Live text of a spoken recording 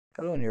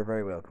Hello, and you're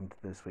very welcome to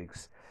this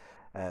week's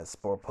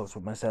Sport Post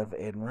with myself,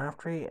 Aidan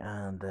Raftery,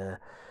 and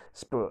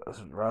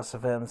Ross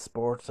FM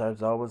Sports,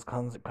 as always,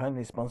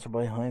 kindly sponsored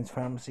by Heinz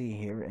Pharmacy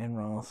here in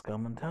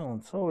Roscommon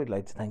Town. So we'd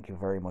like to thank you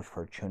very much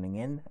for tuning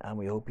in, and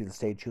we hope you'll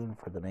stay tuned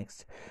for the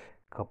next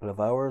couple of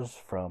hours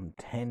from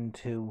 10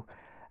 to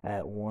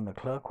 1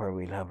 o'clock, where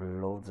we'll have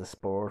loads of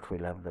sport.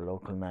 We'll have the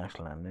local,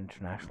 national, and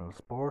international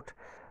sport,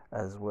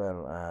 as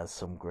well as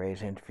some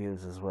great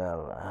interviews as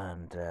well.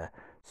 And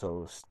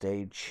so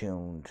stay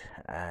tuned.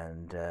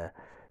 And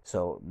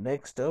so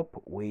next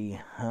up, we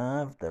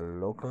have the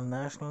local,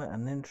 national,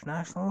 and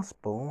international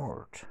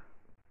sport.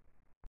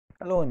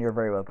 Hello, and you're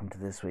very welcome to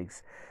this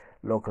week's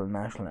local,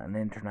 national, and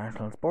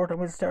international sport. And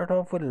we'll start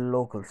off with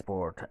local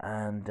sport,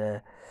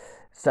 and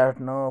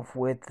starting off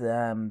with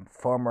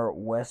former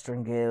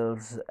Western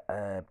Gales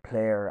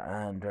player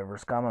and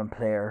Roscommon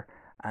player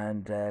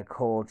and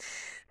coach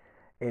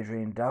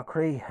Adrian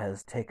Dockery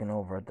has taken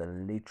over the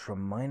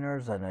Leitrim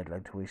Miners, and I'd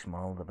like to wish him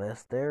all the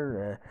best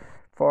there.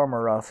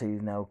 Former Rossi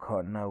now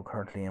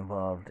currently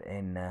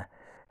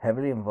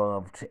heavily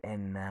involved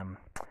in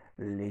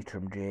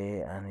Leitrim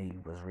J, and he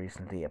was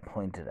recently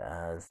appointed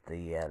as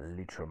the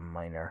Leitrim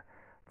Minor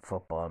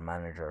football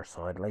manager.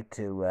 So I'd like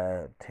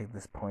to take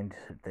this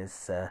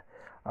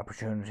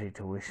opportunity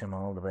to wish him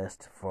all the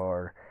best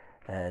for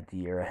the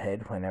year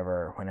ahead,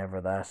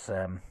 whenever that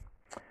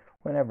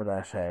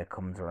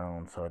comes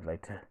around. So I'd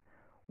like to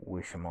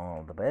wish him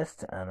all the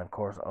best. And of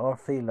course,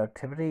 off-field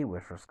activity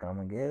with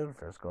Roscommon Gales.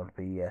 There's going to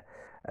be a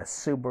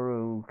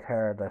Subaru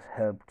car that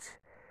helped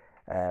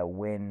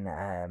win.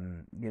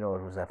 It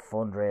was a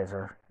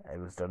fundraiser. It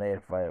was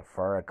donated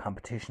for a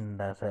competition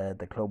that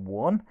the club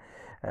won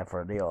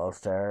for the All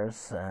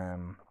Stars,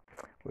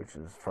 which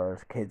was for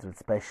kids with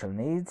special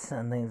needs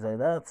and things like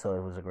that. So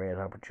it was a great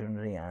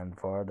opportunity, and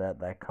for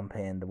that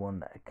campaign, they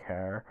won a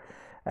car,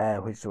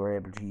 which they were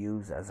able to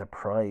use as a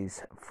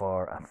prize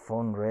for a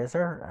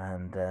fundraiser,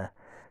 and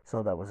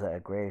so that was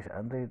great.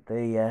 And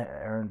they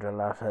earned a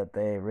lot.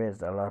 They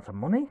raised a lot of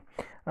money,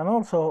 and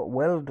also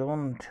well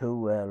done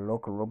to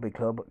local rugby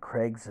club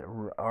Craig's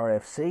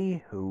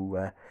RFC, who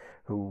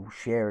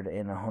shared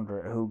in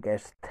who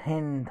gets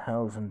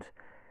 10,000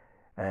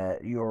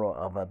 euro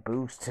of a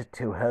boost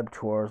to help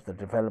towards the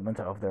development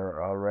of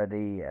their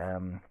already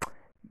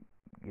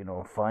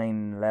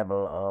fine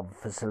level of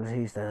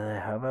facilities that they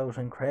have out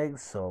in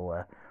Craig's.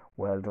 So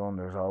well done.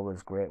 There's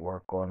always great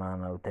work going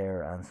on out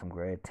there, and some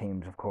great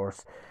teams. Of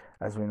course,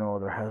 as we know,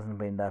 there hasn't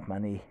been that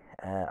many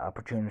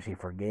opportunity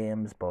for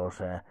games, but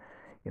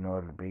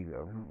it'll be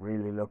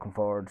really looking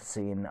forward to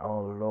seeing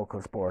all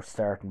local sports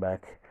starting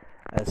back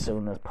as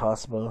soon as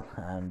possible.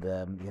 And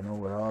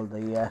with all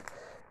the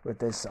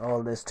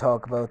all this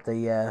talk about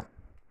the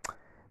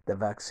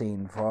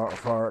vaccine for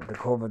the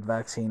COVID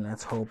vaccine,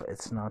 let's hope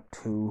it's not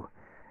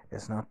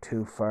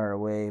too far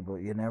away, but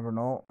you never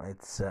know.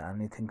 It's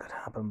anything could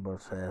happen,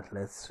 but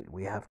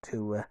we have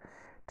to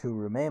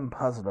remain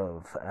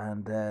positive.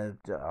 And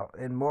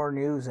in more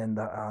news on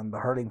the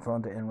hurling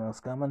front in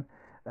Roscommon,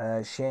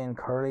 Shane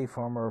Curley,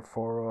 former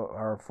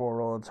Four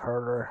Roads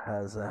hurler,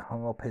 has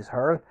hung up his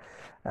hurl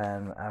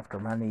after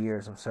many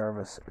years of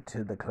service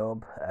to the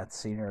club at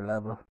senior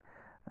level,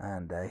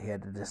 and he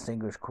had a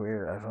distinguished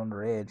career at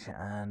underage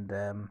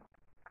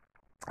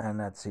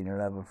and at senior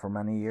level for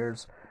many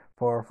years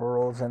for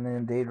Roads and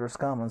indeed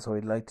Roscommon. So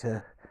we'd like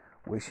to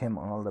wish him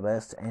all the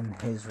best in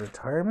his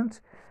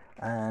retirement.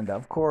 And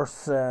of course,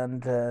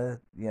 so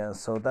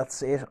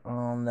that's it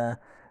on the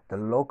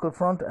local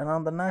front. And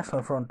on the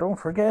national front, don't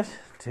forget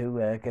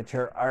to get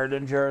your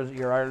Ireland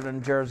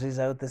jerseys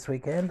out this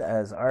weekend,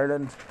 as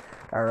Ireland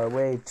are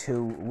away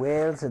to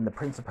Wales in the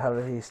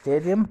Principality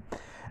Stadium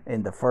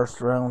in the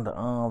first round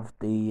of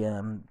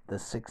the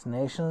Six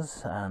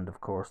Nations. And of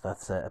course,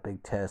 that's a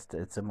big test.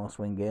 It's a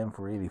must-win game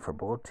for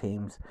both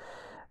teams.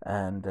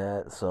 And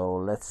so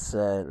let's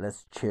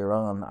cheer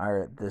on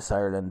this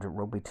Ireland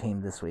rugby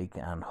team this week,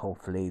 and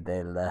hopefully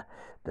they'll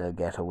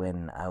get a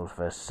win out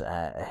of it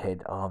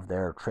ahead of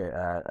their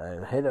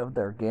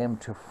game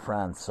to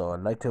France. So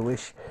I'd like to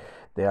wish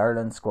the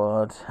Ireland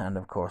squad and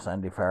of course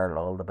Andy Farrell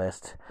all the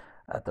best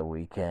at the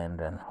weekend,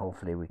 and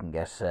hopefully we can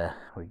get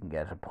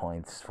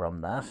points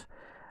from that.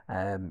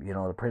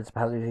 The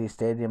Principality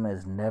Stadium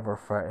is never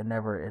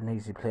an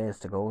easy place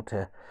to go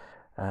to.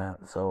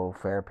 So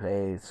fair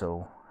play.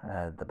 So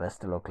the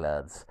best of luck,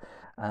 lads.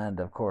 And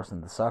of course, in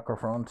the soccer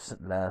front,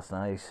 last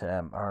night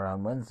or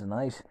on Wednesday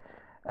night,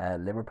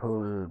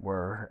 Liverpool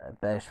were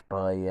bet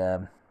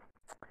by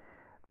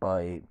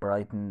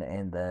Brighton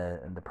in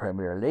the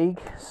Premier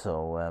League.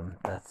 So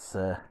that's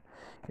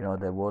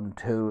they won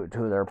two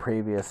of their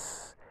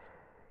previous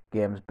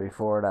games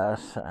before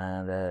that,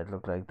 and it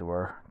looked like they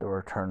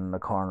were turning the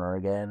corner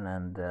again,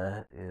 and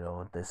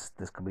this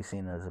could be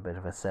seen as a bit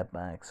of a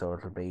setback. So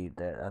it'll be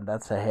and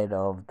that's ahead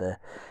of the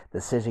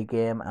City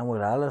game, and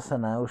with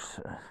Alisson out,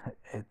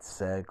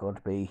 it's going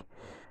to be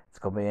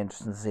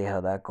interesting to see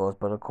how that goes.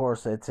 But of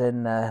course, it's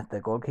in the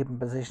goalkeeping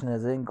position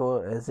is in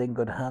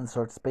good hands,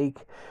 so to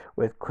speak,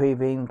 with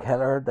Caoimhín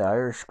Kelleher,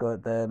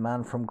 the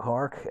man from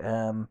Cork.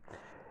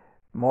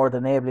 more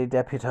than ably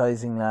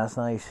deputising last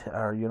night,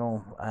 or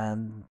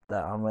and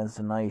on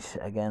Wednesday night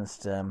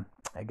against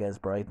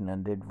Brighton,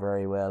 and did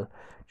very well.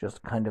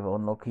 Just kind of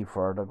unlucky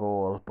for the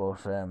goal, but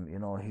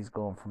he's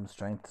going from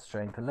strength to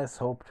strength, and let's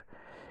hope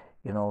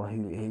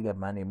he'll get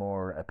many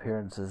more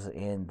appearances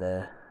in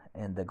the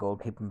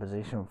goalkeeping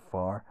position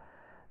for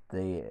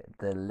the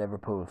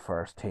Liverpool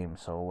first team.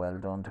 So well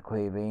done to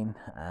Quaveen,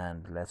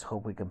 and let's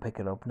hope we can pick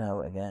it up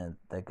now again.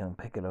 They can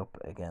pick it up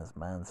against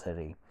Man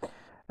City.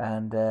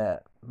 And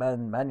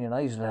Man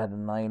United had a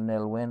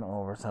 9-0 win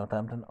over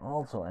Southampton,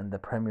 also in the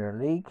Premier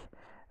League.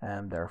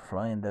 They're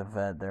flying.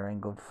 They're in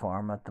good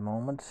form at the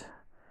moment.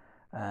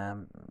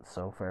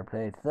 So fair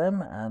play to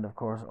them. And of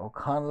course,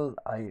 O'Connell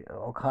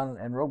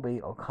in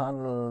rugby.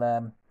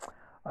 O'Connell.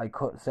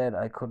 Said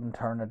I couldn't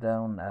turn it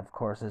down. Of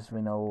course, as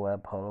we know,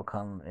 Paul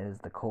O'Connell is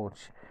the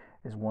coach,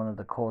 is one of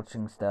the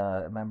coaching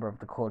staff, a member of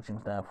the coaching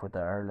staff with the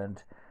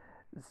Ireland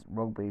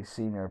rugby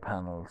senior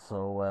panel.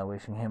 So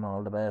wishing him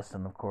all the best,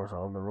 and of course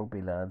all the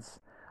rugby lads,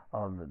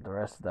 all the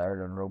rest of the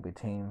Ireland rugby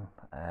team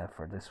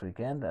for this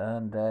weekend.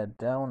 And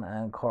Down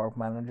and Cork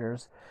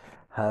managers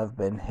have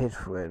been hit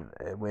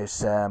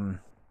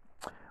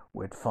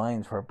with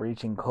fines for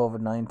breaching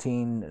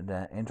COVID-19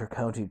 the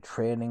inter-county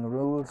training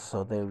rules.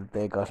 So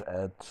they got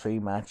a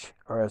 3-month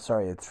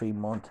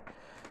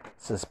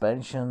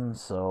suspension.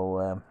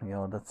 So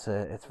that's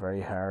it's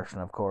very harsh.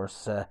 And of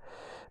course the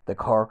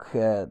Cork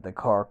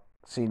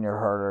senior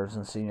hurlers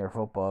and senior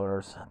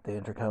footballers, the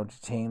inter-county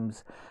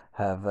teams,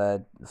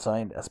 have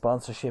signed a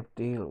sponsorship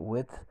deal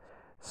with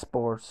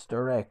Sports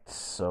Direct.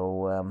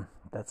 So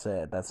that's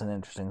an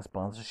interesting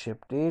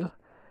sponsorship deal.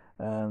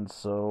 And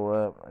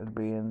so it'll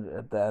be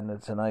and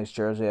it's a nice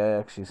jersey. I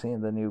actually seen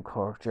the new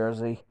Cork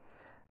jersey.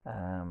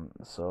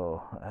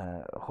 So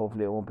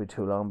hopefully it won't be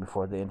too long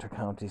before the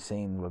inter-county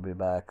scene will be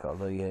back.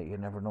 Although you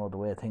never know the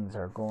way things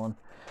are going.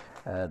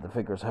 The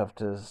figures have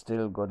to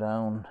still go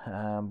down.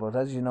 But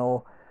as you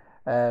know,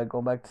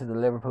 going back to the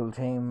Liverpool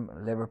team,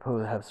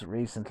 Liverpool have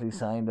recently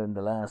signed in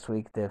the last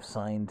week. They've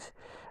signed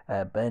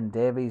Ben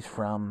Davies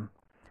from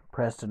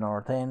Preston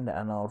North End,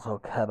 and also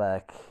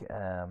Kabak.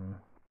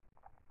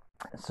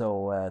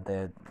 So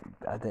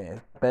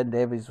Ben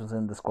Davies was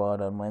in the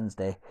squad on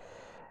Wednesday,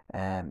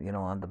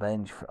 on the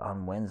bench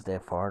on Wednesday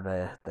for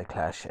the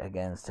clash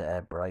against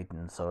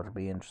Brighton. So it'll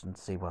be interesting to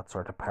see what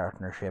sort of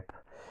partnership,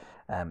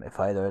 if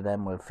either of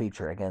them will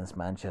feature against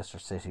Manchester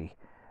City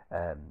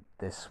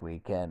this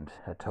weekend.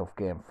 A tough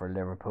game for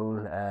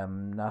Liverpool.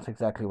 Not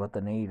exactly what they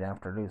need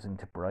after losing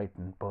to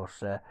Brighton, but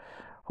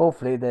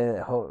hopefully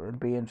it'll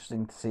be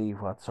interesting to see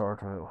what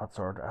sort of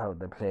how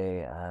they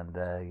play, and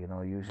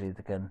usually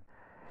they can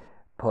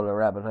pull a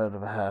rabbit out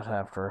of a hat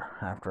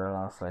after a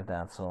loss like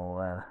that.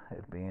 So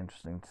it'd be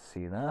interesting to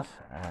see that.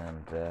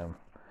 And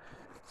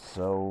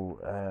so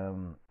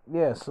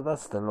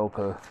that's the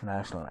local,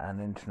 national,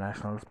 and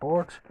international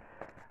sport.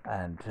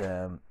 And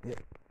yeah.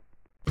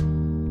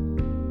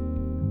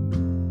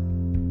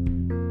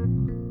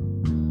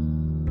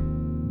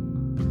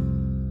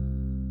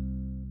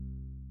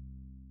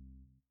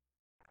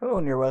 Hello,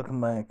 and you're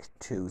welcome back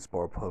to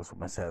Sport Pulse with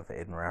myself,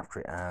 Aidan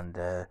Raftery, and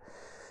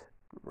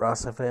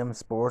Ross FM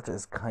Sport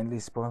is kindly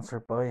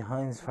sponsored by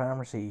Heinz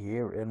Pharmacy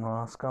here in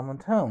Roscommon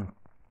Town.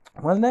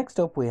 Well, next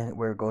up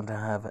we're going to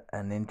have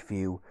an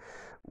interview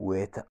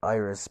with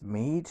Iris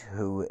Mead,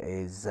 who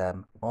is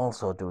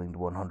also doing the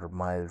 100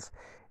 miles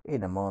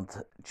in a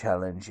month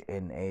challenge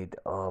in aid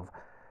of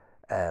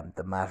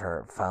the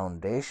Matter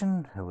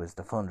Foundation, who is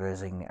the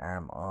fundraising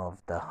arm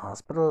of the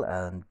hospital,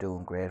 and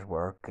doing great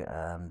work.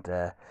 And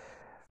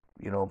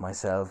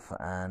myself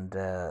and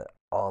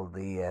all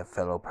the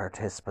fellow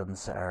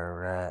participants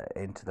are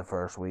into the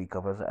first week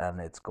of it, and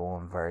it's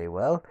going very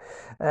well.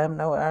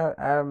 Now,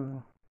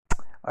 our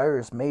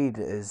Iris Mead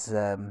is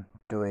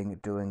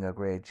doing a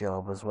great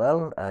job as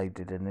well. I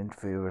did an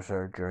interview with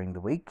her during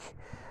the week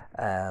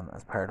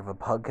as part of a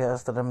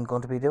podcast that I'm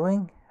going to be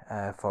doing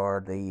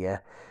for the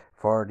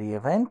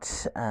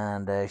event,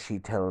 and she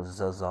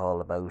tells us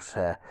all about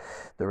her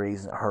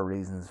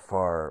reasons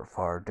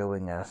for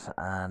doing it,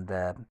 and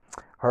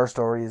her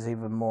story is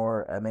even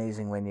more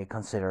amazing when you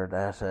consider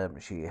that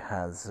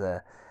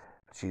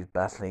she's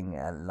battling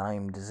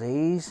Lyme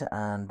disease,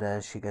 and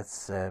she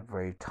gets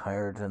very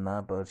tired and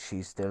that, but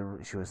she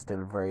was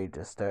still very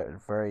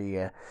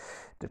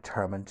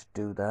determined to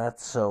do that.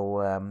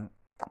 So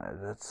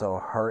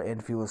her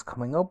interview is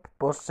coming up,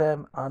 but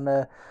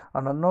on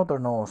another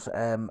note,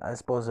 I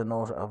suppose a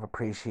note of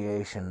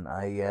appreciation.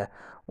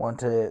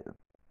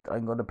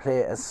 I'm going to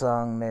play a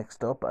song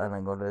next up, and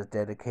I'm going to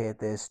dedicate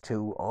this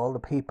to all the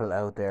people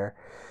out there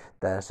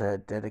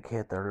that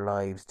dedicate their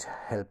lives to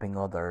helping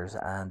others,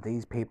 and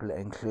these people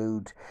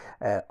include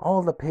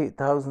all the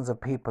thousands of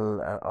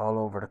people all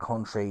over the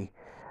country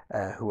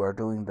who are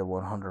doing the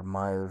 100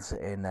 miles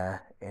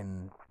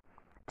in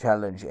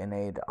challenge in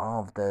aid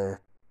of the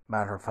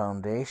Matter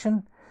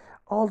Foundation.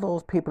 All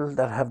those people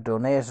that have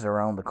donated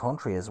around the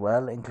country as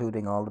well,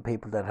 including all the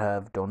people that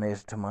have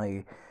donated to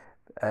my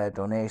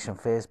donation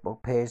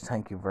Facebook page.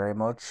 Thank you very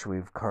much.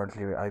 I've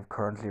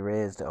currently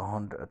raised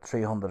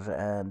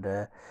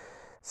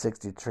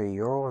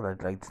 €363, and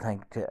I'd like to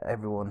thank to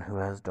everyone who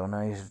has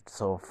donated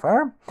so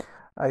far.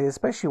 I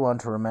especially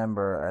want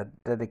to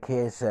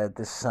dedicate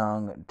this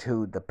song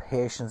to the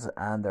patients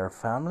and their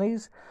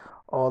families,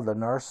 all the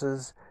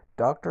nurses,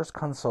 doctors,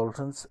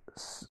 consultants,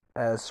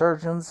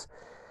 surgeons,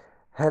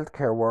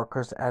 healthcare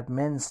workers,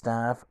 admin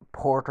staff,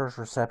 porters,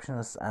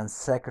 receptionists, and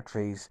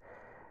secretaries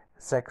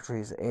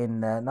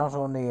in not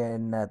only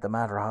in the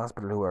Mater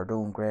Hospital, who are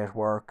doing great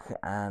work,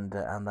 and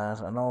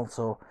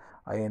also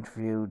I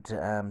interviewed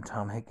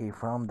Tom Hickey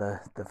from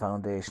the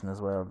foundation as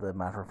well, the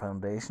Mater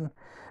Foundation.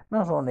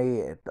 Not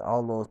only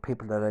all those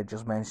people that I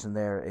just mentioned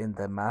there in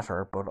the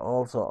Mater, but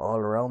also all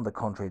around the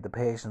country, the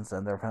patients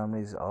and their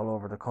families all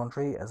over the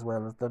country, as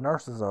well as the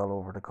nurses all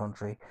over the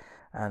country,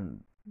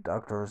 and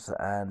doctors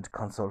and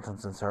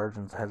consultants and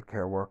surgeons,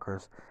 healthcare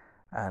workers,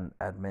 and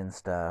admin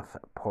staff,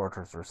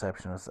 porters,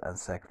 receptionists, and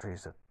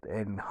secretaries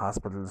in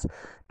hospitals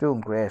doing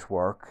great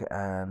work,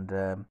 and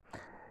to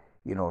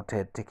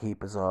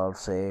keep us all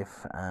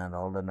safe, and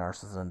all the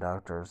nurses and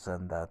doctors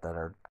and that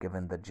are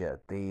given the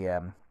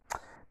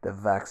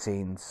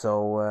vaccine.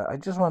 So I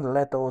just want to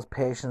let those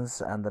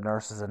patients and the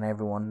nurses and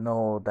everyone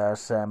know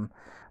that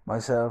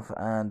myself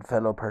and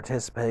fellow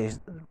participants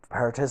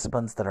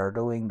that are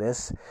doing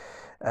this,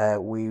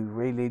 we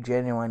really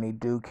genuinely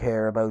do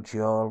care about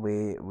you all.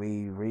 We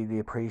really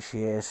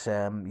appreciate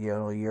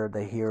you're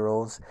the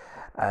heroes,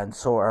 and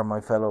so are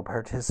my fellow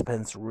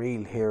participants,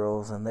 real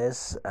heroes in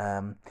this.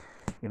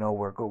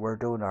 We're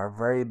doing our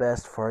very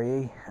best for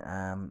you.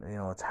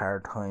 It's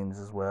hard times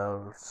as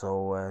well.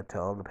 So to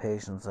all the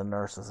patients and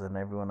nurses and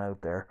everyone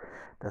out there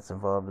that's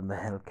involved in the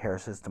healthcare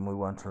system, we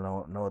want to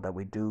know that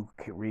we do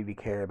really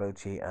care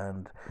about you,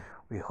 and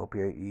we hope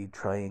you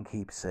try and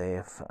keep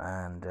safe.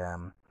 And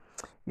so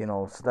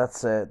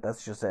that's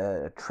just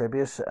a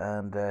tribute,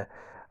 and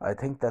I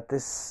think that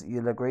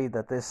you'll agree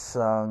that this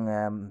song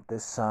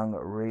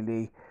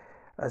really,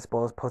 I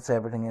suppose, puts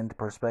everything into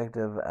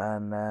perspective,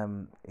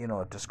 and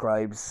it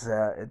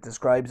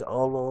describes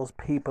all those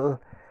people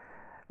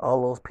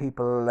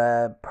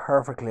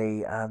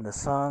perfectly. And the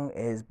song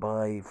is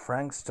by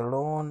Frank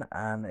Stallone,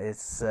 and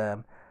it's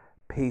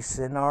Peace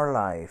in Our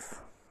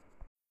Life.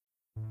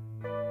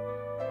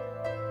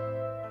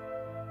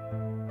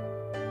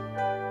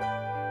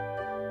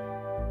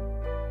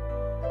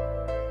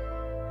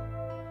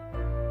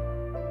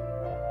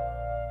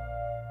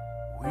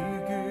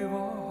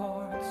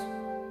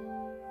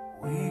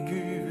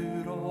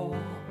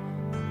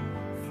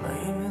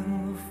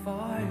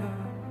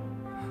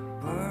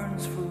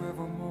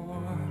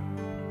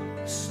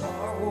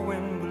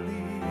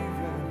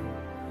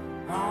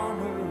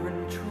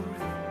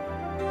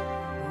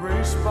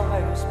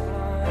 By us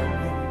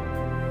blindly,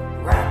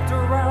 wrapped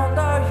around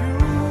our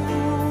youth.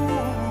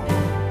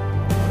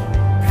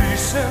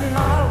 Peace in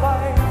our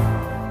life,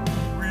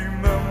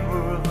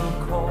 remember the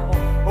call.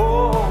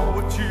 Oh,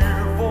 a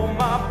tear for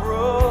my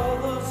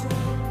brothers,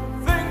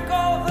 think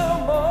of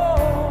them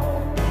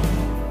all.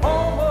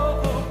 Home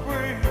of the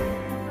brave,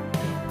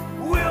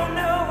 we'll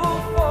never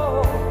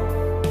fall.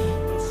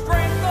 The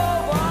strength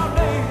of our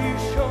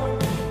nation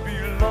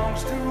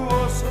belongs to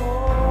us all.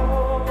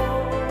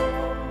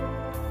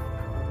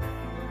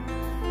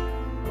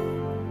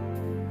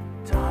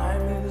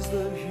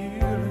 The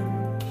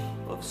healing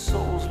of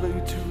souls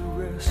laid to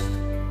rest.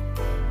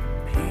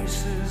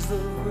 Peace is the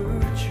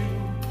virtue,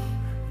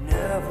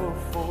 never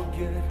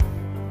forget.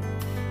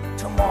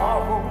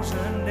 Tomorrow's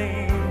an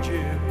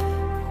angel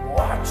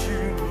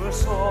watching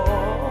us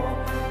all,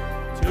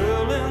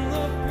 telling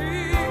the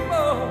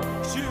people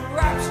she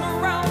wraps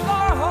around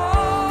our heart.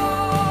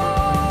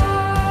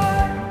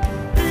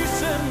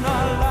 Peace in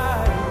our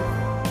life,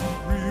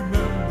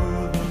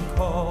 remember the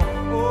call.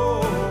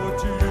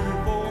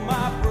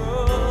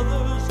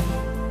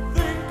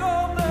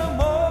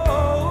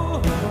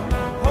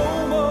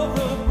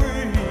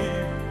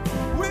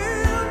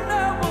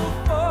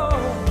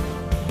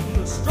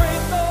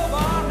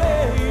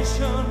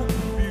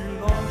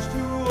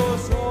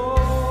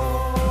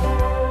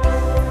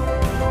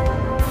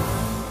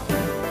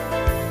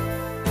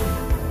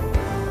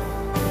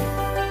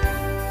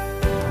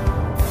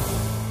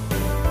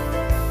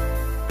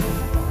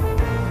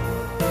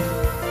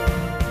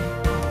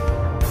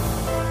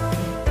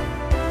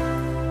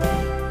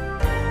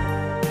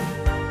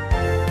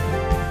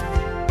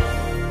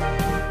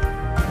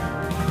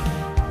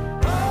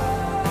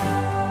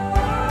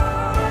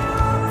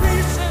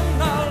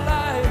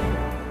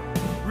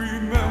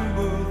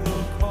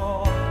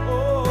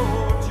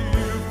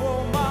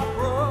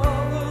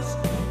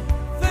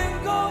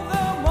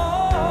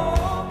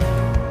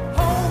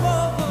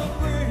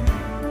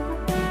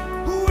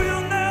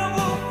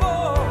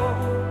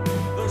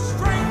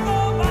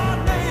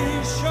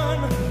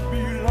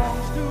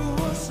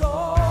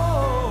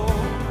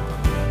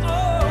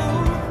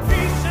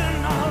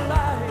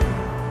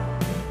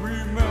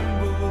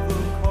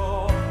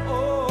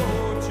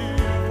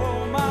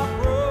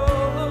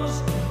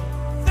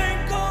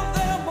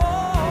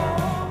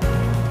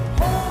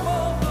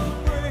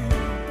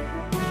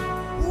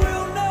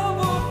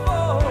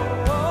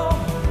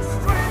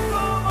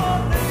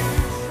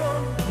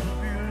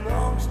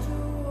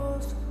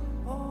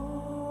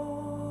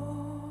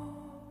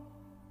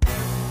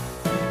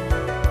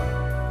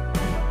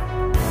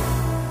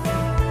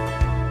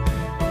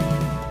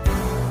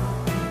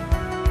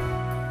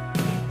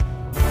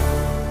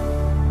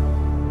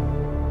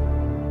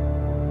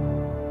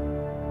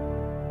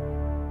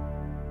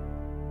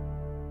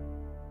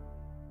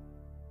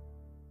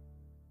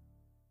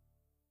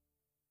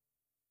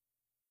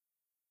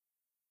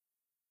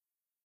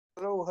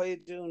 Hello, how you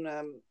doing?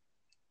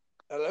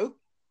 Hello?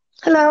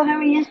 Hello, how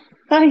are you?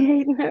 Hi,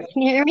 Hayden. Can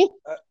you hear me?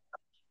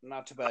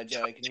 Not too bad,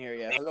 yeah, I can hear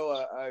you.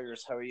 Hello,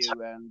 Iris, how are you?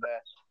 And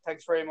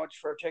thanks very much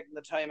for taking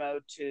the time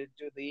out to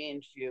do the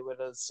interview with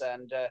us.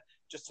 And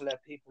just to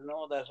let people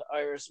know that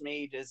Iris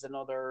Mead is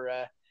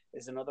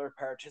another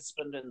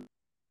participant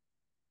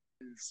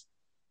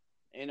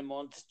in a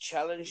month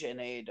challenge in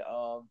aid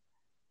of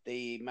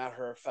the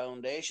Matter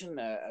Foundation,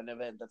 an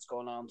event that's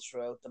going on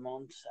throughout the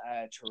month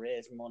to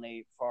raise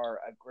money for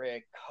a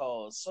great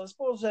cause. So I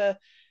suppose,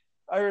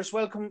 Iris,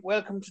 welcome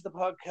to the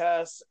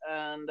podcast.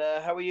 And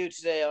how are you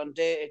today on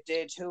day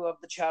two of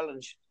the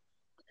challenge?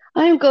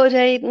 I'm good,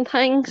 Hayden.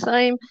 Thanks.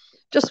 I'm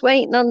just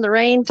waiting on the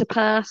rain to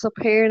pass up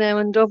here now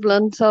in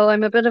Dublin, so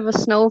I'm a bit of a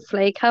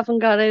snowflake. Haven't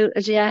got out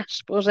as yet,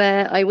 but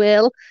I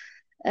will.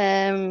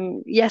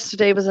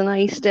 Yesterday was a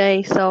nice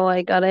day, so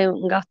I got out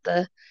and got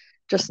the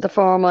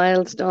 4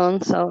 miles done.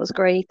 So it was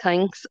great.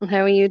 Thanks. And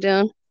how are you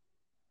doing?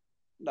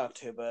 Not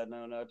too bad,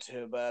 no, not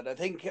too bad. I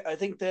think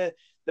the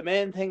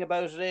main thing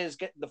about it is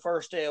getting the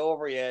first day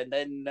over, yeah, and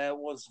then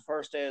once the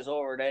first day is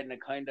over, then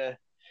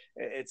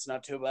it's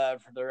not too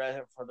bad for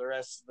the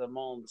rest of the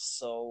month.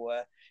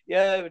 So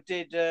yeah, I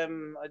did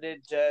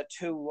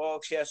 2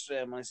 walks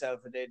yesterday myself.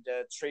 I did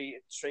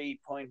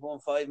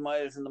 3.15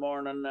 miles in the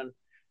morning, and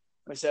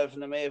myself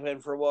and the mate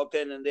went for a walk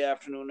then in the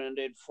afternoon and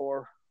did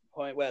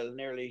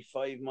nearly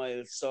 5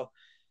 miles. So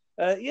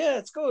yeah,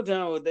 it's good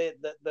now.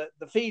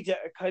 The feet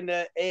kind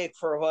of ache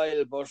for a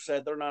while, but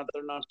they're not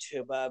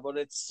too bad. But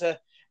it's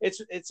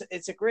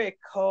a great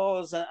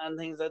cause and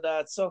things like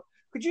that. So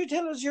could you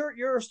tell us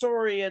your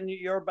story and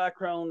your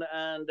background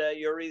and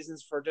your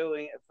reasons for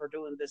doing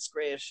this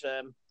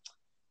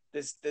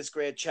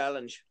great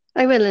challenge?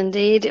 I will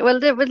indeed.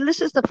 Well,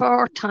 this is the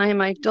fourth time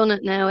I've done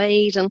it now,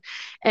 Aidan.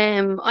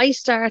 I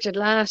started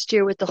last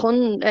year with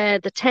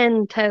the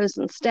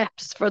 10,000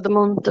 steps for the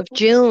month of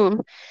June.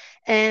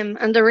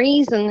 And the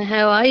reason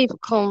how I've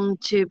come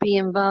to be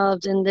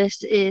involved in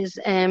this is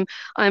I'm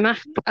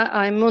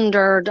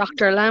under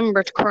Dr.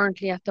 Lambert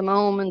currently at the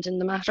moment in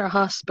the Mater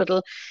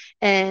Hospital,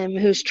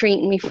 who's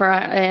treating me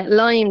for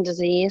Lyme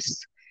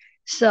disease.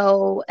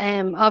 So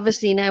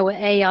obviously now with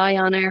AI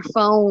on our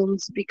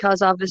phones,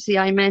 because obviously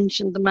I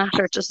mentioned the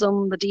matter to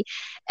somebody,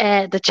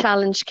 the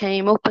challenge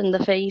came up in the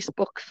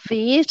Facebook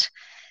feed.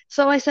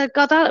 So I said,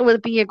 God, that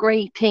would be a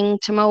great thing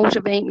to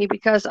motivate me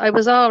because I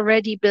was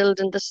already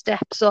building the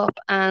steps up.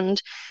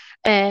 And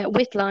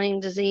with Lyme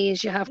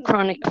disease, you have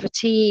chronic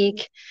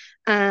fatigue,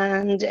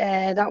 and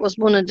that was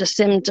one of the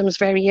symptoms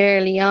very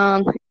early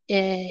on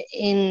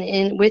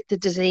in with the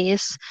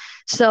disease.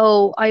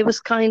 So I was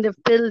kind of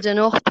building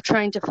up,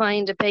 trying to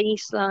find a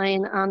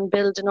baseline and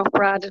building up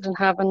rather than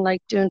having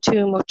like doing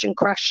too much and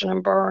crashing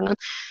and burning.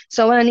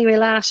 So anyway,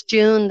 last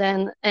June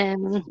then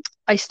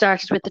I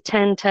started with the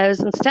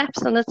 10,000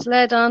 steps, and it's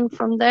led on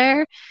from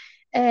there,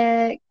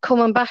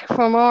 coming back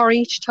for more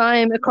each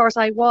time. Of course,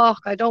 I walk,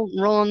 I don't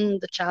run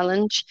the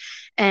challenge,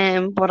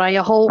 but I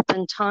hope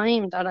in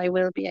time that I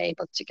will be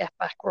able to get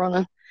back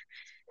running,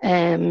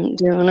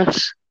 doing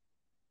it.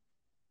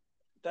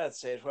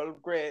 That's it. Well,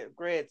 great,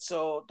 great.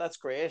 So that's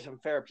great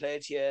and fair play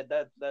to you.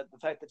 That the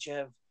fact that you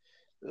have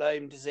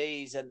Lyme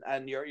disease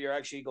and you're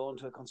actually going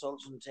to a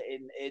consultant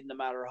in the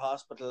Mater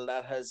Hospital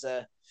that has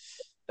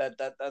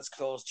that's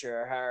close to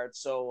your heart.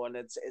 So and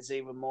it's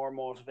even more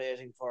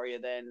motivating for you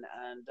then.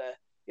 And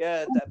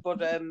yeah,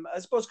 but I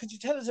suppose could you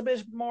tell us a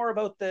bit more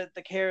about the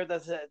care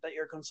that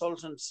your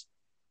consultant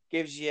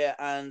gives you,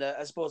 and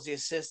I suppose the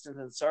assistance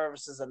and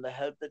services and the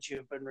help that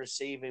you've been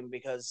receiving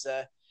because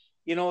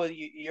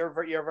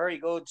you're very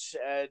good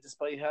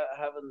despite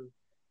having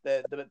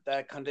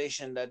that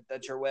condition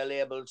that you're well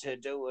able to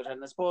do it.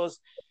 And I suppose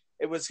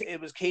it was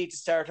key to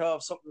start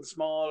off something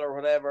small or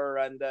whatever,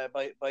 and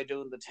by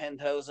doing the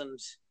 10,000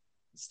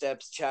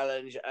 steps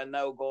challenge, and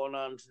now going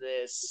on to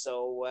this.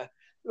 So.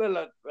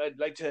 Well, I'd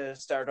like to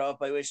start off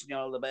by wishing you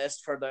all the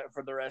best for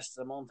the rest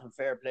of the month, and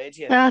fair play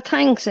to you.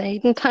 Thanks,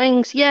 Aidan.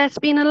 Thanks. Yeah, it's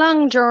been a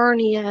long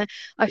journey.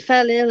 I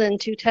fell ill in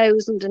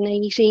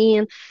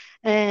 2018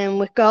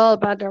 with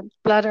gallbladder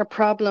bladder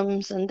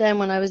problems. And then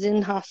when I was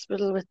in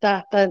hospital with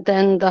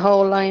then the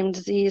whole Lyme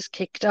disease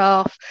kicked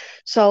off.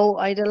 So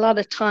I had a lot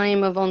of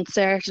time of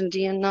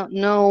uncertainty and not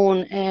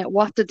knowing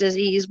what the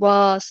disease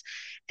was.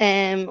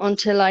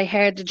 Until I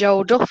heard the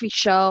Joe Duffy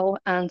show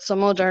and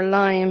some other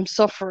Lyme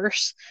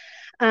sufferers.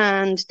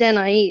 And then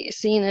I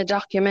seen a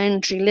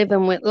documentary,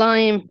 Living with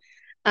Lyme,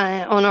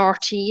 on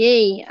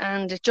RTE,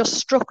 and it just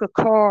struck a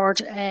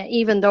chord,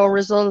 even though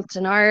results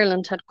in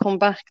Ireland had come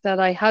back that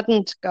I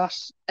hadn't got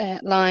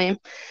Lyme.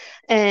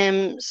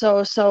 The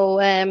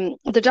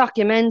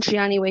documentary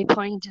anyway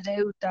pointed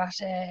out that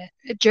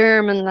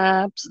German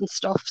labs and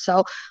stuff.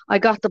 So I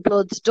got the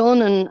bloods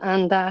done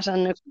and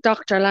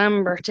Dr.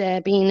 Lambert,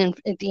 being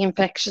the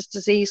infectious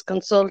disease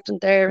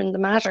consultant there in the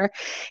Mater,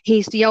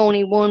 he's the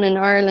only one in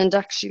Ireland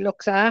actually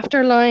looks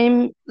after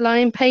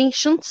Lyme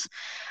patients.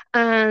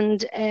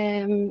 And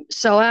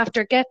so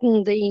after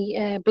getting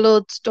the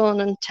bloods done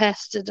and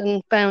tested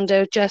and found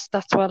out, yes,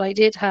 that's what I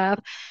did have,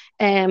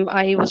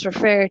 I was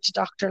referred to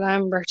Dr.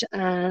 Lambert,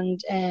 and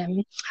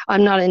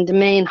I'm not in the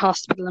main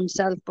hospital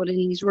himself, but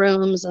in his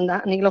rooms and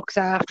that, and he looks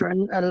after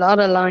a lot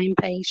of Lyme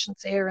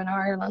patients here in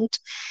Ireland,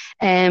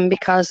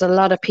 because a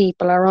lot of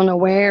people are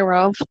unaware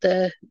of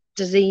the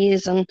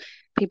disease and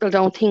people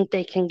don't think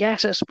they can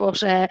get it.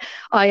 But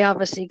I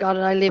obviously got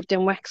it. I lived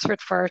in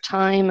Wexford for a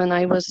time and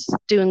I was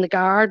doing the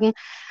garden,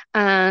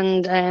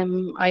 and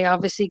I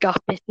obviously got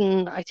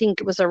bitten. I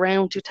think it was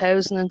around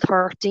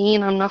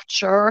 2013, I'm not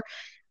sure.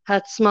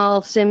 Had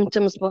small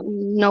symptoms, but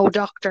no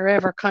doctor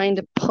ever kind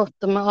of put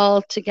them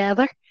all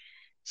together.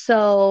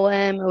 So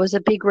it was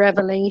a big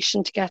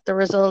revelation to get the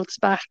results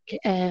back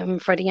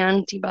for the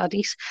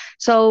antibodies.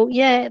 So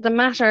yeah, the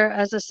matter,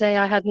 as I say,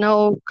 I had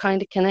no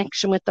kind of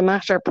connection with the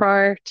matter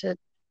prior to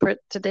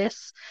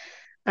this.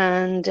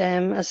 And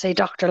I say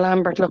Dr.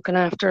 Lambert looking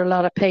after a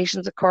lot of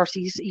patients. Of course,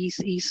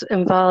 he's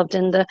involved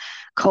in the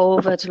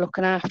COVID,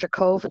 looking after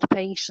COVID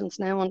patients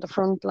now on the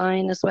front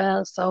line as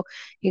well. So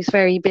he's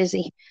very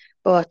busy.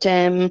 But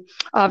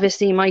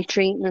obviously, my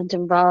treatment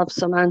involves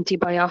some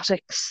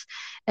antibiotics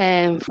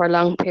for a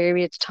long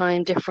period of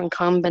time, different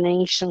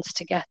combinations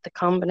to get the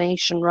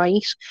combination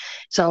right.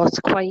 So it's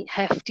quite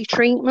hefty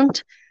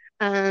treatment.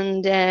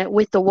 And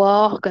with the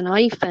walk, and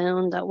I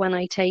found that when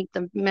I take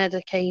the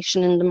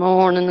medication in the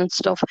morning and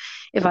stuff,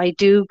 if I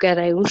do get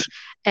out,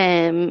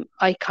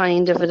 I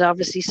kind of, it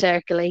obviously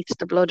circulates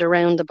the blood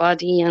around the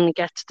body and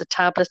gets the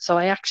tablets. So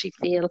I actually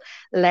feel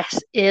less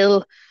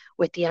ill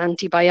with the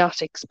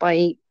antibiotics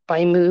by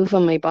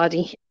moving my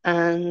body.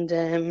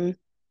 And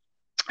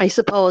I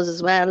suppose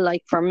as well,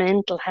 like for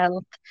mental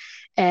health,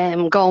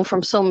 going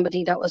from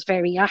somebody that was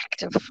very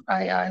active,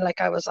 I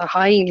was a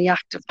highly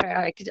active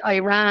player. I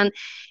ran.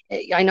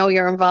 I know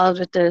you're involved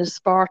with the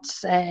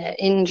sports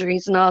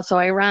injuries, and also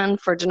I ran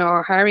for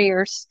Dunor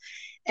Harriers.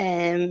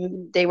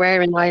 They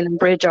were in Island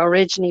Bridge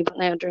originally, but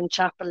now they're in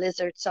Chapel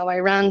Lizard. So I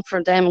ran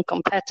for them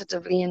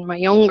competitively in my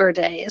younger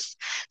days.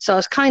 So I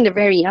was kind of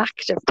very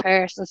active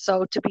person.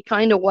 So to be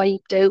kind of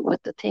wiped out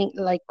with the thing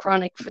like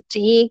chronic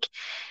fatigue,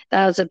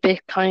 that was a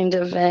bit kind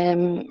of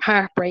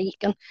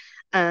heartbreaking.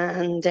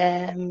 And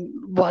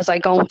was I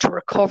going to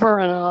recover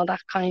and all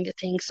that kind of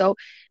thing. So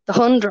the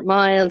 100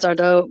 miles or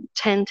the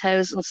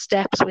 10,000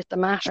 steps with the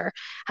matter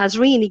has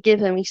really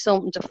given me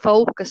something to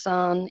focus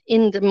on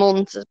in the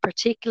months,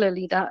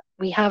 particularly that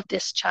we have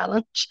this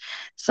challenge.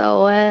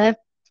 So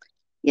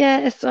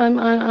yeah,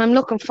 I'm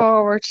looking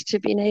forward to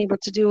being able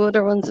to do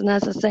other ones, and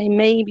as I say,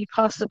 maybe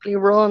possibly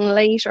run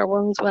later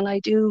ones when I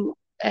do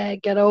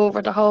get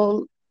over the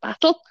whole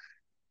battle.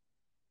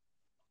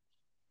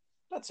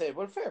 That's it.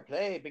 Well, fair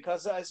play,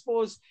 because I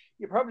suppose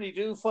you probably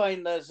do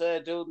find that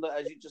doing the,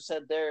 as you just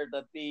said there,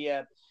 that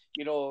the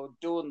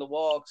doing the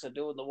walks and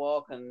doing the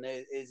walking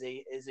is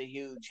a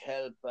huge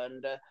help.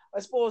 And I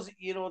suppose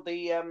the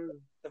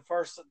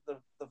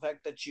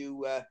fact that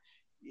you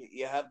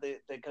have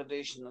the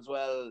condition as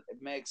well,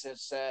 it makes it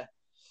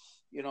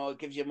it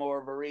gives you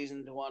more of a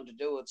reason to want to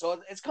do it.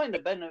 So it's kind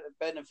of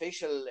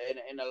beneficial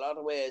in a lot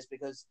of ways,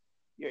 because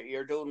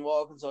you're doing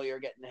walking, so you're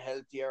getting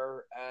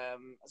healthier. I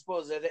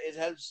suppose it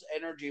helps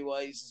energy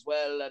wise as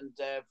well, and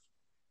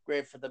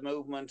great for the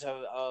movement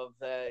of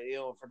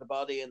for the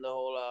body and the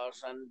whole lot.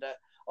 And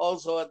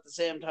also at the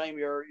same time,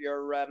 you're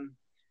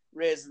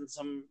raising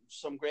some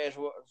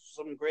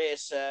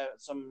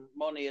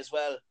money as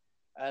well.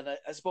 And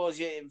I suppose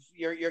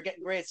you're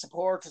getting great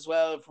support as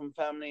well from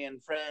family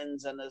and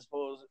friends, and I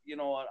suppose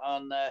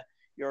on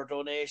your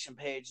donation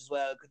page as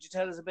well. Could you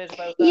tell us a bit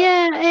about that?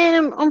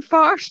 Yeah,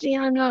 unfortunately,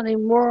 I'm not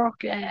in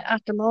work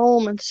at the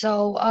moment,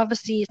 so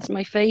obviously it's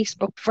my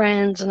Facebook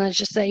friends and, as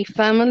you say,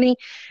 family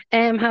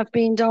have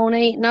been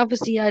donating.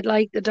 Obviously, I'd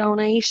like the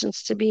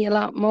donations to be a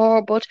lot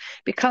more, but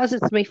because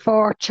it's my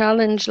fourth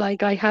challenge,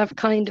 like I have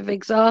kind of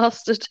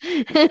exhausted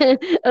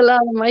a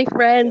lot of my Yeah.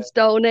 friends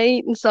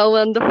donating. So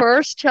on the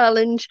first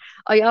challenge,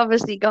 I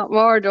obviously got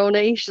more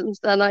donations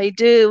than I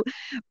do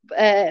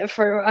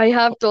for I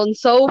have done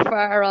so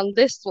far on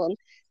this one.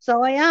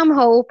 So I am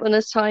hoping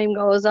as time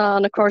goes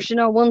on, of course,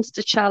 once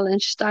the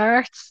challenge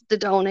starts, the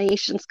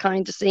donations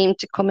kind of seem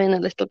to come in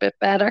a little bit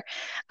better.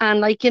 And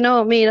like,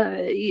 I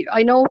mean,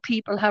 I know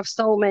people have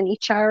so many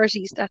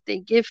charities that they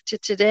give to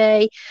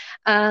today,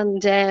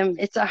 and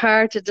it's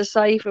hard to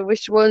decipher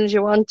which ones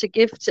you want to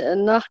give to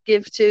and not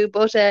give to.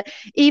 But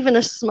even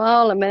a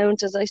small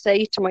amount, as I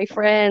say to my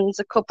friends,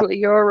 a couple of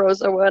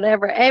euros or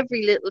whatever,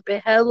 every little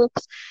bit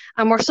helps.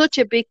 And we're such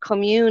a big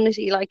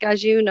community, like,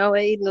 as you know,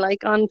 Aidan,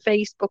 like on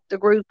Facebook, the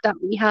group that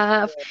we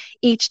have,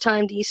 each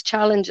time these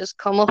challenges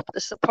come up, the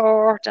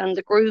support and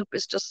the group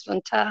is just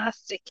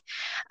fantastic,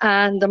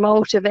 and the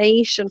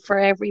motivation for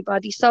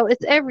everybody. So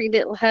it's every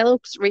little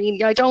helps,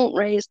 really. I don't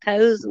raise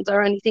thousands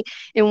or anything.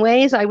 In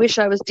ways, I wish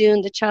I was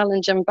doing the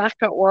challenge and back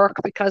at work,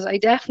 because I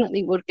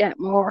definitely would get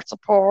more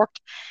support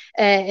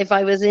if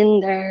I was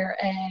in there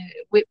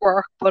with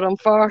work. But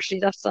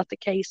unfortunately, that's not the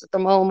case at the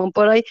moment.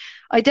 But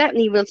I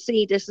definitely will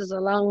see this as a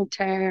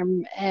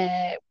long-term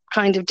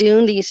kind of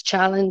doing these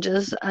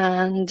challenges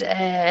and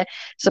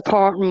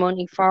supporting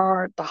money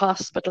for the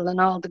hospital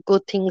and all the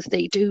good things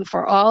they do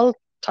for all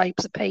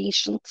types of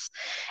patients.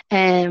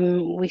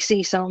 We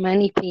see so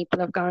many people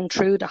have gone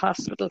through the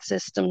hospital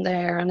system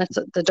there, and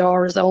the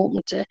door is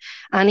open to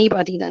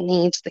anybody that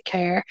needs the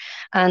care.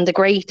 And the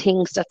great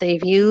things that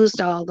they've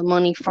used all the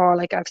money for,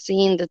 like I've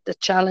seen that the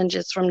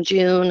challenges from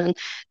June and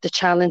the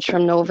challenge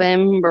from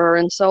November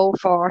and so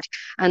forth,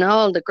 and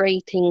all the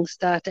great things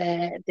that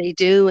they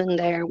do in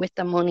there with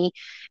the money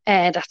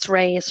that's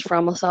raised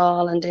from us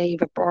all. And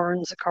David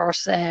Burns, of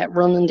course,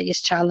 running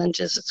these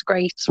challenges. It's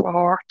great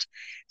sport.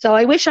 So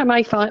I wish I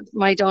might find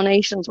my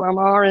donations were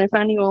more, and if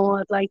anyone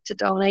would like to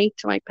donate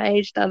to my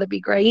page, that'd be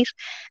great.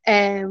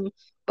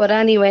 But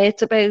anyway,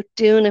 it's about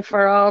doing it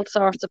for all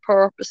sorts of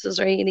purposes,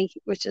 really,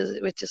 which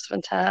is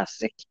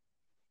fantastic.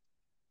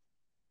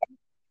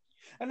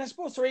 And I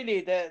suppose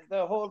really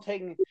the whole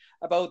thing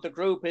about the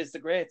group is the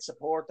great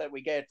support that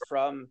we get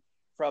from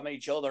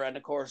each other, and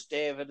of course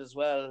David as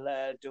well,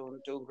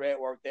 doing great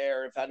work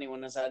there. If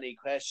anyone has any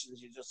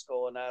questions, you just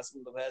go and ask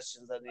him the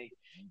questions, and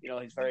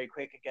he's very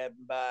quick at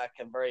getting back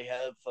and very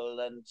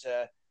helpful, and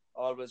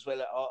always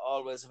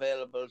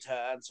available to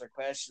answer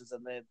questions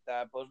and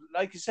that. But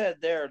like you said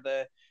there,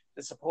 the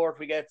support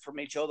we get from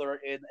each other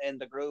in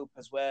the group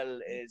as well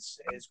is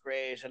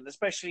great, and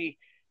especially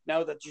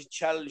now that the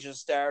challenge has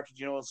started,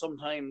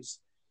 sometimes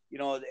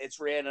it's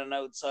raining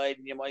outside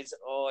and you might say,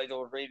 oh, I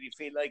don't really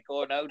feel like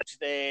going out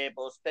today.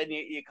 But then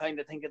you kind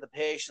of think of the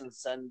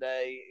patients and,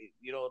 the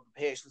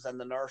patients and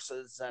the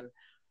nurses and,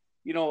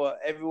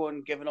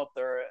 everyone giving up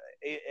their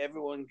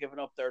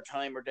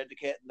time or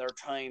dedicating their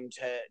time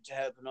to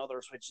helping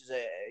others, which is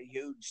a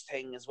huge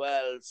thing as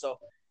well. So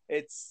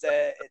it's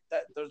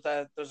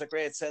there's a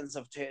great sense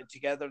of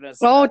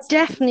togetherness in Oh, that sense,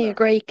 isn't definitely a there?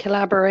 great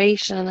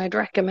collaboration. I'd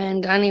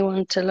recommend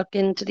anyone to look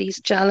into these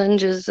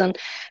challenges and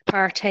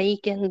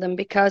partake in them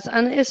because,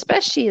 and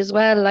especially as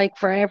well, like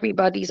for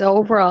everybody's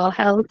overall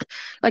health.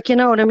 Like, you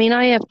know what I mean?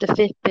 I have the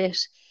Fitbit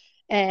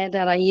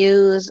that I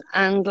use,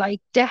 and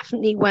like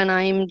definitely when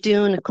I'm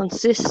doing a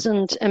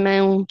consistent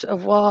amount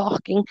of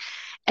walking,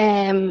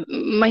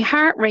 my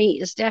heart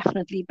rate is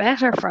definitely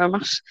better from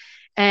it.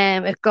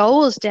 It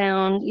goes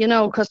down,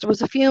 because there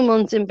was a few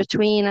months in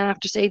between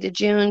after, say, the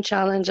June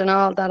challenge and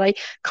all that. I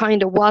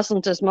kind of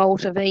wasn't as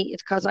motivated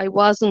because I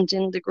wasn't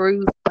in the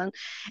group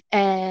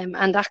and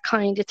that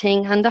kind of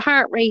thing. And the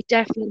heart rate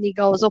definitely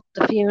goes up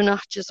the few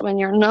notches when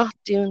you're not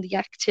doing the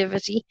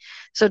activity.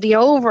 So the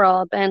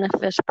overall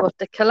benefit, but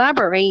the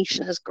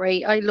collaboration is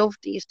great. I love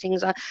these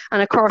things,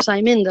 and of course,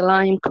 I'm in the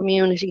Lyme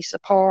community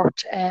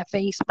support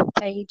Facebook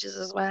pages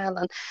as well,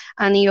 and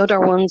any other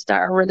ones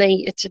that are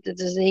related to the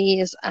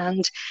disease.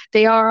 And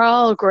they are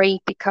all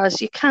great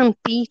because you can't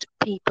beat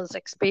people's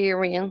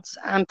experience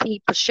and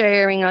people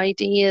sharing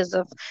ideas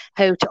of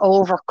how to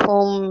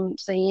overcome,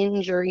 say,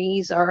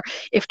 injuries, or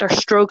if they're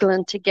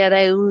struggling to get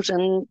out,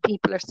 and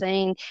people are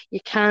saying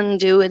you can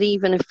do it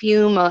even a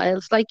few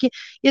miles. Like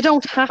you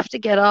don't have to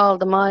get all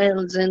the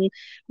miles in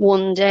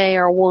one day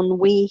or one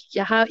week.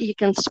 You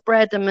can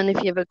spread them, and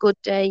if you have a good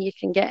day, you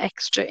can get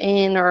extra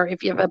in, or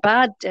if you have a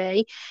bad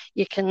day,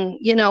 you can.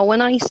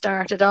 When I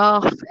started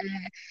off.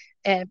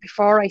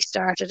 Before I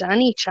started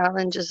any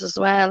challenges as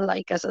well.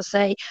 Like, as I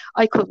say,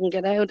 I couldn't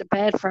get out of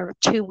bed for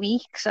 2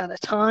 weeks at a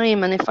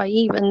time, and if I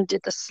even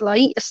did the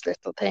slightest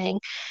little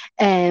thing,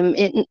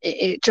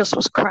 it just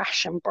was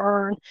crash and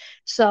burn.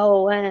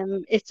 So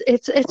it's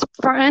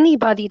for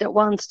anybody that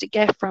wants to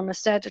get from a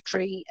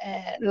sedentary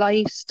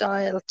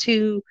lifestyle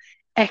to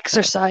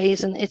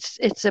exercise, and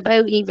it's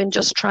about even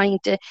just trying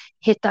to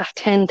hit that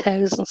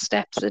 10,000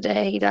 steps a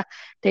day that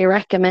they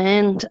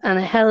recommend, and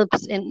it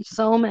helps in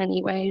so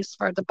many ways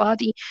for the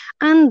body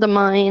and the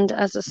mind.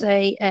 As I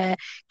say,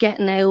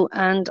 getting out,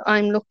 and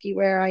I'm lucky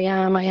where I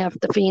am. I have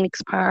the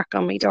Phoenix Park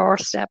on my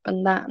doorstep,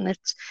 and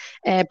it's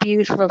a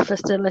beautiful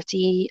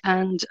facility.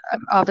 And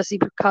obviously,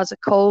 because of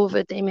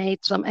COVID, they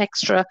made some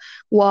extra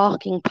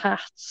walking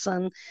paths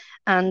and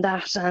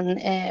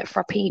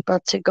for people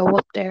to go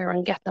up there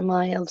and get the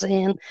miles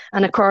in.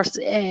 And of course,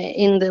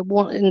 in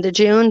the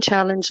June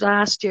challenge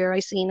last year, I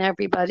seen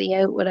everybody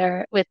out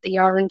with the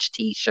orange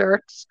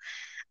t-shirts,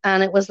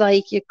 and it was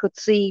like you could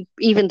see,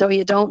 even though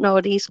you don't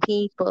know these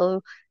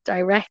people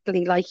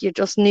directly, like you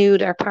just knew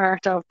they're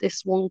part of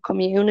this one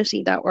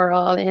community that we're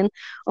all in.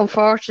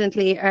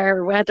 Unfortunately,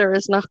 our weather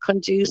is not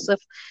conducive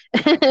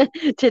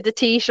to the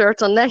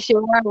t-shirts unless you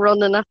are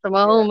running at the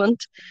Yeah.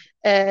 moment.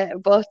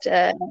 But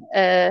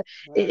Well,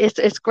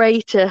 it's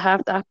great to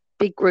have that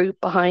big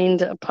group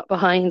behind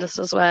us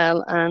as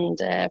well, and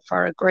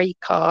for a great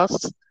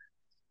cause.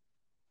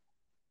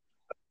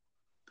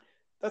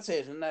 that's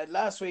it. And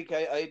last week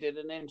I did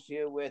an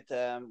interview with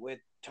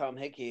Tom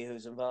Hickey,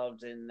 who's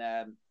involved in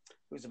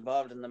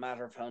the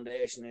Matter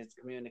Foundation. He's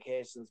the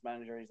communications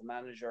manager. He's a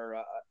manager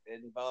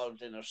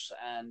involved in it,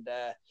 and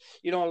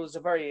it was a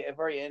very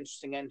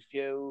interesting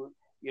interview.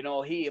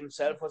 He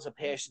himself was a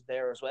patient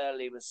there as well.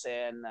 He was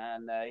saying,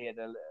 and he had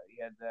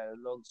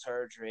lung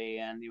surgery,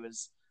 and he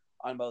was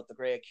on about the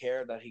great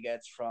care that he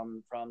gets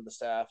from the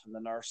staff and the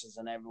nurses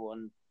and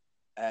everyone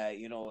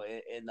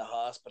in the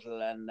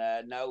hospital. And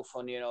now,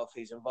 funny enough,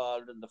 he's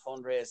involved in the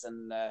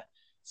fundraising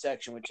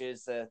section, which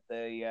is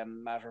the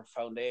Matter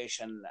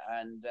Foundation,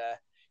 and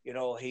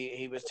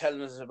he was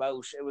telling us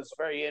about. It was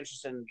very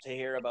interesting to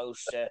hear about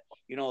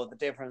the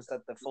difference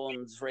that the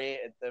funds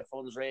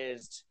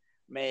raised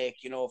make,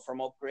 from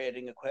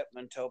upgrading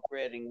equipment to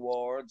upgrading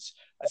wards.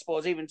 I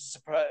suppose even to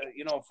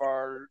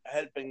for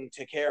helping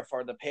to care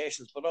for the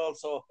patients, but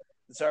also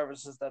the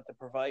services that they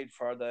provide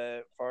for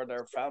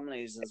their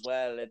families as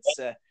well.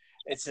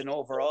 It's an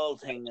overall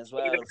thing as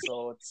well.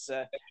 So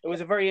it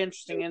was a very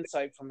interesting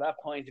insight from that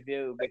point of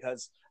view,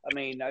 because I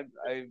mean, I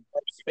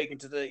speaking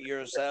to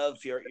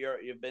yourself, you're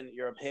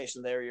a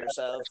patient there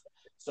yourself,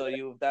 so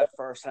you've that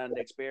first-hand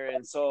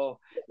experience. So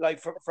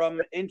like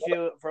from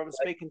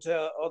speaking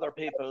to other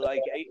people,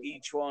 like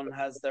each one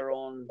has their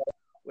own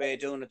way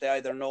of doing it. They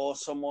either know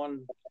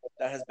someone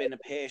that has been a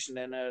patient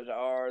in it,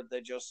 or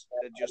they just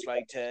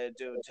like to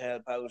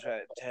help out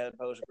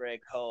a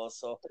great cause.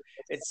 So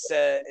it's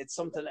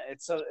something,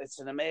 it's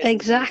an amazing thing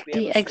to be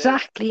able to do.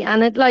 Exactly.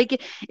 And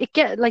it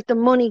get like the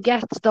money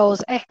gets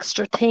those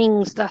extra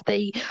things that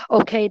they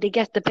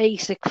get the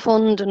basic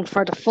funding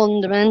for the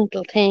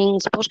fundamental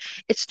things, but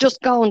it's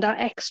just going that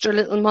extra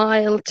little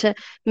mile to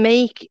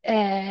make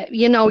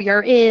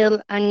you're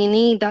ill and you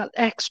need that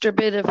extra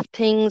bit of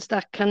things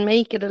that can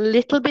make it a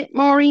little bit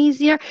more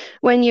easier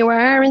when you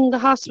are in the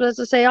hospital. As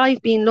I say,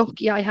 I've been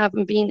lucky. I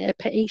haven't been a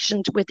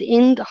patient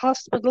within the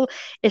hospital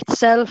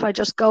itself. I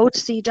just go to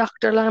see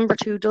Dr.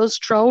 Lambert, who does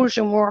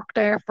Trojan work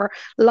there for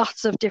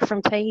lots of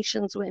different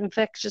patients with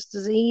infectious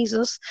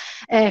diseases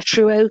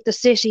throughout the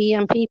city,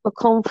 and people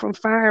come from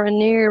far and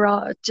near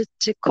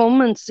to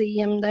come and see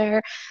him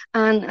there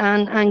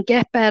and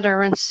get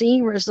better and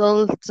see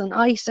results. And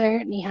I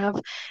certainly have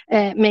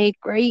made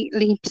great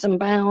leaps and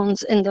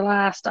bounds in the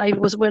last. I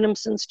was with him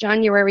since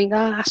January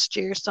last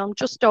year, so I'm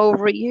just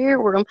over a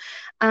year with him.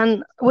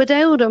 And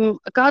without him,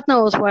 God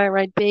knows where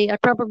I'd be. I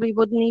probably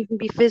wouldn't even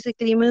be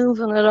physically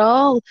moving at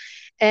all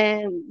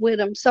with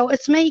him. So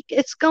it's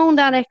going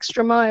that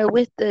extra mile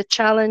with the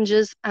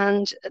challenges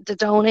and the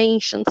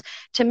donations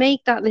to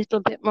make that little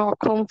bit more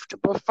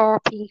comfortable for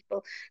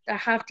people that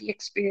have the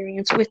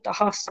experience with the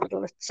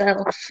hospital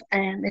itself.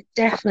 And it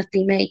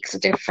definitely makes a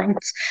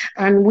difference.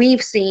 And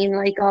we've seen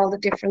like all the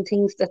different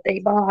things that they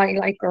buy,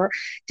 or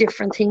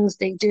different things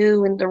they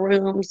do in the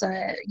rooms,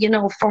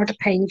 for the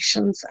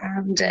patients.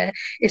 And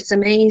it's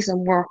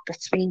amazing work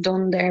that's been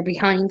done there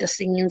behind the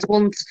scenes.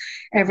 Once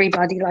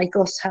everybody like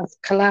us have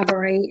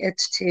collaborated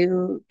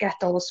to get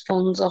those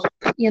funds up,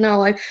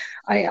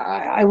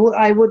 I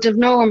would have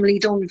normally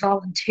done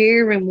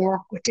volunteering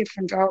work with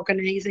different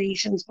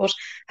organisations, but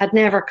had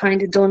never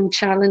kind of done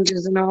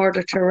challenges in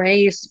order to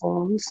raise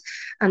funds.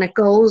 And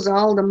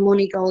all the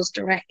money goes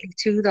directly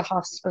to the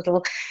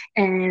hospital,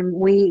 and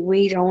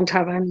we don't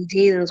have any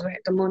deals with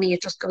the money.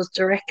 It just goes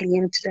directly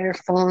into their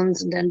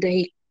funds, and then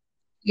they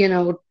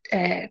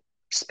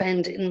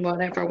spend it in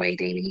whatever way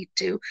they need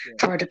to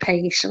for the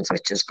patients,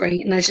 which is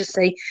great. And as you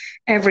say,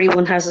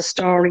 everyone has a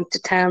story to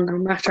tell, no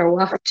matter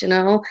what,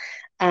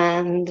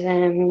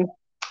 and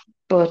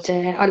but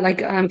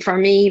for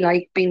me,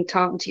 like being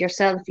talking to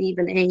yourself,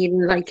 even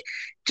Aidan, like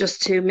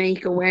just to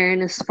make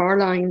awareness for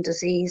Lyme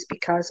disease,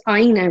 because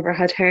I never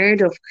had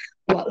heard of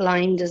what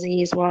Lyme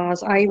disease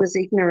was. I was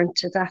ignorant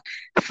to that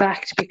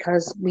fact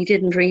because we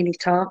didn't really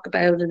talk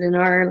about it in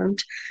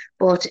Ireland,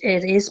 but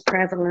it is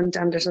prevalent,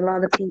 and there's a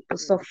lot of people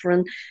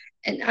suffering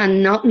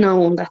and not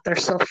knowing that they're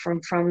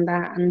suffering from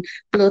that. And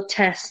blood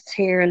tests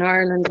here in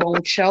Ireland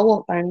won't show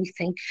up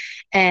anything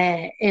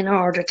in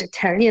order to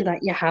tell you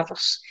that you have it.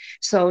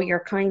 So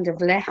you're kind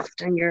of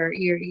left, and you're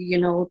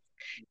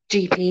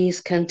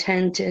GPs can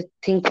tend to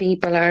think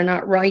people are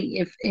not right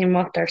in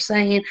what they're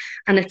saying,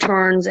 and it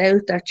turns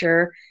out that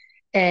you're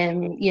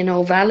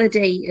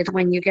validated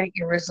when you get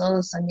your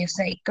results and you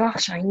say,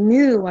 gosh, I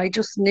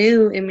just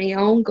knew in my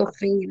own gut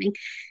feeling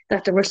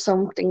that there was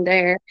something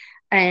there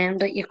and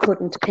that you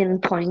couldn't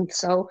pinpoint.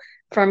 So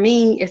for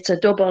me, it's a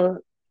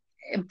double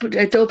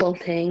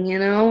thing,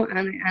 and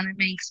it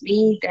makes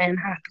me then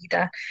happy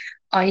that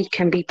I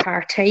can be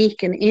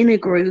partaking in a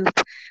group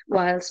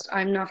whilst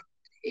I'm not,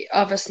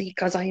 obviously,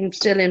 because I'm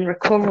still in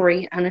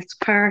recovery, and it's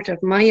part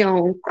of my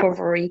own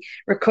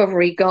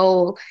recovery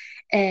goal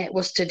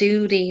was to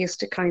do these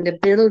to kind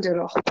of build it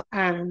up.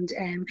 And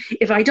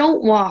if I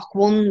don't walk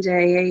one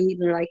day,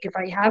 even like if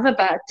I have a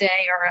bad day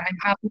or I'm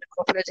having a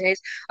couple of days,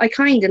 I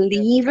kind of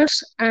leave it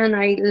and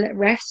I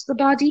rest the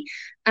body.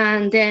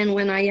 And then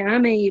when I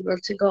am able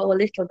to go a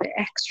little bit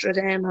extra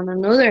then on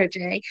another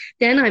day,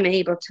 then I'm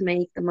able to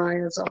make the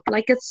miles up.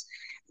 Like it's,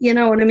 you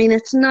know what I mean?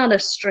 It's not a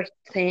strict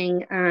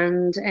thing,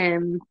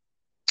 and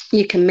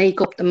you can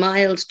make up the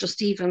miles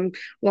just even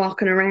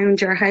walking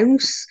around your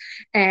house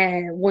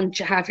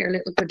once you have your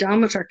little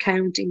pedometer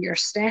counting your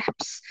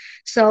steps.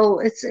 So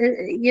it's,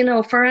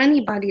 for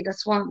anybody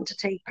that's wanting to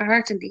take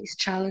part in these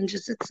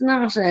challenges, it's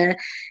not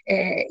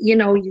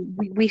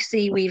we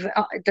see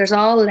there's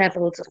all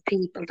levels of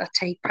people that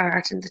take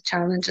part in the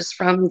challenges,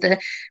 from the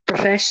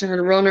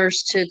professional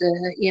runners to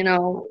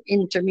the,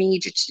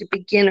 intermediate to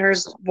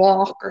beginners,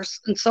 walkers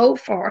and so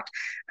forth.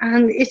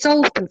 And it's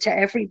open to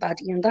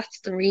everybody, and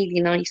that's the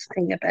really nice nice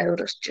thing about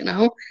it, you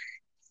know.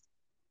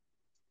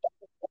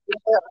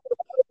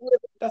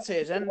 That's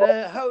it. And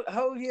how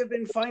have you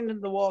been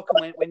finding the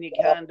walking when you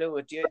can do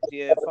it? Do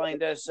you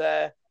find it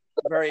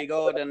very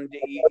good, and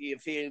you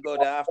feel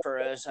good after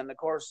it? And of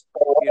course,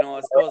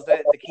 I suppose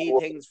the key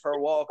things for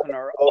walking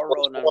or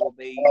running will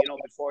be,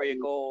 before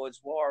you go,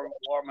 it's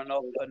warming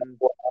up and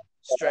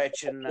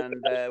stretching,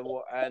 and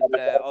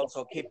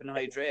also keeping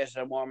hydrated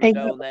and warming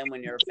down then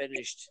when you're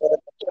finished.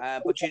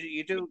 But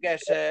you do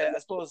get, I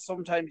suppose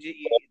sometimes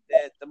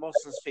the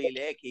muscles feel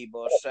achy,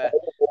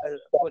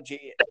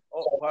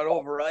 what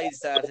overrides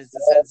that is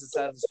the sense of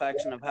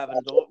satisfaction of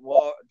having done a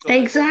good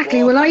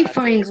Exactly. walk Well, on I that day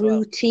find as well.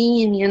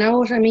 routine, you know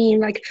what I mean?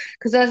 Like,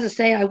 because as I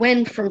say, I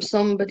went from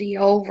somebody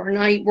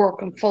overnight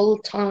working full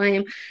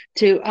time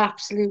to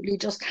absolutely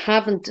just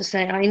having to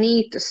say, I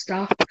need to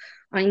stop.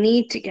 I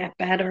need to get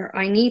better.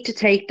 I need to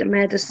take the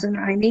medicine.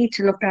 I need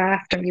to look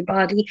after my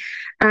body.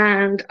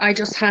 And I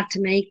just had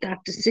to make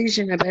that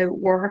decision about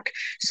work.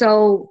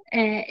 So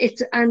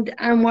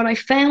and what I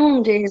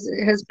found is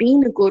it has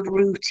been a good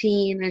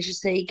routine, as you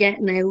say,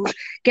 getting out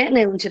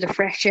into the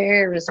fresh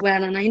air as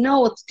well. And I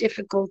know it's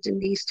difficult in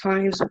these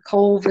times with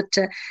COVID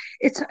to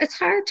it's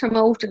hard to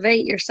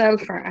motivate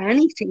yourself for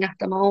anything at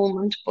the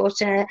moment.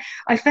 But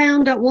I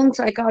found that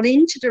once I got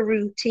into the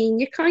routine,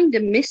 you kind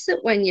of miss it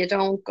when you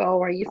don't go,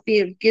 or you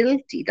feel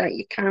guilty that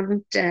you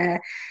can't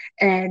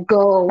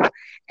go.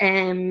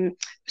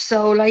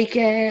 So like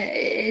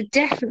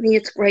definitely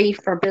it's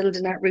great for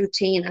building that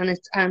routine,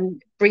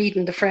 and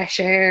breathing the fresh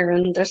air,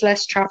 and there's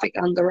less traffic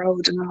on the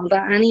road and all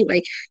that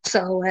anyway.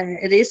 So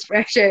it is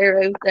fresh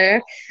air out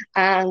there.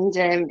 And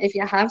if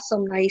you have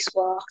some nice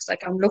walks,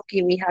 like I'm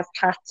lucky we have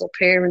paths up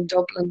here in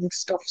Dublin and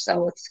stuff,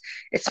 so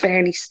it's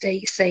fairly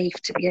stay safe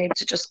to be able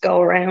to just go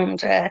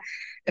around a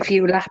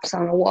few laps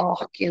on a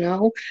walk, you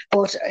know.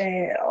 But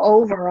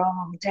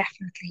overall,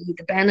 definitely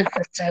the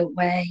benefits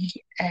outweigh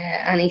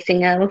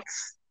anything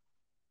else.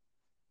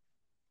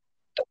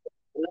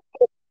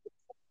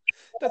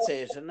 That's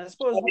it. And I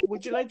suppose,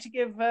 would you like to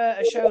give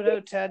a shout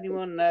out to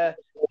anyone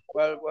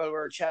while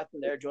we're chatting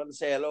there? Do you want to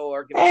say hello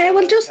or give a shout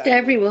Well, out to just anyone?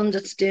 everyone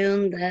that's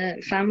doing,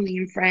 the family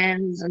and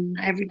friends and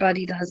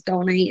everybody that has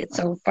donated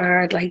so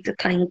far. I'd like to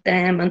thank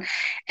them, and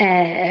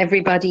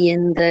everybody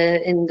in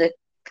the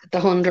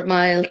 100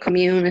 Mile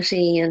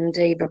community, and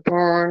David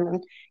Byrne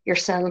and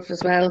yourself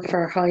as well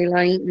for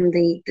highlighting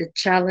the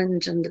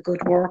challenge and the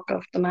good work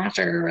of the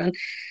matter.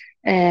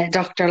 And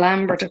Dr.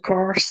 Lambert, of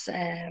course,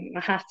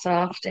 hats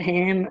off to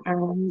him,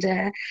 and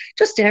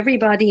just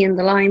everybody in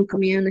the Lyme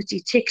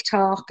community.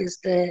 TikTok is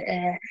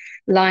the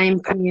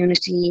Lyme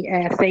community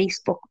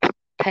Facebook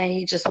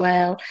page as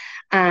well,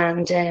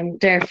 and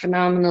they're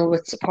phenomenal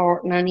with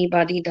supporting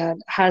anybody that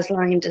has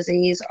Lyme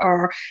disease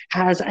or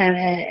has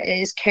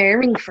is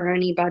caring for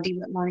anybody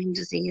with Lyme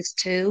disease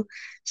too.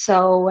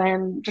 So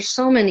there's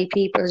so many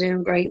people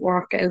doing great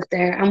work out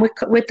there, and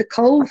with the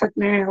COVID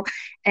now,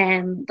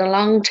 the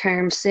long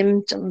term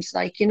symptoms,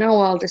 like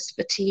all this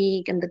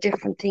fatigue and the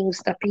different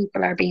things that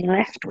people are being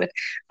left with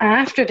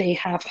after they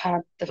have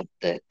had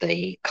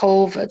the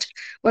COVID.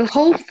 Well,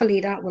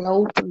 hopefully that will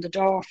open the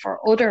door for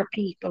other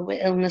people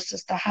with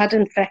illnesses that had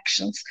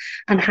infections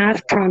and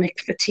have chronic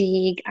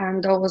fatigue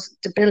and those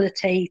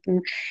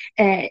debilitating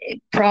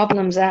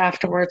problems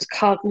afterwards,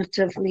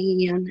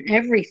 cognitively and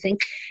everything.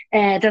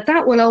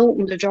 That will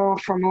open the door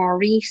for more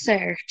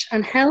research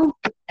and help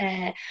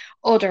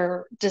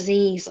other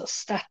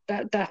diseases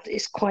that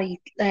is quite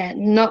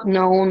not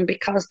known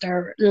because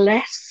they're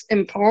less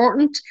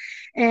important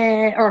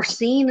or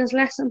seen as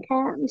less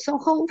important. So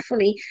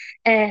hopefully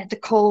the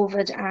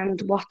COVID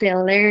and what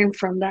they'll learn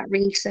from that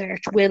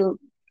research will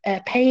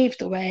pave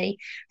the way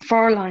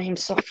for Lyme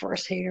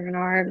sufferers here in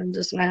Ireland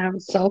as well.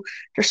 So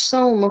there's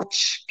so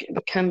much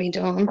can be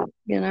done,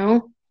 you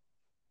know.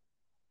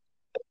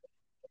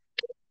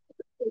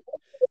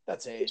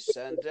 That's it.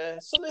 And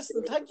so,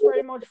 listen, thanks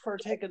very much for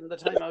taking the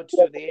time out to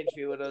do the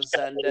interview with us,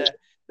 and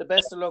the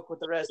best of luck with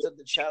the rest of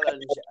the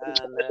challenge.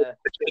 And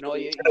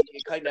you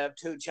kind of have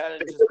two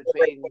challenges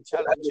between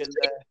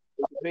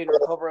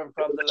recovering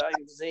from the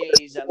Lyme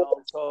disease and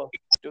also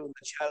doing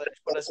the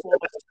challenge. But I suppose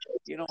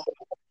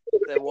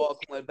the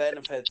walking will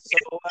benefit.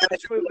 So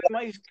we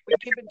might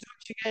keep in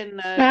touch again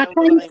down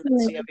the line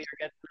and see how you're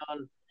getting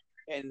on.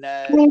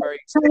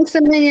 Thanks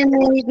a million,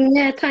 Aidan.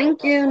 Yeah,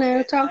 thank you.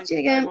 Now Okay, talk to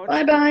you very again. much.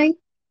 Bye bye.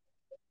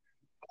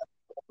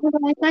 Bye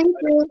bye. Thank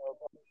you.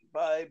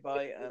 Bye.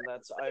 And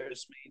that's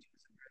Iris Mead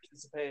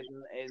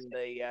participating in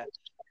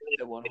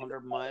the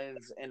 100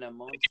 miles in a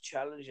month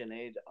challenge in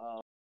aid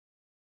of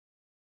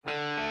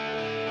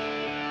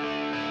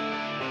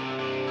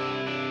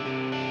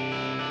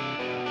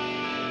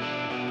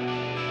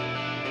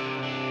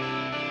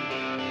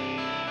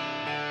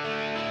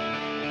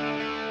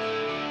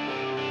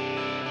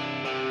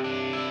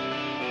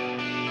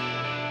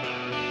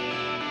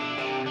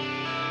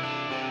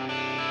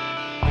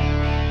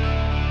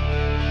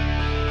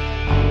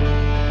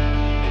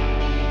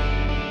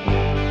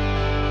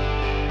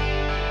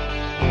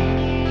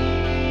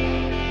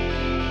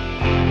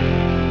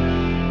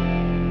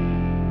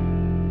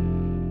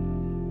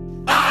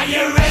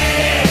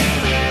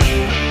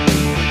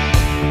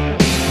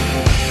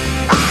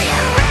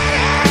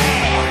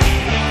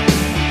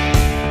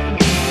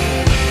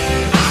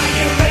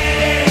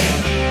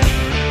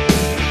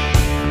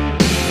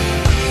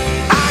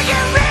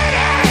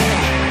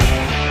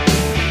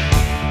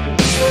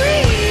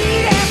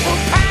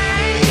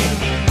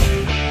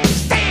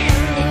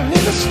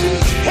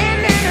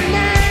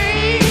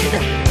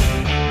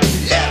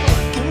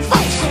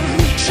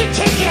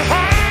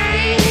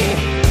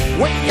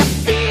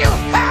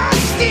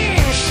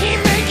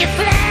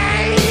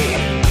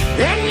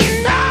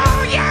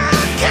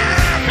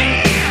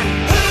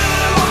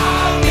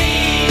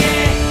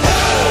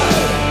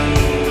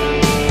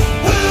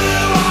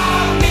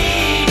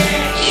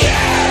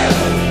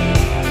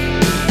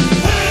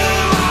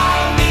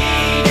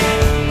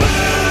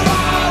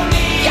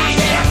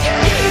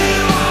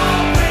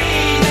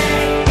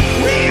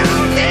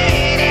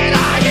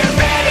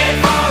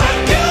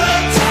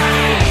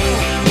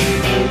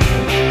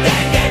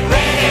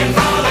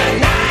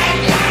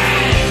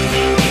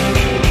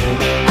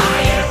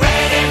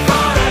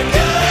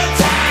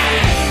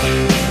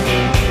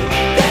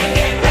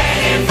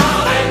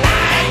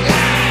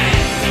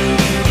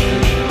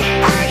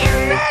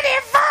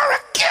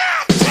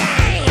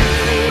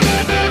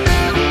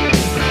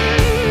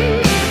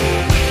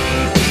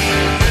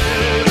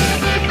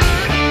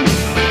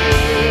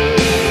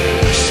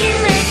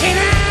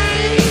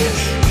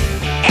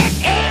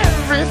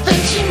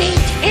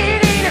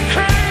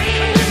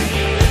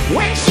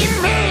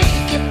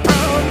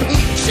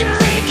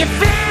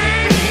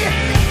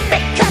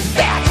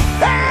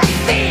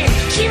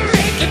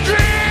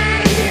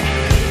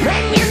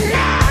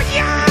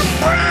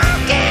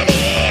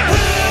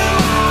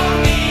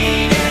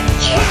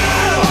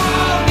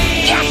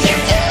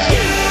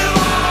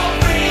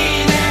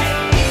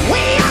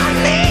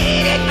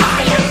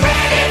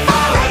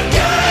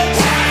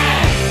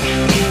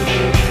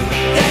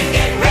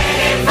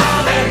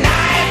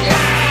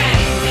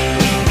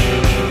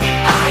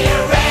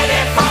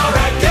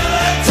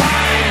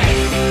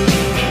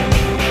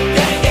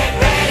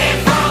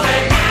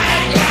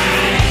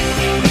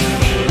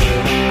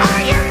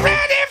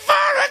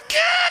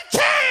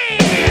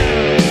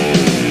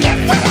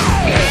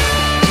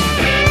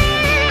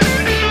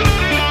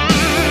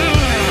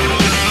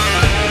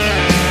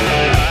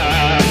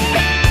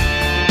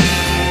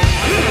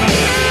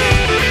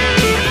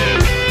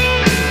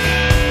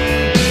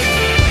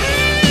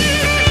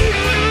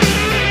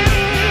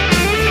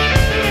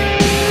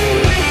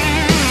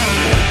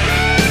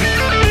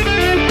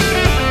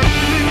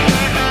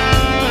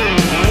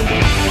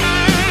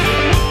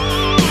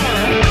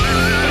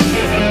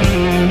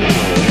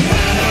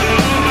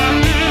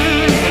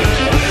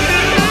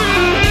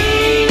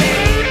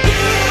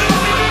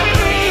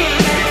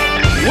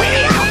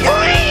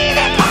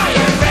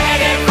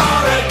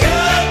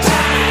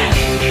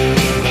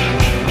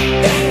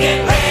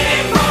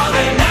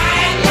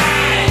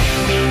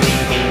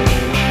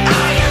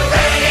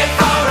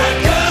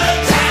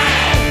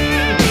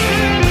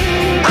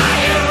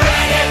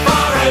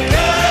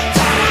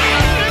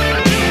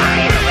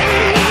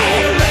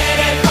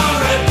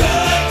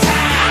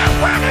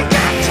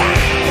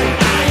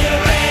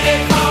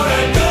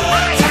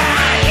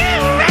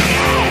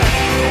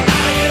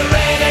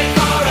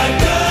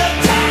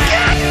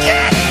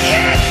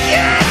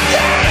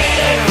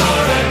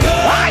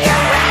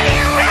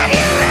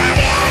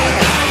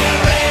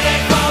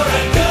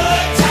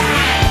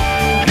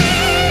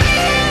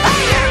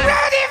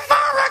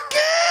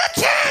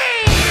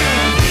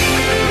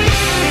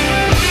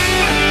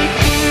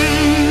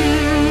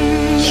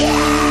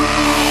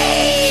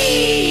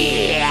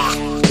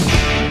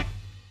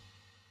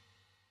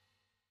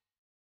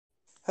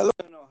Hello,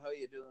 Nuno. How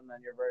you doing?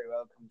 And you're very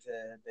welcome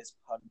to this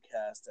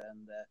podcast.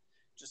 And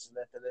just to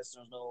let the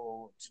listeners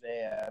know,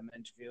 today I'm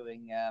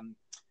interviewing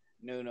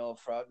Nuno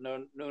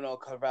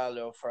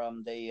Carvalho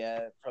from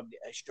the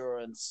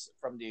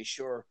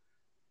Assure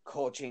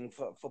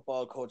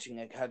football coaching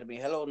academy.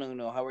 Hello,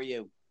 Nuno. How are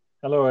you?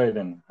 Hello,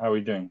 Aidan. How are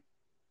you doing?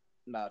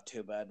 Not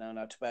too bad. No,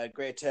 not too bad.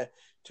 Great to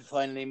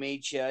finally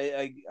meet you.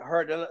 I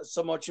heard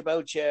so much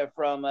about you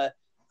from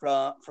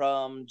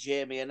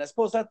Jamie, and I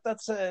suppose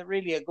that's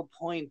really a good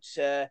point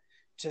to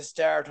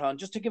start on.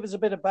 Just to give us a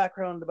bit of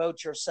background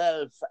about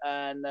yourself,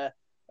 and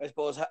I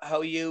suppose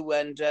how you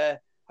and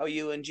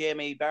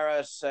Jamie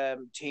Barrett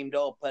teamed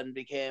up and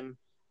became,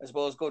 I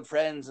suppose, good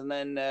friends, and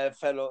then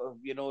fellow.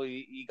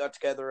 You got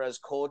together as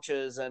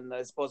coaches, and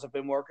I suppose have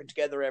been working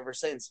together ever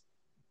since.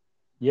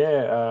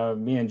 Yeah,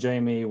 me and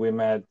Jamie, we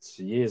met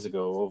years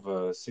ago,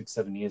 over 6,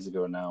 7 years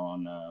ago now,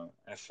 on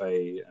a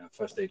FA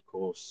first aid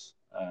course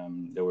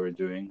that we were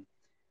doing.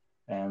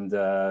 And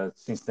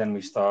since then,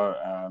 we start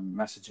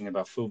messaging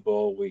about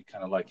football. We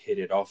kind of like hit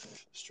it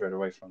off straight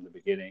away from the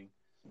beginning.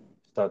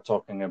 Start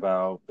talking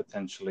about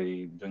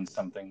potentially doing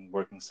something,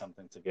 working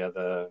something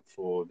together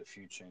for the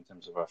future in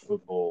terms of our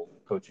football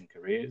coaching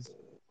careers.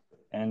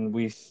 And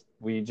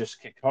we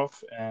just kicked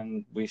off,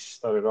 and we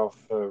started off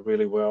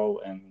really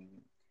well. And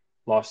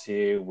last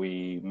year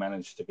we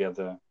managed to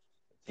gather a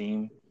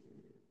team,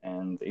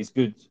 and it's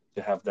good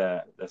to have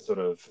that sort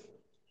of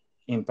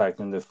impact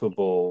in the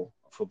football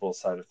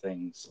side of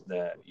things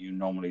that you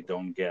normally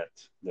don't get.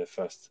 The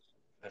first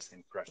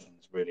impression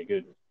is really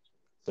good,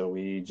 so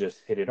we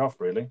just hit it off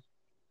really.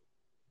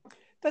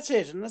 That's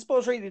it, and I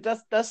suppose really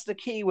that's the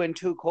key when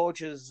two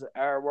coaches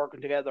are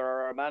working together,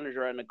 or a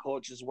manager and a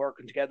coach is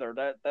working together.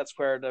 That's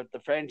where the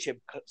friendship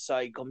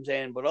side comes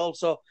in, but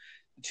also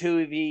the two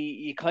of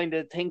you kind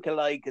of think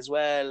alike as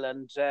well,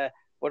 and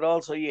but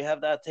also you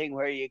have that thing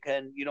where you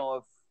can,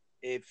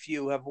 if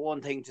you have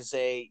one thing to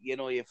say,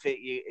 you fit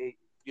you.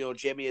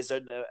 Jimmy is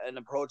an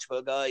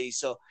approachable guy,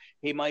 so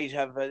he might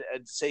have a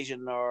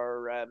decision,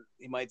 or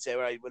he might say,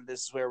 right, well,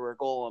 this is where we're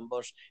going.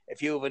 But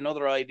if you have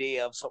another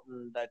idea of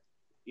something that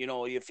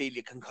you feel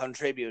you can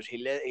contribute,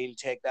 he'll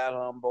take that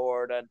on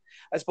board, and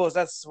I suppose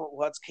that's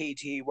what's key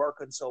to you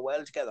working so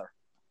well together.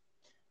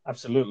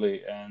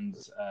 Absolutely, and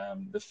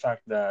the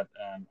fact that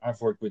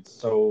I've worked with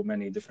so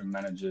many different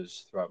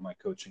managers throughout my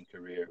coaching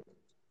career,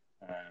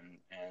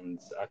 and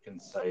I can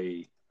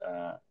say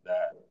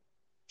that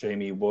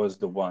Jamie was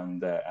the one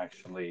that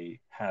actually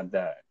had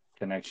that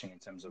connection in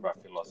terms of our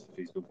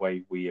philosophies, the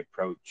way we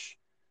approach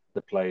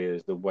the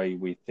players, the way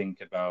we think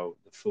about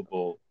the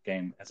football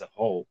game as a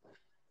whole.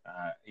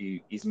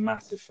 Is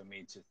massive for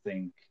me to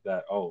think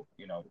that,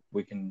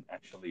 we can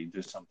actually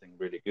do something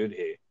really good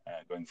here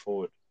going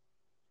forward.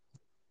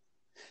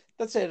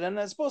 That's it, and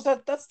I suppose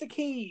that's the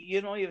key.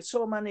 You have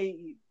so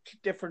many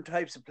different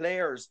types of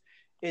players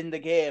in the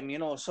game.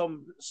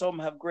 Some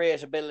have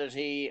great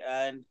ability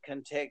and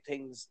can take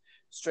things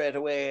straight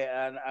away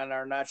and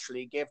are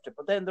naturally gifted,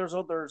 but then there's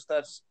others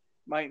that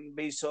mightn't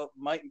be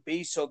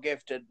so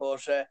gifted,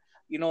 but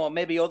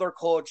maybe other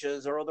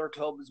coaches or other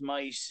clubs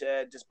might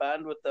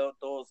disband with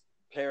those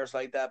players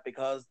like that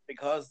because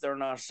they're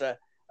not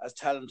as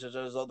talented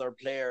as other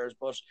players.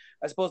 But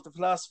I suppose the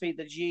philosophy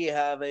that you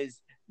have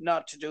is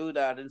not to do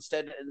that.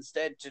 Instead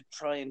to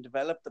try and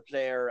develop the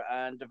player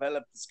and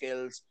develop the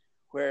skills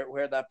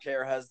where that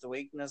player has the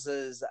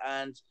weaknesses,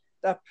 and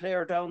that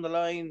player down the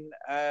line,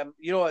 I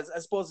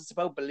suppose it's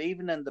about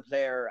believing in the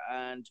player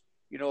and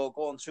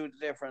going through the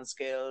different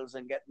skills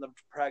and getting them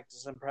to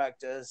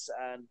practice,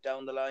 and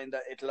down the line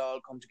that it'll all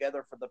come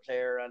together for the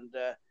player, and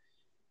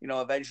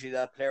eventually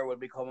that player will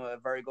become a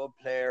very good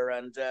player,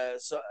 and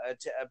so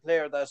a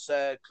player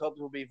that clubs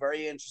will be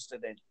very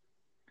interested in.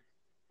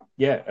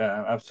 Yeah,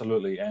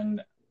 absolutely,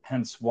 and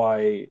hence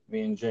why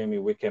me and Jamie,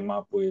 we came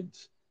up with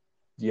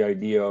the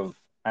idea of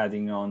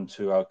adding on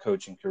to our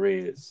coaching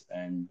careers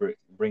and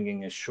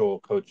bringing Assure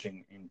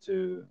coaching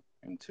into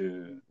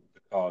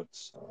the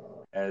cards,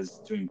 as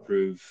to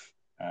improve,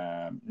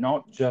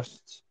 not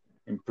just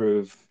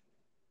improve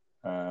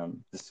the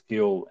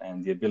skill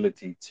and the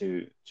ability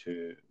to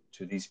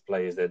these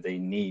players that they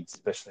need,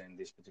 especially in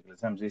these particular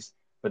times,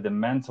 but the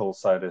mental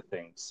side of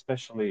things,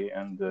 especially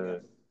in the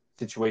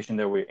situation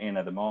that we're in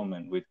at the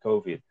moment with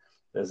COVID.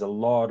 There's a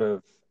lot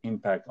of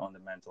impact on the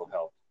mental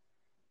health,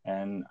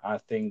 and I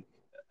think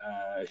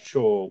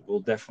Assure will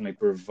definitely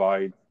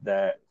provide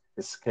that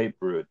escape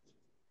route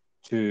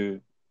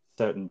to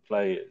certain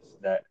players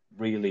that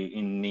really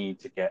in need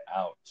to get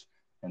out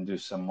and do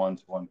some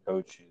one-to-one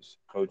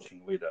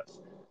coaching with us.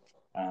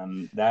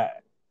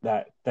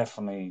 That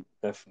definitely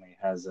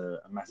has a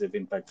massive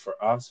impact for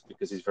us,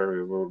 because it's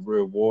very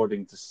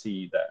rewarding to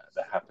see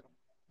that happen.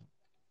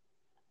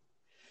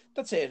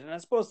 That's it, and I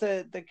suppose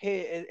the key,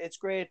 it's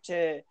great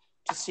to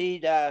see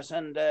that,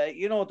 and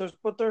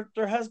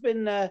there has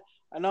been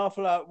an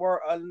awful lot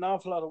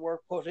of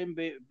work put in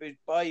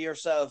by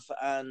yourself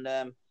and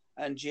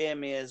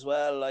Jamie as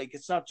well. Like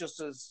it's not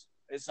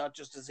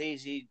as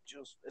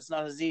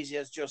easy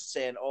as just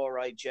saying, all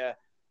right, yeah,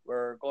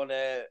 we're going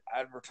to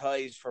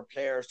advertised for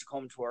players to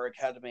come to our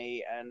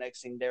academy, and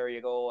next thing there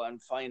you go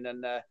and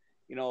finding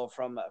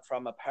from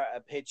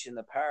a pitch in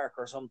the park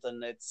or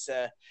something. It's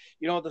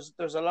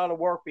there's a lot of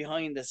work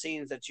behind the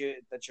scenes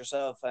that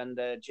yourself and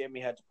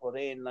Jimmy had to put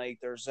in. Like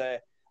there's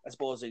I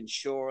suppose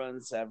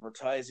insurance,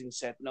 advertising,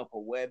 setting up a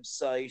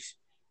website.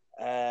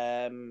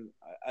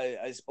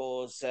 I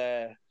suppose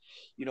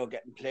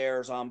getting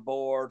players on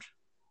board,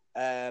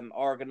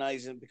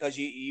 organizing, because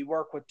you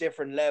work with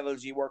different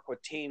levels. You work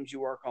with teams, you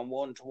work on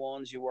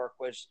one-to-ones, you work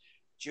with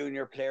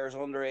junior players,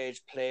 underage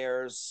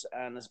players,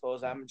 and I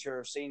suppose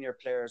amateur, senior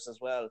players as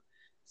well.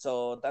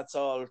 So that's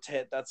all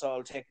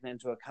taken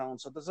into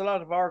account. So there's a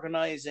lot of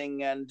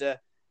organizing and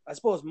I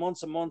suppose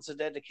months and months of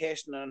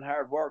dedication and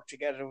hard work to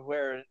get it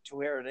where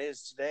it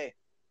is today.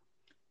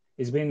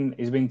 It's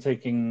been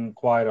taking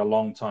quite a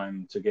long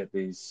time to get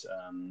these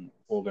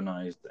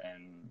organized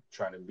and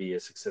trying to be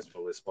as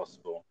successful as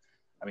possible.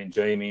 I mean,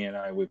 Jamie and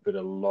I, we put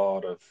a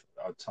lot of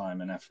our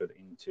time and effort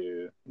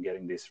into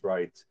getting this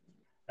right.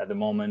 At the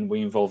moment,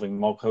 we're involving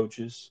more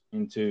coaches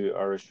into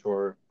our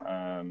Assure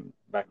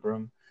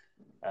backroom,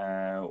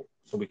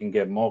 so we can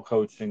get more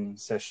coaching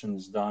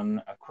sessions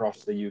done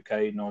across the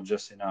UK, not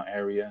just in our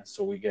area.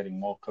 So we're getting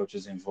more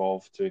coaches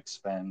involved to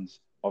expand,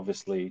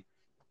 obviously,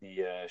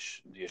 the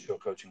Assure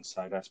coaching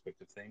side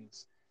aspect of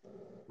things.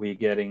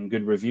 We're getting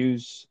good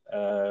reviews.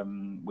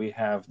 We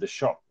have the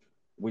shop,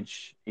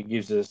 which it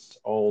gives us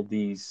all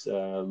these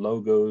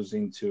logos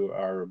into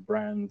our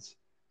brand,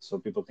 so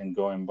people can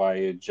go and buy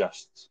it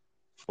just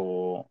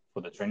for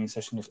the training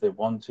session if they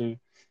want to.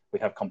 We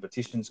have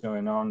competitions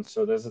going on,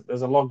 so there's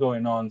a lot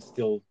going on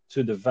still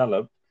to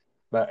develop.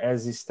 But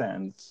as it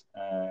stands,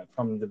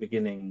 from the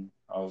beginning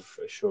of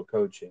Assure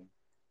Coaching,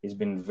 it's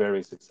been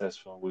very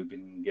successful. We've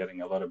been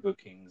getting a lot of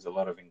bookings, a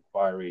lot of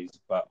inquiries,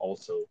 but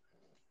also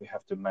we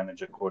have to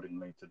manage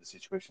accordingly to the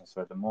situation.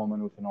 So at the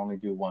moment, we can only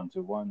do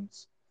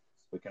one-to-ones.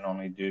 We can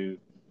only do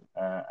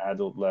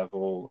adult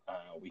level.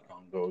 We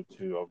can't go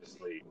to,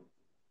 obviously,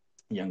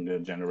 younger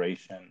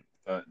generation.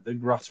 The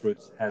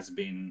grassroots has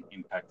been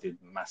impacted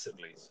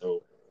massively.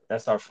 So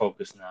that's our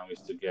focus now, is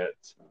to get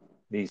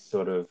these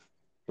sort of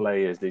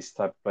players, these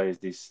type of players,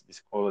 these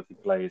quality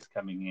players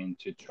coming in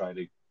to try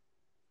to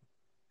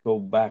go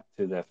back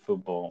to their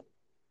football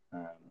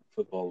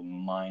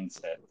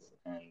mindset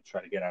and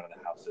try to get out of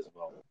the house as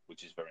well,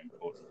 which is very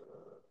important.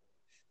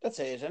 That's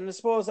it. And I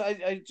suppose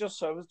I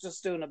was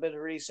just doing a bit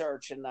of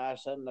research in that,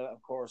 and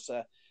of course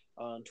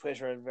on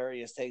Twitter and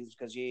various things,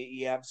 because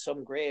you have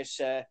some great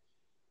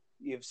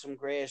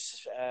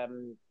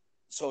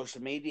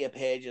social media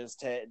pages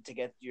to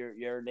get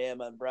your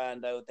name and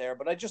brand out there.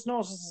 But I just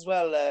noticed as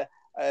well,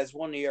 as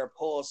one of your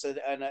posts,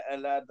 and a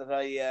lad that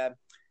I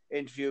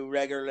interview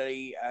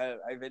regularly,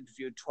 I've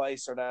interviewed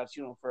twice or that,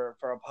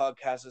 for a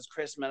podcast, is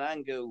Chris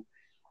Manangu,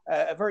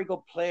 a very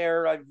good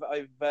player.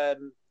 I've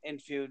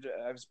interviewed,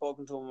 I've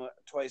spoken to him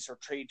twice or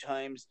three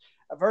times.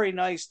 A very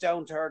nice,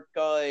 down to earth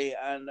guy,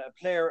 and a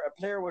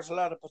player with a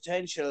lot of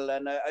potential.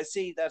 And I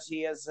see that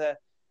he has.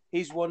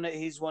 He's one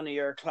of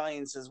your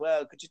clients as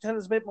well. Could you tell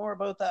us a bit more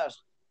about that?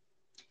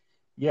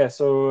 Yeah,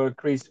 so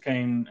Chris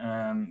came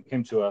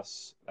to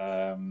us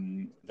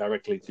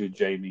directly to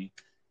Jamie,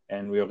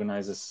 and we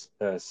organized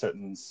a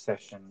certain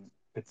session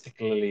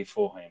particularly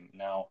for him.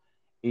 Now,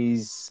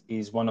 he's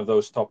one of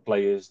those top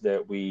players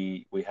that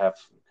we have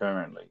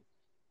currently,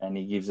 and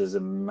he gives us a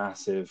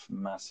massive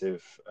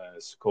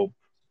scope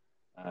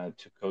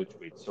to coach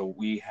with. So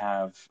we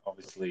have,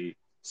 obviously,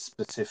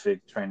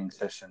 specific training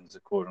sessions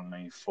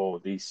accordingly for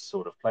these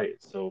sort of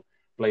players. So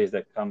players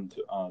that come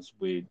to us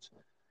with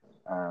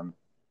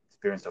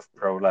experience of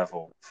pro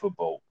level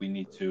football, we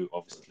need to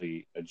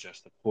obviously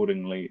adjust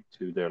accordingly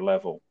to their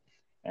level.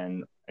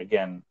 And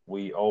again,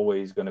 we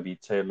always going to be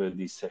tailored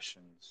these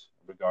sessions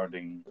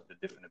regarding the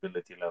different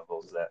ability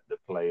levels that the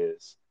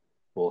players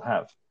will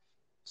have.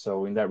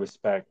 So in that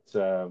respect,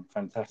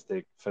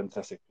 fantastic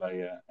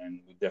player,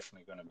 and we're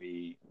definitely going to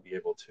be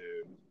able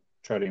to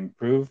try to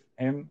improve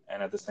him,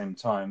 and at the same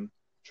time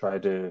try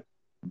to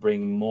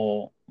bring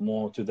more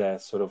to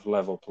that sort of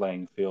level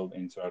playing field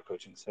into our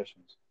coaching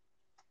sessions.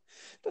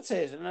 That's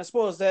it. And I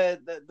suppose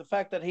the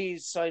fact that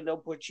he's signed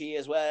up with you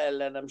as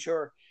well, and I'm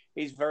sure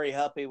he's very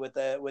happy with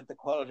the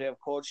quality of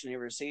coaching he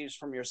receives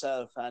from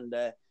yourself and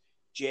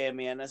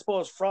Jamie. And I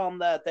suppose from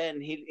that, then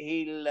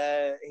he'll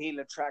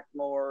attract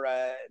more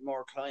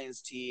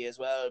clients to you as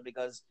well,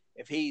 because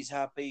if he's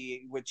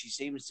happy, which he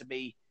seems to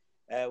be,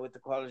 with the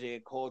quality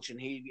of coaching,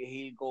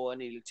 he'll go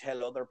and he'll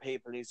tell other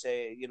people. He'll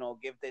say,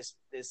 give this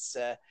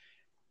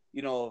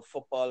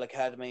football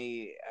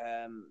academy,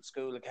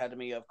 school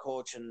academy of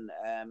coaching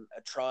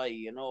a try,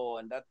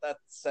 and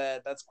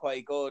that's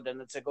quite good,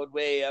 and it's a good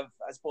way of,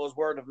 I suppose,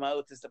 word of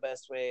mouth is the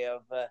best way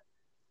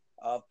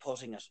of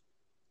putting it.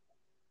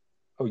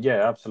 Oh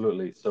yeah,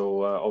 absolutely.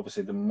 So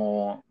obviously, the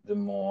more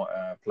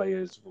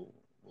players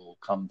will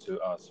come to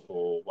us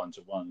for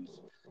one-to-ones,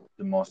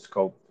 the more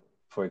scope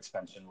for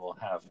expansion we'll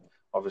have.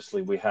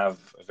 Obviously, we have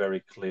a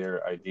very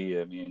clear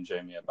idea, me and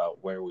Jamie,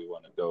 about where we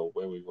want to go,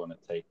 where we want to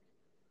take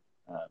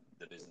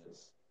the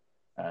business.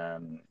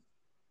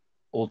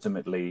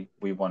 ultimately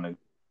we want to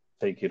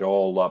take it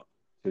all up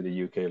to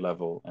the UK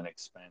level and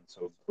expand.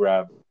 So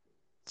grab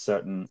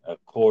certain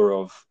core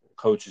of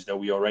coaches that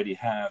we already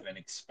have and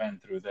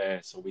expand through there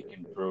so we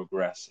can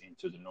progress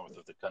into the north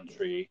of the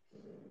country.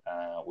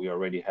 We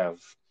already have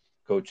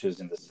coaches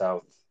in the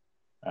south,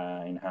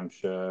 in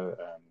Hampshire,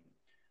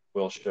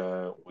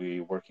 Wiltshire.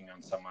 We're working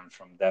on someone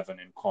from Devon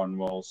and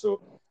Cornwall.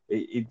 So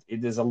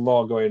there's a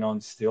lot going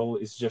on still.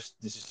 This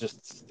is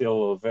just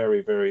still a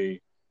very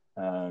very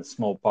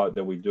small part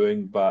that we're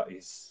doing, but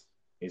it's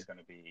going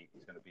to be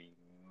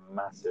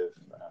massive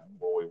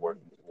what we're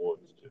working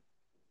towards.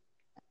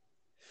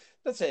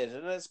 That's it.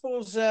 And I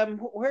suppose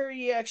where are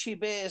you actually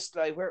based?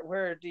 Like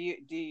where do you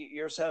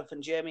yourself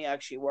and Jamie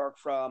actually work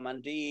from?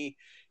 And do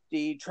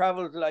you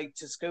travel like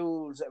to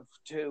schools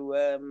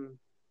to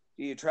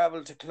do you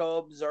travel to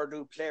clubs, or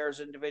do players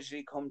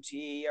individually come to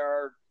you,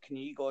 or can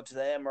you go to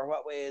them, or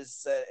what way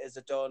is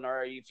it done, or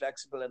are you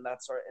flexible in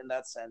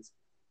that sense?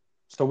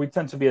 So we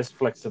tend to be as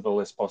flexible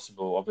as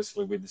possible.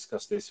 Obviously, we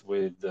discuss this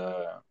with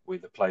the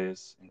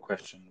players in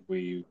question.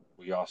 We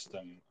ask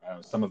them.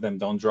 Some of them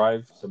don't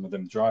drive, some of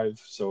them drive.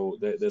 So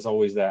there's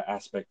always that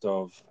aspect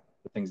of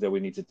the things that we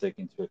need to take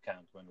into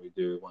account when we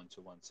do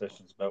one-to-one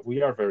sessions. But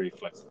we are very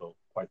flexible,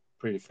 quite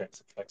pretty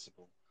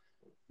flexible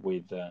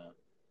with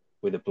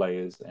with the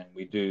players, and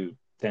we do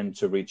tend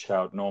to reach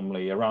out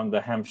normally around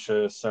the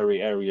Hampshire,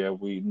 Surrey area.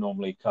 We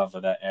normally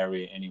cover that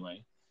area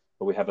anyway,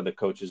 but we have other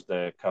coaches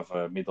that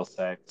cover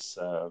Middlesex,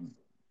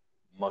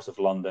 most of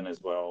London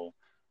as well.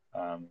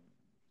 Um,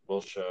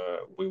 Wiltshire,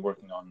 we're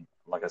working on,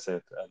 like I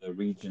said, the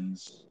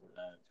regions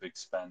to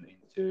expand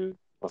into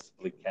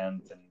possibly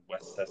Kent and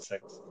West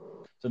Sussex.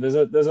 So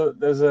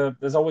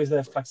there's always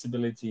that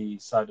flexibility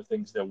side of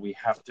things that we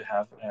have to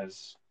have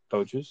as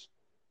coaches,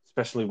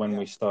 especially when Yeah.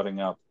 we're starting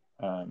up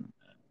um,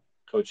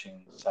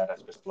 coaching side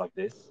aspects like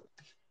this.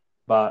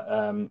 But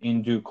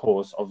in due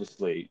course,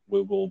 obviously,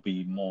 we will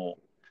be more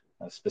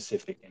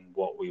specific in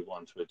what we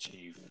want to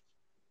achieve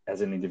as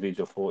an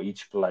individual for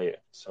each player.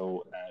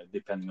 So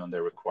depending on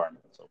their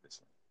requirements,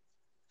 obviously.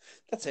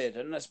 That's it.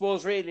 And I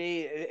suppose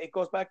really it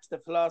goes back to the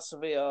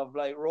philosophy of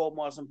like Rome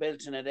wasn't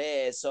built in a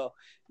day. So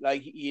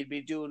like you'd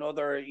be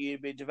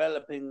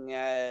developing,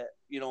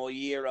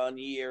 year on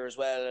year as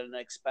well, and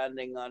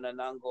expanding on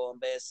an ongoing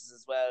basis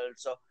as well.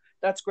 So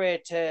that's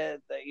great.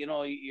 That,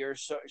 you're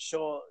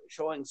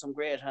showing some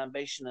great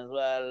ambition as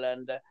well.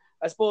 And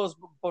I suppose,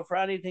 but for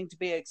anything to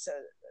be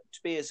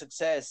a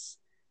success,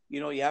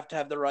 you have to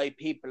have the right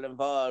people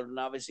involved, and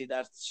obviously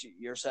that's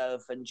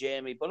yourself and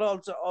Jamie, but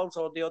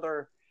also the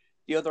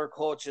other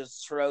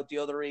coaches throughout the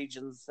other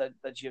regions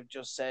that you've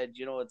just said.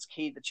 It's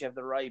key that you have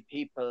the right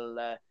people,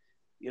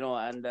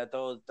 and that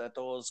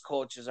those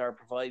coaches are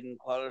providing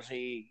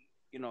quality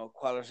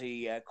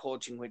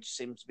coaching, which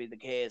seems to be the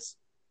case.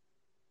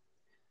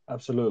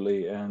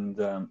 Absolutely. And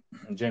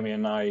Jamie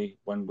and I,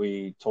 when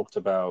we talked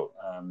about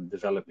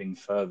developing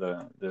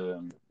further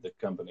the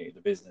company,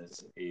 the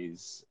business, it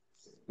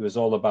was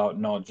all about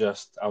not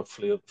just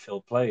outfield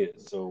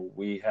players. So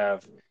we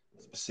have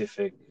a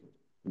specific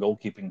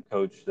goalkeeping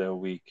coach that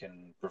we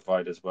can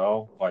provide as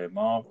well via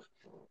Mark.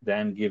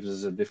 Dan gives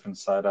us a different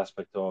side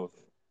aspect of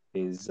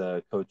his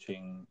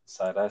coaching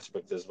side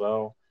aspect as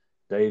well.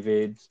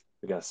 David,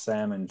 we got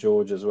Sam and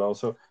George as well.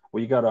 So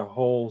we got a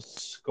whole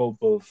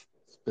scope of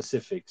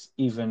specifics,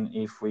 even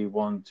if we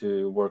want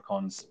to work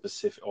on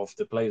specific, or if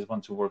the players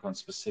want to work on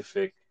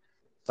specific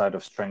side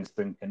of strength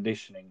and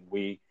conditioning,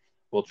 we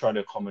will try to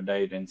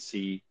accommodate and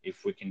see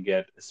if we can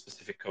get a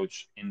specific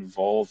coach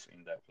involved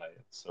in that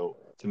player. So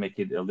to make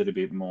it a little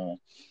bit more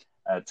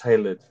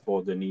tailored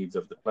for the needs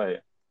of the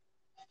player.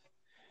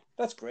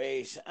 That's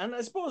great. And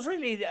I suppose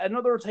really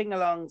another thing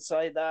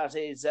alongside that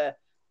is,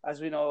 as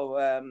we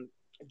know,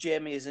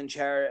 Jamie is in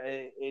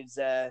charge, is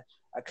a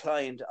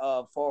client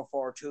of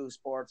 442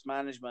 Sports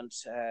Management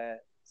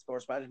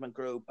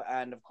Group,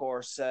 and of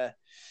course, I'm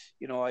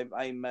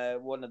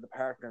one of the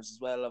partners as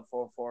well of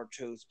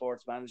 442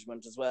 Sports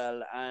Management as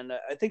well. And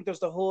I think there's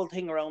the whole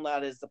thing around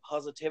that is the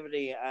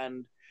positivity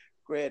and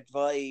great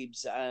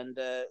vibes. And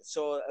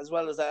so as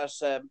well as that,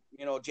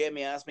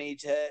 Jamie asked me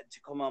to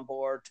come on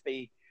board to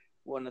be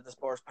one of the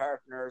sports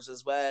partners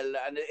as well,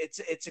 and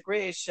it's a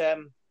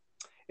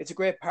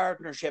great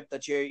partnership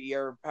that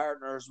you're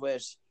partners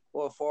with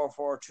both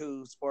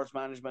 442 Sports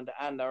Management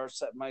and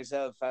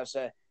myself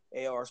at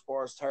AR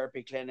Sports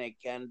Therapy Clinic,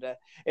 and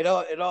it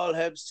all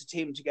helps to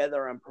team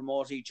together and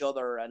promote each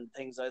other and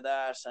things like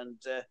that. And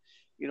I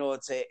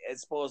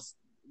suppose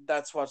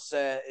that's what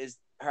is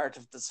part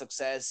of the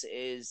success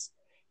is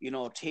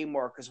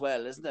teamwork as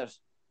well, isn't it?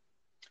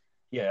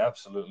 Yeah,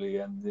 absolutely.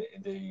 And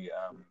the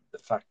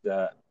fact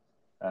that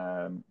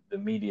the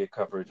media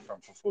coverage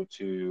from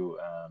 442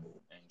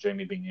 and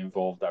Jamie being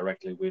involved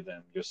directly with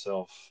them,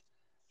 yourself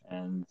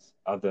and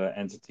other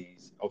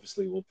entities,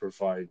 obviously will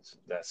provide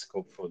that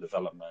scope for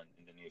development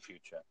in the near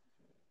future.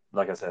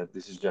 Like I said,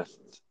 this is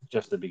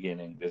just the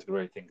beginning. There's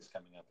great things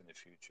coming up in the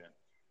future.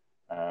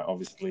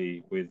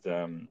 Obviously, with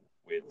this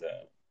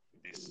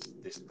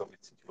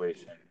COVID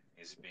situation,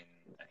 it's been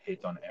a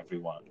hit on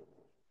everyone,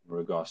 in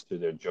regards to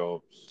their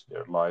jobs,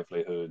 their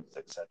livelihoods,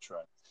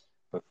 etc.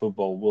 But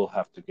football will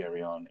have to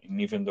carry on.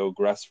 And even though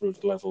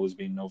grassroots level is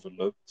being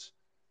overlooked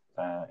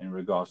in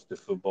regards to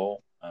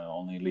football,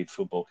 only elite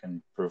football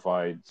can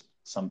provide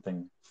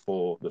something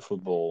for the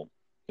football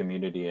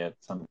community at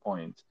some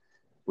point.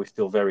 We're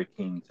still very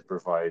keen to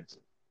provide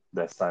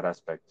that side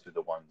aspect to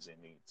the ones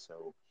in need.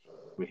 So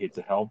we're here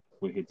to help,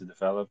 we're here to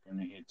develop, and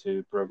we're here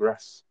to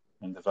progress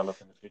and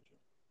develop in the future.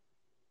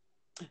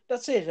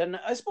 That's it. And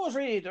I suppose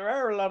really there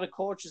are a lot of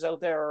coaches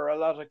out there or a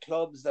lot of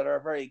clubs that are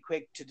very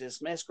quick to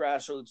dismiss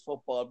grassroots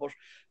football. But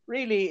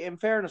really, in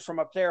fairness, from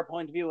a player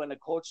point of view and a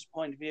coach's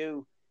point of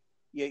view,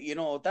 you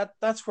know,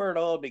 that's where it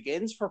all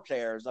begins for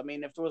players. I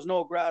mean, if there was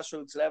no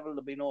grassroots level,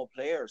 there'd be no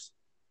players.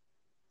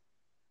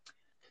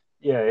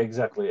 Yeah,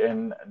 exactly.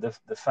 And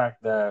the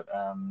fact that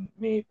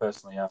me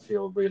personally, I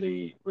feel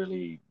really,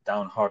 really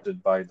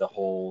downhearted by the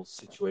whole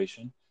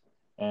situation,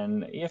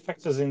 and it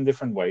affects us in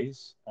different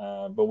ways.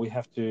 But we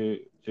have to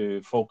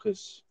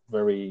focus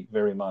very,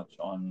 very much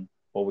on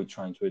what we're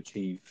trying to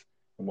achieve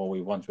and what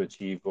we want to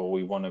achieve, what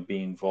we want to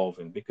be involved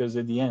in, because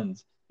at the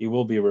end, it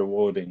will be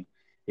rewarding.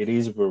 It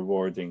is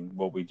rewarding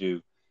what we do,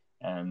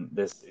 and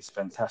this is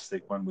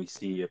fantastic when we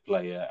see a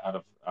player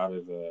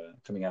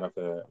coming out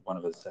of one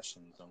of the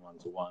sessions on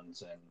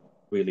one-to-ones and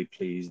really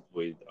pleased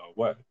with our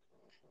work.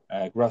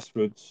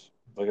 Grassroots,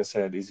 like I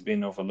said, is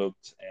being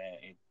overlooked,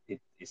 and it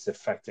is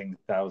affecting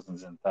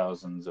thousands and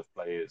thousands of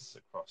players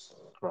across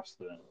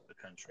the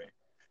country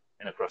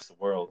and across the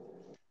world,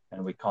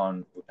 and we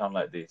can't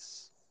let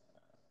this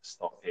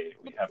stop here.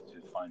 We have to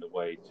find a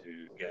way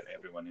to get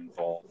everyone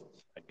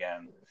involved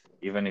again,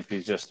 even if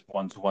it's just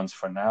one-to-ones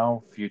for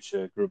now,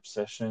 future group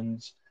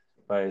sessions.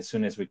 But as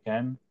soon as we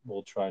can,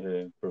 we'll try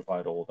to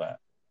provide all that.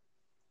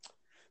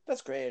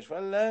 That's great.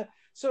 Well,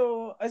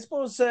 so I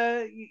suppose,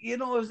 you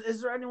know,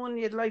 is there anyone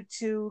you'd like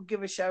to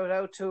give a shout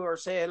out to or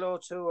say hello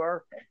to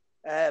or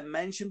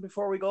mention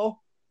before we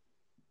go?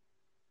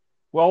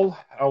 Well,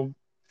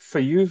 for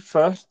you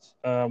first,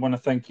 I want to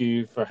thank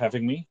you for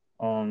having me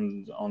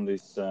on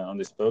this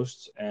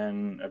post,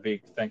 and a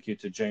big thank you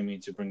to Jamie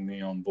to bring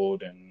me on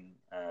board, and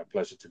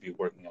pleasure to be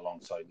working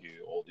alongside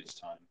you all this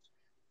time.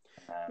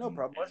 No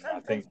problem. Well, I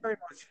think, thanks very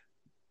much.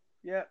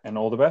 Yeah. And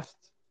all the best.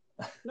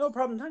 No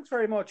problem. Thanks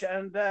very much.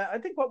 And I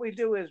think what we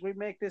do is we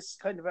make this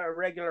kind of a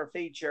regular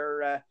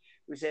feature.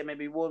 We say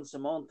maybe once a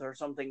month or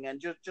something, and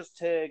just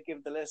to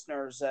give the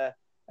listeners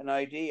an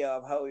idea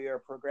of how you're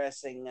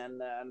progressing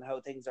and how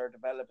things are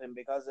developing,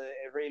 because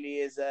it really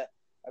is a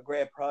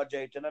great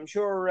project, and I'm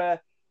sure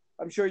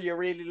you're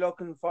really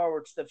looking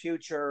forward to the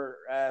future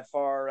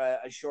for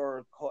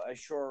Assure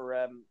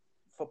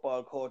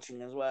football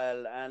coaching as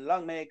well. And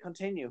long may it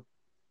continue.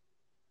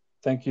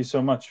 Thank you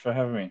so much for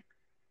having me.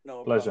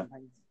 No pleasure.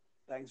 Problem.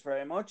 Thanks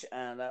very much.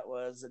 And that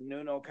was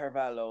Nuno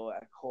Carvalho,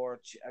 a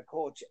coach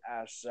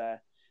at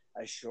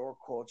Assure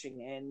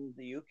Coaching in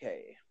the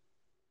UK.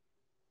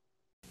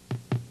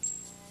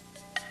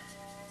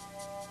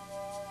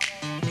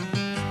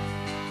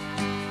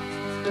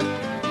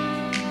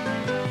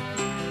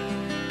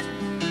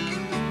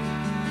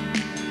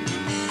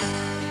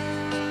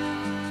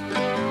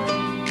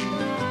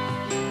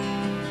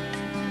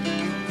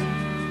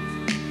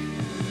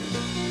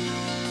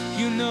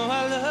 You know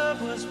our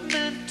love was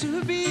meant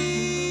to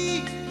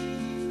be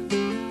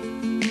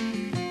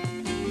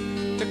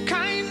the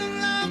kind of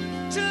love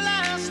to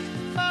last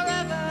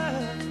forever,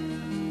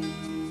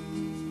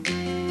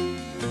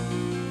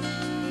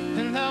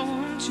 and I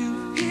want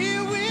you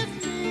here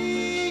with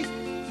me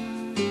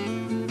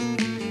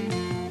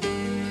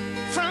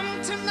from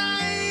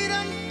tonight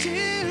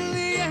until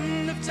the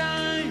end of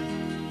time.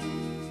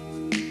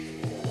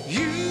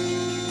 You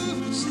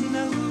should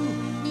know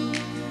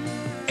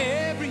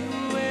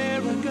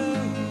everywhere I go,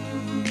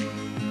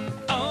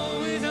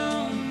 always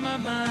on my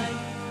mind,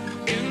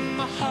 in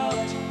my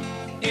heart,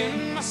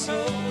 in my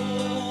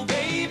soul,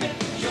 baby.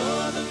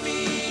 You're the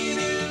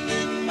meaning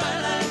in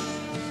my life,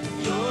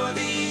 you're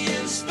the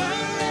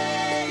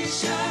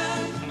inspiration,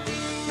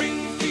 bring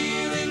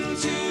feeling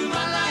to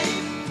my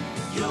life,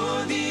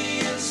 you're the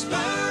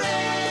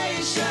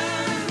inspiration.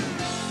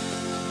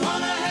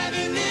 Wanna have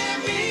you near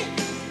me,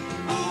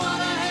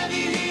 wanna have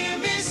you hear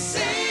me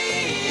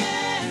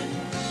saying,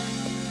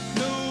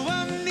 no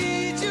one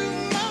needs you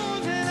more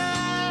than I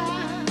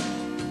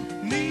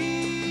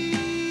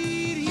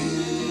need you.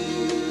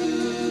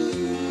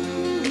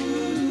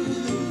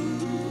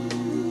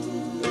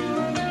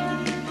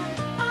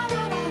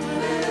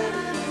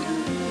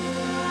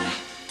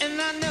 And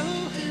I know,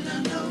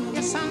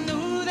 yes I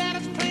know that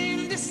it's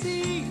plain to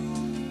see,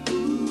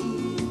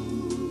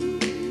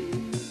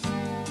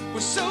 we're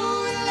so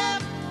in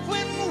love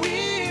when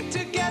we're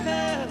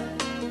together.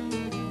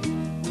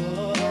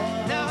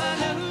 Now I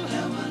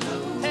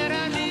know that I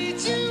need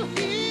you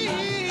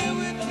here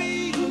with me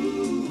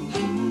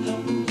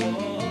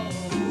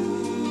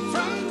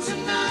from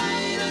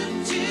tonight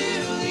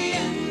until the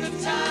end of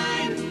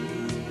time.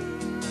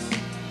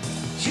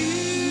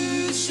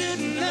 You should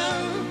know,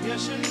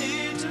 yes you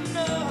need to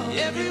know,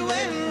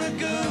 everywhere I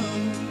go,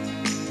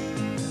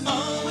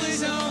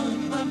 always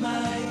on my mind.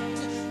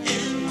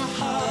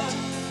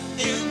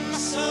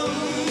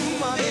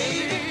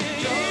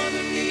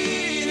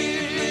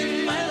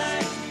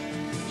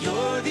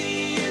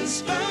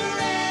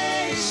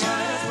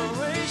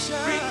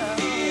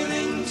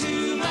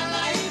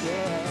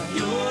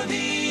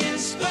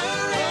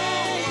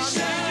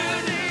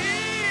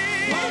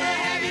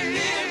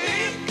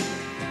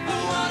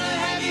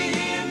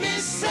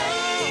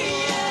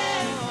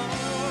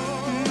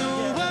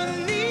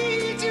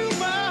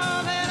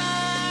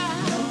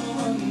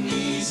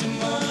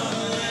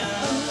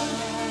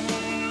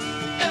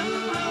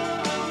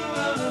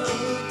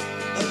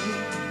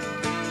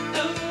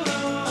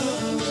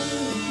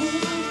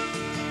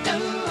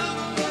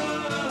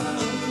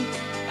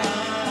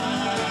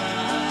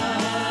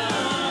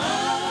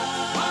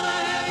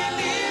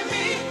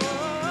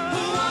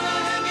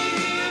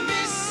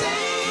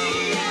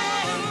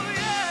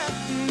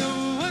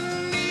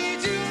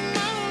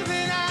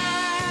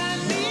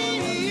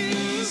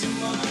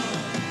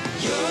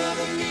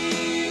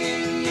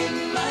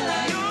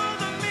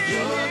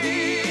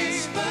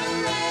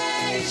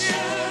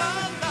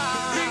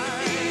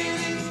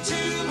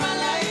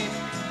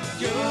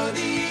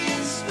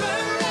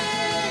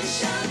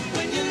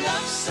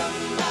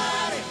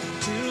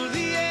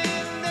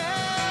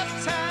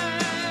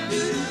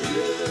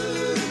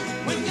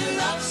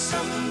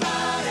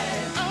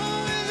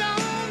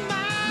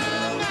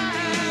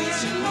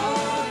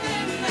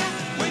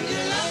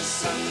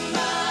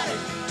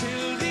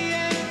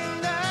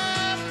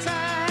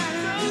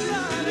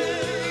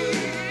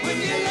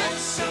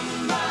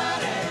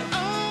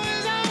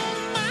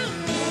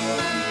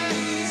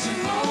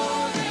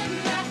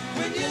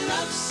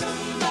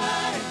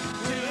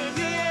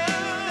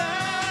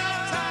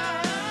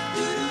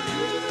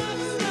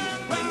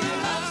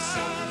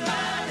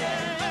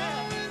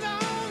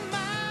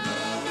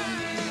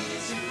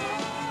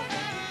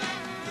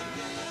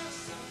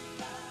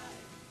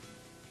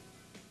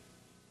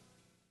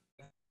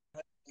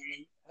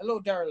 Hello,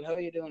 Daryl. How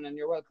are you doing? And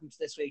you're welcome to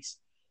this week's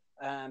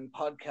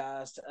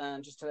podcast.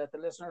 And just to let the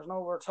listeners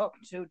know, we're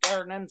talking to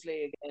Darren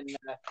Emsley again,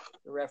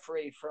 the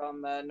referee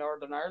from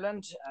Northern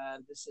Ireland.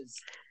 And this is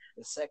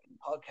the second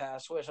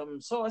podcast with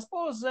him. So I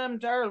suppose,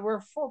 Daryl,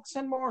 we're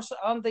focusing more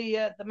on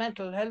the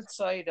mental health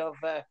side of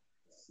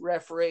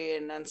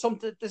refereeing, and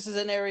something. This is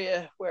an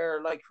area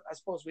where, like, I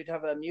suppose we'd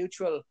have a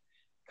mutual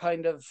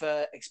kind of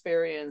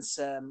experience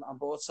on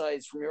both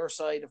sides. From your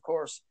side, of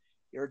course,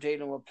 you're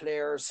dealing with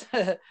players.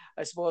 I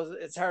suppose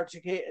it's hard to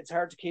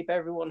keep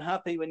everyone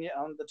happy when you're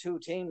on the two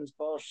teams.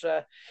 But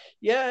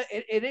yeah,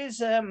 it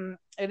is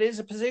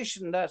a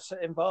position that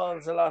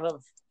involves a lot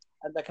of,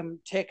 and that can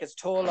take its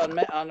toll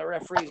on a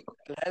referee's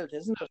mental health,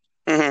 isn't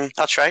it?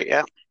 That's right.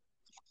 Yeah.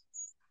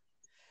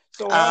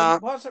 So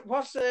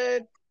what's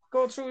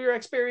go through your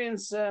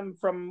experience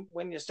from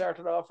when you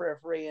started off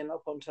refereeing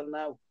up until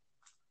now?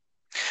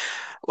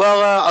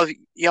 Well,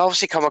 you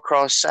obviously come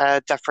across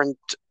different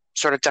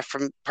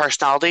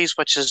personalities,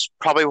 which is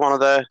probably one of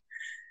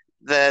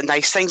the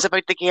nice things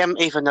about the game.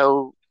 Even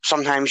though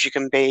sometimes you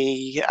can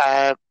be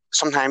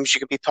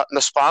put in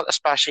the spot,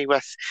 especially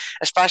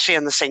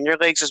in the senior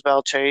leagues as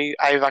well too.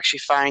 I've actually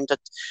found that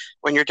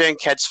when you're doing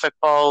kids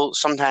football,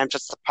 sometimes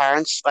it's the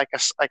parents, like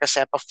I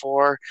said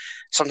before.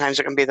 Sometimes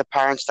it can be the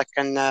parents that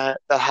can that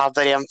have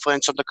the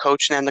influence on the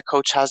coach, and then the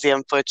coach has the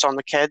influence on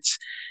the kids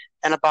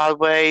in a bad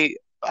way.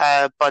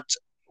 But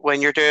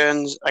when you're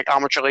doing like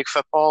amateur league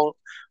football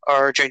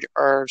or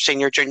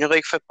senior junior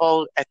league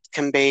football, it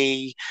can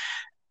be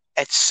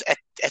it's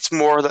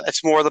more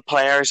the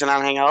players than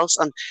anything else,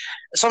 and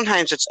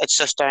sometimes it's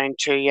just down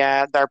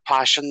to their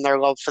passion, their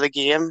love for the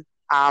game.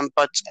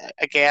 But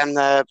again,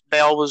 they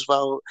always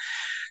will.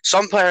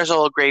 Some players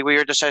will agree with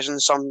your decision.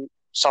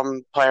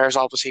 Some players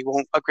obviously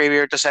won't agree with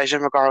your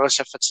decision,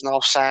 regardless if it's an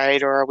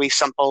offside or a wee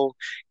simple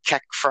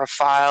kick for a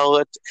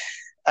foul.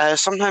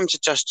 Sometimes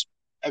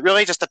it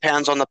really just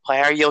depends on the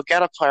player. You'll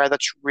get a player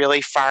that's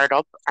really fired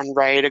up and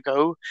ready to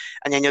go,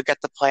 and then you'll get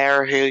the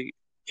player who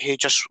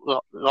just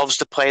loves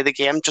to play the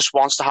game, just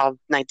wants to have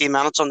 90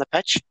 minutes on the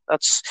pitch.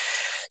 That's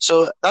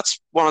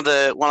one of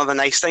the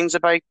nice things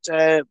about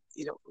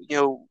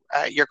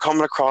you're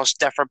coming across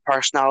different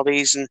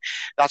personalities, and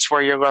that's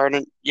where you're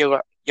learning. You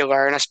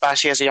learn,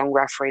 especially as a young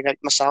referee like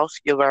myself,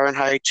 you learn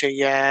how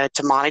to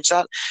manage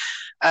that.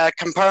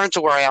 Comparing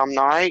to where I am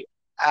now,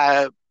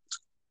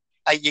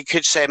 you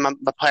could say my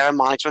player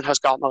management has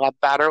gotten a lot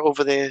better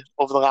over the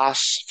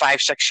last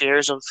 5-6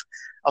 years of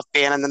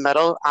being in the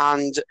middle,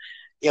 and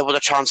able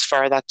to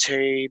transfer that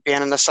to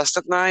being an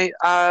assistant now.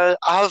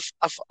 I've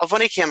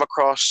only came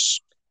across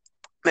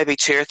maybe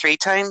 2 or 3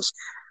 times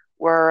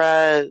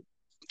where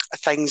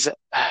things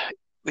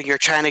when you're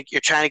trying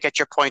to get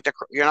your point,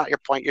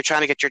 you're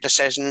trying to get your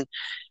decision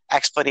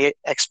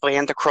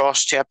explained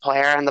across to a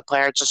player, and the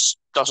player just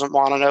doesn't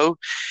want to know.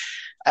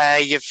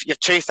 You've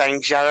 2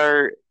 things.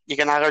 You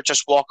can either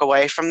just walk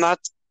away from that,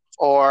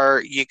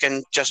 or you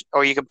can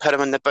put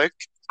them in the book.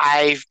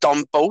 I've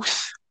done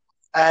both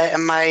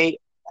in my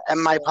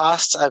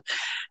past.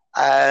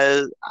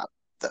 I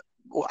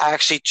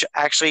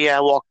actually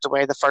walked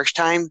away the first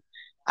time,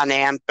 and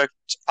then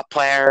booked a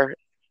player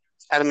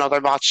at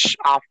another match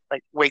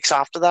weeks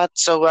after that.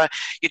 So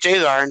you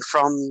do learn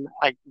from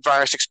like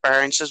various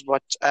experiences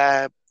what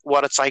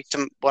it's like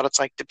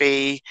to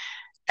be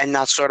in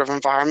that sort of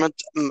environment,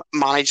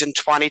 managing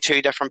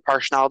 22 different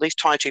personalities,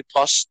 22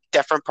 plus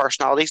different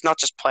personalities, not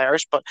just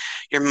players, but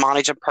you're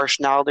managing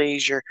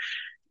personalities.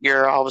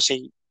 You're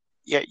obviously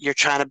you're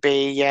trying to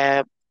be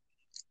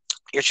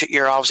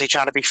you're obviously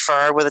trying to be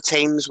fair with the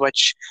teams,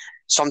 which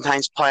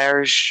sometimes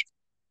players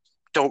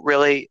don't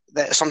really.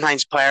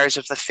 Sometimes players,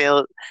 if they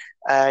feel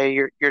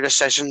your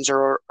decisions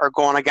are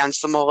going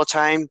against them all the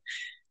time,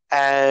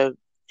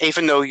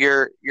 even though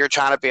you're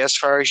trying to be as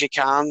fair as you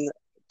can,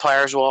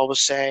 players will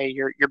always say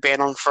you're being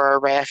unfair,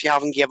 ref. You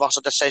haven't gave us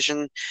a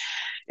decision,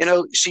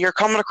 So you're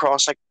coming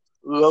across like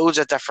loads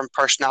of different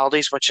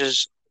personalities, which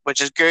is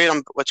good,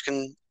 and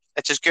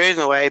it's good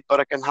in a way, but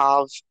it can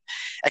have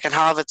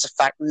its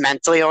effect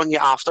mentally on you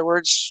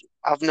afterwards.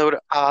 I've noted,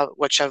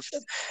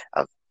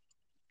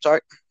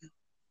 sorry.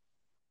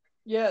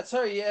 Yeah,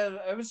 sorry. Yeah,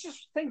 I was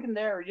just thinking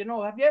there.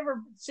 Have you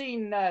ever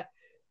seen,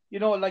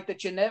 like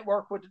that you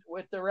network with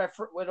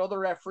with other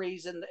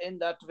referees in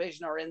that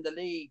division or in the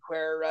league,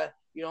 where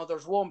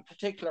there's one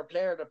particular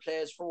player that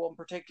plays for one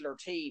particular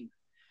team,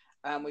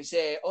 and we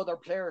say other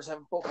players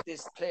have booked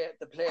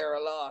the player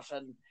a lot,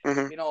 and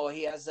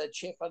he has a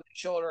chip on his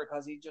shoulder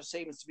because he just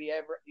seems to be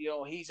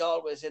he's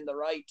always in the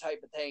right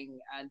type of thing,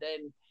 and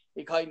then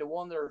he kind of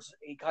wonders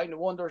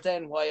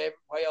then why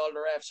all the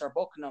refs are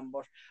booking him.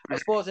 But I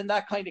suppose in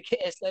that kind of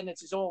case, then it's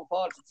his own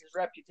fault. It's his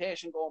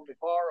reputation going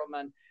before him,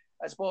 and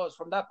I suppose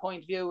from that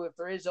point of view, if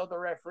there is other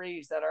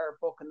referees that are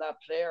booking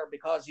that player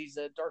because he's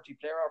a dirty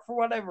player or for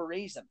whatever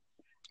reason,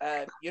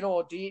 do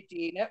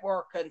you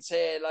network and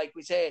say, like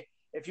we say,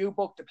 if you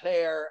booked a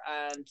player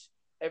and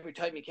every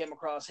time you came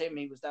across him,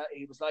 he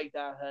was like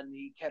that, and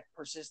he kept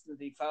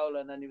persistently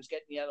fouling, and he was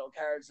getting yellow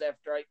cards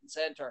left, right, and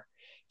centre.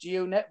 Do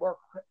you network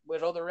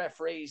with other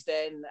referees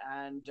then,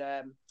 and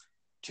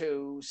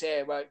to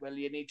say, right, well,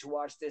 you need to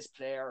watch this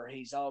player.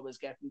 He's always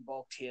getting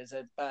booked. He has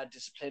a bad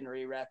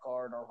disciplinary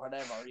record or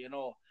whatever,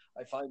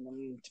 I find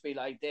them to be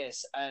like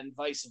this, and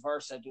vice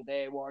versa. Do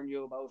they warn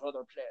you about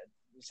other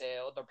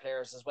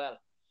players as well?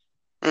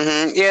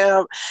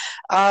 Yeah,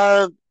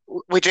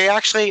 we do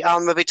actually.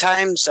 Maybe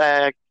times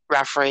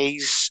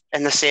referees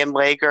in the same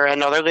league or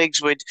in other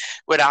leagues would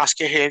ask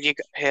you who have you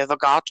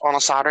got on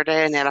a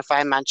Saturday, and then if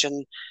I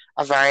mention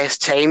a various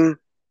team,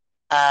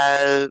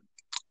 uh,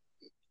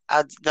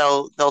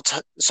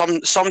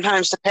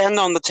 sometimes depend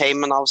on the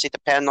team and obviously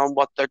depend on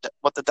what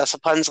the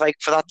discipline's like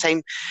for that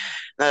team.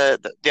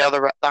 The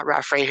other that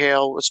referee who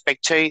I would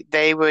speak to,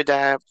 they would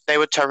turn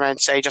around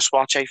and say, just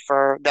watch out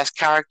for this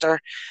character,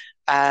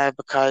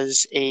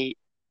 because he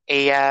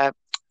he'll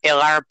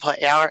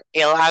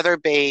either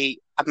be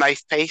a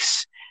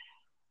mouthpiece,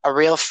 a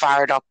real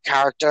fired up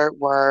character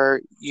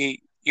where you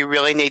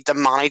really need to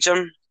manage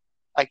him,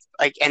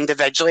 like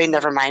individually,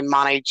 never mind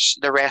manage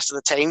the rest of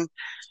the team,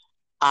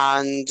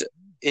 and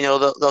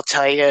they'll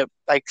tell you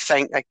like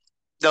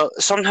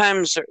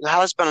sometimes there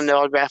has been an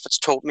old ref that's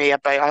told me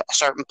about a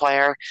certain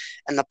player,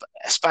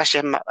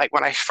 especially like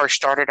when I first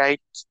started out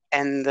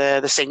in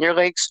the senior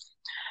leagues.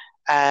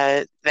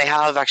 They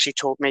have actually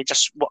told me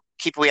just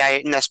keep an eye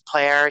out in this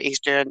player.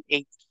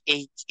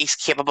 He's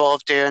capable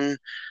of doing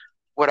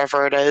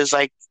whatever it is.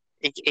 Like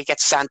he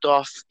gets sent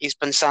off. He's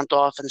been sent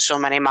off in so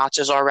many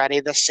matches already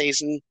this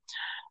season.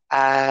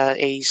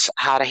 He's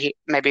had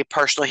maybe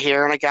personal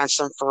hearing against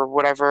him for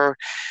whatever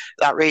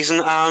that reason.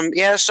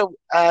 Yeah, so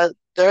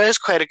there is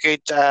quite a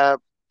good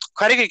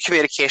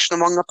communication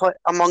among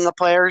the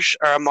players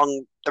or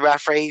among the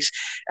referees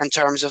in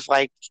terms of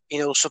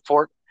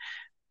support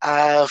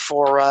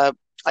for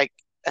like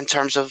in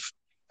terms of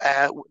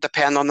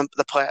depend on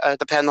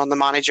depend on the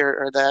manager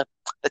or the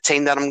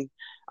team that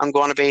I'm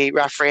going to be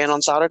refereeing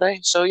on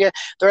Saturday. So yeah,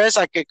 there is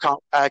like good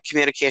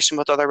communication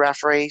with other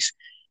referees.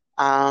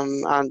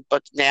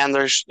 But then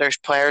there's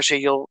players who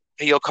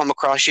you'll come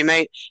across.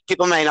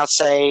 People may not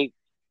say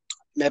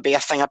maybe a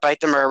thing about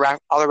them, or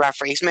other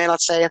referees may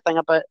not say a thing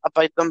about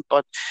them,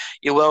 but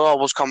you will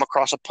always come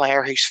across a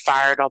player who's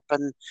fired up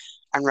and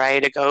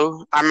ready to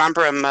go. I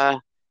remember in my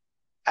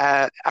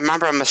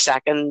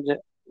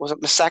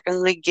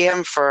second league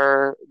game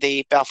for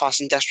the Belfast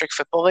and District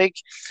Football League,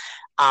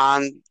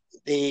 and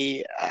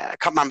I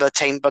can't remember the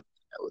team, but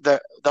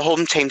the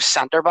home team's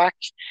centre back,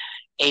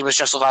 he was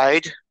just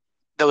loud.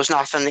 There was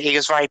nothing. He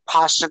was very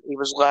passionate. He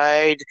was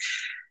loud.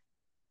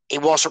 He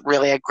wasn't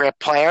really a great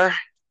player,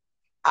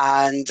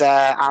 and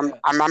I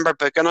remember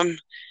booking him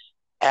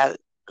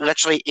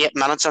literally 8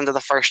 minutes into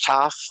the first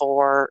half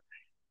for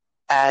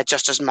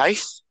just his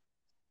mouth,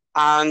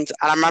 and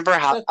I remember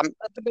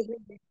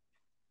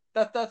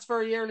that's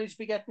very early to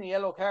be getting a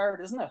yellow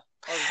card, isn't it?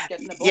 Or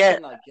getting a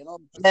booking,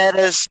 it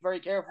is. Very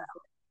careful.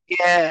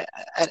 Yeah,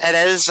 it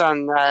is,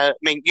 and I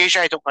mean,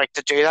 usually I don't like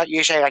to do that.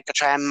 Usually I like to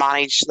try and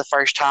manage the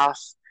first half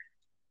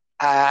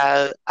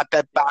a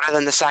bit better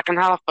than the second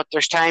half, but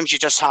there's times you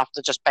just have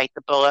to just bite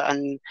the bullet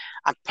and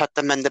put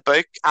them in the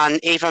book. And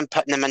even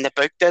putting them in the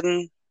book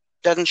didn't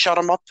shut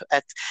him up.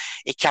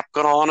 He kept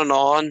going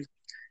on,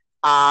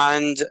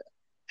 and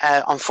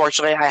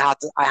unfortunately, I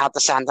had to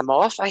send him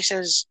off. He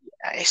says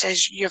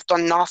you've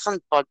done nothing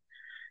but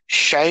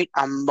shout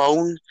and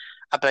moan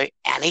about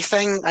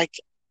anything, like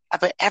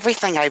about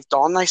everything I've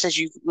done. I says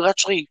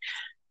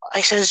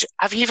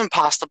have you even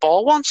passed the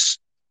ball once?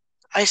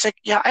 I said,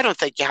 yeah, I don't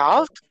think you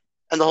have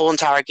in the whole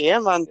entire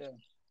game.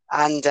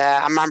 And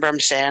I remember him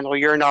saying, well,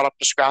 you're not up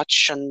to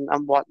scratch and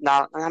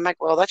whatnot. And I'm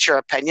like, well, that's your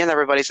opinion.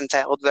 Everybody's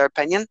entitled to their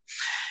opinion.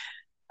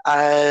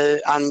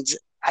 And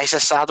I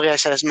said, sadly,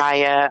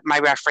 my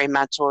referee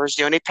mentor is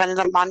the only opinion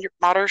that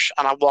matters.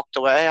 And I walked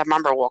away. I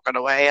remember walking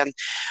away. And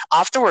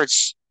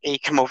afterwards, he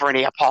came over and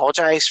he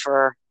apologized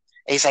for.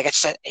 He's like,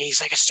 it's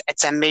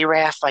in me,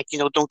 ref. Like,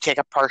 don't take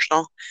it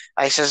personal.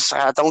 I says,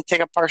 don't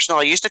take it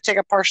personal. I used to take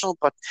it personal,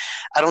 but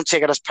I don't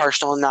take it as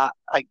personal in that,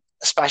 like,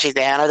 especially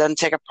then I didn't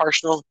take it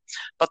personal.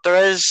 But there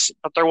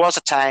was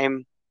a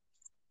time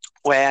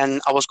when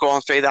I was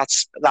going through that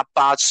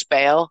bad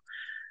spell,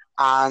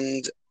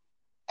 and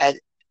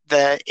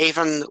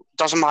even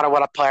doesn't matter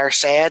what a player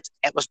said,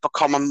 it was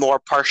becoming more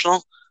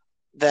personal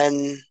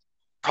than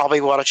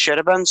probably what it should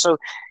have been. So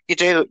you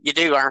do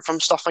learn from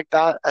stuff like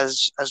that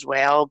as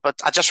well. But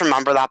I just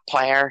remember that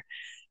player,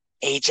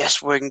 he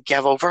just wouldn't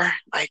give over.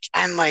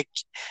 I'm like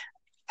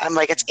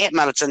it's 8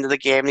 minutes into the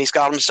game and he's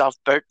got himself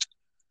booked.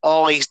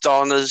 All he's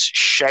done is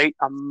shout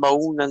and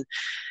moan,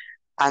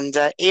 and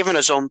even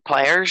his own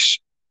players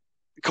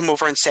come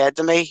over and said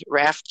to me,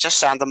 ref, just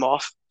send him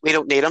off. We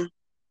don't need him.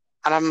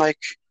 And I'm like,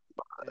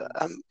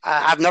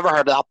 I've never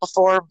heard of that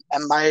before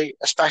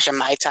especially in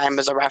my time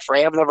as a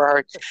referee. I've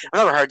never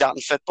heard that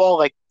in football,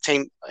 like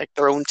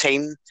their own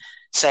team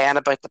saying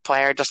about the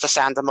player just to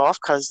send him off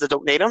because they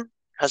don't need him,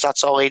 because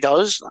that's all he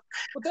does.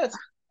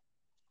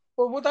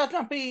 Would that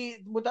not be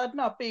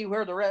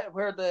where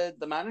the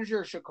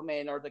manager should come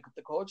in, or the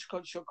coach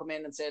should come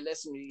in and say,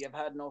 listen, you've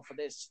had enough of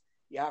this,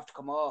 you have to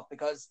come off?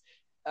 Because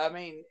I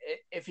mean,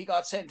 if he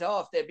got sent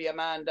off, they'd be a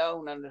man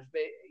down, and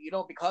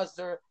because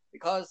the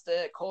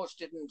coach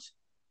didn't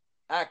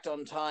act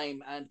on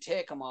time and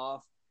take him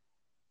off,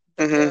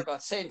 the Mm-hmm. player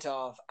got sent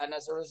off, and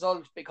as a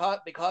result,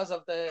 because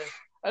of the,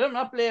 I'm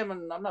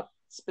not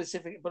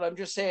specific, but I'm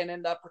just saying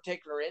in that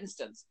particular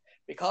instance,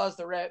 because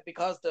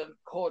the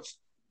coach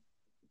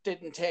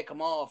didn't take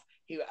him off,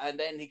 and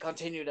then he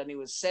continued and he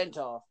was sent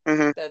off.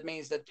 Mm-hmm. That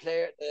means that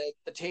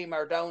the team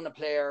are down a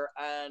player,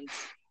 and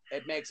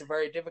it makes it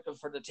very difficult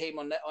for the team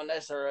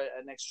unless they're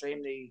an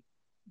extremely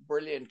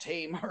brilliant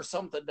team or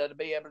something that'll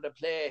be able to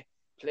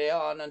play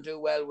on and do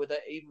well with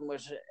it, even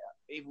with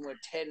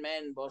 10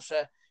 men. But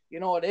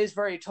it is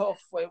very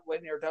tough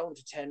when you're down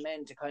to 10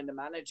 men to kind of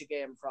manage a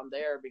game from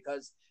there,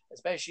 because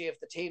especially if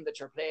the team that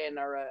you're playing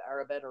are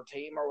a better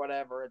team or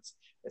whatever, it's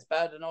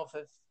bad enough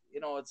if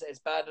it's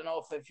bad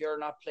enough if you're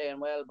not playing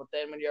well, but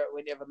then when you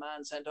have a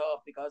man sent off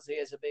because he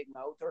has a big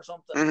mouth or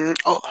something, Mm-hmm.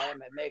 Oh,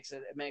 it makes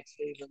it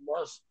even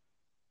worse.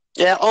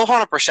 yeah,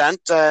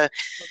 100%.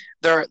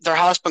 There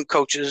has been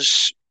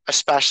coaches,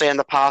 especially in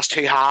the past,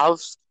 who I've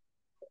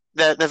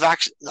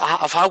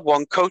had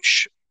one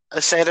coach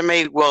say to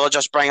me, "Well, I'll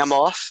just bring him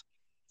off,"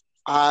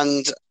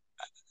 and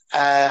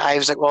I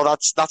was like, "Well,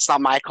 that's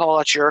not my call.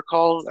 That's your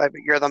call.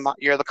 You're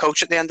the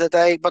coach at the end of the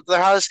day." But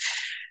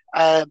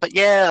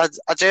yeah,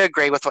 I do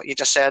agree with what you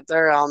just said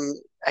there.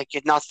 I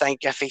could not think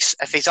if he's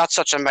at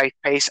such a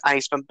mouthpiece and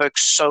he's been booked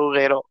so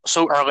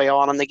early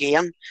on in the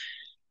game.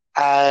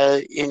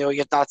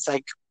 You'd not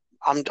think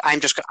I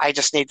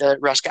just need to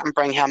risk it and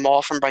bring him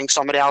off and bring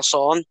somebody else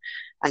on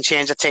and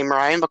change the team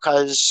around,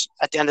 because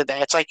at the end of the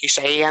day, it's like you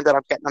say, he ended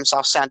up getting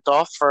himself sent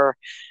off for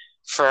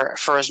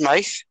his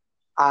mouth,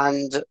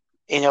 and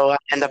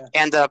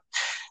ended up,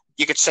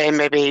 you could say,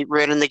 maybe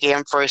ruining the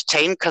game for his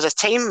team, because his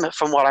team,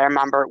 from what I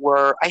remember,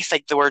 I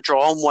think they were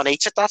drawing one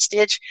each at that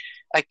stage.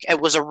 Like,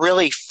 it was a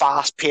really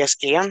fast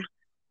paced game,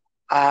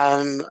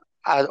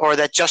 or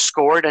they just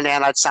scored and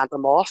then I'd sent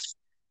them off.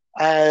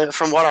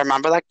 From what I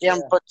remember that game,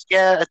 Yeah. but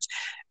yeah,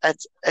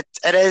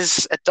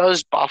 it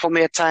does baffle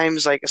me at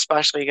times, like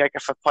especially like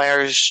if a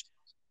player's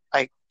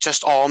like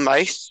just all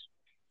mouth,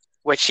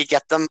 which you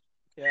get them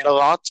a Yeah.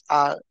 lot.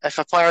 If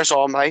a player's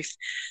all mouth,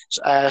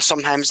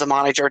 sometimes the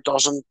manager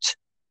doesn't.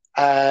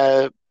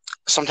 Uh,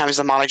 Sometimes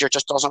the manager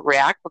just doesn't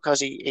react because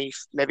he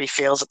maybe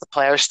feels that the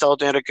player's still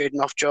doing a good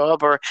enough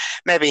job, or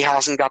maybe he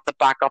hasn't got the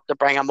backup to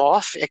bring him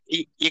off.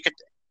 You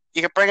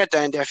could bring it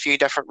down to a few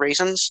different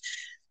reasons.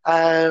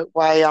 Why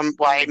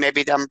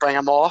maybe them bring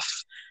him off,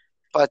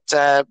 but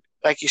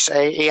like you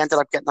say, he ended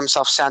up getting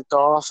himself sent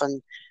off,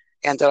 and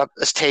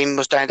his team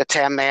was down to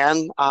 10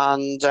 men,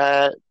 and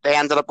they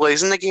ended up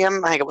losing the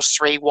game. I think it was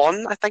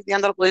 3-1. I think they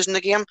ended up losing the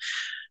game.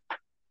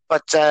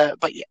 But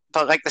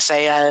like they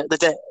say,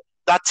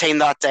 that team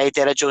that day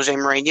did a Jose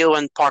Mourinho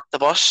and parked the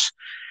bus,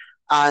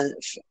 and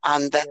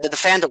they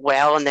defended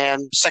well, and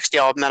then 60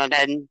 odd minute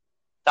in,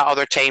 the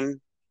other team,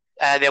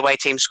 the away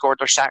team, scored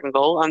their second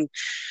goal, and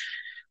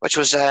which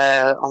was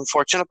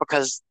unfortunate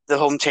because the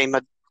home team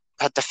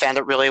had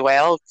defended really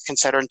well,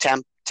 considering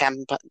 10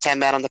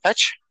 men on the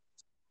pitch.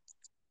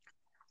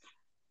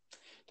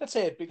 That's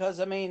it, because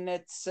I mean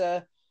it's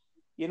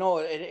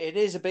it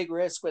is a big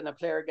risk when a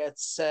player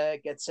gets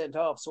sent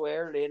off so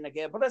early in the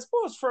game. But I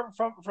suppose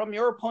from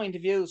your point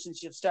of view,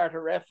 since you've started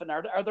reffing,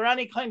 are there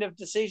any kind of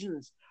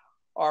decisions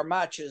or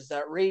matches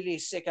that really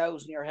stick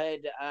out in your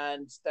head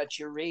and that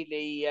you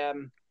really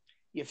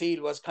you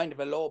feel was kind of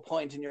a low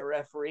point in your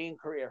refereeing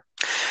career?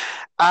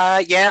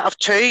 Yeah, I've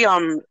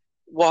two.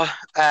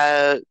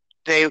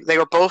 They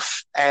were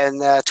both in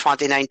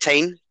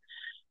 2019,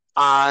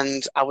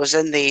 and I was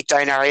in the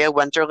Down Area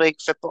Winter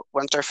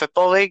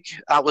Football League.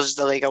 That was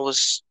the league I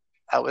was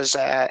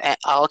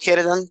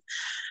allocated in,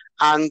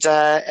 and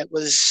it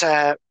was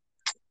the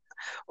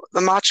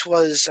match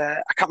was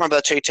I can't remember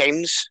the two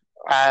teams,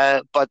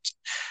 but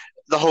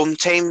the home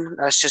team,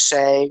 let's just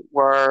say,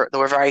 were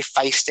very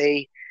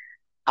feisty,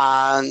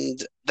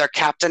 and their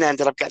captain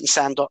ended up getting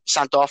sent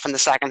off in the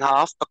second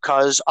half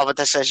because of a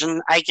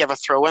decision. I gave a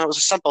throw in. It was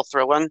a simple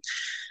throw in.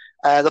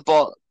 The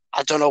ball,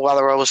 I don't know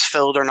whether it was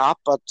filled or not,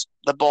 but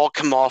the ball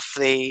came off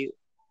the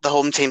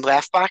home team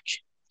left back,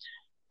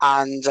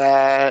 and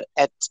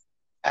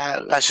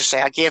let's just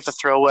say I gave the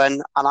throw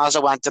in, and as I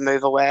went to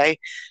move away,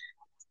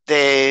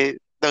 there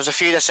was a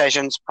few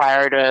decisions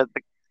prior to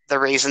the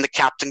reason the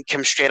captain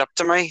came straight up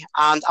to me,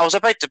 and I was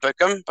about to book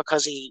him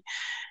because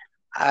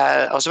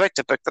I was about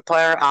to book the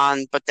player,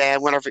 but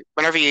then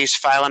whenever you use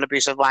foul and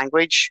abusive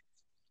language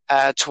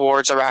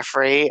towards a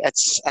referee,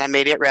 it's an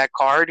immediate red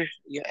card.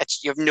 You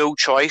have no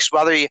choice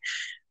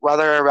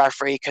whether a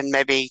referee can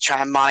maybe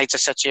try and manage the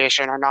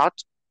situation or not.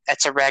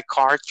 It's a red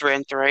card through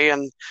and through,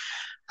 and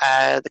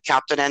the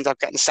captain ended up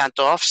getting sent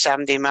off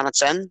 17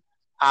 minutes in,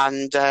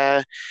 and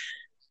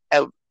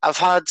I've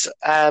had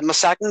my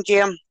second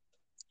game.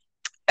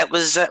 It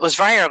was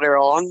very early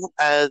on.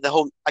 The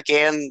home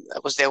again.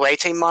 It was the away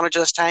team manager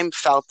this time.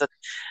 Felt that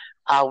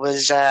I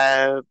was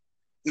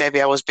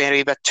maybe I was being a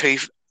wee bit too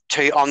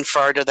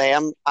unfair to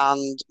them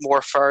and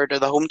more fair to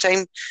the home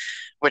team.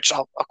 which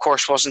of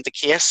course wasn't the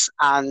case.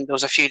 And there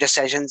was a few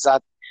decisions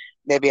that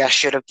maybe I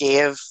should have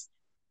gave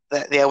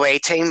the away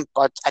team,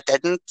 but I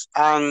didn't.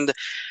 And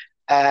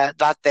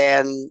that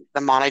then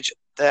the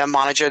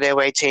manager of the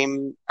away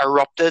team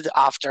erupted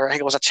after I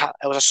think it was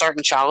a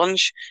certain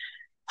challenge,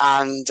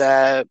 and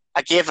I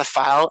gave the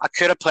foul. I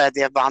could have played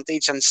the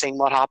advantage and seen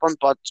what happened,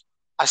 but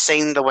I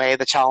seen the way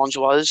the challenge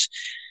was,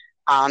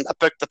 and I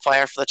booked the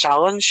player for the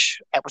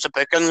challenge. It was a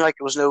booking, like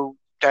there was no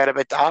doubt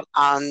about that.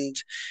 And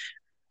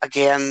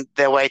again,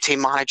 the away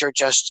team manager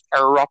just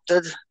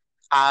erupted,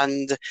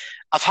 and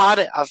I've had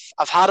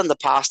in the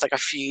past like a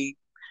few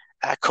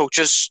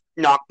coaches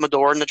knock my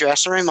door in the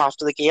dressing room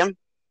after the game,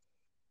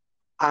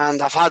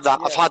 and I've had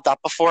that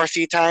before a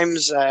few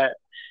times, and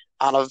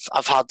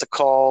I've had to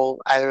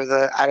call either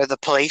the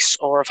police,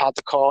 or I've had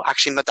to call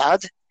actually my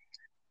dad,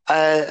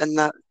 and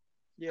that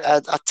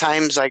at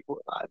times, like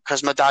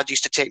because my dad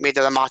used to take me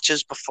to the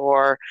matches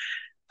before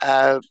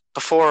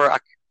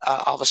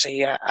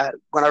obviously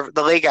whenever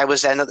the league I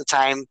was in at the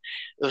time,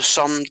 there was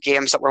some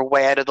games that were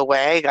way out of the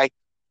way, like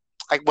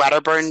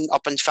Wedderburn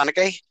up in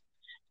Finnegy,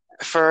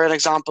 for an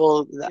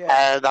example.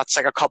 That's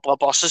like a couple of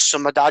buses, so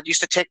my dad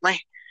used to take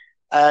me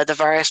the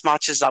various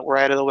matches that were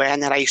out of the way,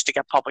 and then I used to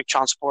get public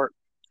transport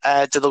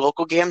to the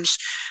local games.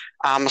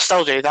 I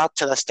still do that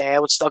to this day. I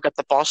would still get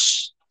the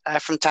bus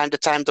from time to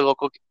time to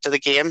the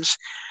games,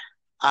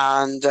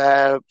 and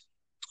I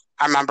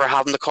remember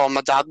having to call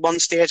my dad one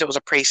stage. It was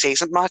a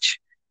pre-season match,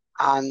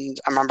 and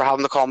I remember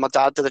having to call my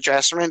dad to the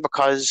dressing room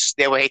because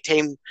the away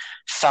team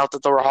felt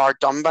that they were hard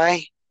done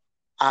by,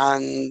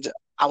 and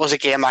that was a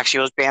game actually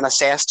I was being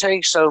assessed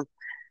to. So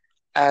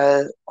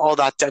all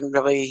that didn't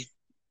really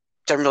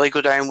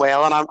go down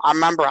well. And I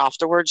remember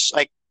afterwards,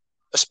 like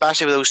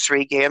especially with those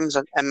three games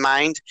in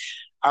mind,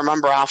 I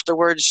remember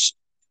afterwards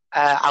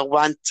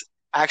I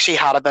actually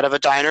had a bit of a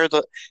downer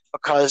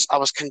because I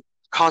was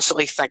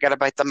constantly thinking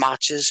about the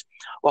matches,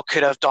 what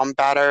could I have done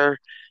better,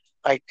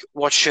 like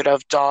what should I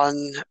have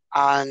done,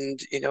 and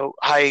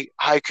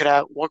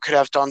what could I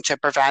have done to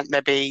prevent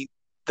maybe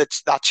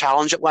that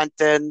challenge that went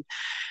in.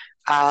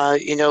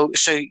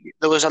 So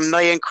there was a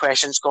million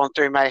questions going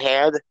through my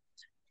head,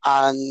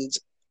 and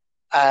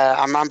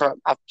I remember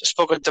I've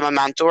spoken to my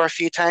mentor a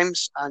few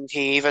times, and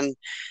he even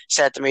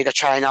said to me to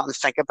try not and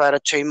think about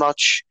it too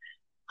much.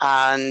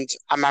 And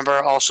I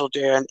remember also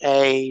doing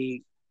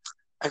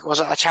was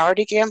it a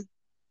charity game?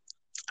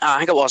 I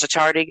think it was a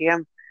charity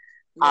game.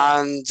 Yeah.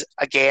 And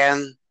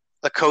again,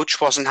 the coach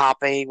wasn't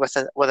happy with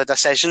a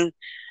decision.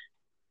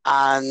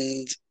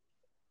 And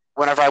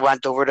whenever I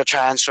went over to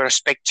try and sort of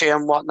speak to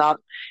him, and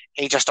whatnot,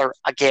 he just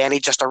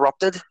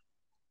erupted.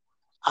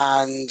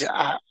 And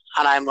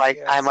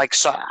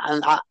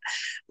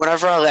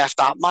whenever I left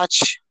that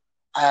match,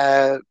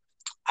 I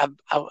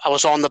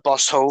was on the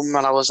bus home,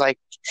 and I was like,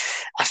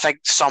 I think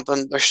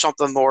there's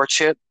something more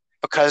to it,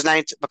 because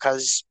I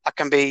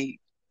can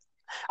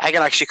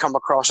actually come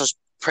across as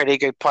pretty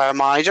good player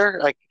manager.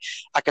 Like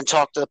I can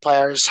talk to the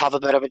players, have a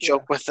bit of a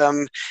joke with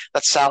them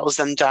that settles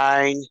them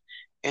down.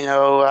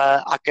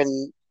 I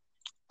can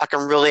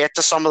relate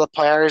to some of the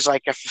players,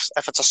 like if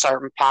it's a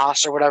certain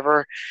pass or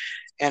whatever.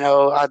 Even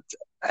though I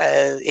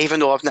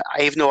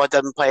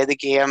didn't play the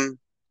game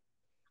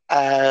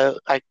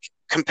like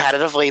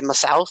competitively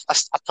myself, I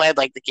played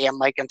like the game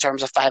like in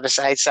terms of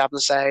 5-a-side,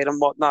 7-a-side, and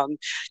whatnot,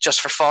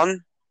 just for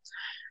fun.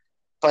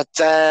 But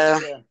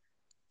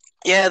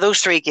those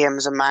three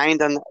games in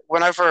mind, and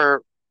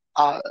whenever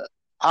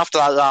after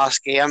that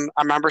last game,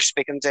 I remember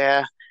speaking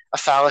to a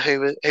fella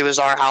who was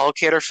our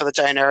allocator for the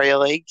Down Area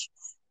League.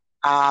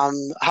 I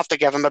have to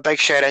give him a big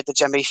shout out to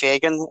Jimmy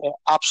Fagan,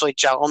 absolute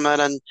gentleman,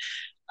 and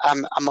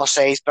I must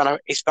say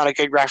he's been a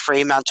good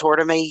referee mentor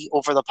to me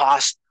over the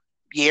past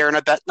year and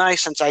a bit now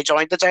since I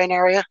joined the Down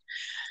Area.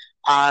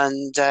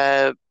 And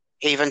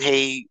even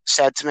he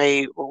said to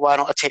me, well, why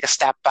don't I take a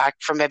step back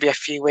for maybe a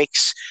few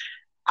weeks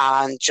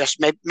and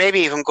just maybe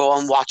even go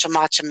and watch a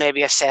match and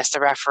maybe assess the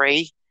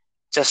referee,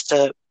 just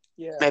to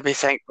maybe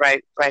think,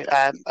 right,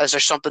 is there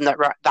something that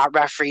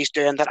referee's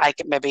doing that I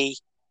could maybe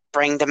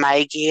bring to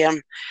my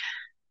game?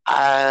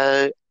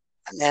 And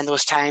then there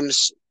was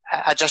times,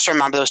 I just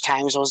remember those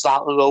times I was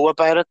that low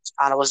about it,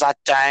 and I was that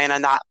down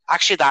and that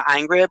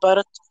angry about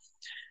it,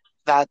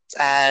 that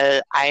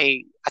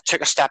I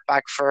took a step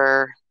back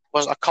for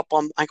a couple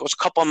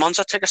of months.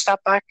 I took a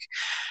step back,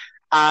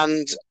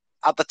 and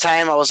at the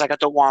time I was like, I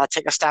don't want to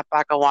take a step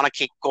back. I want to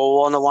keep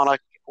going. I want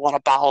to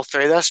battle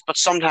through this. But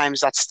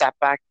sometimes that step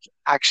back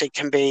actually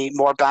can be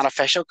more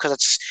beneficial, because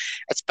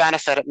it's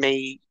benefited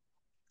me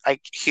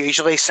like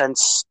hugely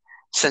since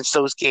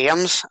those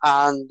games.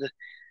 And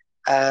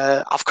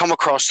I've come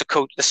across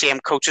the same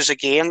coaches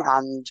again,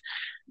 and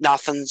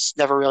nothing's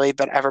never really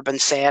ever been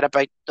said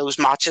about those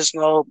matches.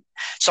 No,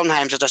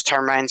 sometimes I just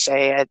turn around and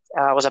say it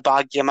was a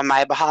bad game on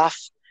my behalf,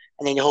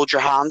 and then you hold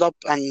your hand up,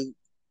 and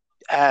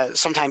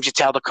sometimes you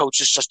tell the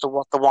coaches just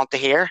what they want to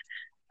hear.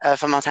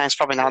 Sometimes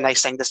probably not a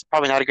nice thing.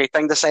 Probably not a great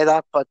thing to say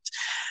that, but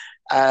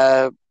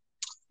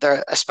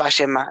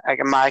especially in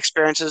my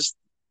experiences,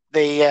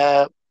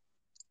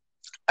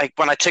 like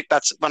when I took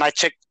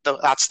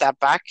that step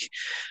back,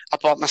 I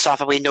bought myself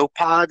a wee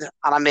notepad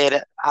and I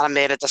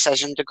made a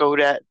decision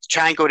to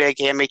try and go to a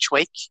game each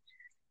week,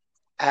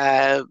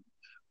 uh,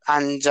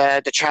 and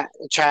to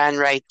try and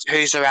write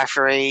who's the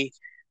referee,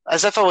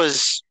 as if I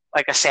was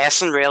like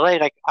assessing really,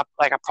 like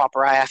a proper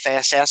IFA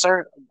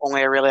assessor.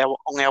 Only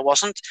I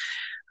wasn't,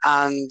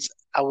 and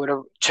I would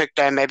have took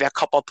down maybe a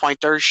couple of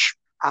pointers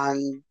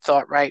and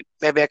thought, right,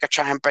 maybe I could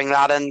try and bring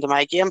that into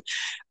my game.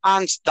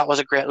 And that was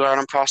a great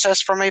learning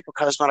process for me,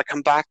 because when I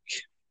come back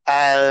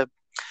uh,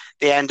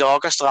 the end of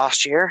August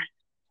last year,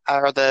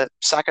 or the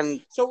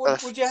second. So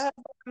would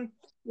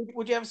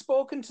you have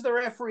spoken to the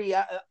referee?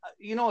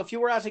 If you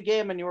were at a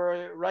game and you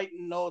were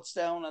writing notes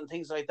down and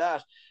things like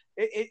that,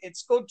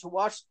 it's good to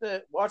watch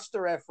the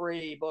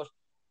referee, but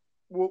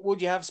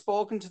would you have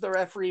spoken to the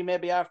referee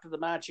maybe after the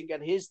match and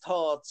get his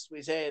thoughts?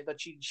 We say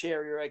that you'd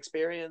share your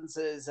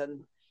experiences,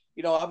 and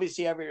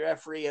obviously every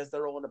referee has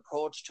their own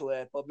approach to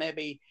it, but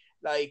maybe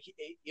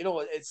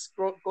it's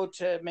good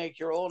to make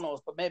your own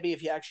notes, but maybe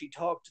if you actually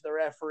talk to the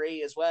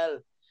referee as well,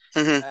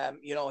 Mm-hmm.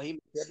 he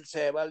might be able to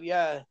say, well,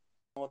 yeah,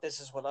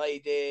 this is what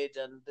I did,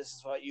 and this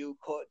is what you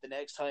could the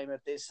next time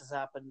if this has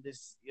happened.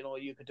 This,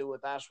 you could do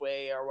it that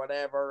way or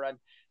whatever. And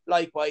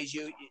likewise,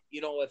 if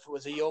it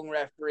was a young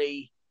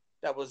referee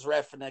that was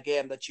reffing a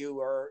game that you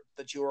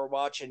were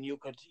watching, you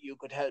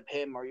could help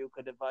him or you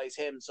could advise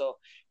him. So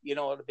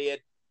you'd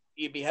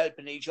be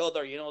helping each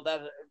other.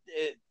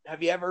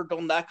 Have you ever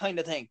done that kind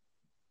of thing?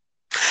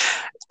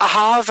 I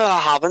have and I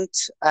haven't.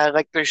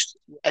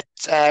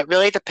 It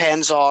really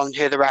depends on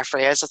who the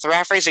referee is. If the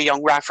referee is a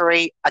young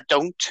referee, I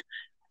don't.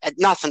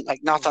 Nothing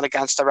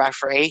against the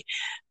referee,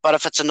 but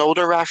if it's an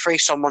older referee,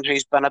 someone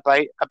who's been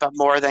about a bit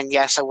more, then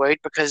yes, I would,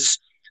 because,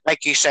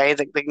 like you say,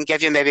 they can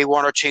give you maybe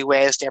one or two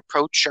ways to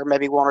approach, or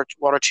maybe one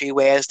or two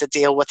ways to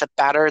deal with it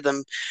better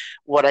than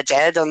what I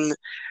did, and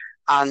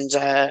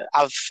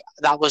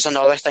that was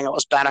another thing that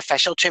was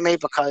beneficial to me,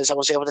 because I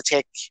was able to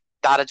take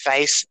that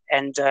advice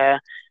and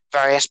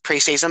various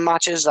preseason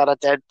matches that I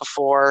did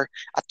before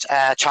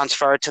I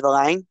transferred to the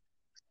line.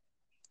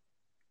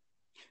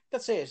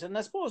 That's it, and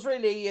I suppose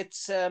really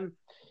it's that's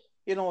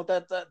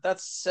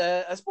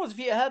I suppose if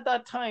you had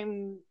that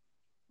time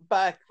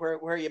back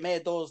where you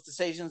made those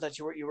decisions that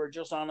you were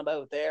just on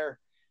about there,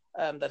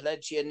 that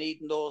led to you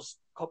needing those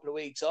couple of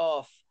weeks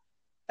off.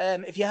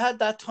 If you had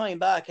that time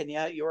back and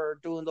you were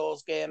doing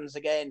those games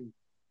again,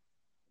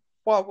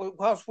 what would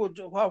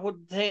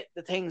the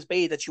things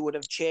be that you would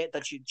have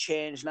that you'd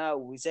change now?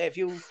 We say if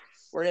you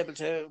were able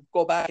to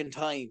go back in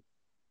time,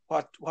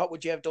 what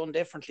would you have done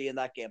differently in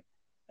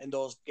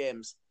those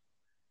games?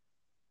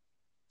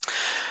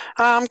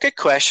 Good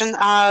question.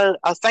 I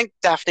think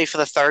definitely for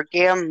the third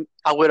game,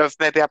 I would have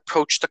maybe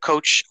approached the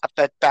coach a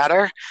bit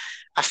better.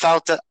 I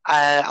felt that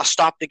I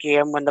stopped the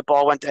game when the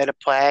ball went out of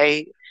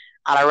play,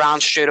 and I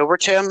ran straight over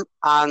to him.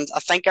 And I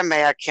think I may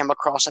have came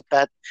across a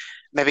bit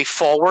maybe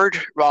forward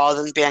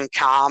rather than being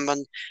calm.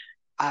 And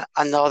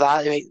I know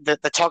that, I mean, they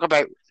talk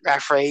about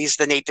referees.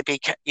 You need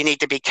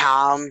to be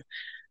calm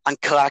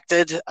and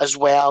collected, as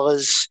well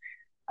as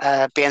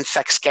being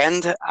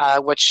thick-skinned,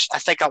 which I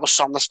think that was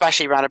something,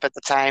 especially around about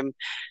the time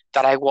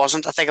that I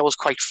wasn't. I think I was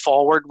quite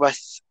forward with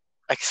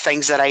like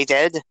things that I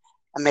did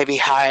and maybe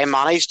how I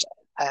managed.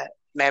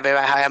 Maybe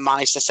how I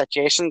managed the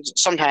situation.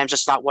 Sometimes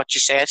it's not what you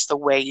say; it's the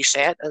way you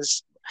say it.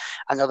 Is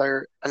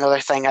another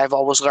thing I've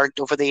always learned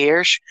over the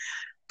years.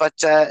 But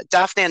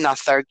definitely in that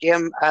third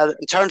game,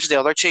 in terms of the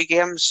other two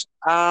games,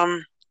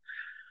 I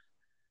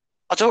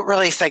don't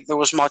really think there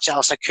was much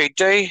else I could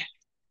do,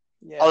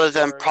 other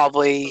than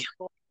probably,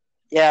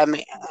 yeah,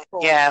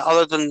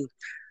 other than.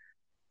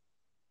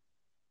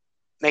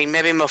 I mean,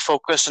 maybe my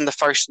focus in the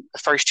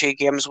first two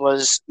games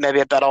was maybe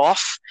a bit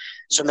off.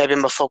 So maybe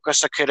my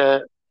focus, I could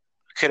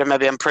have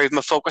maybe improved my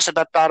focus a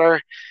bit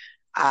better.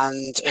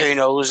 And who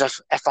knows,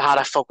 if I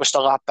had focused a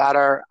lot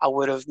better, I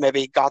would have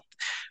maybe got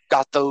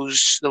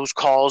those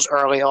calls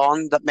early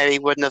on that maybe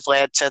wouldn't have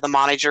led to the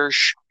managers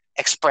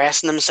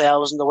expressing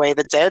themselves in the way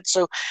they did.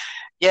 So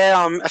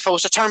yeah, if I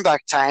was to turn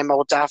back time, I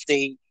would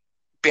definitely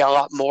be a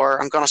lot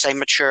more, I'm going to say,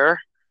 mature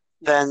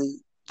than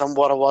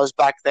what I was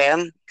back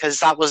then, because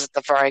that was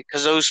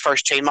because those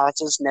first two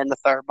matches and then the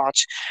third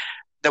match,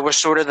 they were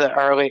sort of the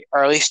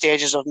early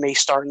stages of me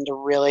starting to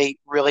really,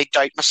 really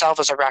doubt myself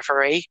as a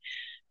referee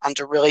and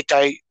to really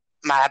doubt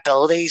my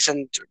abilities.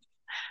 And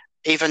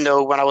even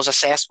though when I was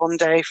assessed one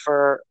day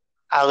for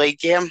a league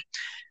game,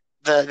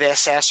 the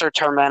assessor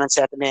turned around and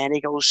said to me, and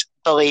he goes,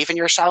 "Believe in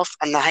yourself."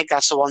 And I think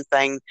that's the one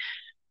thing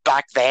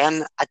back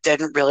then I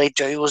didn't really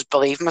do, was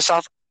believe in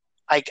myself.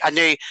 Like I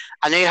knew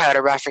how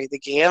to referee the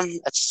game.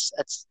 It's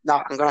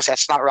not, I'm gonna say,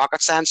 it's not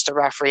rocket science to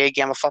referee a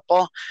game of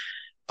football,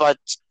 but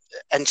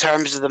in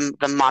terms of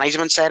the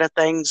management side of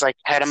things, like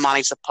how to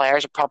manage the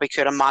players, I probably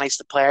could have managed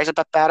the players a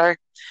bit better,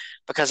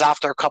 because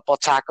after a couple of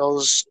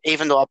tackles,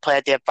 even though I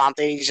played the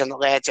advantage and it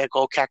led to a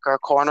goal kick or a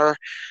corner,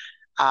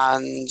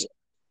 and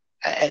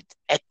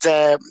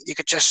you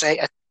could just say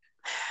I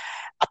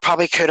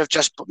probably could have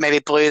just maybe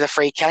blew the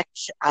free kick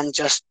and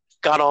just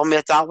got on with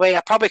it that way.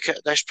 I probably could.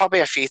 There's probably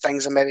a few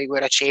things that maybe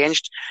would have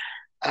changed,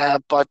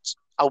 but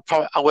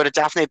I would have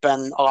definitely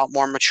been a lot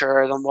more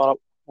mature than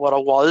what I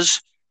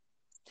was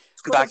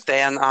back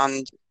then.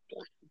 And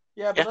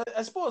yeah, but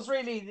I suppose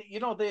really,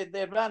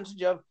 the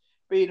advantage of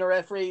being a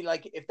referee,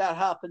 like if that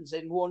happens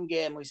in one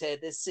game, we say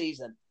this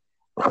season,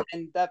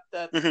 and that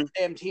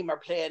same team are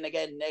playing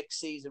again next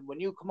season, when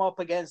you come up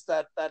against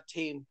that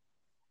team,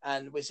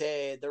 and we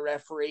say the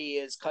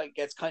referee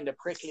gets kind of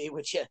prickly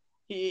with you,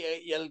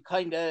 you'll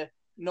kind of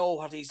know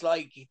what he's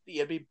like.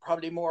 You'll be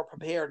probably more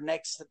prepared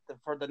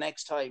for the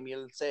next time.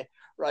 You'll say,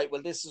 right,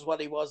 well, this is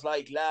what he was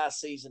like last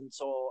season,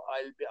 so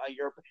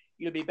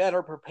you'll be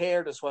better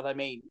prepared, is what I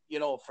mean,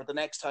 for the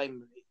next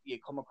time you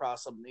come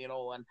across him,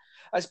 and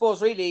I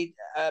suppose really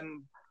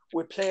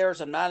with players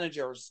and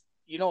managers,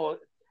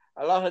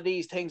 a lot of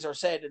these things are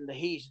said in the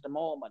heat of the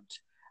moment,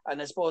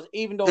 and I suppose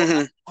even though at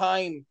the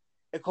time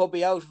it could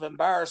be out of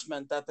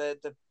embarrassment that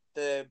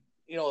the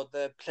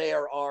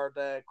player or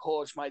the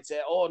coach might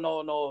say, oh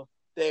no,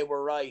 they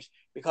were right,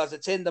 because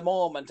it's in the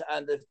moment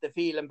and they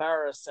feel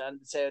embarrassed and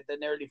say they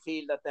nearly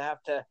feel that they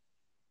have to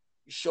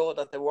show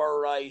that they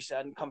were right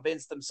and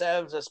convince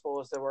themselves, I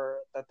suppose,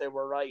 that they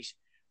were right.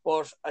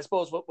 But I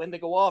suppose when they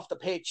go off the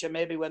pitch, and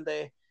maybe when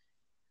they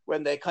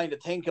kind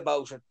of think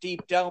about it,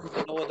 deep down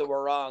they know they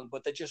were wrong,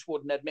 but they just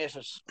wouldn't admit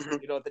it.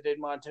 They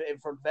didn't want to, in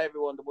front of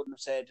everyone, they wouldn't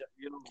have said,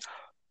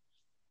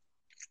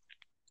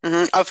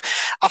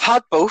 I've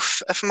had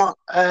both, if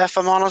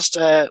I'm honest.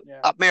 At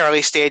my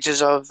early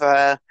stages of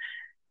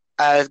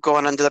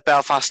going into the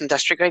Belfast and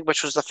District League,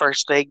 which was the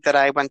first league that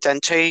I went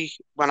into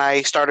when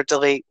I started the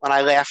league, when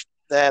I left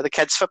the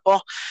kids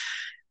football.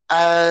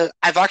 I've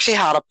actually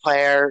had a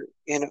player,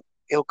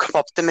 he'll come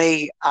up to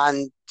me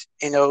and,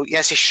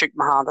 yes, he shook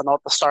my hand and not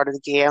at the start of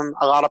the game.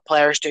 A lot of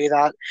players do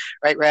that.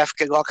 Right, ref,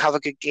 good luck, have a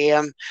good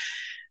game.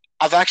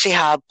 I've actually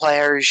had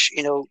players,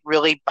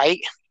 really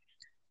bite.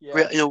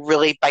 Yeah.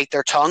 Really bite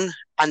their tongue,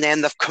 and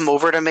then they've come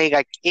over to me,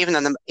 like even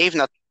at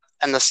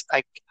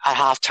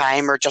half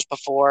time or just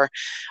before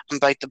I'm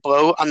about to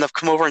blow, and they've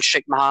come over and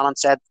shook my hand and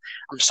said,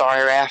 "I'm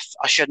sorry, ref.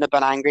 I shouldn't have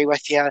been angry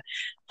with you.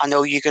 I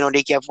know you can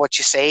only give what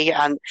you say."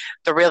 And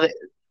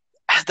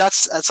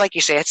it's like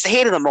you say, it's the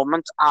heat of the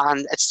moment,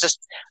 and it's just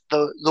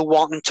the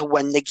wanting to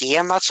win the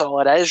game. That's all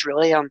it is,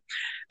 really. And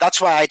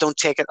that's why I don't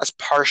take it as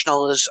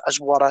personal as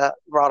what I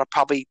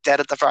probably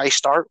did at the very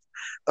start,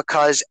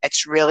 because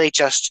it's really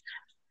just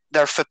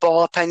their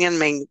football opinion. I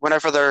mean,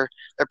 whenever they're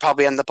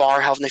probably in the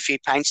bar having a few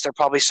pints, they're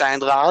probably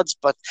sound lads,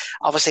 but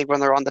obviously when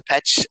they're on the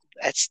pitch,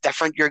 it's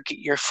different.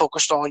 You're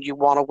focused on, you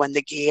want to win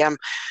the game.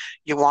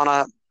 You want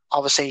to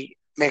obviously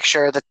make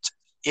sure that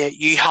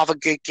you have a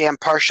good game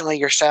personally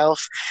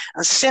yourself.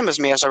 And it's the same as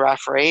me as a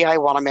referee. I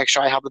want to make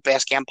sure I have the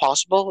best game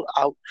possible.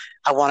 I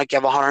want to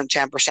give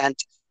 110%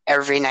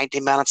 every 90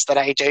 minutes that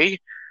I do.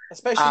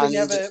 Especially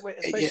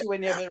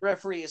when you have a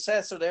referee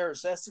assessor there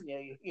assessing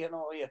you, you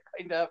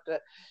kind of have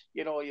to,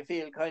 you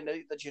feel kind of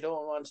that you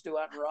don't want to do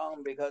anything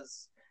wrong,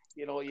 because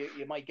you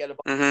might get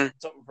something.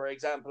 For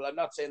example, I'm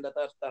not saying that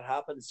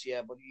happens to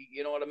you, but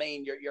you know what I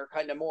mean. You're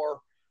kind of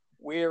more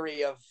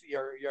weary of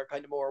you're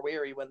kind of more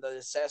weary when the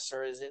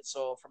assessor is it.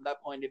 So from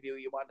that point of view,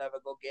 you want to have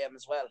a good game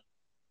as well.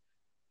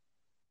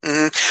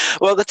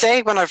 Well, the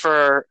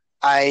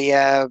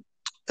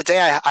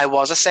day I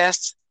was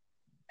assessed.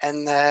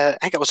 And I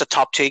think it was a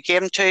top 2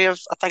 game too.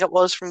 I think it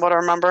was, from what I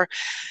remember.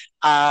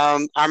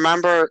 I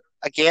remember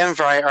again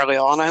very early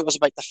on. It was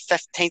about the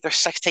 15th or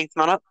 16th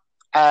minute.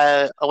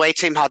 Away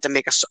team had to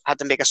make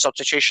a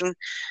substitution.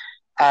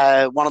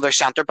 One of their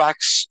centre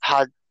backs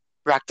had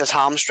wrecked his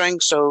hamstring,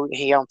 so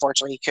he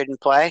unfortunately couldn't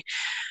play.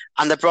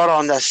 And they brought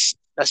on this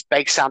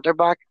big centre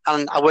back,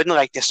 and I wouldn't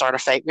like to start a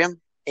fight with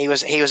him. He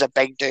was a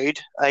big dude,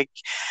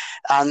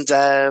 and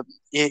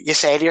you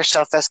say to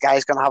yourself, this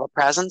guy's going to have a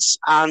presence.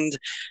 And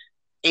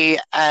he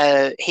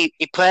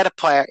played a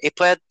player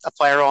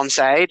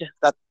onside.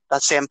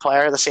 That same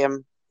player, the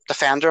same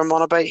defender I'm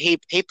on about. He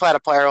played a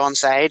player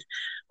onside,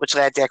 which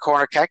led to a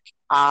corner kick,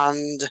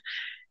 and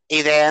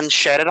he then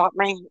shouted at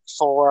me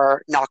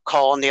for not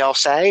calling the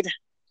offside.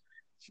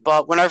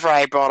 But whenever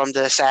I brought him to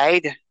the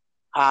side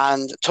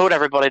and told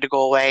everybody to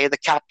go away, the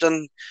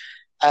captain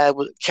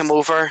came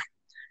over,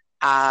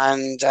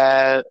 and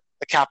the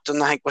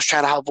captain, I think, was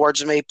trying to have words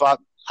with me, but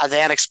I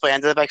then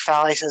explained to the big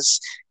fella, he says,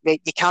 you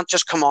can't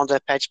just come onto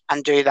the pitch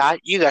and do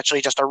that. You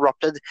literally just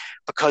erupted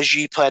because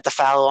you played the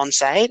foul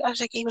onside. I was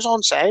like, he was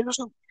onside,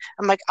 wasn't he?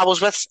 I'm like, I was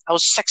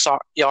 6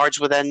 yards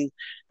within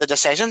the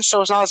decision,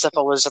 so it's not as if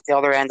I was at the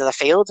other end of the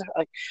field.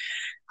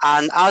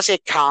 And as he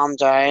calmed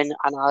down,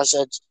 and as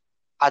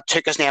I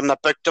took his name and I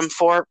booked him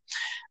for it,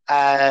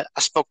 I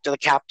spoke to the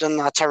captain.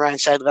 I turned around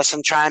and said,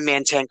 listen, try and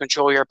maintain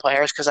control of your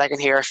players, because I can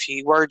hear a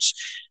few words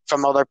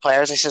from other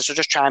players. I said, so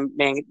just try and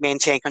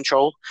maintain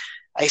control.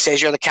 He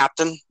says, you're the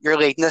captain, you're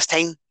leading this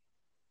team,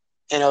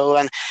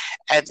 and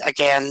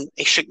again,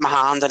 he shook my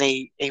hand, and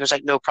he was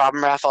like, no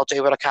problem, ref, I'll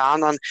do what I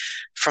can. And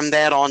from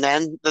then on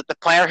in, the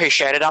player who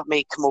shouted at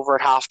me came over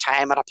at half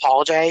time and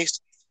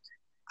apologised,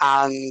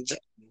 and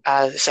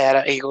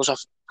said, he goes,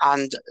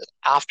 and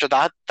after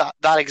that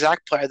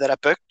exact player that I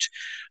booked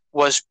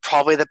was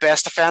probably the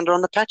best defender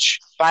on the pitch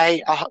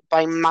by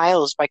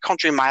miles, by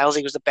country miles.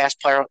 He was the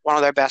best player, one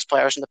of their best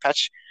players on the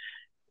pitch.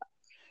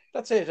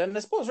 That's it. And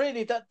I suppose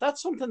really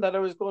that's something that I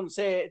was going to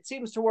say. It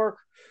seems to work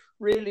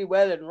really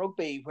well in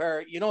rugby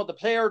where, the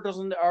player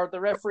doesn't, or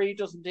the referee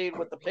doesn't deal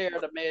with the player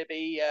that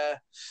maybe,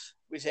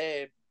 we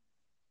say,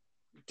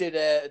 did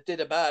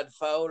a bad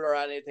foul or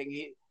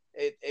anything.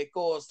 It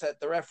goes to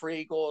the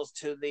referee, goes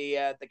to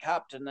the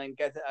captain and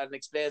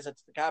explains it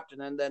to the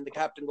captain, and then the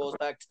captain goes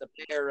back to the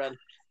player and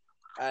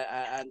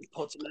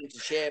puts him into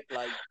shape.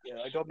 Like,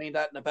 I don't mean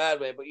that in a bad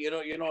way, but you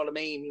know what I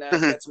mean.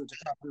 Gets him to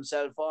cap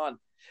himself on.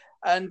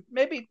 And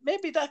maybe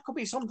that could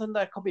be something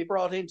that could be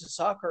brought into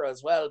soccer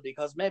as well,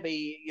 because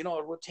maybe,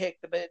 it would take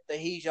the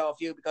heat off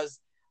you, because,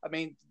 I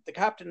mean, the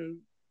captain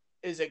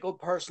is a good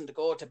person to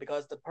go to,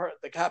 because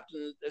the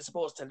captain is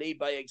supposed to lead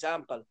by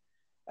example.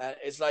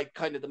 It's like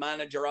kind of the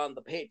manager on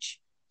the pitch.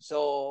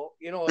 So,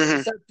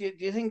 do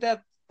you think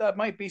that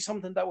might be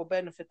something that would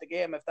benefit the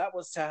game if that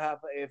was to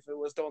happen, if it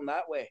was done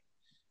that way?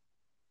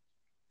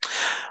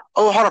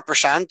 Oh,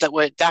 100%. It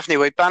would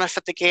definitely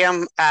benefit the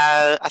game.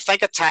 I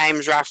think at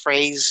times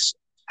referees,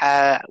 when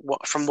I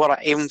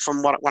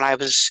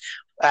was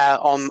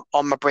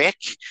on my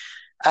break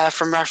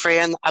from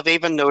refereeing, I've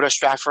even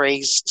noticed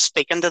referees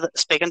speaking to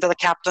the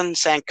captain,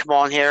 saying, "Come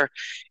on here,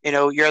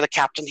 you're the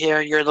captain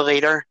here, you're the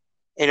leader,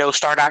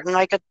 start acting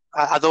like it."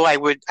 Although I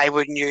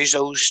wouldn't use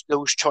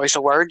those choice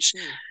of words,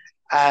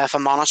 if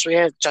I'm honest with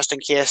you, just in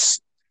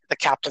case the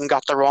captain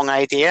got the wrong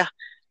idea.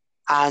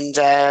 And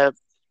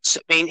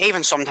I mean,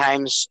 even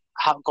sometimes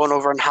going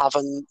over and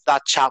having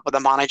that chat with the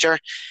manager,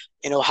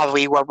 have a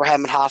wee word with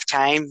him at half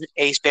time.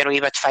 He's been a wee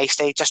bit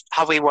feisty. Just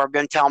have a wee word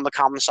with him, tell him to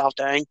calm himself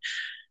down.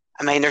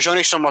 I mean, there's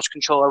only so much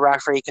control a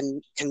referee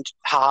can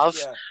have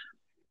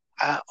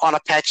on a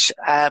pitch.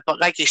 But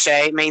like you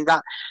say, I mean,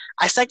 that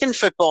I think in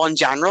football in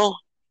general,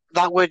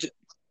 that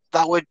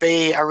would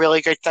be a really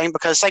good thing,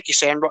 because, like you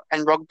say,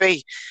 in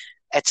rugby,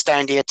 it's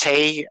down to a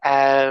T.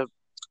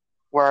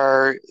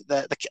 Where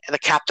the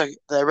captain,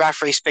 the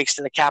referee speaks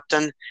to the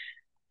captain,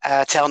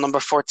 tell number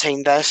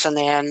 14 this, and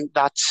then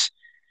that's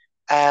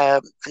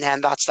that,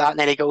 and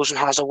then he goes and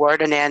has a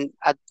word, and then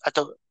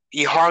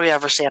you hardly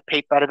ever see a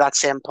peep out of that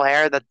same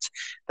player that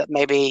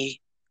maybe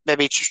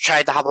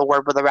tried to have a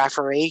word with the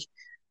referee.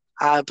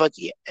 But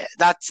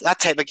that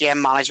type of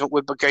game management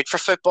would be good for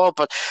football,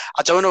 but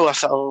I don't know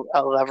if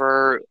it'll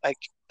ever, like,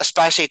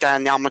 especially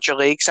down the amateur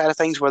league side of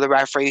things where the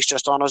referee's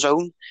just on his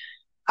own.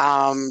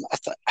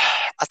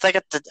 I think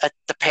it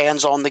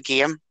depends on the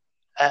game,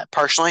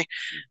 personally,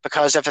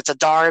 because if it's a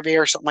derby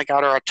or something like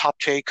that, or a top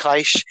two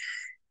clash,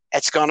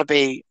 it's gonna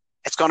be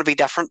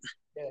different.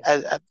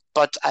 Yeah.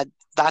 But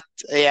that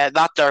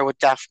there would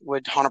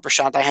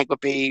 100%, I think, would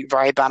be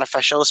very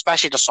beneficial,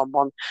 especially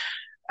to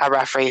a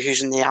referee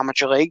who's in the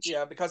amateur league.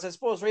 Yeah, because I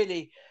suppose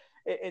really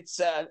it's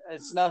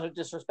not a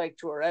disrespect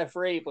to a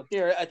referee, but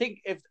I think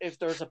if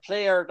there's a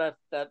player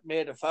that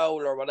made a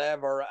foul or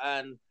whatever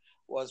and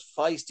was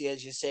feisty,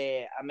 as you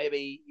say, and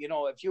maybe,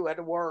 if you had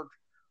a word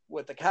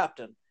with the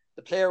captain,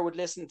 the player would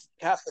listen to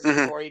the captain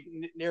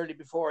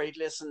before he'd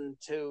listen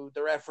to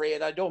the referee.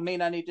 And I don't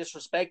mean any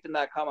disrespect in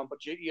that comment,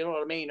 but you know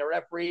what I mean? A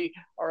referee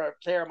or a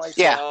player might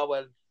say, "Oh,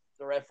 well,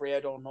 the referee, I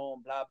don't know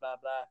him, blah, blah,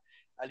 blah."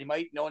 And he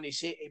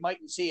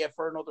mightn't see it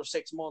for another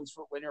 6 months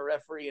when you're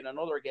referee in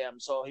another game.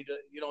 So he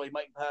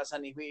mightn't pass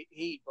any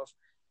heat, but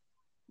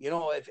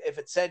if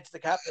it's said to the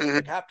captain,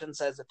 the captain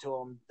says it to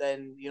him,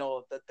 then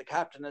that the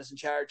captain is in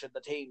charge of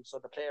the team, so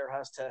the player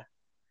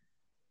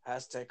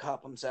has to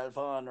cop himself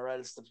on, or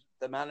else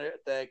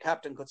the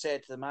captain could say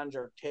to the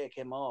manager, "Take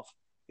him off.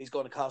 He's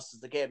going to cost us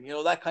the game."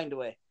 That kind of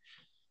way.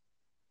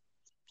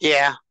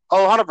 Yeah.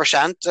 Oh,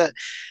 100%.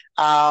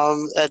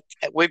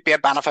 It would be a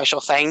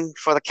beneficial thing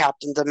for the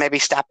captain to maybe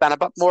step in a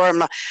bit more.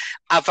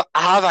 I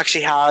have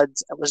actually had,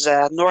 it was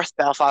a North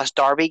Belfast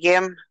derby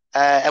game.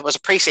 It was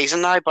a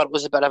pre-season now, but it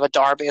was a bit of a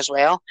derby as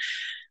well.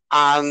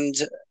 And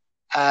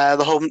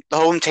the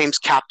home team's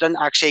captain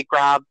actually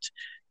grabbed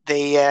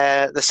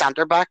the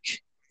centre back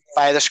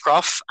by the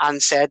scruff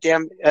and said to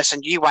him,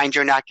 "Listen, you wind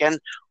your neck in,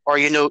 or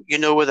you know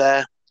where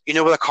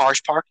the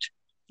car's parked."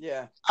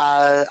 Yeah.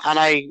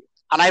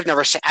 And I'd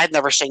never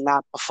seen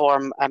that before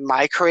in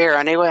my career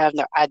anyway.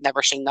 I'd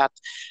never seen that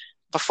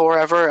before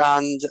ever.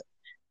 And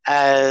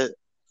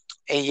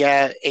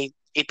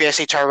he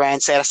basically turned around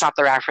and said, "It's not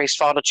the referee's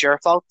fault, it's your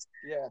fault."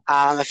 Yeah.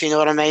 If you know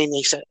what I mean.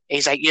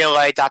 He's like, "You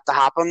allowed that to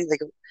happen."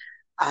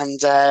 And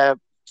the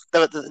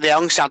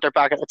young centre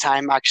back at the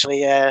time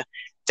actually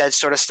did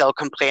sort of still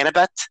complain a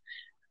bit,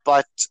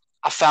 but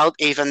I felt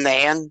even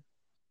then,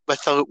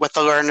 with the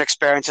learning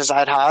experiences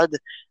I'd had,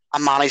 I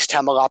managed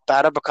him a lot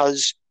better,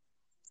 because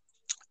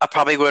I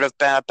probably would have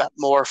been a bit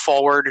more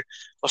forward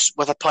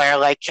with a player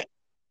like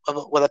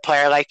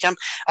him.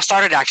 I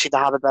started actually to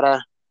have a bit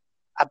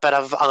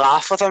of a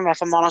laugh with him,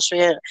 if I'm honest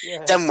with you.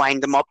 Yeah. Didn't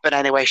wind him up in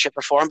any way, shape,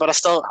 or form, but I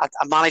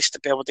managed to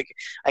be able to,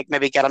 like,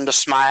 maybe get him to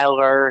smile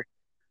or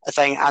a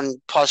thing.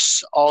 And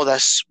plus, all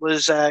this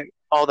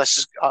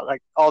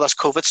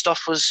COVID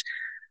stuff was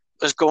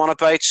was going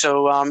about.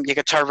 So you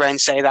could turn around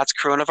and say that's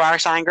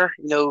coronavirus anger,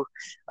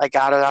 like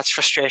that's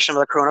frustration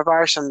with the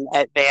coronavirus, and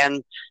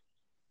then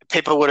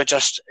people would have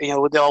just, they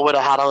all would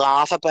have had a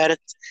laugh about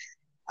it,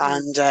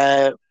 and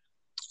so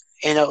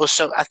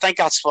I think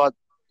that's what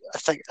I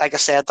think. Like I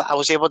said, that I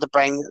was able to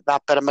bring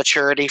that bit of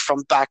maturity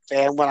from back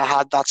then when I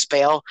had that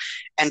spell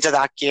into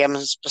that game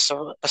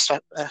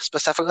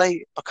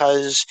specifically,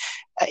 because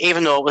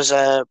even though it was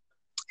a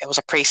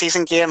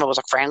preseason game, it was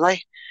a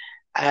friendly.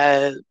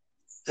 I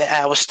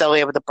was still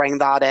able to bring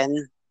that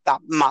in,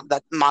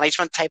 that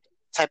management type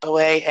of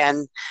way,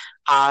 and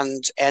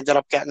ended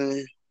up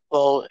getting,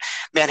 well,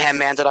 me and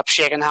him ended up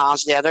shaking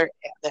hands together.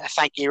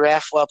 Thank you,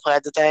 ref. Well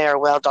played today, or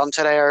well done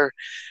today, or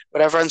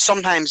whatever. And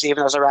sometimes,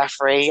 even as a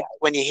referee,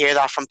 when you hear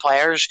that from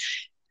players,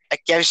 it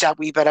gives that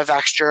wee bit of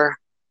extra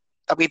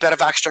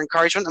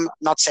encouragement. I'm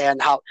not saying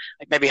how,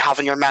 like, maybe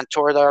having your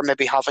mentor there,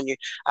 maybe having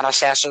an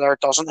assessor there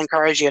doesn't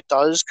encourage you. It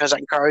does, because it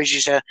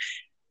encourages you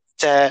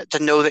to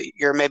know that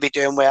you're maybe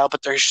doing well,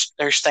 but there's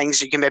things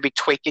that you can maybe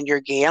tweak in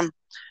your game,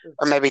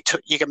 or maybe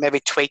you can maybe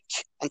tweak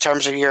in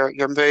terms of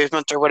your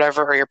movement or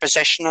whatever, or your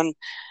positioning,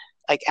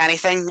 like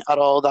anything at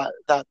all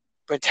that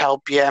would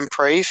help you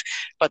improve.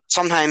 But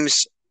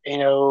sometimes,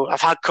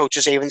 I've had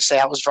coaches even say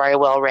I was very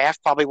well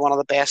ref, probably one of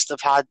the best I've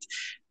had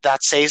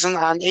that season,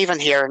 and even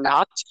hearing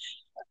that,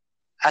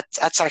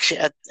 that's actually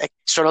it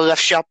sort of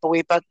lifts you up a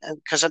wee bit,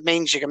 because it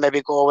means you can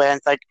maybe go away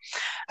and think,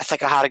 I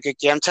think I had a good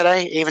game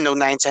today, even though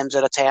 9 times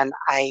out of 10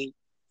 I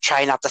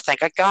try not to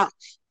think like that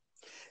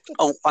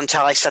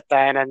until I sit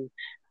down and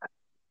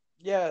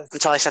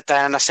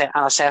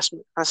assess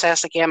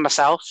the game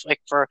myself,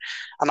 like for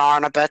an hour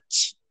and a bit.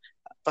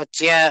 But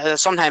yeah,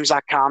 sometimes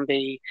that can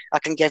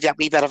give you a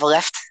wee bit of a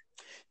lift.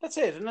 That's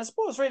it. And I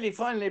suppose really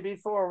finally,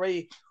 before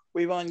we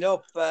wind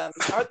up,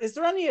 is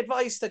there any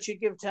advice that you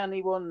give to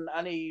anyone,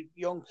 any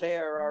young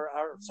player, or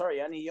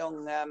any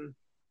young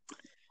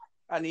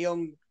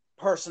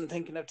person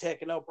thinking of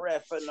taking up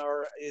reffing,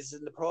 or is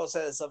in the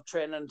process of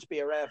training to be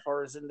a ref,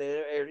 or is in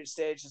the early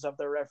stages of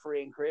their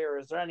refereeing career?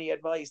 Is there any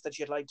advice that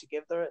you'd like to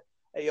give a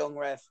young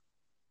ref?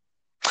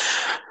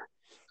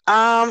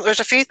 There's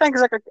a few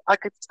things I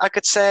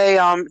could say.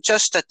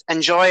 Just to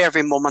enjoy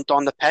every moment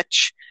on the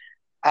pitch.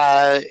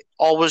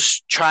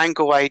 Always try and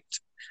go out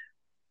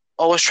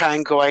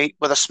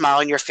with a smile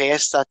on your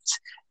face, that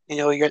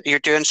you're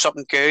doing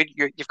something good.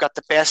 You've got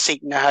the best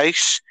seat in the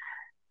house.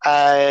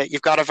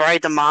 You've got a very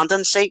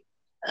demanding seat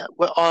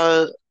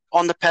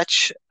on the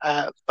pitch,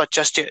 but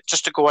just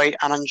to go out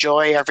and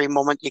enjoy every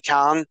moment you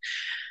can.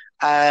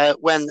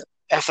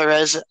 If there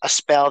is a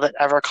spell that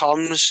ever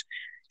comes,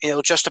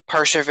 just to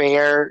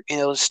persevere.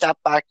 Step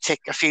back,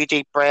 take a few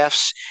deep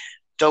breaths.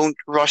 Don't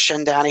rush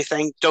into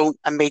anything. Don't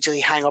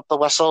immediately hang up the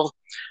whistle,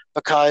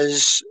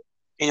 because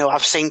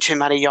I've seen too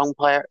many young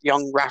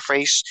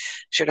referees,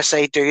 should I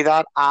say, do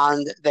that,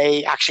 and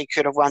they actually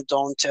could have went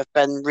on to have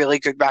been really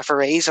good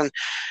referees, and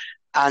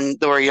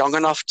they were young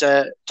enough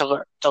to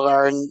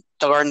learn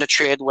the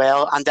trade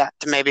well, and to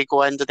maybe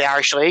go into the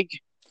Irish League.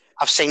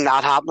 I've seen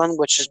that happening,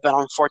 which has been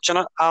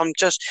unfortunate.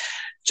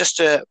 Just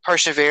to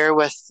persevere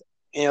with,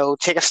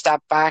 take a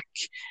step back,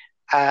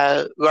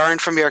 learn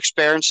from your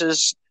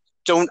experiences.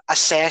 Don't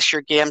assess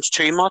your games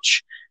too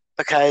much,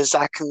 because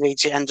that can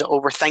lead you into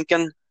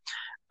overthinking.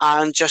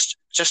 And just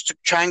to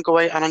try and go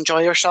out and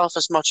enjoy yourself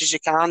as much as you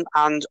can,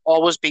 and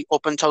always be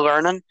open to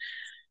learning.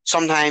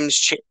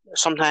 Sometimes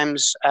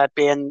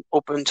being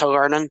open to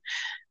learning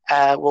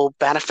will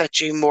benefit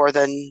you more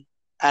than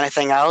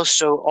anything else.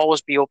 So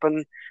always be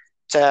open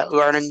to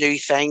learning new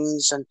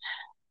things,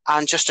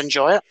 and just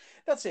enjoy it.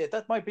 That's it.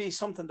 That might be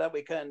something that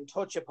we can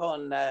touch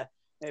upon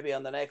maybe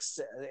in the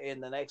next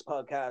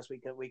podcast.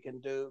 We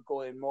can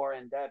go in more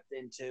in depth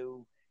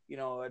into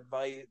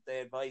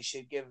the advice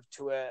you'd give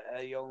to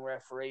a young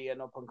referee,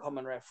 an up and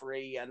coming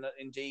referee, and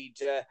indeed,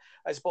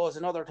 I suppose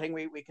another thing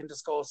we can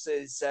discuss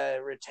is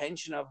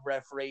retention of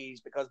referees,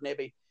 because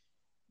maybe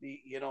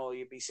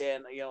you'd be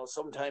saying,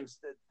 sometimes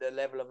the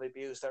level of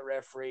abuse that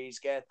referees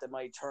get, they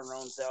might turn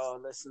around and say, oh,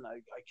 listen,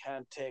 I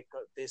can't take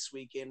this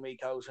week in,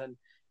 week out, and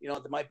there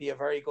might be a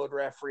very good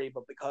referee,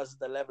 but because of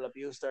the level of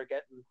abuse they're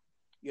getting,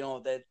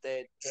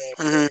 they'd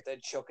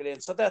chuck it in.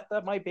 So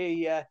that might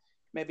be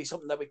maybe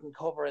something that we can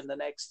cover in the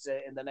next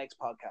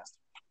podcast.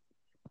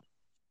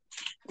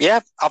 Yeah,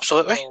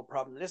 absolutely. No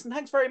problem. Listen,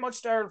 thanks very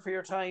much, Daryl, for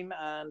your time,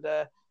 and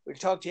we'll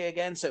talk to you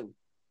again soon.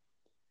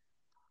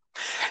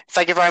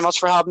 Thank you very much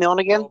for having me on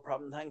again. No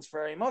problem. Thanks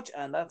very much.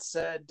 And that's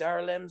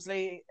Daryl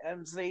Emsley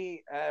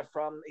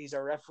he's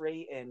a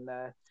referee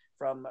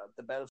from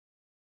the Belfast.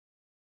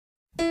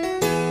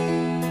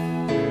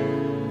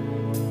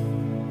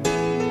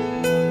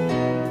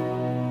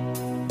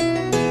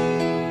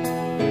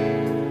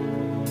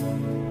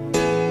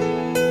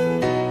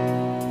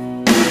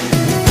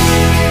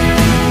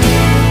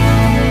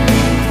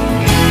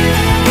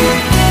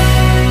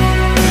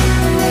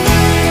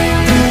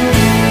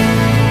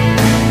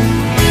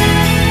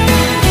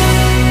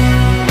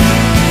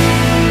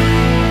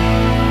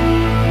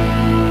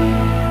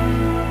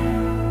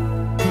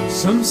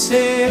 Some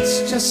say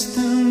it's just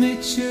the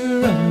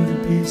nature of the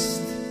beast.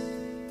 noticed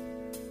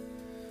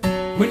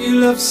when you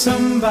love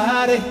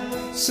somebody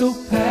so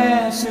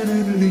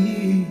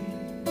passionately.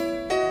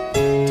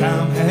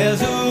 Time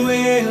has a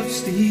way of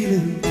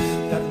stealing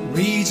that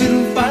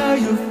raging fire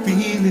you're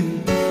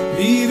feeling,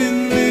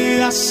 leaving the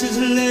ashes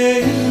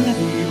laying at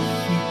your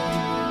feet.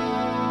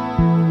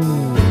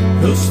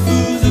 Those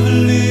fools of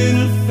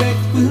little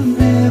faith will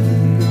never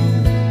know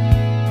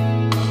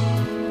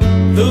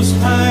those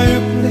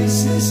higher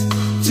places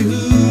two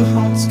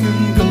hearts can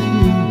go,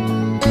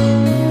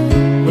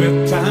 where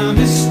time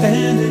is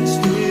standing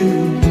still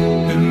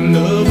and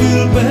love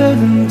will burn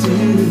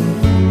until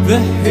the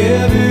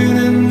heaven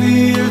and the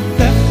earth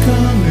that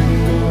come and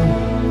go.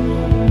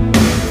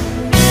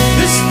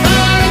 This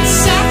fire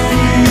inside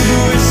for you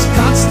is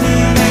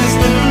constant as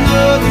the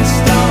northern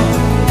star,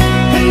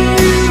 and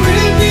you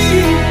will be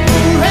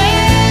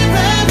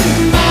forever in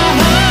my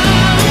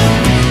heart.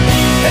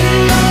 And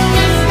long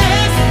as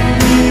there's a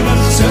river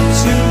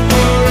searching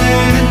for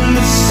an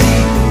endless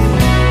sea,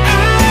 I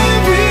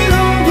will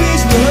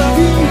always love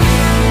you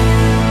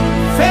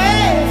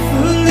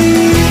faithfully.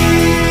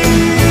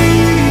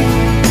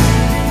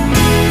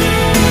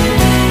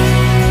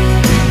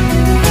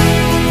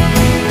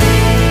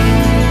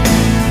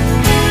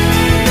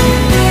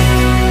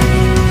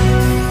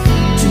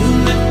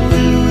 Tonight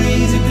we'll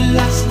raise a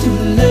glass to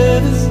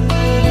lovers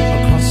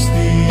across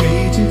the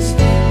ages.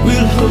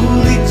 We'll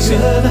hold each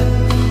other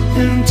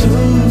and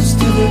toast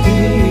to the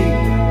day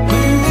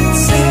when the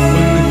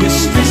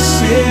history's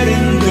said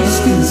in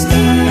dust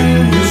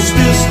and we'll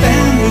still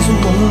stand as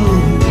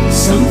one.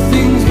 Some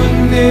things were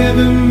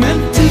never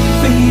meant to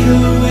fade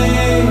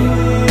away.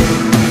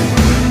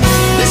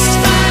 This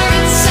fire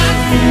inside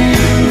for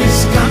you is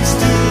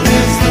constant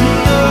as the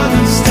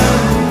northern star,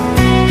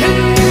 and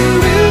you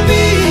will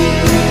be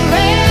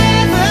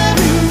forever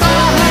in my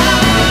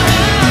heart.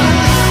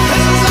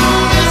 As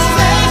long as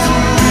there's a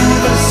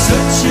river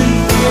searching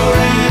for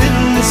an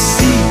endless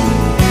sea,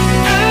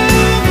 I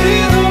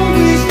will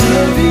always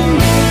love you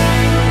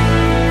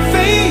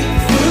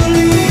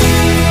faithfully.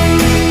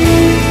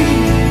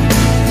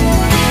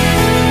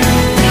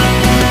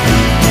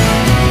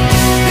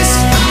 This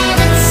fire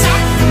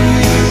inside for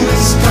you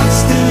is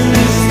constant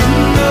as the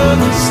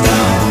northern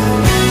star,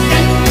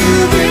 and you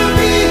will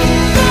be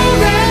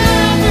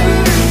forever in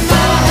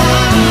my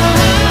heart.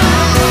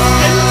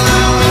 As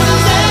long as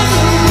there's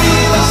a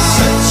river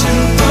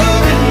searching for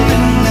an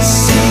endless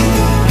sea,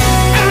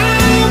 I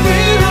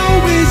will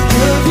always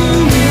love you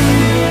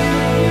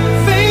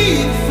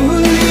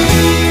faithfully.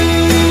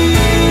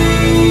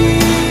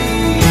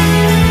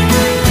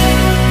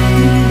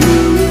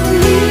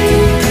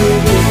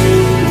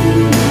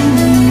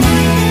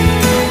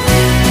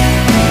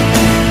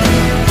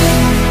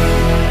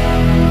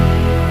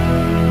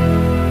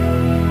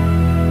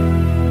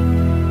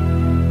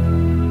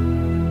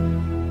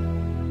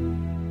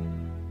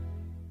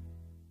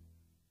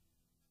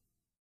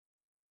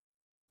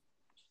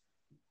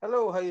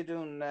 Hello, how you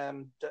doing?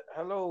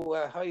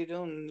 Hello, how you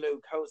doing,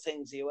 Luke? How's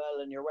things? Are you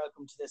well? And you're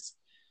welcome to this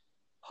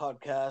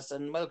podcast,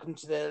 and welcome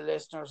to the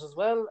listeners as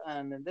well.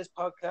 And in this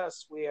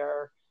podcast, we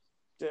are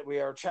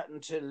chatting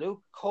to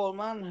Luke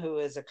Coleman, who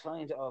is a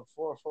client of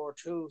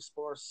 442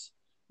 Sports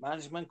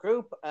Management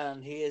Group,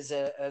 and he is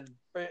an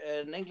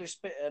English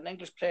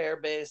player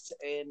based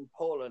in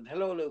Poland.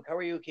 Hello, Luke. How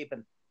are you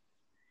keeping?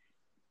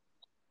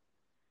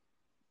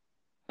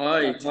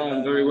 Hi, Not too I'm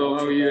bad, very man. well. Not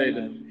How too are you, bad,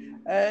 Aidan? man.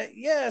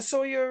 Yeah,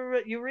 so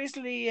you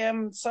recently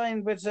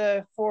signed with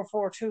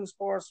 442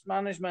 Sports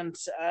Management,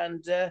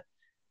 and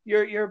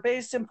you're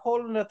based in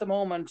Poland at the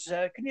moment.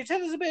 Can you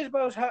tell us a bit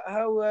about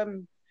how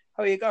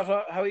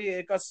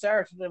you got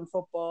started in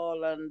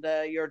football and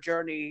your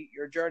journey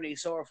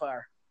so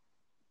far?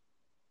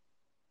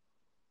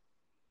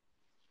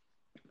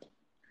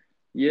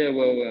 Yeah,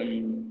 well,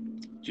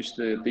 just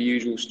the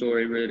usual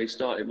story really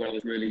started when I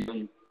was really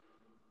young.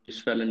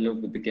 Just fell in love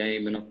with the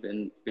game, and I've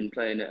been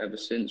playing it ever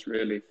since.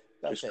 Really,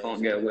 That's just it.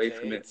 can't get away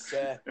from it.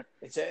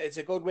 It's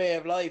a good way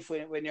of life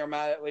when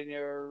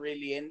you're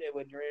really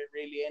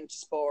into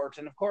sport,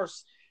 and of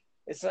course,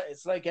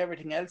 it's like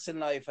everything else in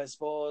life. I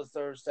suppose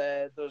there's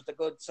the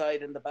good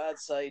side and the bad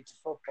side to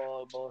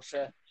football,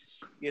 but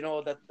you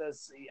know that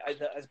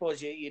I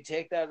suppose you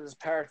take that as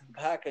part of the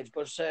package.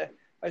 But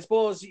I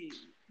suppose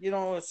you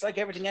know it's like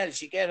everything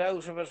else. You get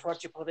out of it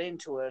what you put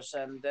into it,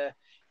 and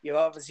you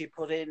obviously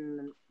put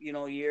in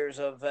years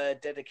of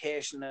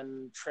dedication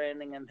and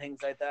training and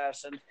things like that.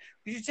 And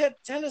could you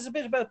tell us a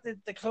bit about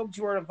the clubs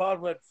you were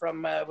involved with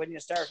from when you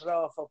started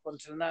off up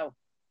until now?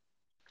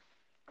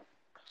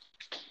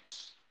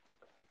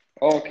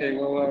 Okay,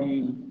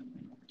 well,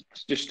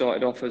 just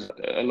started off as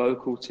a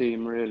local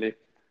team really.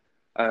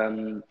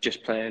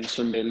 Just playing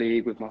Sunday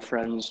league with my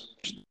friends.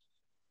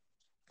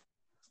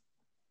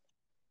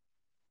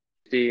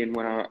 And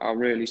when I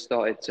really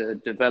started to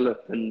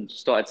develop and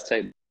started to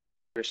take it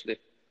seriously.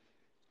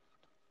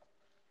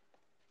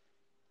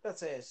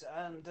 That's it.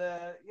 And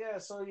yeah,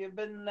 so you've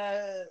been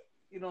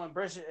in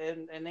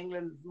Britain in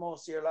England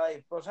most of your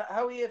life. But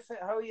how are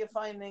you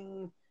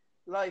finding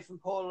life in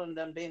Poland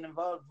and being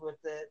involved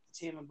with the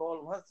team in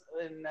Poland?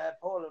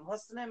 Poland?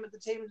 What's the name of the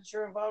team that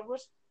you're involved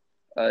with?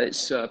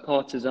 It's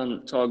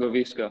Partizan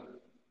Targowiska.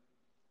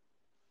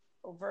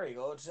 Oh, very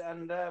good.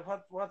 And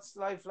what's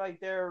life like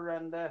there,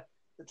 and the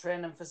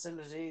training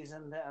facilities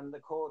and the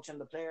coach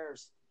and the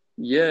players?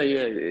 Yeah,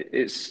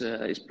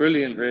 it's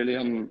brilliant. Really,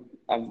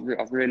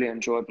 I've really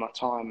enjoyed my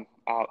time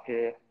out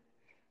here.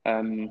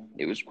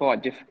 It was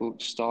quite difficult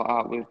to start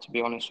out with, to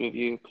be honest with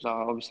you, because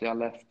I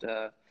left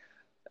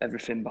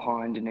everything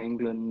behind in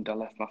England. I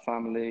left my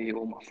family,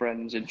 all my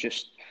friends, and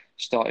just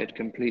started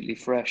completely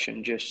fresh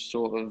and just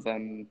sort of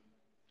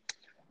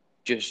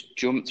just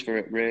jumped for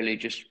it. Really,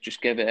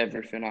 just gave it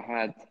everything I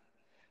had,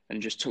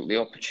 and just took the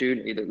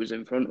opportunity that was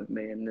in front of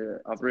me, and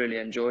I've really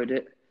enjoyed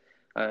it.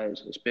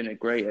 It's been a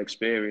great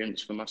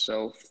experience for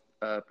myself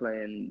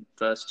playing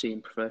first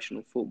team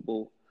professional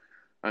football,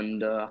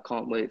 and I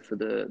can't wait for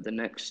the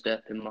next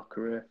step in my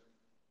career.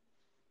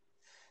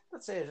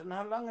 That's it. And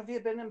how long have you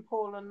been in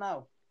Poland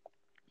now?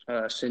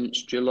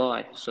 Since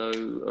July, so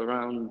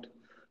around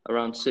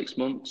 6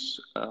 months.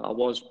 I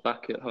was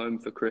back at home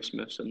for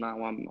Christmas, and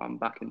now I'm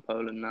back in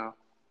Poland now.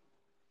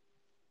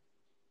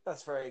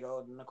 That's very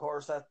good, and of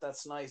course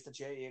that's nice that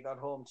you got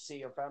home to see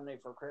your family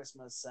for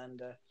Christmas,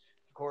 and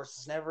of course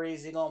it's never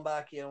easy going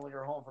back, when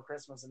you're home for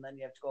Christmas and then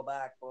you have to go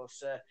back, but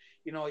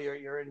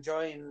you're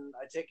enjoying.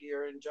 I think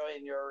you're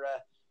enjoying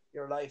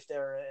your life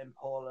there in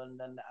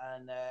Poland, and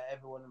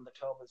everyone in the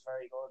club is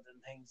very good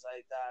and things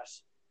like that.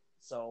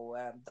 So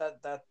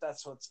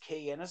that's what's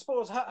key. And I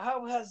suppose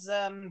how has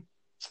the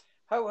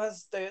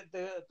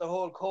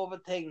whole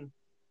COVID thing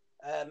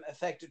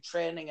affected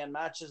training and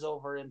matches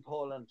over in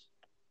Poland?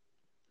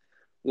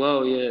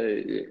 Well, yeah,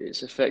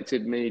 it's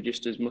affected me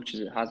just as much as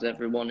it has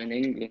everyone in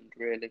England,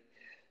 really.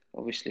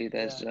 Obviously,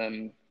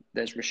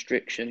 there's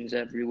restrictions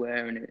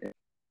everywhere, and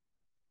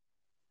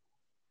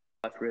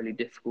it's really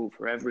difficult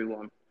for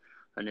everyone,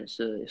 and it's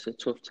a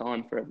tough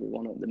time for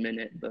everyone at the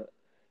minute. But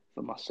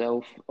for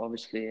myself,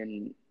 obviously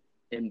in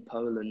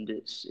Poland,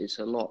 it's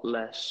a lot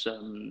less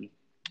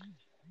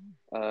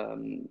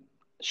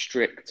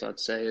strict, I'd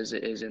say, as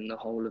it is in the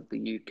whole of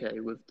the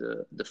UK with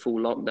the full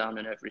lockdown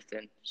and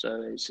everything.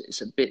 So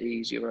it's a bit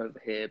easier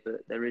over here,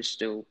 but there is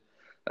still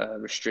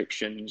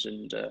restrictions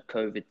and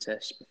COVID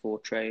tests before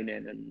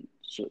training and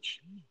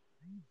such.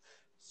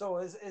 So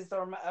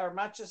are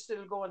matches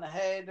still going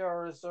ahead,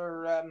 or is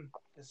there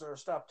a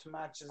stop to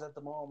matches at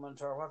the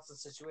moment, or what's the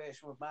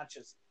situation with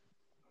matches?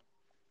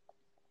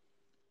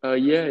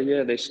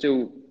 Yeah, they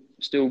still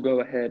go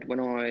ahead.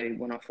 When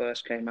I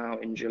first came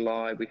out in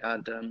July, we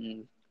had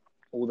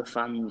all the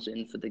fans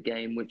in for the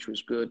game, which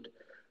was good.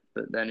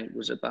 But then it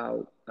was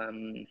about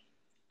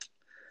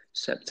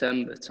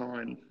September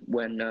time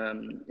when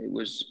it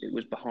was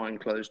behind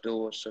closed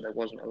doors, so there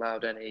wasn't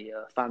allowed any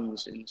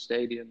fans in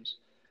stadiums,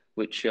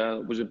 which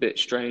was a bit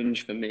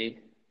strange for me.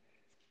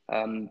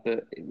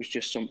 But it was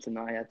just something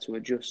I had to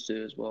adjust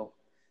to as well.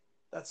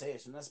 That's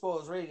it, and I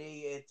suppose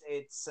really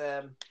it's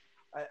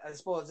I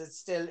suppose it's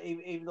still,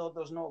 even though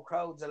there's no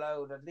crowds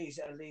allowed, at least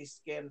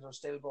games are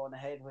still going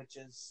ahead, which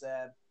is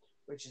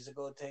a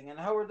good thing. And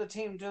how are the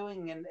team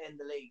doing in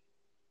the league?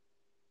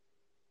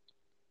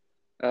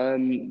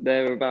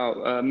 They're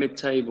about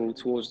mid-table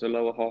towards the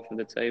lower half of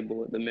the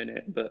table at the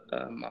minute, but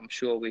I'm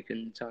sure we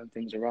can turn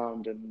things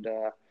around and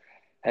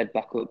head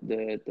back up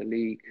the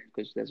league,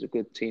 because there's a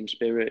good team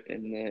spirit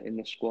in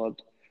the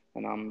squad,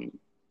 and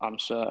I'm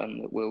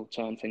certain that we'll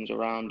turn things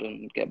around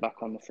and get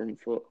back on the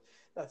front foot.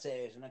 That's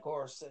it, and of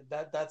course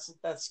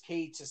that's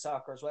key to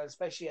soccer as well,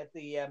 especially at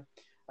the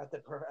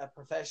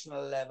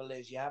professional level.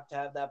 Is you have to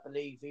have that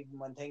belief even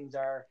when things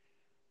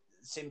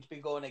seem to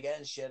be going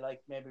against you,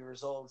 like maybe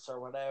results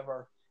or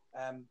whatever.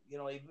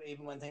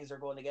 Even when things are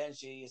going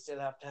against you, you still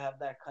have to have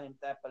that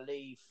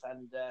belief,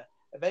 and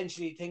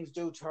eventually things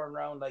do turn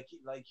around, like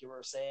you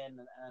were saying,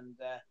 and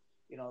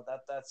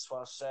that's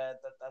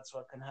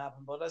what can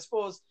happen. But I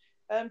suppose,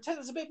 tell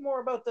us a bit more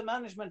about the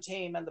management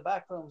team and the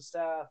backroom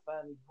staff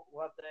and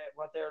what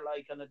they're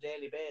like on a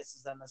daily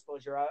basis, and I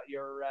suppose your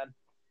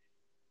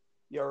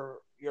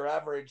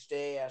average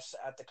day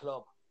at the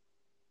club.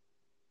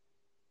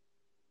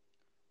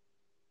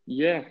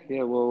 Yeah.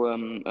 Well,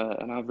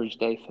 an average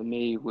day for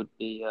me would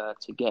be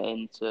to get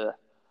into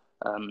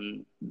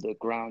the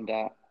ground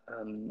at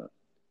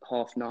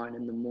 9:30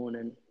 in the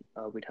morning.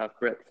 We'd have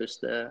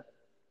breakfast there,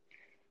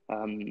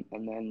 and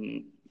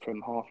then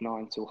from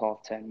 9:30 till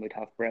 10:30 we'd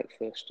have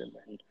breakfast, and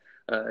then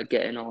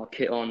getting our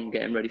kit on,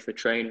 getting ready for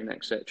training,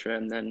 etc.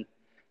 And then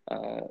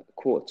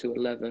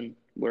 11:15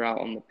 we're out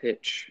on the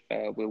pitch.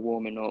 We're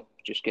warming up,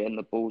 just getting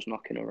the balls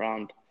knocking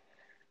around,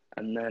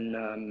 and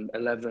then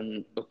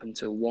 11 up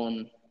until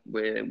 1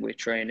 we're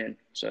training.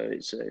 So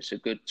it's a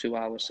good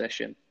 2-hour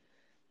session.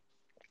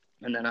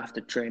 And then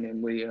after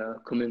training, we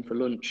come in for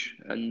lunch,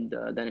 and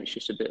then it's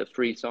just a bit of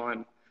free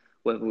time,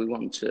 whether we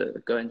want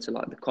to go into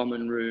like the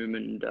common room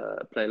and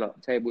play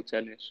like table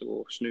tennis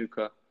or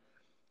snooker,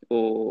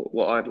 or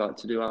what I'd like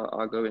to do,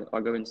 I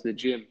go into the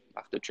gym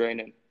after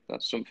training.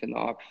 That's something that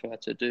I prefer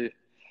to do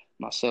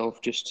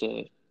myself, just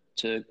to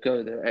to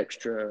go the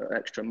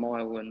extra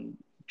mile and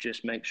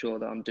just make sure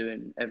that I'm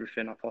doing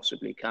everything I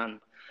possibly can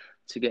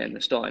to get in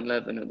the starting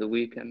 11 at the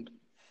weekend.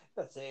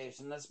 That's it.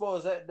 And I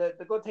suppose that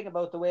the good thing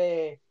about the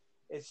way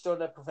it's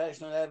done at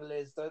professional level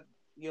is that,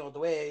 you know, the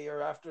way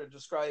you're after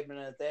describing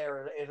it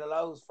there, it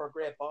allows for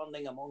great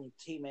bonding among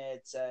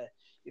teammates.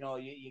 You know,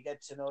 you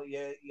get to know,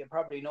 you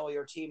probably know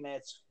your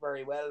teammates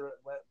very well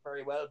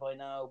by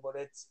now, but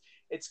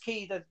it's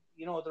key that,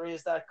 you know, there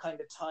is that kind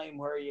of time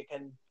where you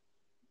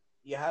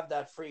have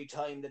that free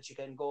time that you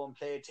can go and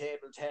play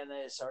table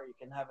tennis, or you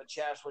can have a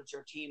chat with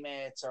your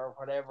teammates or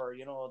whatever.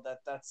 You know,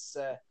 that's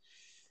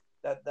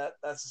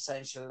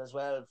essential as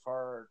well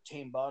for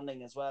team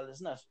bonding as well,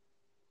 isn't it?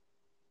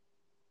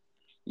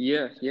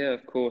 Yeah,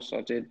 of course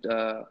I did.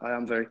 I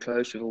am very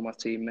close with all my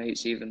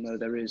teammates, even though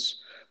there is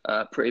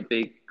a pretty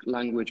big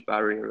language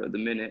barrier at the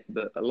minute.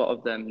 But a lot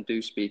of them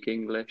do speak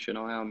English, and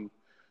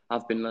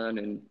I've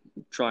been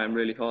trying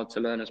really hard to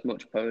learn as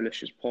much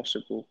Polish as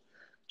possible,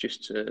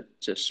 just to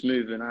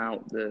smoothen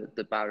out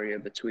the barrier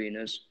between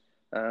us.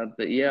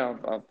 But yeah,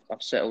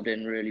 I've settled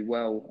in really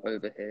well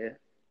over here,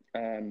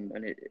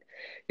 and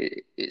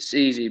it's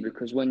easy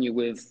because when you're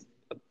with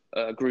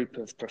a group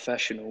of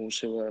professionals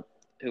who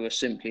are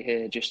simply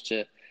here just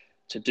to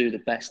do the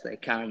best they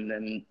can,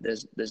 then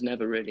there's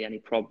never really any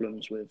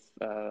problems with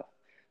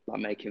like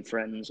making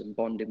friends and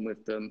bonding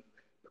with them,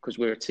 because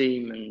we're a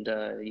team, and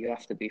you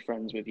have to be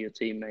friends with your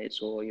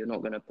teammates or you're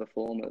not going to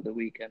perform at the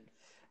weekend.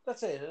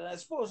 That's it. And I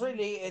suppose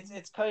really it's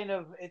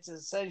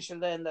essential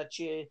then that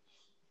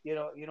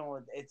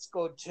it's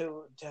good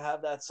to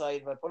have that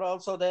side of it, but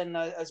also then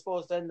I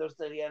suppose then there's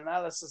the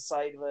analysis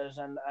side of it,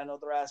 and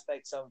other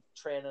aspects of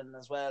training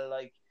as well,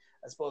 like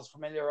I suppose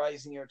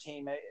familiarizing your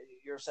team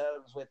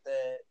yourselves with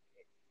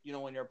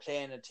when you're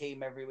playing a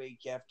team every week,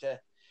 you have to,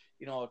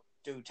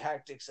 do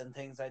tactics and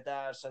things like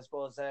that. So I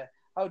suppose,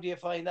 how do you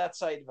find that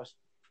side of it?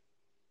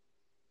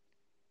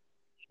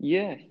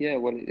 Yeah.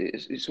 Well,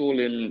 it's all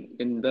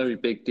in very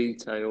big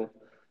detail,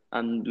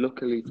 and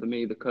luckily for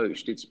me, the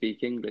coach did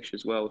speak English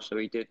as well, so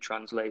he did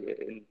translate it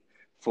in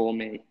for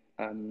me,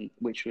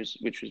 which was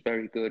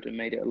very good and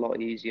made it a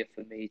lot easier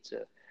for me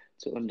to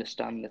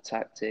understand the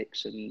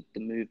tactics and the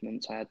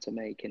movements I had to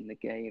make in the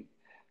game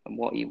and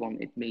what he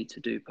wanted me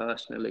to do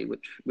personally,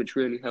 which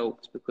really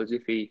helped, because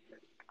if he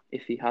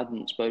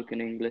hadn't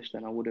spoken English,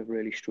 then I would have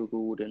really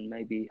struggled and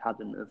maybe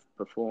hadn't have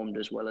performed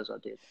as well as I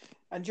did.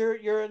 And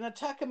you're an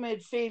attacking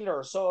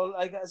midfielder, so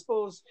like I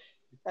suppose,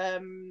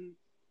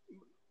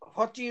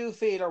 what do you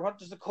feel, or what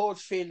does the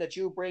coach feel that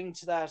you bring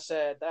to that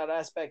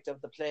aspect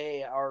of the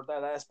play, or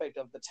that aspect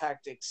of the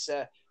tactics?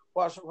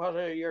 What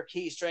are your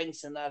key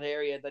strengths in that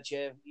area that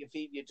you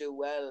feel you do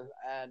well,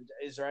 and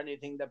is there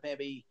anything that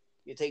maybe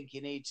you think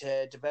you need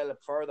to develop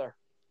further?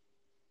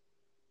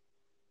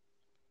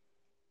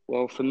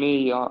 Well, for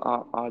me,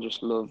 I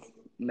just love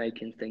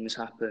making things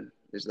happen.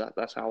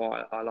 That's how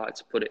I like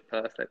to put it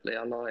perfectly.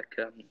 I like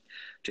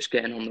just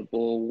getting on the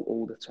ball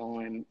all the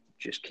time,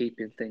 just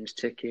keeping things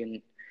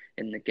ticking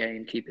in the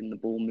game, keeping the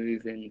ball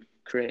moving,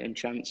 creating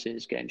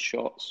chances, getting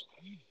shots.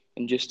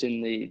 And just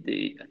in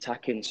the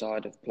attacking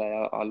side of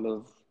play, I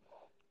love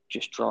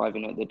just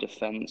driving at the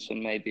defence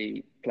and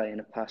maybe playing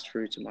a pass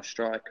through to my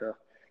striker,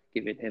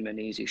 giving him an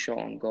easy shot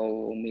on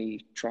goal, or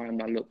me trying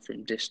my luck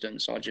from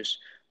distance. I just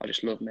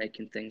love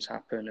making things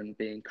happen and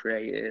being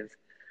creative,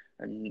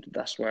 and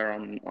that's where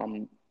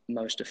I'm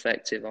most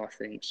effective, I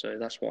think. So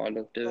that's what I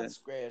love doing. That's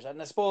great,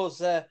 and I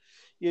suppose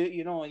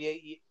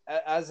you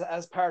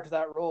as part of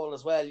that role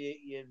as well,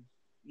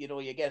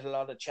 you get a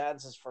lot of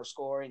chances for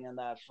scoring and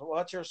that.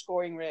 What's your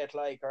scoring rate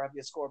like, or have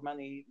you scored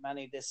many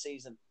this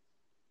season?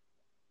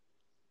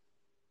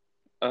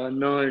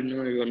 No.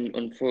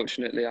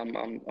 Unfortunately,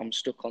 I'm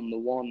stuck on the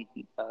one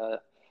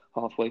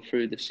halfway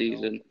through the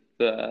season,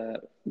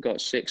 but got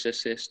 6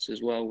 assists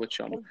as well, which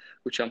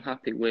I'm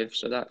happy with.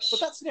 So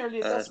that's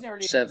nearly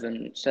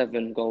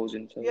seven goals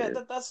in total. Yeah,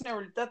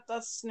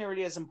 that's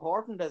nearly as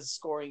important as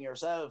scoring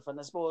yourself. And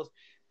I suppose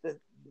that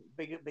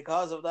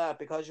because of that,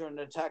 because you're an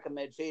attacking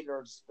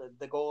midfielder,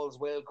 the goals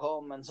will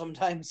come, and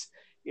sometimes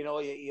you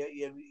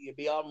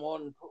be on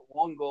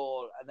one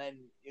goal, and then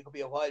it could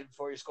be a while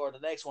before you score the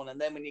next one, and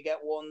then when you get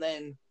one,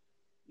 then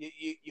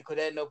you could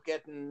end up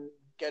getting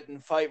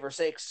 5 or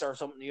 6 or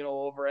something,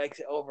 over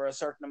a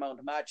certain amount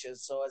of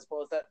matches. So I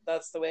suppose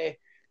that's the way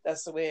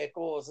it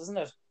goes, isn't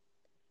it?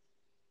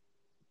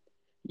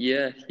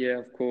 Yeah,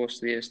 of course.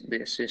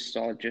 The assists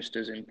are just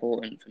as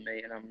important for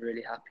me, and I'm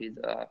really happy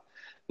that I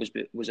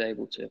was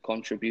able to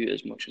contribute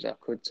as much as I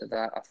could to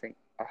that. I think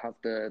I have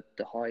the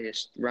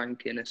highest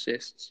rank in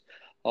assists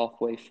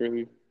halfway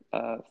through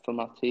for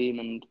my team,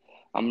 and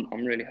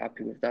I'm really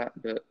happy with that.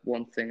 But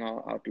one thing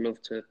I'd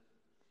love to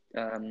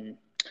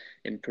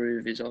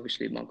improve is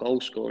obviously my goal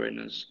scoring,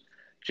 as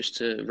just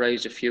to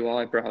raise a few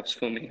eyebrows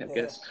for me, I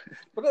guess.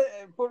 But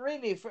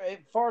really,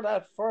 for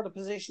the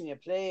position you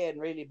play,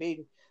 and really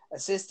being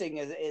assisting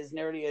is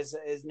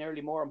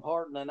nearly more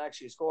important than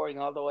actually scoring.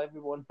 Although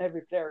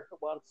every player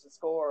wants to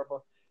score,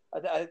 but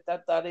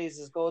that is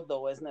as good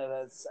though, isn't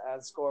it,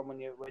 as scoring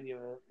when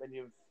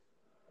you've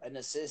an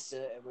assist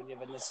when you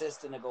have an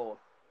assist and a goal?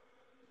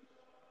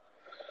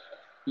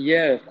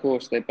 Yeah, of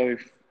course. They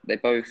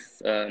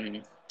both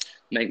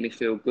make me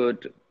feel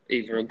good.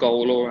 Either a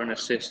goal or an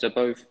assist are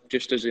both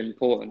just as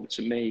important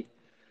to me.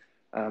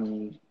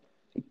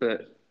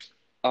 But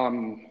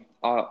I'm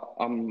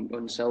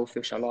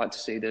unselfish. I like to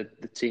see the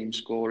team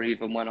score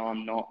even when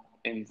I'm not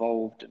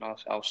involved, and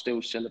I'll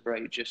still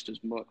celebrate just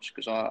as much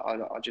because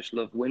I just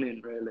love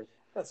winning, really.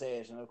 That's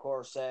it, and of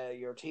course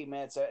your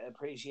teammates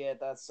appreciate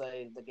that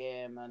side of the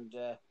game, and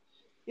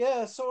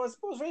yeah. So I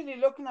suppose really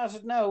looking at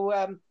it now,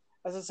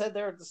 as I said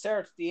there at the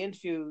start of the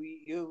interview,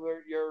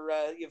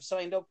 you've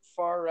signed up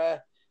for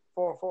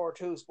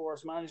 442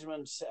 Sports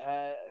Management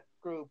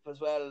group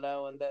as well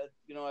now, and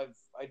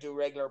I do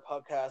regular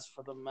podcasts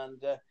for them,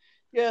 and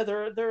yeah,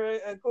 they're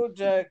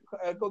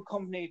a good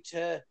company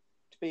to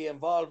be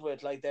involved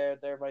with. Like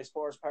they're my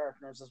sports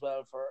partners as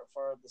well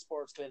for the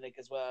sports clinic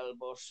as well.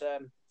 But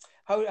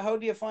how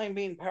do you find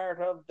being part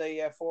of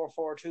the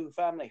 442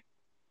 family?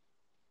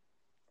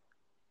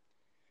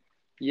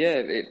 Yeah,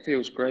 it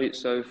feels great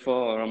so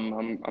far.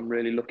 I'm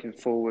really looking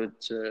forward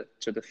to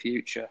the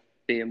future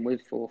being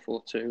with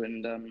 442,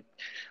 and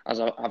as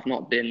I've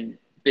not been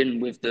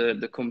with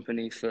the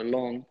company for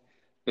long,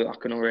 but I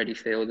can already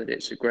feel that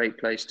it's a great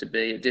place to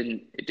be. It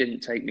didn't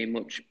take me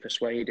much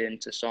persuading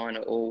to sign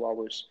at all.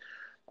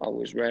 I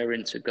was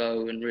raring to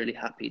go and really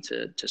happy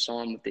to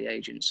sign with the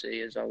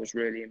agency, as I was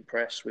really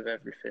impressed with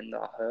everything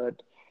that I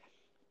heard.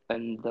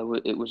 And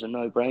it was a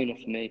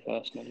no-brainer for me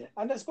personally.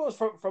 And I suppose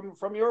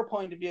from your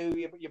point of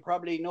view, you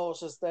probably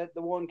noticed that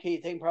the one key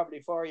thing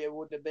probably for you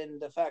would have been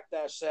the fact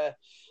that that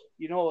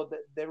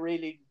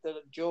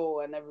Joe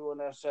and everyone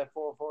at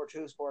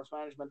 442 Sports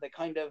Management, they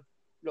kind of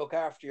look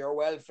after your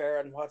welfare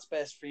and what's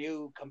best for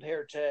you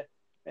compared to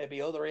maybe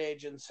other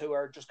agents who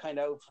are just kind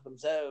of out for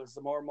themselves.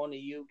 The more money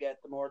you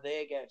get, the more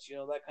they get,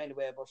 that kind of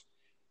way. But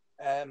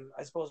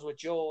I suppose with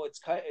Joe,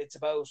 it's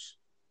about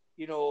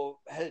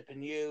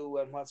helping you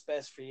and what's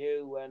best for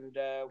you and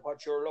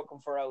what you're looking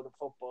for out of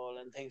football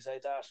and things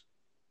like that.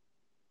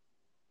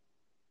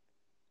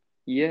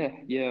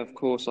 Yeah, of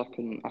course I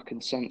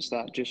can sense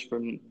that just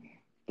from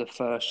the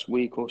first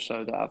week or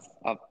so that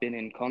I've been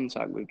in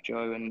contact with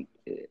Joe, and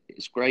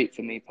it's great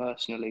for me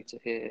personally to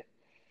hear,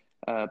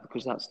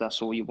 because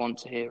that's all you want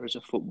to hear as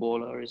a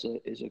footballer, is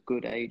a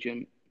good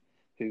agent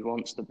who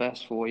wants the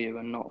best for you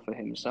and not for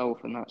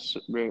himself, and that's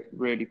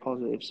really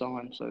positive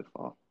sign so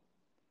far.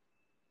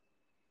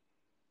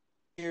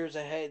 Years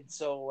ahead,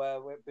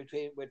 so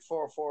with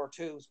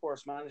 442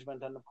 Sports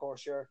Management and of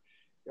course your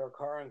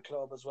current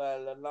club as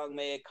well, and long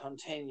may it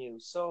continue.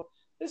 So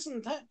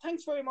listen,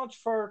 thanks very much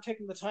for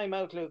taking the time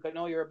out, Luke. I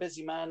know you're a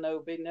busy man now,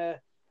 being a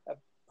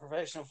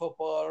professional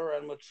footballer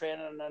and with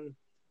training and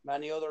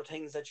many other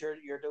things that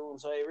you're doing,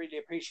 so I really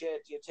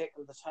appreciate you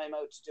taking the time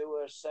out to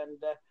do it,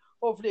 and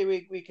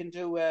hopefully we can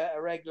do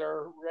a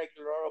regular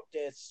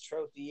updates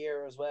throughout the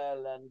year as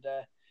well, and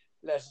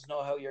let us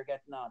know how you're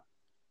getting on.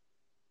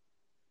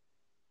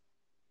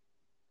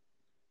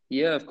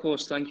 Yeah, of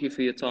course. Thank you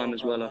for your time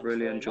as well. I've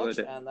really enjoyed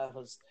it. And that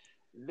was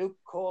Luke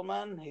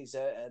Coleman. He's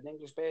an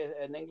English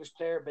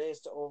player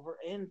based over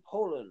in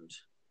Poland.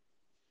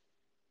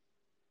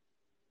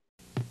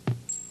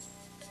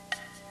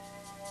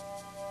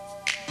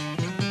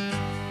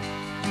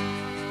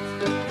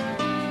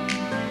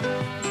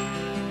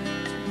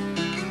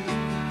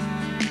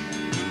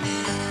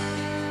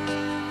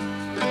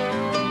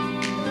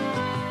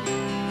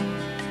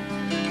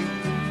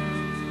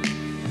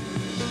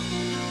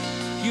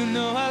 You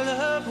know our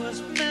love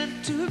was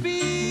meant to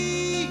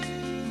be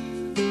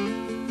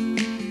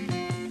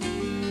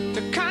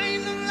the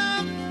kind of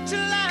love to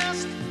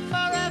last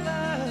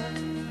forever,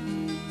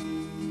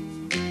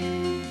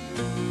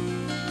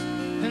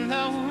 and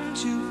I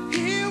want you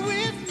here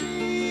with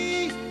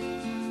me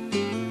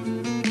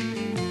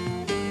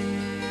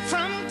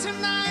from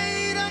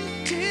tonight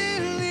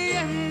until the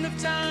end of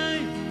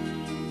time.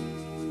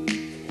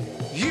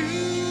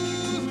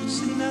 You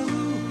should know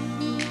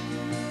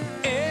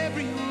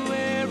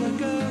everywhere I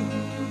go,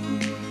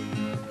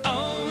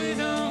 always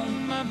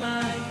on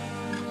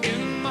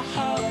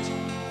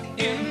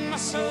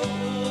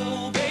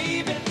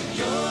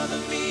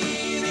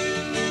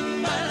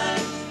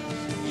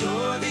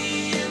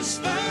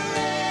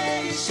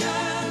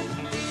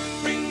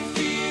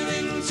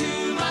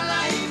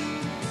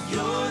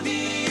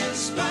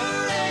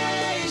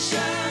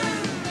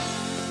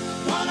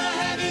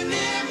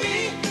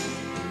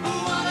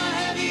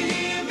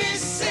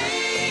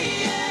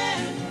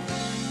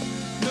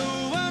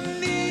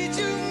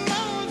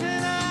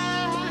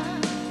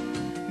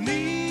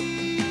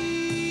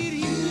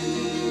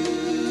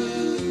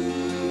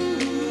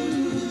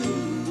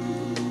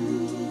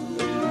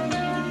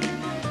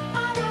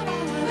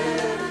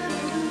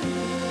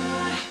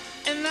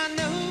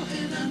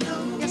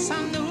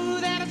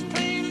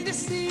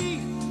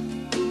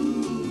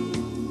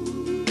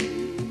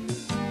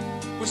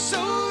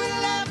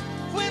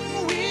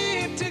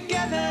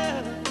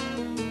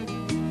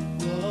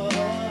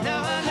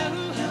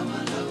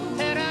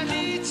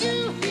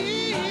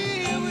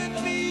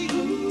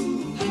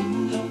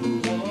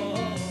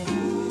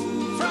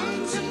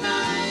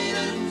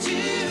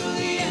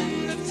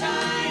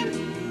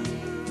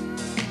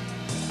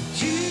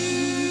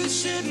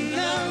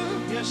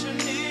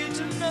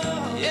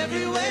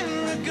everywhere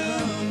I go.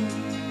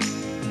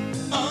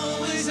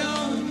 Always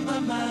on my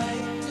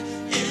mind,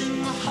 in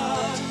my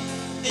heart,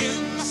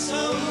 in my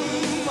soul.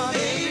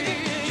 Baby,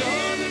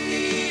 you're the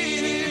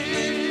meaning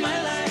in my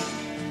life.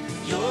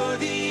 You're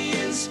the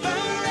inspiration.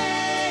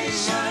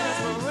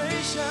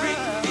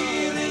 Bring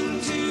feeling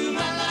to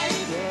my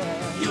life.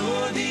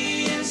 You're the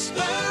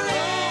inspiration.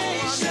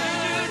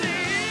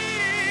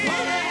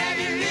 Wanna have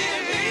you near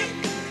me?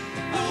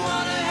 I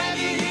wanna have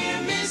you hear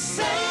me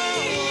say,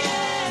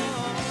 yeah.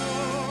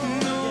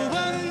 No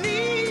one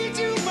needs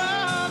you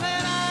more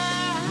than I.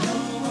 No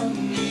one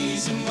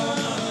needs you more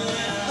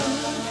than I.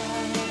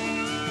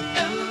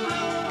 Oh,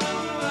 oh,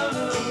 oh,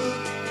 oh,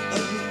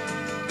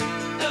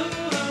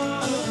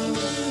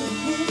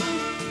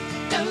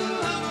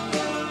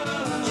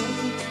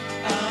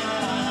 oh,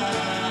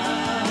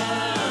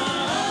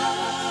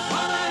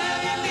 wanna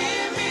have you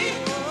near me?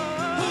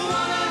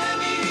 Wanna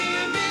have you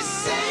hear me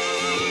say,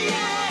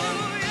 yeah.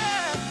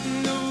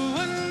 No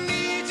one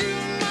needs you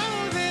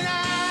more than I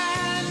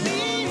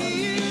need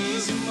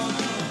you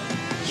more.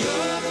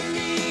 You're the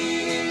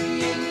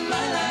meaning in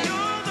my life.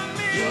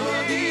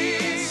 You're the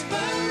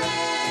inspiration.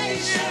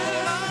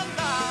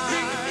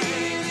 Bring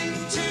feeling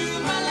to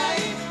my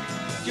life.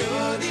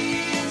 You're the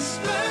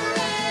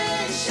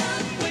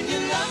inspiration. When you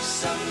love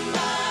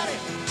somebody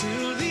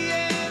till the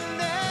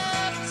end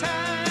of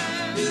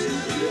time.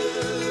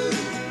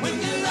 When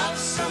you love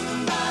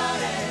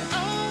somebody,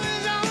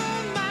 always on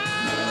my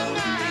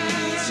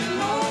mind. You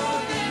more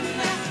than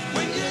that.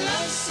 When you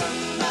love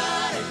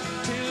somebody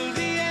till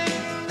the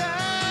end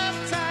of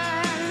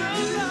time.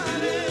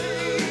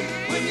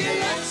 When you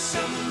love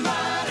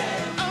somebody,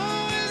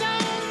 always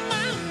on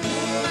my mind.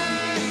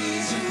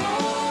 You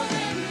more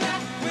than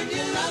that. When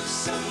you love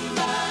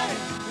somebody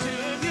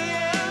till the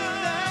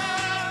end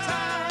of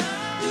time.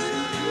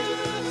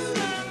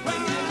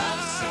 When you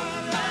love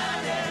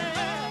somebody,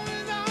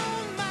 always on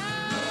my mind.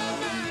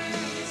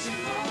 You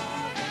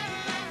more than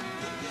that.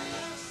 When you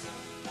love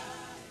somebody.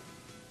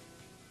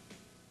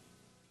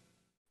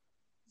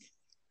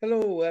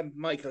 Hello,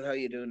 Michael. How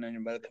you doing?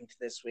 And welcome to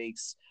this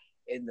week's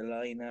In the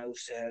Line Out.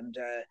 And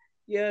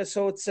yeah,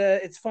 so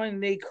it's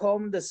finally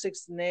come, the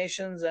Six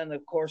Nations, and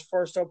of course,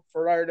 first up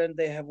for Ireland,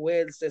 they have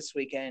Wales this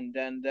weekend.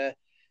 And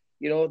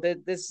you know,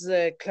 this is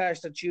a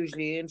clash that's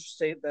usually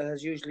interesting. That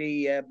has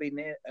usually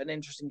been an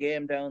interesting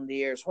game down the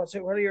years. What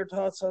are your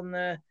thoughts on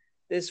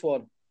this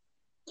one?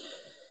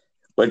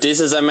 But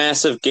this is a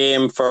massive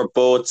game for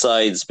both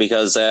sides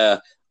because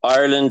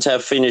Ireland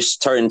have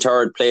finished in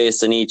third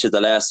place in each of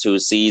the last two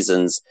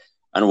seasons,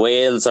 and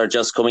Wales are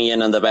just coming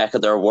in on the back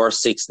of their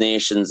worst Six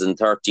Nations in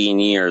 13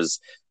 years.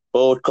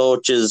 Both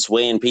coaches,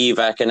 Wayne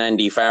Pivac and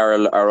Andy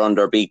Farrell, are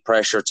under big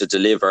pressure to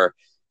deliver,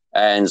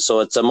 and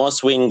so it's a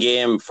must-win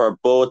game for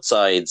both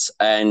sides.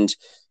 And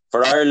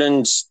for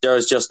Ireland,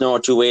 there's just no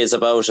two ways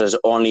about it.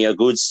 Only a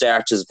good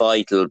start is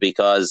vital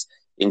because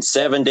in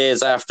 7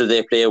 days after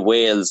they play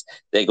Wales,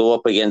 they go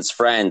up against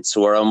France,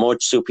 who are a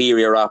much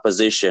superior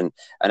opposition,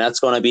 and that's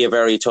going to be a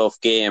very tough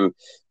game.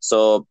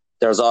 So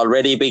there's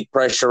already big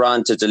pressure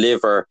on to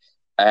deliver,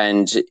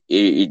 and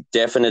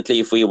definitely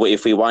if we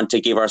want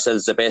to give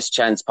ourselves the best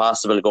chance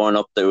possible going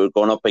up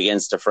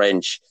against the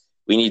French,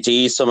 we need to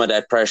ease some of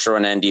that pressure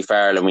on Andy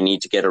Farrell, and we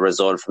need to get a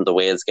result from the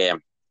Wales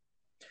game.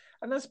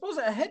 And I suppose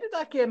ahead of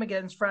that game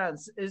against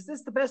France, is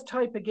this the best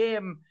type of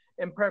game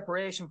in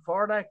preparation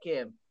for that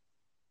game?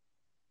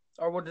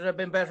 Or would it have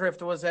been better if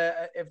there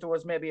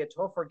was maybe a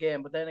tougher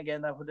game? But then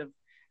again, that would have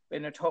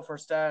been a tougher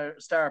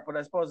start. But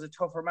I suppose a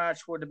tougher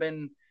match would have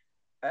been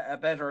a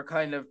better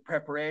kind of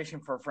preparation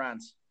for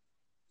France.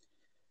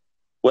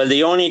 Well,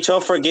 the only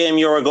tougher game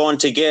you were going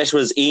to get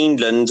was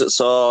England.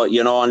 So,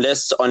 you know,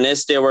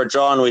 unless they were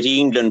drawn with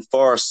England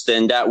first,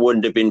 then that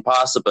wouldn't have been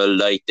possible.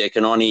 Like, they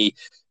can only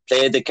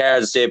play the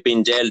cards they've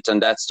been dealt,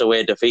 and that's the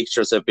way the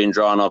fixtures have been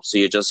drawn up. So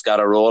you just got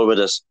to roll with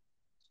it.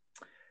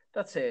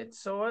 That's it.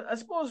 So I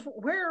suppose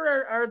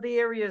where are the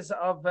areas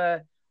of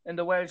in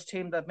the Welsh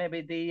team that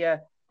maybe the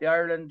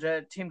Ireland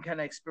team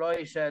can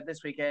exploit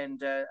this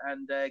weekend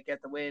and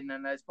get the win?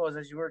 And I suppose,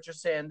 as you were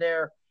just saying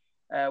there,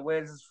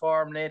 Wales'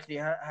 form lately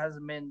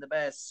hasn't been the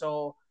best.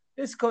 So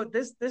this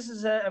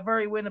is a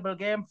very winnable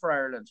game for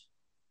Ireland.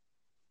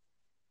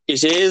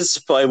 It is.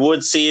 I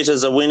would see it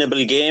as a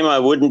winnable game. I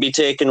wouldn't be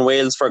taking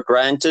Wales for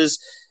granted.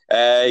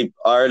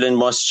 Ireland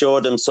must show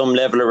them some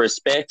level of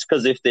respect,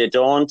 because if they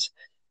don't,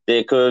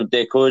 they could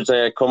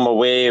come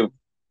away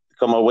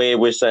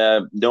with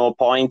no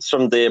points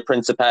from the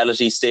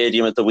Principality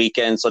Stadium at the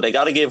weekend. So they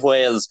got to give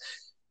Wales,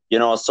 you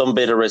know, some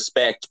bit of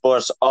respect.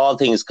 But all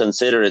things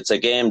considered, it's a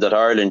game that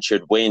Ireland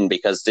should win,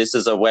 because this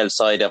is a Welsh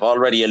side. I've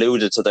already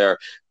alluded to their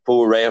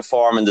poor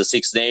form in the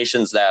Six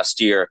Nations last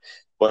year.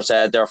 But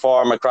their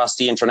form across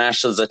the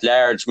internationals at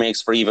large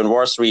makes for even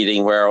worse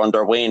reading, where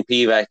under Wayne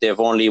Pivac, they've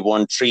only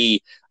won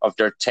 3 of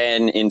their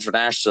 10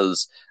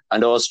 internationals.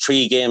 And those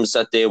 3 games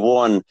that they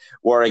won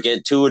were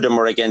against, 2 of them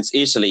were against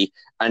Italy,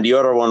 and the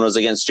other one was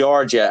against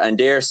Georgia. And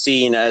they're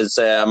seen as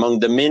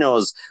among the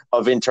minnows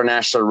of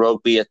international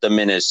rugby at the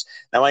minute.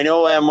 Now, I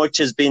know much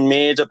has been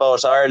made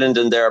about Ireland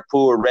and their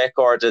poor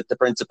record at the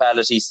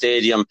Principality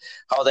Stadium,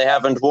 how they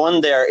haven't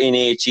won there in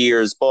 8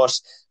 years. But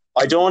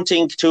I don't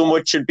think too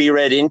much should be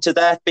read into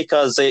that,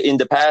 because in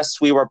the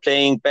past we were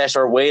playing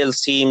better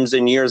Wales teams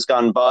in years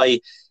gone by.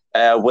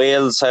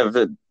 Wales have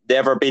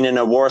never been in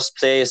a worse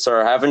place,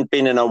 or haven't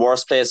been in a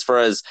worse place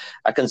for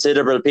a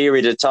considerable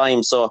period of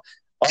time. So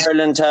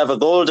Ireland have a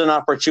golden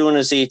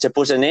opportunity to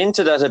put an end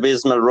to that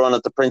abysmal run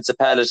at the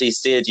Principality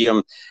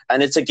Stadium.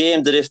 And it's a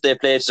game that if they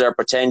play to their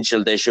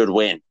potential, they should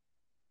win.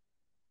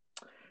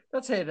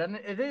 That's it. And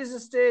it is a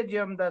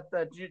stadium that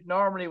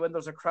normally when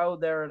there's a crowd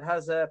there, it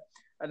has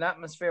an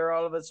atmosphere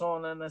all of its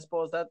own. And I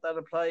suppose that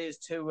applies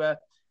to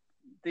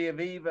the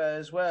Aviva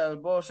as well.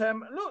 But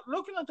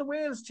looking at the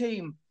Wales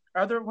team,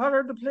 what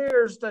are the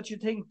players that you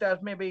think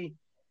that maybe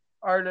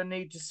Ireland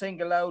need to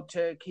single out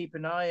to keep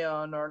an eye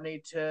on, or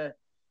need to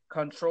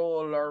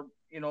control, or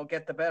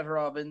get the better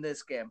of in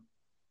this game?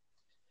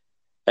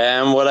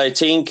 Well, I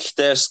think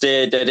that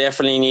they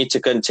definitely need to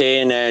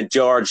contain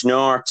George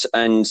North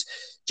and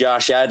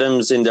Josh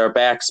Adams in their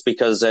backs,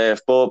 because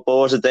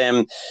both of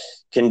them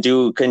can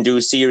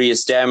do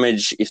serious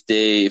damage if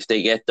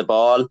they get the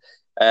ball.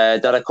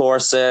 That, of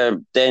course,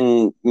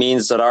 then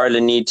means that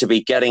Ireland need to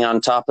be getting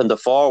on top in the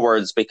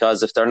forwards,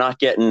 because if they're not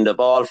getting the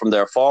ball from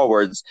their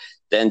forwards,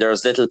 then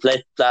there's little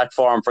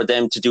platform for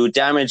them to do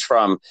damage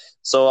from.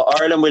 So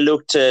Ireland will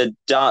look to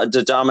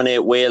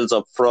dominate Wales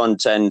up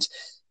front, and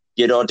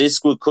this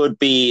could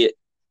be.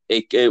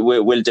 It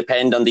will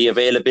depend on the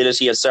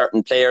availability of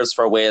certain players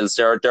for Wales.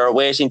 They're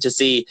waiting to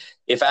see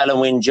if Alan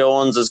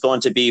Wynne-Jones is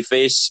going to be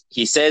fit.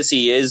 He says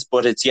he is,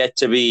 but it's yet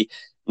to be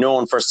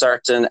known for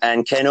certain.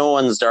 And Ken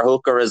Owens, their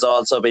hooker, has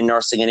also been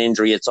nursing an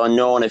injury. It's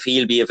unknown if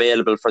he'll be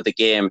available for the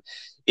game.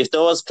 If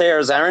those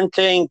players aren't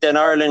playing, then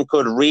Ireland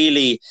could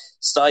really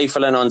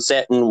stifle and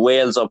unsettle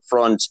Wales up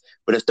front.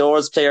 But if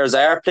those players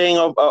are playing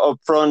up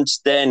front,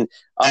 then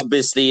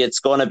obviously it's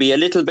going to be a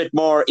little bit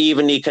more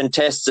evenly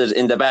contested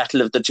in the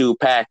battle of the two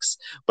packs.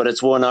 But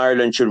it's one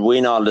Ireland should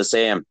win all the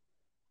same.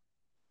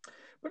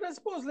 But I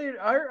suppose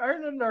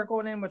Ireland are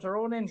going in with their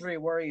own injury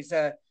worries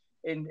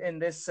in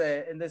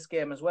this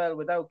game as well,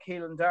 without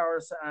Keelan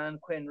Dowers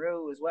and Quinn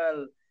Roux as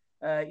well.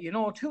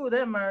 Two of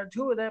them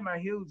are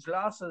huge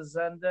losses.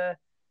 And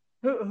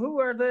who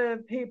are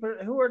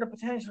the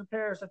potential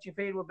players that you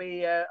feel would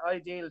be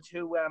ideal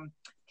to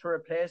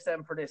replace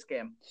them for this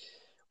game?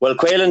 Well,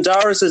 Quaylen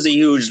Dowers is a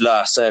huge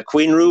loss.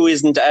 Quinn Roux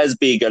isn't as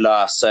big a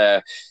loss.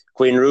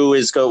 Quinn Roux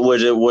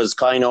was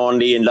kind of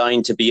only in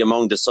line to be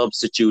among the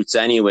substitutes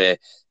anyway.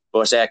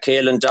 But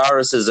Quaylen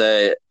Dowers is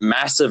a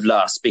massive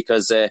loss,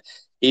 because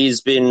he's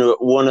been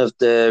one of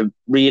the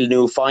real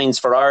new finds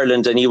for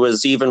Ireland, and he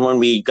was, even when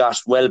we got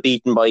well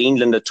beaten by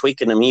England at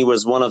Twickenham, he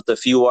was one of the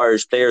few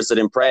Irish players that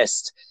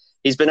impressed.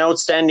 He's been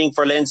outstanding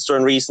for Leinster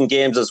in recent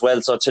games as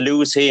well, so to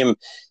lose him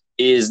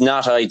is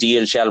not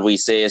ideal, shall we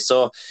say.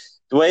 So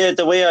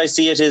the way I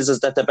see it is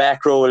that the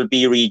back row will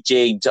be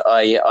rejigged.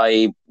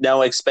 I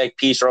now expect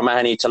Peter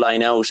O'Mahony to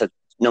line out at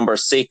number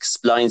 6,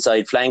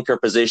 blindside flanker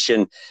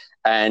position,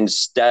 and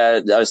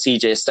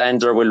CJ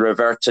Stander will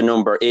revert to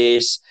number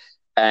 8.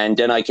 And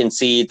then I can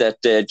see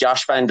that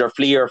Josh van der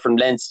Flier from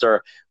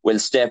Leinster will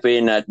step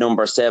in at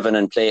number 7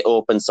 and play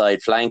open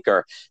side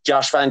flanker.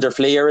 Josh van der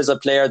Flier is a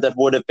player that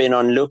would have been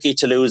unlucky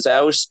to lose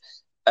out,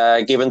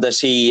 given that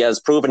he has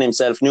proven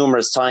himself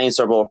numerous times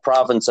for both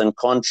province and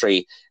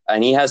country,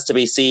 and he has to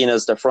be seen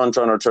as the front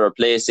runner to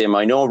replace him.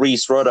 I know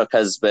Rhys Ruddock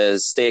has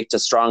staked a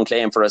strong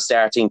claim for a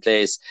starting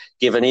place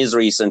given his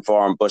recent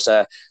form, but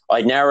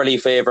I'd narrowly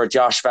favour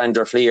Josh van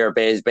der Flier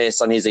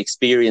based on his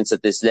experience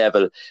at this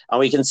level. And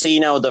we can see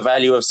now the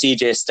value of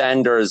CJ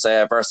Stander's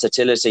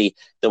versatility,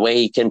 the way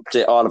he can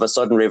all of a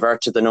sudden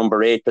revert to the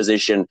number 8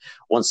 position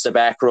once the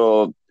back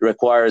row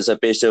requires a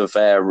bit of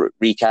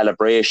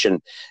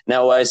recalibration.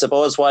 Now, I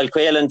suppose while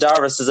Quaylen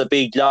Dowers is a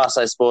big loss,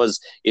 I suppose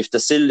if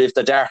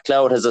the dark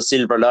cloud has a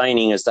silver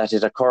lining, is that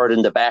it occurred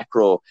in the back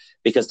row,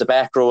 because the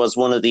back row was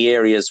one of the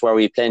areas where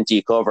we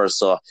plenty cover.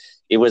 So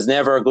it was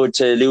never good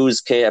to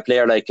lose a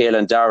player like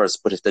Quaylen Dowers,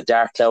 but if the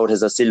dark cloud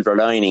has a silver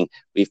lining,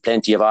 we've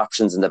plenty of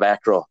options in the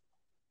back row.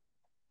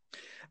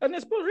 And I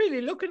suppose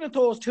really looking at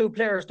those two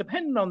players,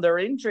 depending on their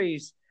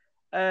injuries,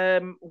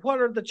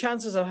 what are the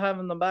chances of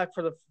having them back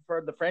for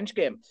the French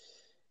game?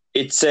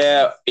 It's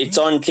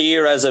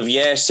unclear as of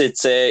yet.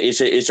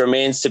 It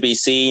remains to be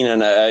seen,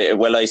 and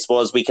I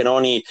suppose we can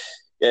only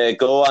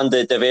go on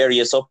the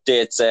various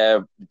updates.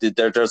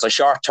 There's a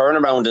short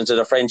turnaround into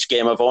the French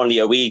game of only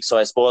a week, so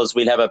I suppose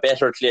we'll have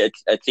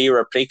a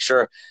clearer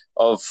picture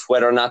of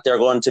whether or not they're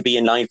going to be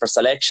in line for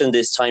selection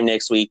this time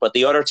next week. But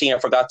the other thing I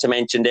forgot to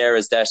mention there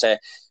is that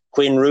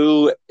Quinn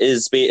Roux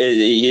is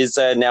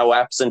now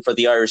absent for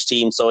the Irish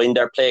team, so in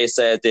their place,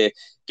 the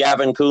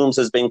Gavin Coombs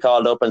has been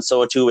called up, and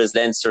so too is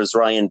Leinster's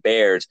Ryan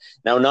Baird.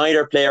 Now,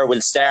 neither player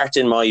will start,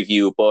 in my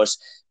view, but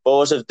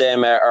both of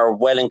them are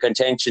well in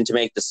contention to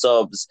make the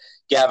subs.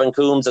 Gavin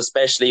Coombs,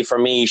 especially for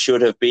me,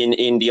 should have been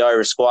in the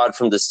Irish squad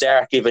from the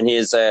start, given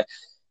his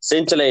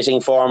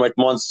scintillating form at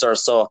Munster.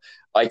 So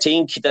I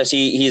think that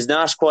he's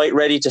not quite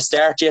ready to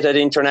start yet at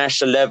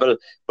international level,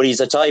 but he's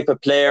a type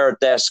of player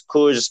that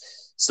could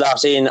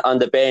slot in on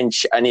the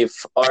bench, and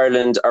if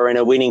Ireland are in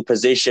a winning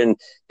position,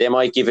 they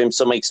might give him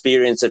some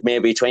experience at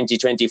maybe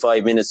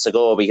 20-25 minutes to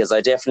go, because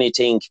I definitely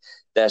think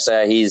that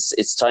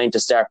it's time to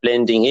start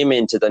blending him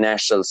into the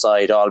national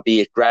side,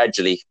 albeit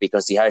gradually,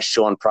 because he has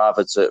shown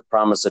promise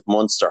at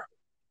Munster.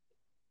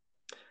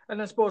 And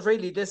I suppose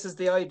really this is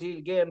the ideal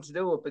game to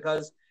do it,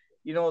 because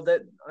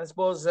that I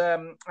suppose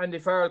Andy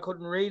Farrell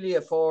couldn't really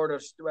afford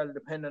it, well,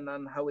 depending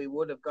on how he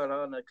would have got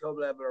on at club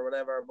level or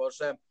whatever,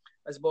 but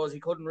I suppose he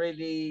couldn't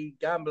really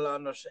gamble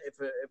on it if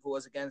it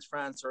was against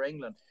France or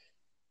England.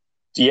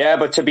 Yeah,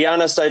 but to be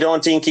honest, I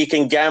don't think he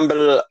can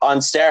gamble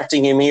on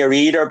starting him here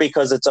either,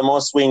 because it's a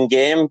must-win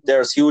game.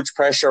 There's huge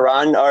pressure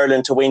on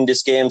Ireland to win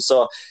this game,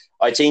 so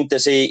I think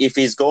that if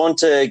he's going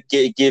to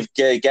give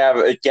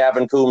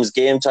Gavin Coombs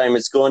game time,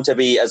 it's going to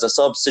be as a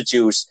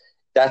substitute.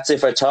 That's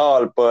if at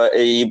all, but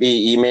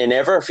he may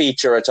never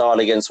feature at all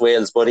against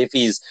Wales. But if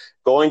he's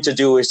going to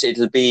do it,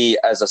 it'll be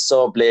as a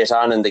sub late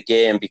on in the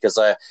game, because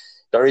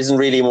there isn't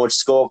really much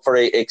scope for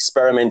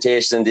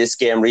experimentation in this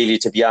game, really,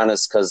 to be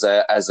honest, because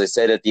as I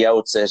said at the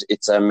outset,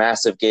 it's a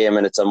massive game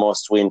and it's a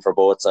must-win for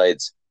both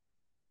sides.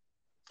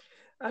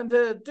 And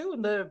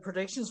doing the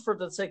predictions for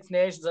the Six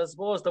Nations, I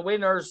suppose the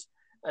winners,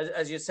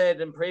 as you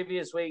said in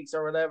previous weeks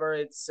or whatever,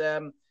 it's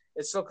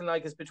looking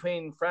like it's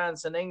between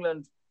France and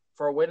England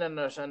for winning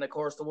it, and of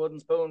course the wooden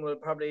spoon will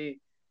probably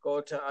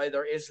go to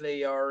either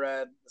Italy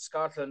or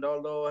Scotland.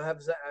 Although,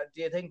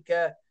 do you think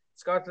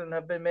Scotland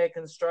have been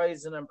making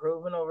strides and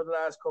improving over the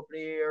last couple of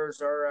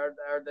years, or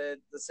are they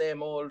the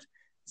same old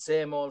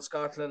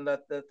Scotland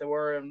that they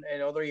were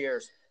in other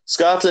years?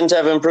 Scotland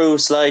have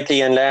improved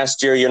slightly, and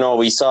last year,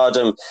 we saw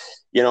them,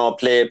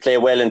 play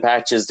well in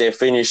patches. They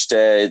finished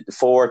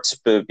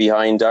fourth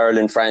behind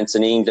Ireland, France,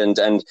 and England,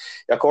 and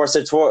of course,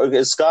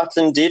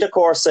 Scotland did, of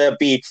course,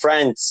 beat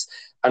France,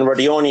 and were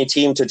the only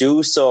team to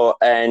do so,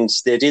 and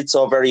they did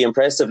so very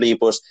impressively.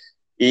 But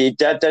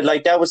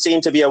that would seem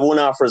to be a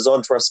one-off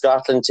result where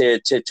Scotland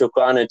took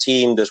on a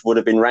team that would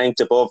have been ranked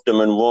above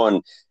them and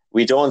won.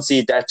 We don't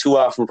see that too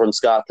often from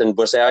Scotland,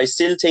 but I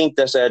still think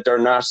that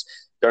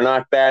they're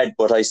not bad,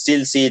 but I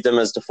still see them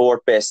as the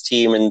fourth best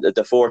team and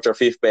the fourth or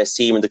fifth best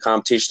team in the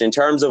competition. In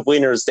terms of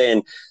winners,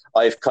 then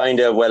I've kind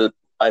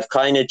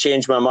of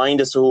changed my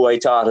mind as to who I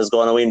thought is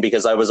going to win,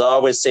 because I was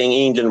always saying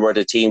England were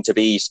the team to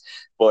beat,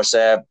 but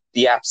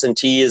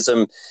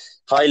the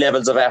high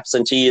levels of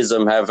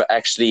absenteeism have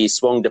actually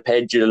swung the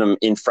pendulum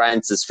in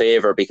France's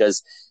favour,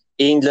 because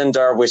England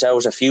are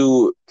without a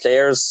few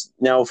players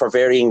now for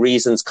varying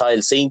reasons.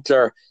 Kyle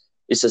Sinclair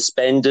is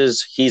suspended.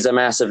 He's a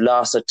massive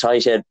loss at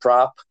tight head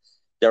prop.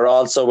 They're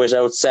also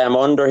without Sam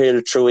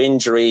Underhill through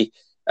injury.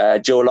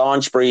 Joe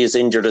Launchbury is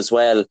injured as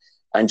well,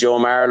 and Joe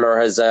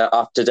Marler has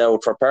opted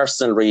out for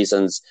personal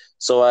reasons.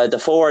 So the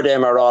four of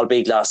them are all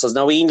big losses.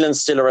 Now, England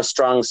still are a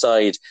strong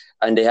side,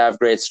 and they have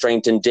great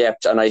strength and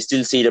depth, and I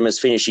still see them as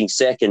finishing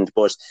second,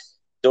 but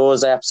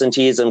those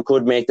absenteeism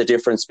could make the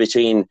difference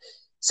between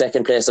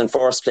second place and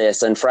first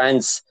place. And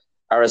France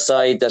are a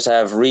side that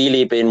have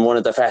really been one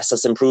of the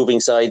fastest improving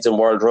sides in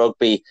world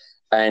rugby,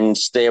 and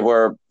they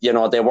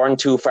weren't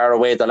too far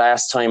away the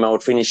last time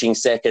out, finishing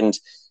second.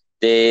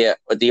 The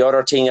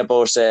other thing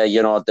about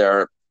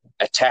their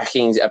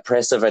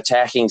impressive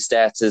attacking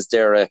stats is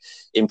their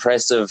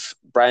impressive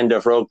brand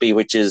of rugby,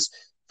 which is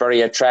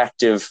very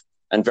attractive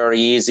and very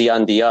easy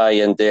on the eye,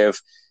 and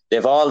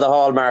they've all the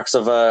hallmarks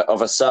of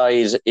a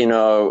side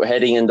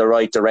heading in the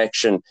right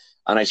direction.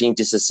 And I think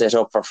this is set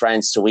up for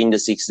France to win the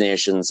Six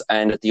Nations.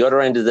 And at the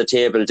other end of the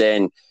table,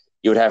 then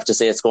you would have to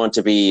say it's going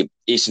to be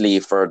Italy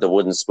for the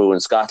wooden spoon.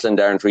 Scotland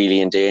aren't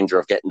really in danger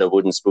of getting the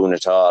wooden spoon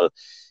at all.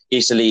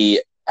 Italy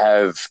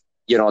have,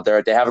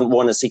 they haven't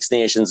won a Six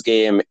Nations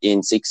game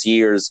in 6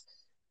 years.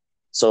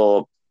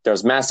 So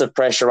there's massive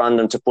pressure on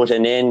them to put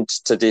an end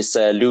to this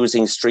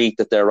losing streak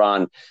that they're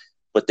on.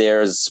 But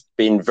there's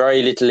been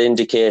very little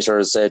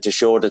indicators to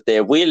show that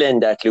they will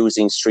end that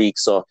losing streak.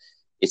 So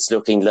it's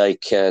looking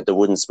like the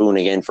wooden spoon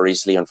again for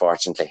Italy,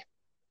 unfortunately.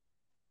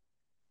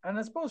 And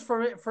I suppose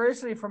for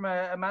Italy, from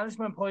a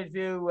management point of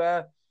view,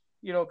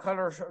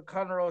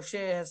 Conor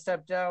O'Shea has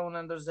stepped down,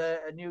 and there's a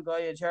new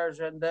guy in charge.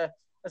 And I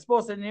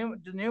suppose the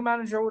new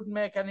manager wouldn't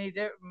make any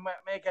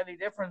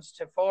difference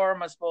to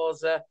form, I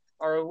suppose,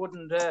 or it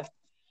wouldn't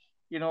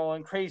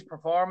increase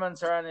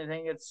performance or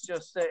anything. It's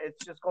just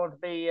going to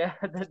be I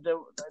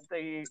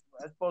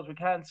suppose we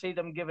can't see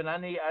them giving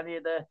any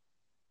of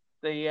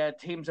the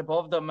teams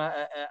above them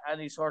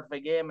any sort of a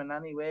game in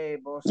any way.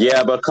 But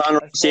but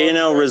Conor O'Shea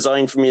now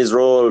resigned from his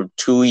role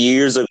 2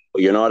 years ago.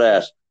 You know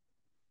that.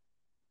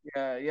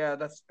 Yeah,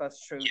 that's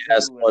true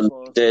Yes, too. I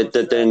well,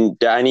 suppose.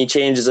 any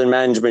changes in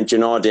management,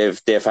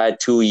 they've had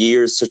 2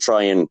 years to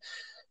try and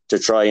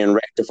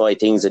rectify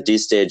things at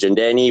this stage, and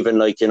then even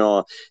they can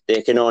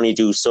only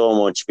do so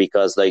much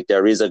because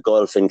there is a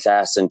gulf in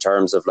class in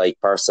terms of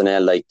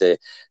personnel,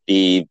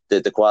 the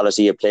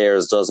quality of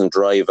players doesn't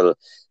rival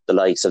the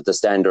likes of the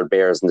Standard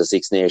Bears and the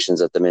Six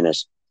Nations at the minute.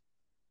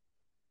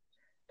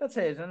 That's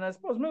it. And I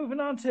suppose moving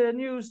on to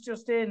news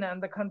just in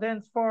and the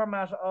condensed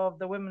format of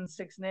the Women's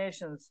Six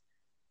Nations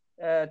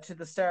to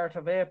the start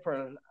of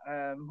April.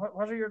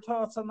 What are your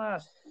thoughts on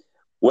that?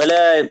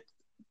 Well,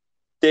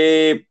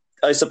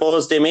 I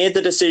suppose they made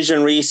the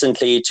decision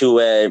recently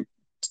to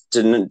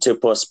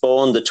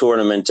postpone the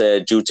tournament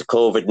due to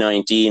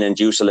COVID-19 and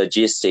due to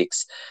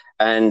logistics.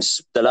 And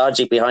the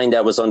logic behind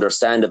that was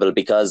understandable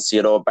because,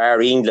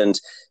 bar England,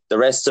 the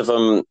rest of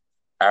them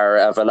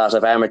have a lot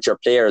of amateur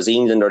players.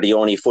 England are the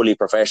only fully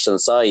professional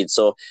side.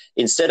 So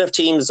instead of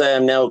teams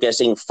now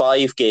getting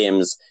 5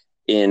 games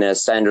in a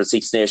standard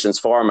Six Nations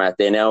format,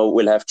 they now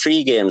will have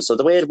 3 games. So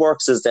the way it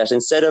works is that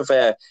instead of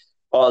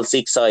all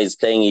 6 sides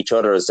playing each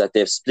other, is that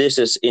they've split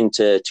it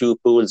into 2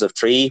 pools of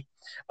 3.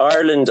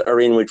 Ireland are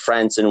in with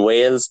France and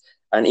Wales,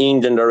 and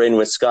England are in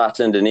with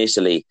Scotland and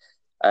Italy.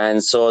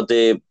 And so at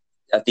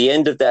the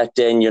end of that,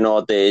 then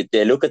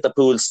they look at the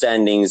pool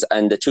standings,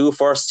 and the 2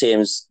 first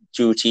teams,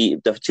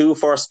 the 2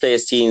 first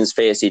place teams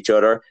face each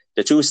other,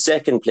 the 2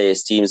 second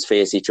place teams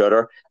face each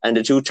other, and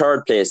the 2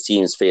 third place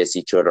teams face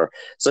each other.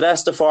 So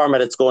that's the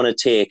format it's going to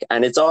take,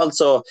 and it's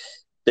also.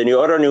 The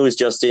other news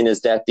just in is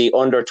that the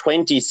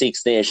under-20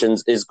 Six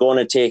Nations is going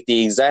to take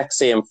the exact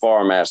same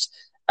format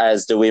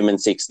as the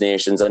Women's Six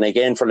Nations. And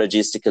again, for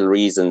logistical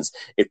reasons,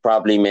 it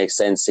probably makes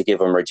sense to give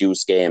them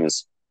reduced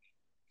games.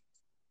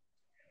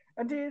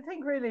 And do you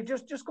think really,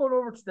 just going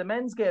over to the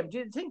men's game, do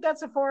you think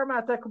that's a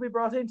format that could be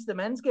brought into the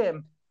men's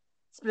game?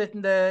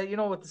 Splitting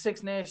with the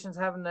Six Nations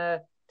having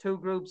 2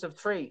 groups of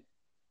 3?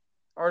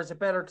 Or is it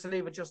better to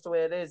leave it just the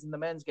way it is in the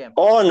men's game?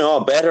 Oh, no,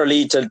 better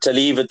to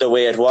leave it the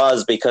way it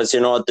was because,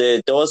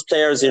 those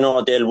players,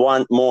 they'll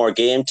want more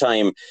game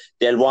time.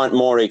 They'll want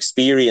more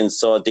experience.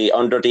 So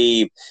under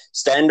the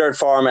standard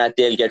format,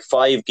 they'll get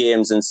 5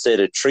 games instead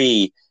of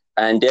 3.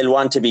 And they'll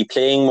want to be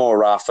playing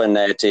more often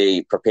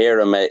to prepare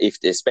them,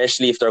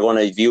 especially if they're going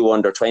to view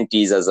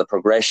under-20s as a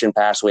progression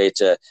pathway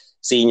to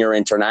senior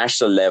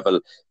international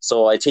level.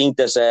 So I think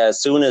that as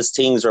soon as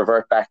things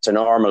revert back to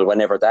normal,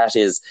 whenever that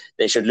is,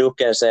 they should look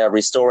at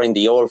restoring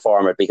the old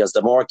format because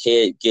the more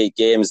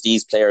games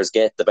these players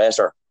get, the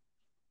better.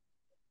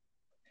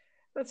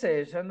 That's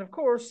it. And of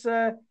course,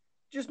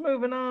 just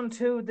moving on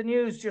to the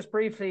news, just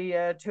briefly,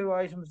 2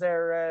 items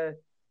there.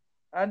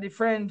 Andy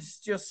Friend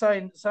just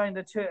signed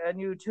a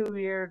new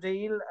 2-year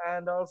deal,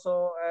 and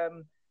also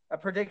a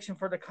prediction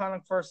for the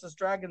Connacht versus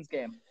Dragons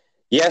game.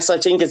 Yes, I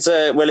think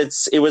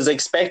it was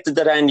expected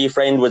that Andy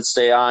Friend would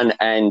stay on,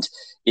 and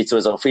it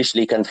was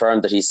officially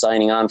confirmed that he's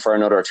signing on for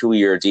another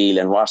 2-year deal.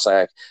 And what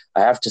I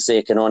have to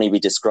say can only be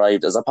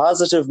described as a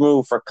positive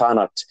move for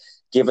Connacht,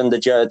 given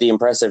the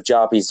impressive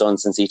job he's done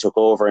since he took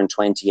over in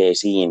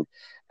 2018.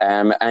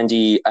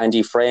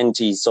 Andy Friend,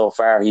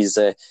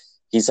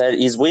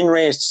 his win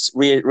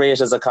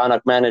rate as a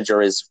Connacht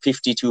manager is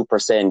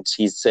 52%.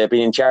 He's been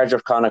in charge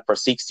of Connacht for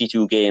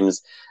 62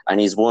 games and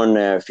he's won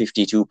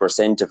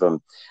 52% of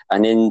them.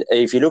 And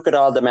if you look at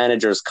all the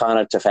managers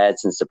Connacht have had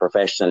since the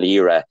professional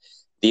era,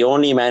 the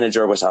only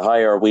manager with a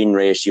higher win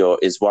ratio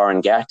is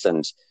Warren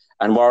Gatland.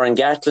 And Warren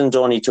Gatland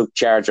only took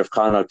charge of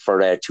Connacht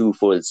for 2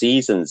 full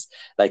seasons.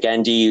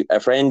 Andy, a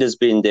friend, has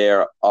been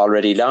there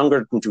already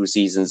longer than 2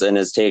 seasons and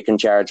has taken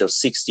charge of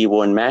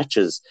 61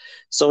 matches.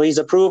 So he's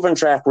a proven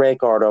track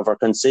record over a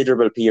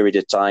considerable period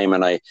of time.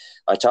 And I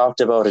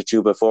talked about it to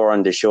you before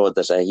on the show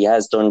that he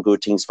has done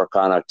good things for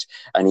Connacht.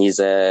 And he's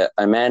a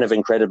man of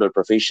incredible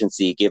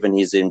proficiency given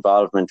his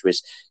involvement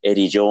with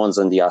Eddie Jones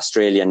and the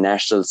Australian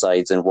national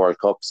sides in World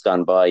Cups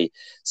gone by.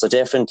 So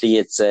definitely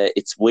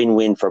it's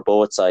win-win for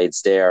both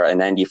sides there. And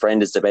Andy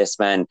Friend is the best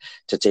man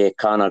to take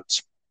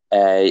Connacht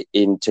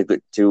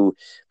into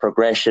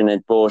progression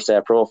at both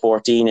Pro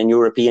 14 and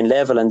European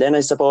level. And then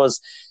I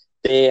suppose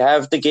they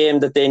have the game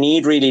that they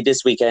need really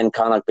this weekend,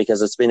 Connacht,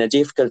 because it's been a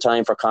difficult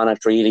time for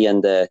Connacht really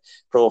in the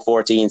Pro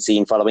 14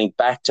 scene following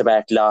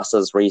back-to-back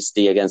losses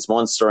recently against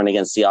Munster and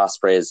against the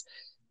Ospreys.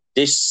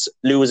 This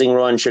losing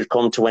run should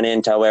come to an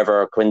end,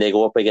 however, when they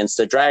go up against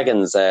the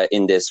Dragons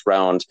in this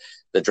round.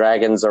 The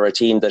Dragons are a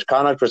team that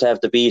Connacht would have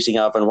the beating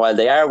of, and while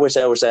they are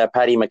without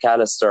Paddy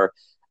McAllister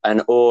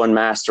and Owen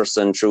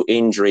Masterson through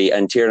injury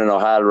and Tiernan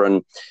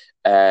O'Halloran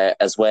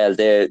as well,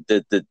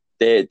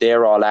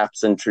 they're all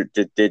absent.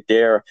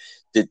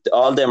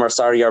 All of them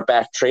are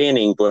back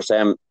training, but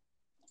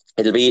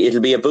it'll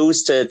be a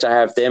boost to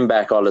have them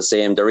back all the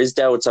same. There is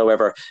doubts,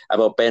 however,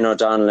 about Ben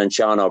O'Donnell and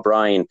Sean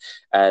O'Brien,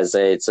 as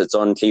it's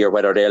unclear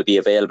whether they'll be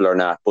available or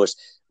not. But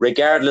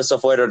regardless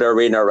of whether they're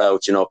in or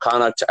out,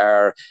 Connacht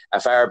are a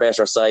far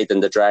better side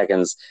than the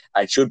Dragons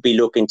and should be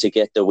looking to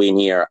get the win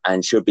here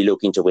and should be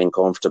looking to win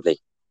comfortably.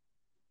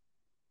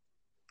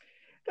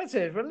 That's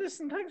it. Well,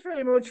 listen, thanks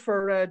very much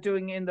for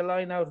doing In the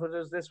Line Out with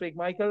us this week,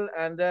 Michael.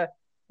 And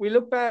we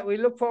look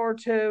forward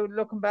to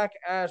looking back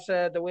at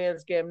the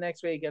Wales game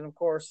next week, and of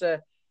course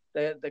the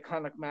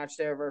Connacht match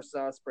there versus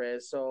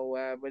Ospreys.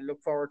 So we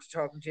look forward to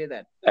talking to you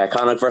then.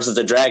 Connacht versus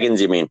the Dragons,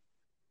 you mean?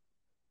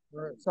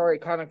 Sorry,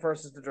 Connacht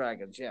versus the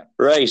Dragons. Yeah.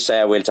 Right.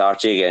 We'll talk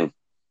to you again.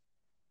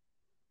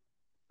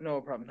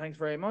 No problem. Thanks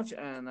very much.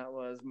 And that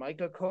was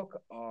Michael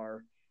Cook,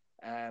 our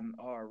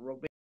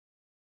rugby.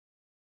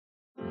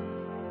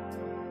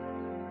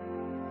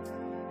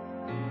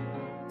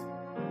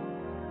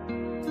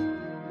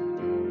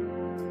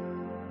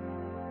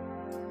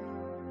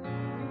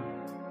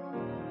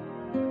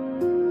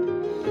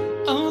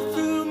 All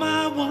through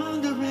my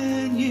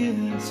wandering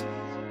years,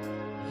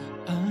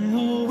 I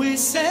always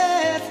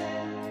said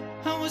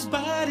I was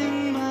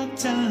biding my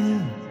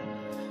time,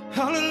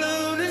 all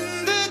alone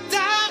in the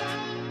dark.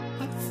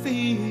 I'd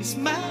face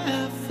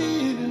my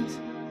fears,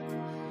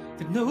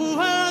 that no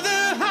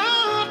other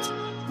heart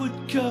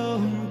would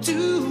come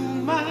to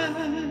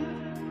mine.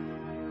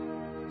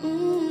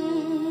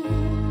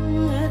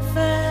 At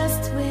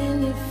first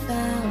when you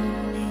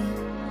found me,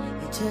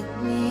 it took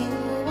me a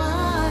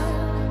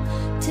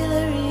while till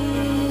I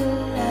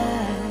realized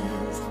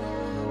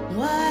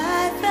why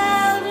I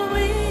felt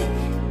weak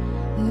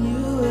when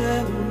you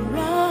were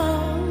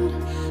around,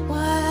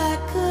 why I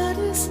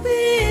couldn't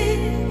speak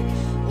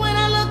when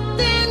I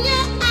looked in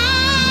your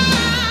eyes.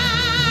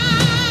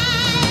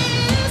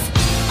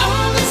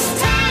 All this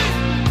time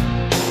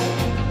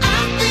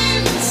I've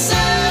been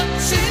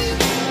searching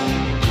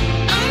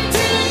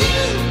until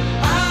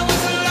I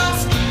was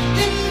lost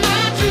in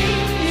my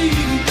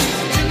dreams,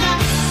 and I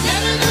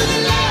never knew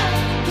that love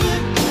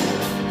could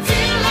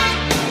feel like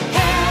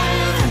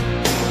heaven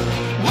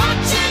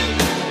watching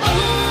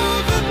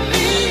over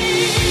me.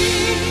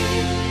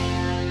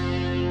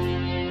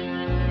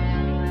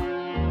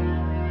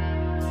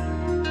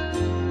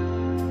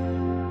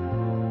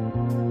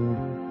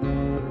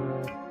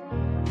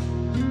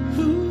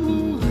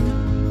 Ooh,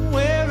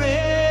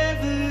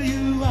 wherever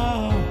you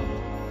are,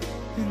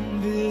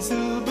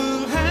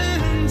 invisible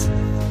hands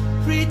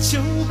reach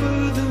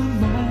over the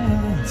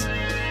miles.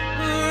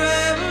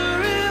 Wherever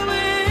you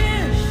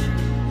wish,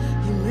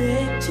 you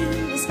make to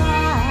the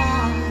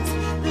stars.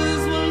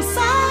 There's one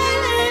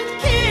silent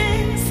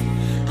kiss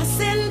I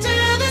send to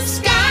the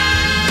sky.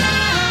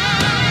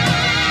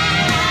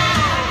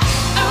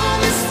 All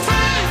this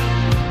time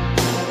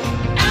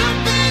I've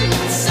been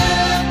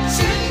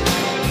searching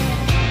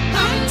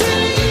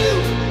until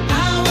I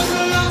was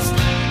lost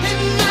in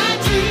my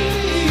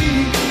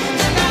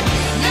dreams, and I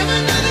never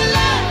knew that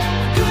love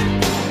could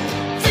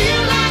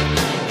feel like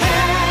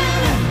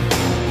heaven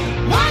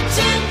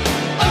watching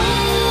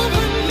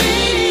over me.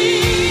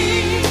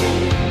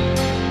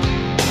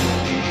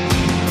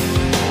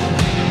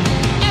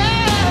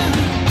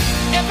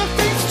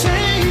 Everything's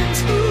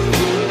changed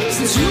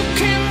since you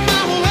came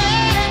my way.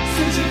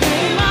 Since you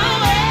came my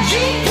way,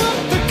 you put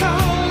the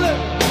color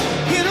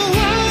in a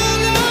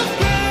world of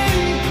gray.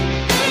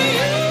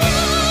 You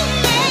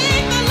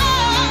make the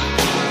love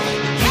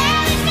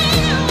carry me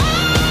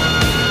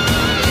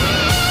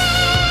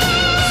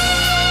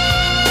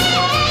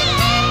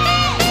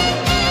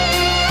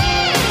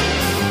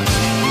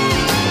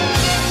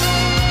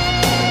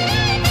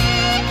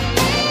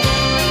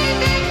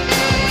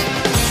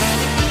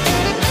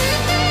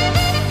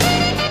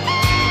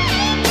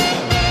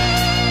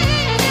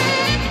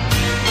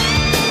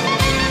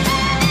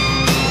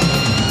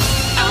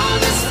all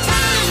this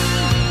time.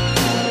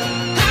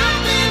 I've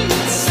been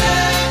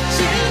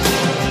searching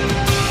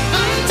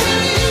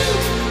until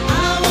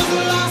I was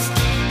lost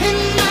in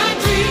my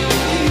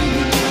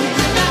dreams,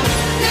 and I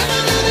never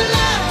knew that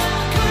love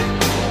could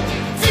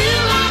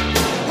feel like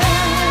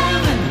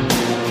heaven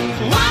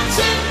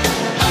watching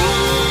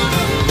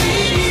over me.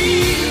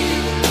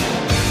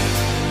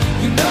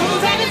 You know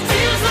that it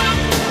feels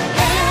like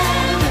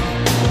heaven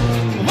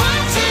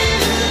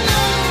watching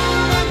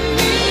over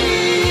me.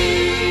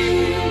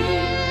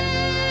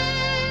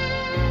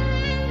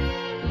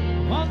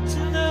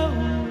 Watching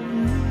over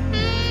me.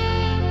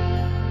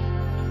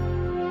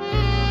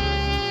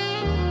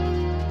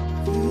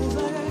 Feels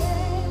like heaven.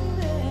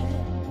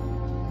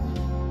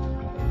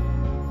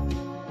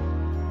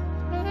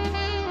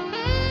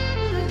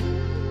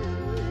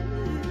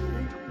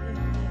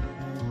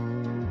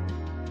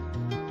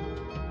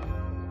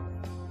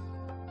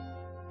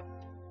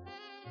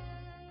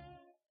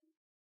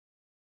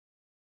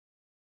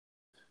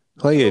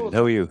 Hi, Ian.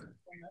 How are you?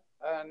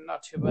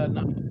 Not too bad.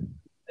 Not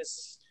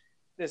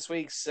this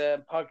week's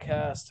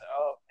podcast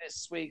of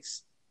this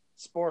week's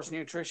sports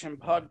nutrition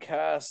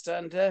podcast,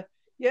 and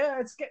yeah,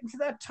 it's getting to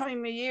that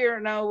time of year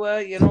now.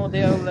 You know,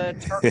 the old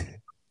turkey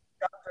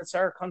chocolates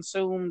are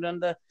consumed,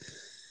 and the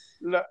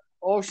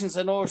oceans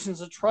and oceans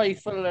of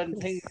trifle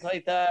and things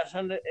like that.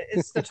 And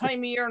it's the time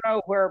of year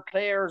now where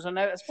players, and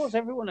I suppose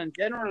everyone in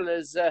general,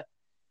 is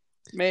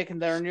making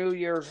their New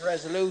Year's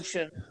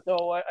resolution.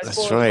 So I That's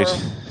suppose right.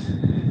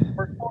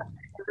 we're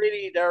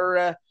really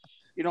they're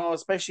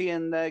especially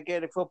in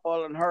Gaelic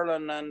football and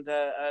hurling and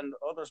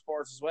other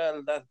sports as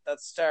well,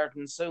 that's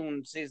starting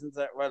soon. Seasons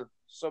that, well,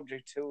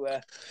 subject to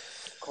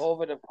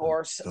COVID, of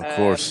course. Of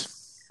course.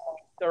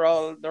 They're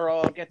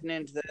all getting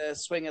into the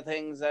swing of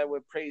things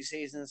with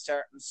pre-season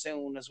starting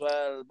soon as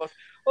well. But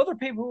other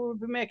people will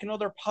be making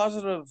other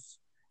positive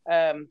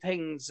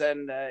things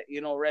and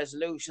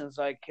resolutions.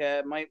 Like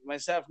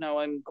myself now,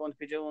 I'm going to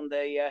be doing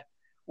the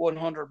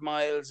 100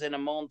 miles in a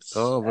month.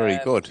 Oh, very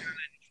good.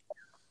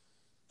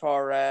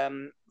 For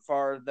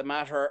the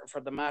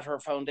Matter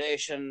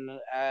Foundation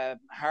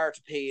Heart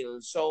Appeal.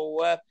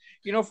 So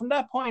from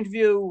that point of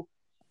view,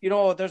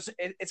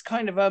 it's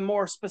kind of a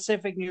more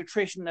specific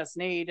nutrition that's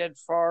needed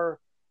for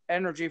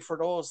energy for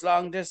those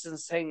long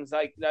distance things.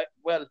 Like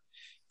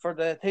for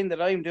the thing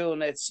that I'm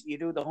doing, it's you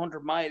do the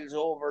 100 miles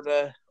over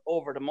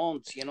the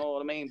month. You know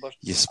what I mean? But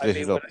you split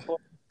it up. When I go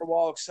for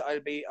walks, I'll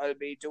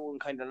be doing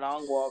kind of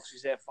long walks. You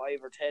say 5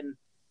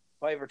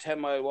 or 10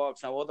 mile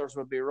walks. Now others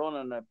will be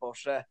running it,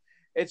 but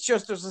it's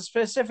just there's a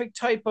specific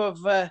type of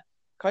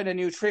kind of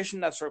nutrition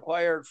that's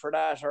required for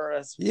that,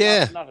 or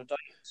not a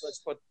diet,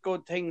 but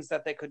good things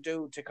that they could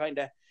do to kind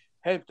of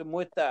help them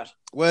with that.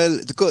 Well,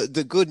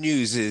 the good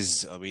news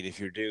is, I mean, if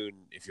you're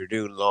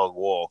doing long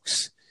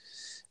walks,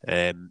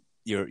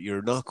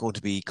 you're not going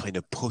to be kind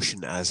of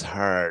pushing as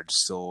hard.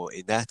 So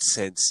in that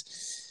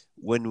sense,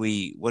 when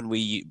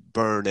we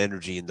burn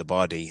energy in the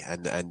body,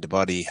 and the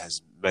body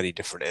has many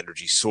different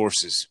energy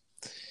sources,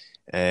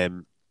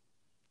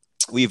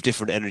 we have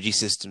different energy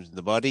systems in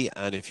the body,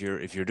 and if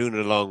you're doing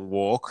a long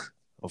walk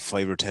of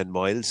 5 or 10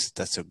 miles,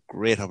 that's a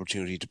great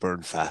opportunity to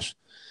burn fat,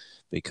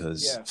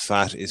 because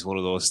fat is one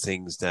of those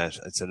things that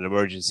it's an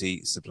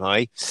emergency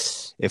supply.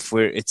 It's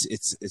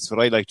what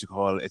I like to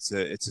call it's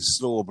a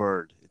slow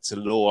burn. It's a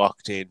low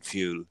octane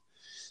fuel.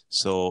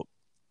 So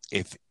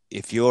if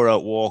you're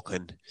out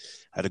walking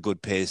at a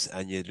good pace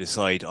and you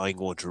decide I'm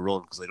going to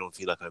run because I don't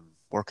feel like I'm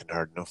working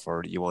hard enough,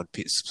 or you want,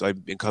 so I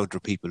encounter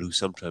people who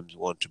sometimes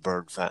want to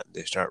burn fat and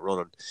they start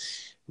running.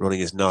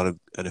 Running is not an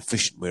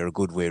efficient way or a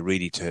good way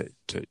really to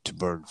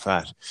burn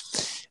fat.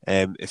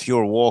 If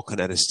you're walking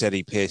at a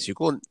steady pace, you're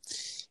going.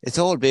 It's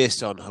all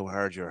based on how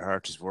hard your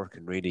heart is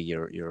working, really,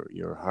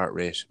 your heart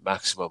rate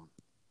maximum,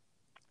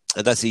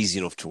 and that's easy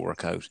enough to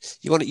work out.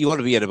 You want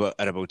to be at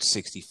about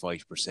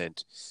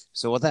 65%.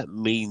 So what that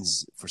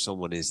means for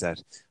someone is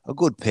that a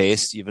good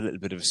pace, you have a little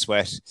bit of a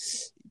sweat,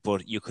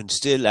 but you can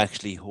still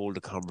actually hold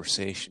a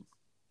conversation,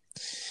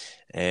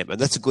 and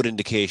that's a good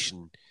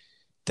indication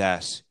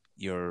that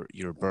you're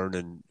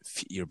burning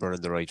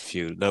the right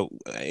fuel. Now,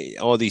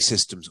 all these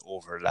systems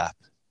overlap.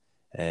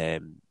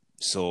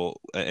 So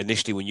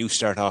initially, when you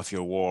start off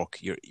your walk,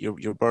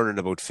 you're burning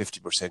about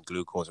 50%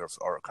 glucose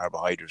or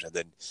carbohydrate, and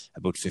then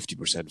about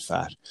 50%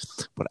 fat.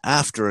 But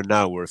after an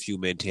hour, if you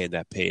maintain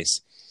that pace,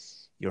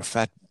 your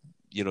fat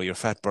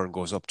burn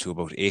goes up to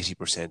about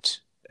 80%.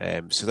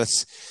 So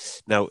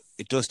that's, now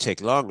it does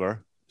take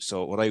longer.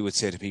 So what I would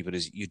say to people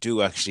is you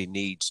do actually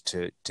need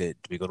to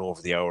be going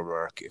over the hour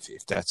mark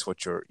if that's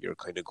what your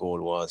kind of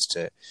goal was,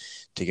 to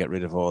get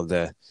rid of all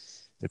the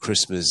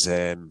Christmas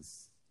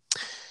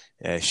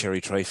sherry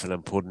trifle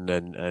and pudding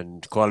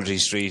and Quality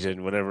Street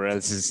and whatever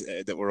else is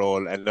that we're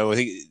all. And now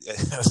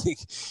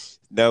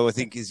I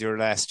think is your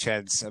last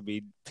chance. I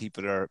mean,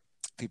 people are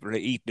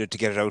eating it to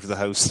get it out of the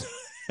house.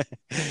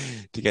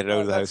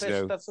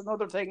 Now. That's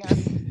another thing.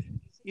 And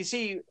you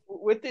see,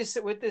 with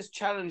this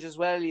challenge as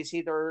well, you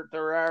see there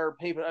are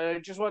people. I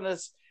just want to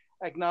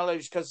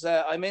acknowledge, because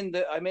I'm in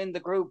the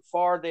group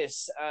for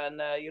this, and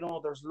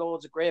there's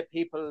loads of great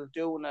people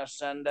doing it,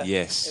 and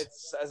yes,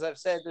 it's, as I've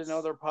said in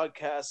other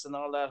podcasts and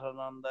all that, and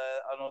on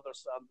the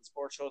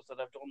sports shows that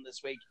I've done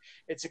this week,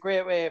 it's a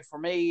great way for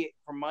me,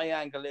 from my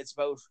angle. It's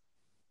about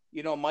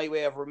my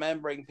way of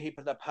remembering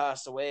people that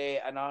passed away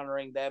and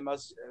honouring them,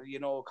 as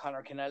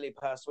Conor Kennelly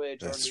passed away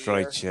during the year. That's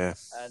right, yeah.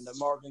 And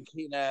Morgan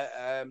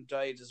Keena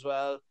died as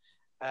well.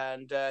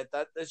 And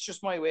that's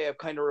just my way of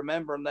kind of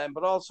remembering them,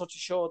 but also to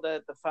show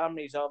that the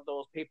families of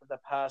those people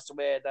that passed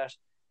away, that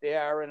they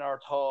are in our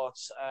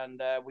thoughts,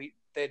 and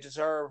they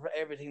deserve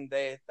everything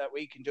that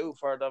we can do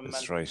for them.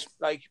 That's and right.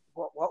 Like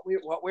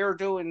what we're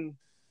doing,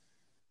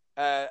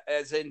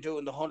 as in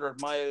doing the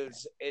 100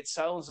 miles, it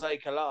sounds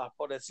like a lot,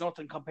 but it's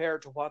nothing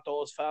compared to what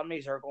those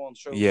families are going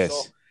through. Yes.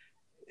 So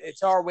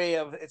it's our way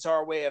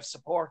of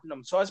supporting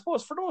them. So I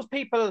suppose for those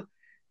people,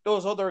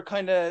 those other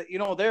kind of,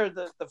 they're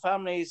the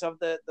families of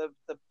the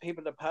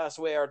people that pass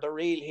away are the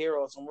real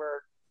heroes, and we're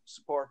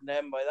supporting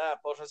them by that.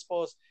 But I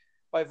suppose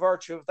by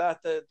virtue of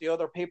that, the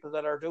other people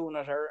that are doing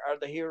it are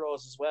the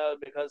heroes as well,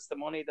 because the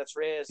money that's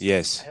raised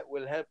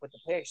will help with the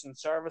patient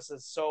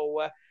services.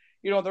 So,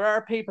 there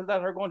are people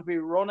that are going to be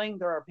running,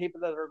 there are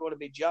people that are going to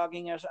be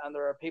jogging it, and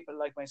there are people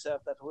like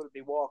myself that will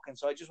be walking.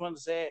 So I just want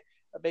to say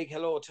a big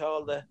hello to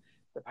all the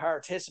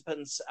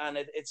participants, and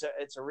it's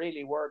a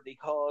really worthy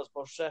cause.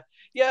 But so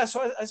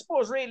I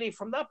suppose really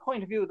from that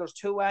point of view, there's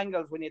two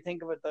angles when you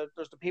think of it.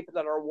 There's the people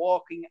that are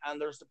walking,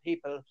 and there's the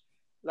people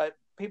like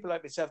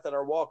myself that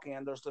are walking,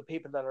 and there's the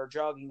people that are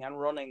jogging and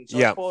running. So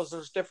I suppose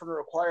there's different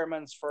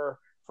requirements for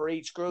for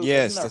each group,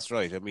 Yes, isn't there? that's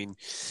right. I mean,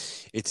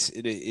 it's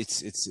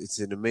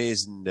an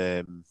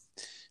amazing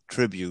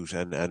tribute,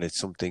 and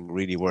it's something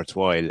really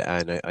worthwhile.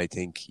 And I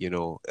think,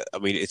 I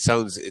mean, it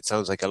sounds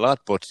like a lot,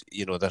 but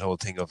that whole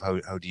thing of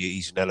how do you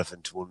eat an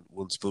elephant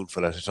one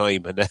spoonful at a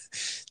time, and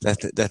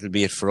that'll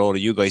be it for all of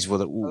you guys.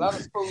 Whether A lot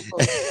of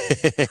spoonfuls.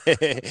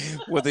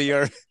 whether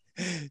you're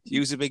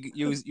use a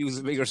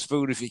bigger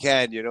spoon if you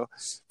can,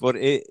 but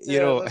it's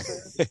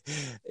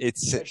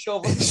A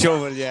shovel.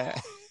 shovel, yeah.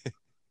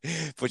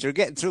 But you're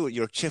getting through it.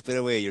 You're chipping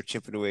away. Yeah.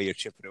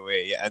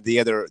 And the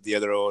other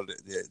old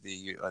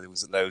it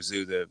was Lao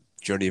Tzu, the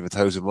journey of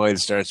 1,000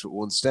 miles starts with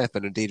one step,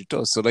 and indeed it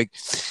does. So,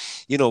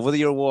 whether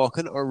you're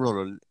walking or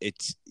running,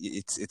 it's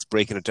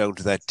breaking it down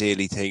to that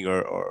daily thing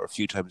or a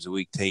few times a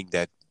week thing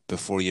that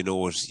before you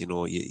know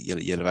it,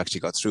 you'll have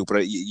actually got through.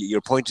 But your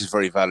point is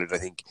very valid. I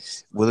think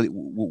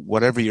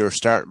whatever your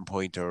starting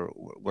point or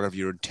whatever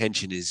your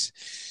intention is,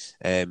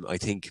 I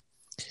think.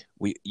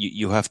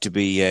 You have to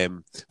be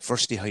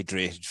firstly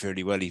hydrated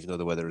fairly well, even though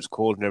the weather is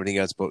cold and everything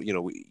else. But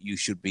you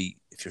should be,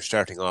 if you're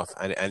starting off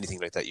and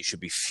anything like that, you should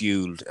be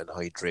fueled and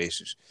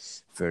hydrated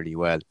fairly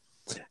well.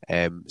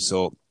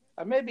 So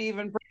And maybe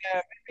even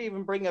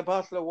bring a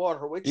bottle of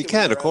water with you. you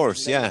can, when of you're out,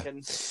 course, and then yeah, you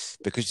can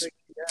because drink,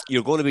 yeah.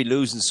 you're going to be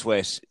losing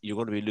sweat, you're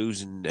going to be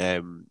losing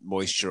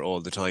moisture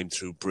all the time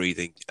through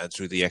breathing and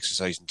through the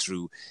exercise and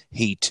through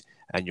heat,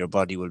 and your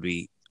body will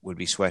be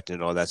sweating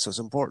and all that. So it's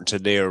important to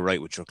layer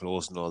right with your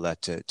clothes and all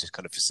that to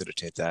kind of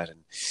facilitate that.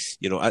 And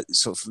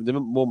so from the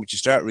moment you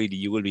start, really,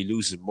 you will be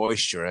losing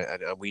moisture,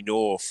 and we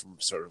know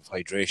from sort of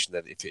hydration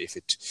that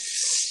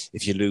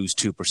if you lose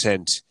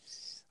 2%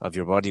 of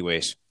your body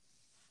weight,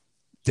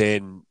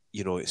 then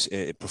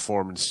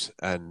performance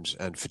and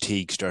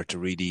fatigue start to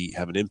really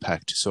have an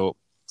impact. So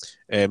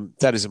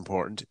that is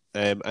important.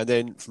 And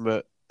then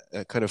from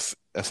a kind of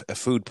a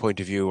food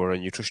point of view or a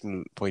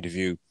nutritional point of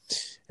view,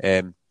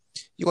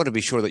 you want to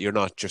be sure that you're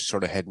not just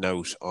sort of heading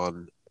out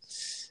on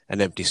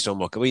an empty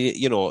stomach. I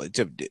mean,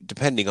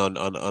 depending on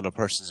a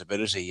person's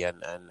ability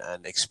and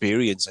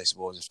experience, I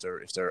suppose,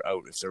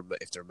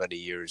 if they're many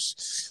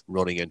years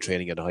running and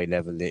training at a high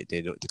level, they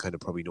kind of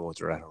probably know what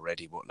they're at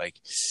already. But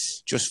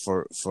just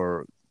for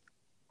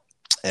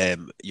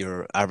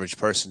your average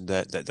person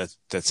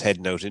that's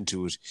heading out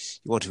into it,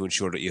 you want to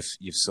ensure that you've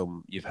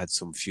had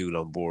some fuel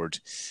on board.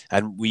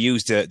 And we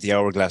use the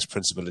hourglass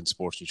principle in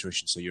sports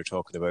nutrition. So you're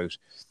talking about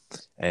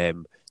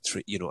an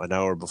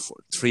hour before,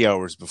 3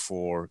 hours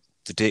before,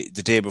 the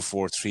day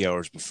before, 3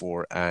 hours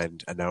before,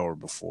 and an hour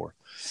before.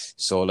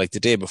 So the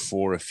day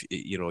before, if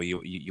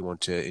you want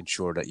to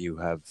ensure that you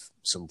have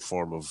some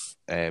form of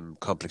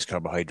complex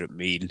carbohydrate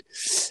meal,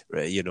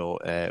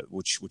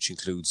 which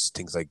includes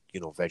things like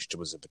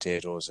vegetables and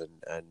potatoes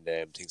and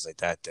things like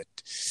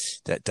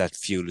that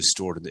fuel is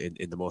stored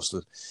in the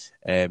muscle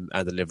and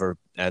the liver.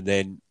 And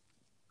then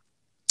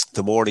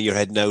the morning you're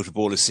heading out, a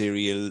bowl of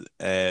cereal,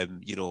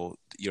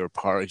 your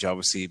porridge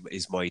obviously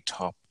is my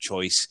top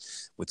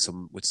choice with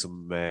some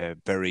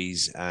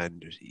berries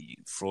and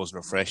frozen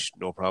or fresh,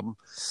 no problem,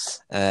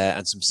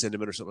 and some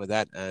cinnamon or something like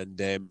that,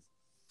 and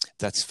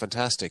that's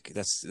fantastic.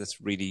 That's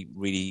really,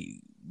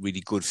 really,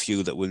 really good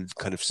fuel that will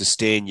kind of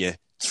sustain you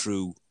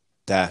through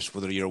that,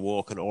 whether you're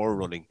walking or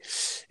running.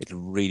 It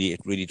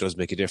really does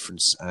make a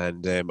difference.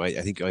 And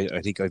I think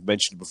I've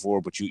mentioned it before,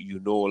 but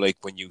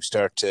when you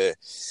start to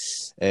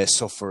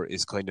suffer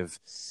is kind of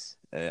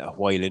a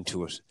while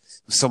into it.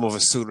 Some of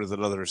us sooner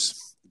than others,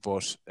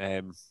 but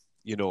I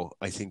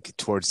think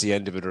towards the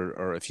end of it,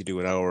 or if you do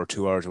an hour or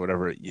 2 hours or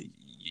whatever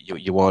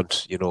you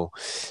want, you'll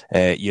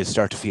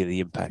start to feel the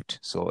impact.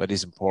 So it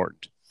is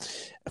important.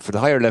 For the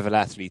higher level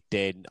athlete,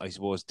 then I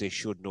suppose they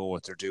should know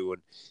what they're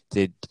doing.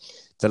 The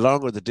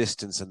longer the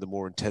distance and the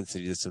more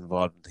intensity that's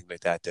involved and things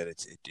like that, then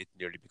it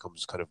nearly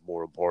becomes kind of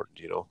more important.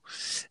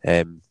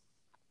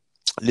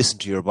 Listen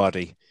to your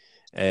body.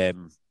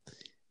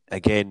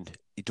 Again,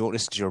 you don't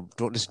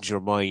listen to your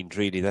mind.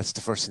 Really, that's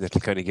the first thing that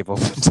will kind of give up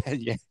and tell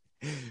you,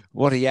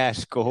 what are you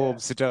at? Go home,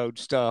 sit down,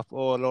 stop.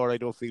 Oh Lord, I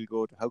don't feel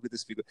good. How could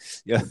this be good?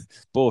 Yeah,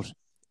 but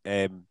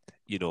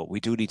we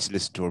do need to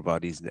listen to our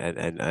bodies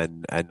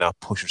and not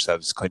push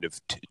ourselves kind of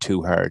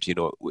too hard.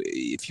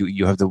 If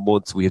you have the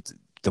month, we have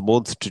the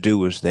month to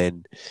do it,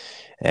 then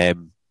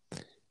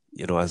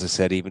as I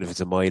said, even if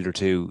it's a mile or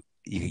two,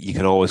 you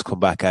can always come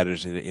back at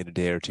it in a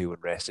day or two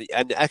and rest.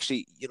 And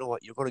actually, you know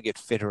what, you're going to get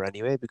fitter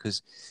anyway,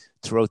 because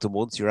throughout the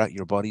month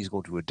your body is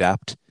going to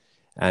adapt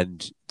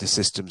and the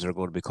systems are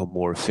going to become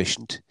more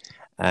efficient,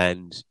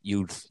 and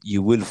you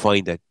will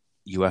find that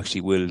you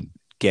actually will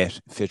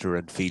get fitter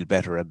and feel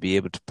better and be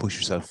able to push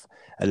yourself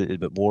a little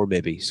bit more,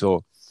 maybe.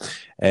 So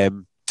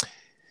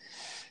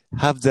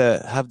have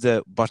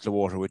the bottle of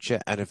water with you,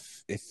 and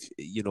if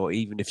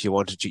even if you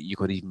wanted to, you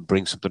could even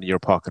bring something in your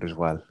pocket as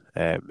well,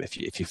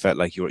 if you felt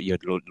like you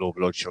had low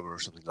blood sugar or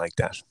something like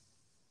that.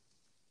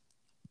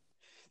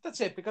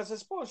 That's it, because I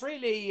suppose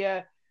really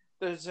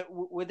there's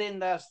within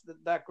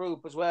that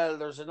group as well,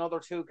 there's another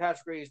two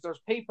categories. There's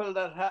people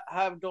that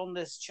have done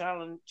this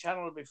challenge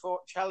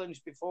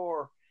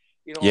before.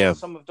 Yeah.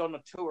 Some have done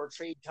it 2 or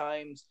 3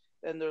 times.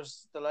 then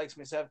there's the likes of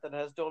myself that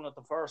has done it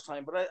the first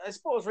time. But I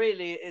suppose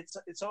really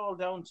it's all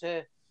down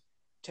to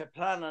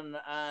planning,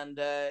 and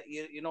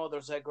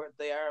there's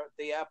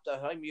the app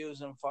that I'm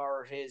using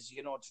for it is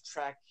to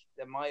track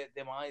the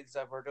miles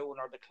that we're doing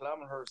or the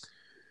kilometers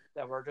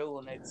that we're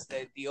doing. It's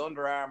the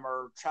Under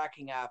Armour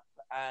tracking app,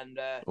 and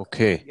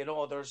Okay.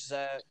 there's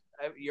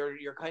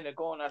you're kind of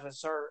going at a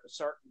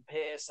certain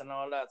pace and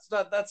all that.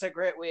 So that's a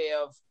great way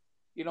of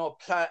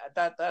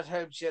that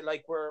helps you.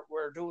 Like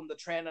we're doing the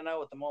training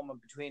now at the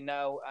moment between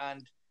now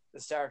and the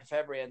start of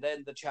February, and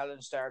then the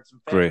challenge starts in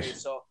February. Great.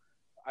 So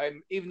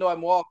even though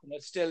I'm walking,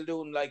 it's still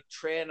doing like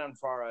training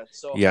for it.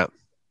 So Yeah.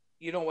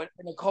 when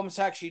it comes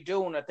to actually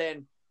doing it,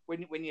 then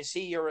when you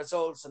see your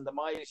results and the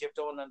miles you've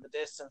done and the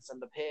distance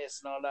and the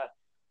pace and all that,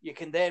 you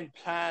can then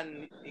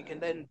plan. You can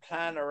then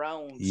plan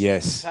around.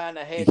 Yes. Plan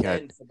ahead You then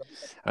can. for the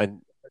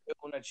And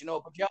doing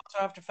it. But you also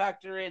have to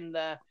factor in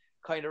the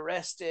kind of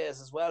rest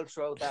days as well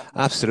throughout that.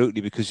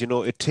 absolutely, because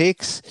it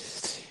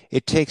takes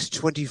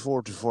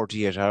 24 to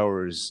 48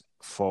 hours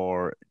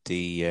for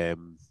the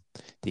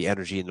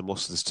energy in the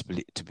muscles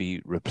to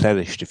be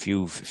replenished. If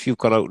you've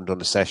gone out and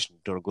done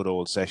a good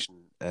old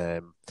session,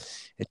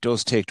 it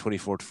does take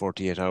 24 to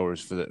 48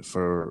 hours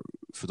for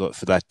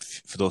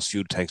those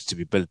fuel tanks to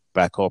be built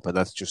back up, and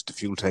that's just the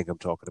fuel tank I'm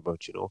talking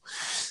about.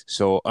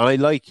 So I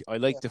like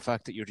the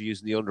fact that you're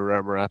using the Under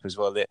Armour app as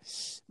well.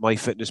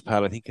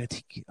 MyFitnessPal,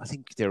 I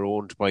think they're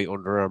owned by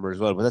Under Armour as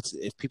well. But that's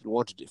if people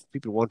want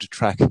to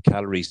track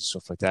calories and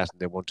stuff like that, and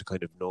they want to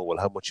kind of know, well,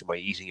 how much am I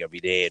eating every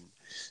day and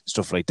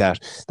stuff like that.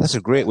 That's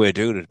a great way of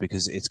doing it,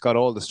 because it's got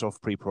all the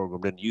stuff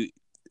pre-programmed in.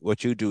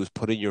 What you do is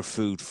put in your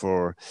food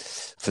for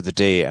the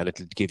day, and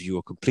it'll give you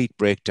a complete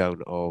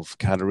breakdown of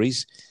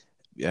calories,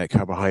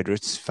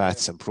 carbohydrates,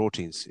 fats, and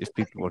proteins. If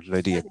people want an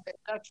idea,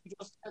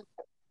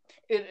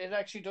 it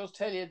actually does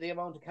tell you the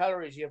amount of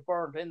calories you've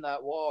burned in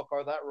that walk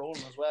or that run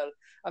as well.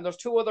 And there's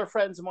two other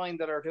friends of mine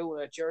that are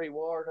doing it, Jerry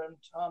Ward and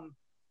Tom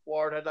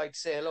Ward. I'd like to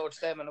say hello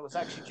to them, and it was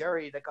actually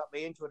Jerry that got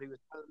me into it. He was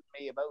telling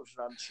me about it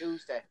on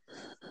Tuesday,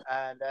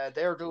 and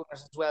they're doing it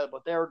as well.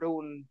 But they're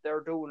doing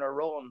a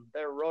run.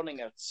 They're running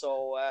it.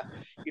 So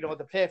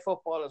they play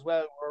football as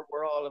well.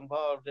 We're all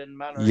involved in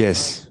Manor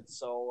Yes. United.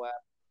 So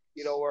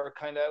we're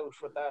kind of out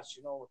with that.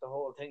 With the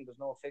whole thing. There's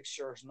no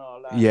fixtures and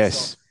all that.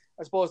 Yes. So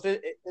I suppose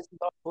this is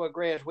also a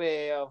great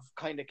way of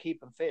kind of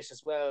keeping fit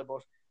as well.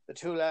 But the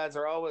two lads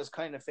are always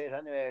kind of fit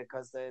anyway,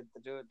 because they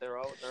do it. They're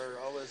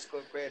always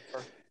great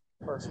for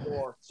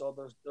sport. So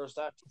there's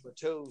that for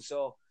two.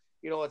 So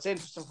it's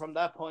interesting from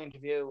that point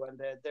of view, and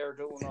they're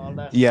doing all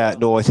that. Yeah,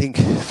 no, I think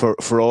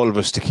for all of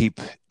us to keep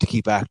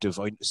active.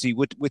 I see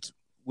with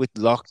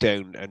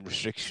lockdown and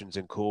restrictions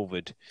and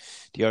COVID,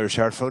 the Irish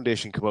Heart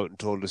Foundation came out and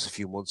told us a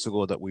few months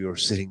ago that we were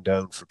sitting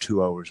down for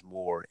 2 hours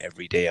more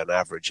every day on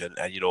average, and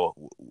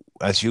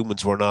as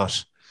humans we're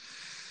not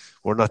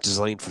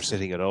designed for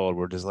sitting at all.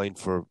 We're designed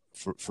for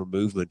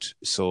movement.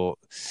 So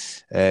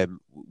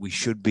we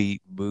should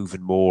be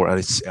moving more. And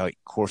it's, of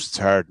course, it's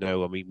hard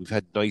now. I mean, we've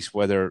had nice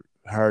weather,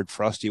 hard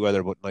frosty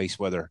weather, but nice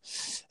weather.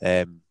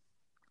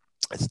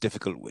 It's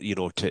difficult,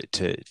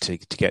 to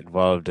get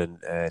involved and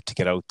to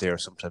get out there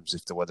sometimes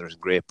if the weather isn't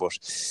great. But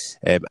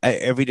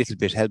every little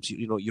bit helps.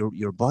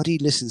 Your body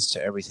listens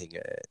to everything.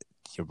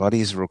 Your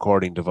body is a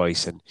recording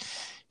device, and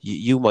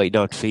you might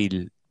not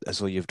feel as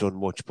though you've done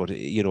much, but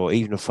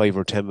even a 5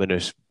 or 10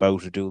 minute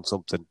bout of doing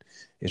something,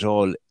 it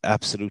all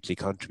absolutely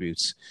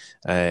contributes.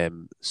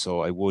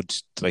 So I would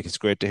it's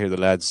great to hear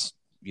the lads.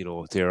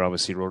 They're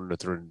obviously running it.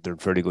 They're in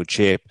fairly good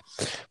shape,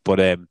 but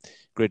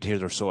great to hear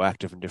they're so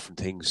active in different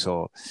things.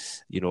 So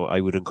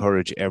I would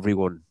encourage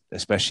everyone,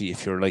 especially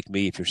if you're like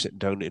me, if you're sitting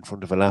down in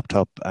front of a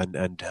laptop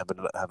and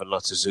having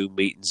lots of Zoom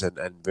meetings and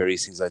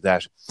various things like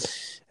that,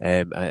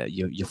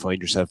 you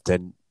find yourself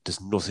then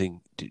there's nothing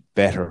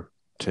better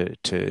to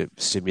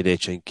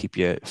stimulate you and keep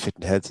you fit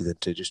and healthy than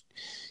to just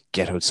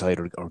get outside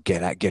or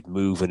get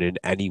moving in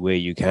any way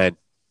you can.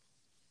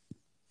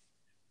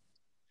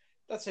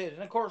 That's it.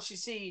 And of course, you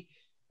see,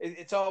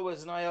 it's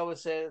always, and I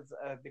always say,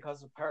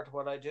 because of part of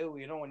what I do,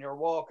 when you're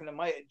walking,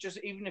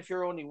 even if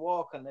you're only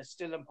walking, it's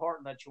still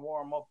important that you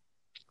warm up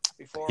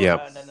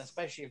beforehand, and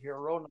especially if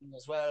you're running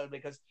as well,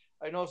 because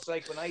I know it's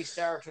like when I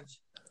started,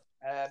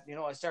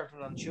 I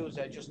started on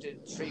Tuesday, I just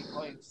did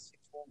 3.61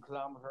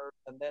 kilometers,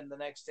 and then the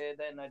next day,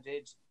 then I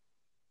did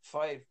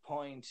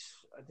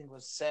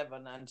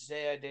 5.7, and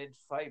today I did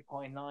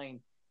 5.9.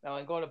 Now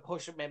I'm going to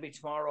push it maybe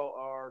tomorrow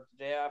or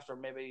the day after,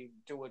 maybe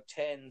do a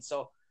 10.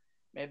 So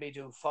maybe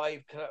do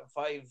 5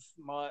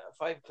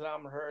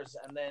 kilometers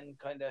and then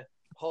kind of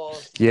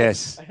pause.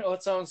 Yes. I know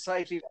it sounds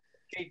slightly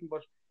cheating,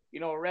 but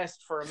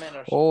rest for a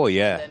minute. Oh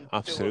yeah,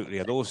 absolutely.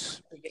 And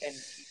those again,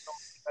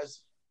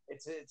 because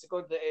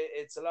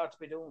it's a lot to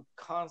be doing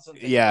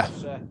constantly. Yeah.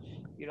 But,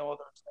 you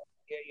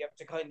have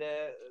to kind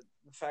of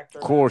factor.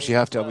 Of course, you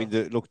have to. Well. I mean,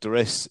 the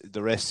rest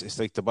is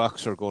like the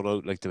boxer going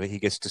out. Like he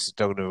gets to sit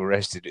down and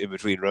rest in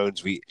between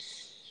rounds.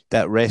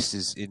 That rest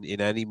is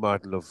in any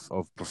model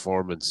of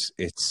performance.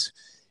 It's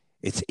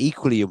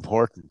equally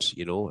important,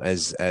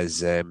 as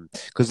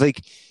because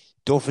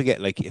don't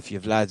forget, like, if you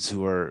have lads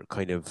who are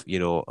kind of,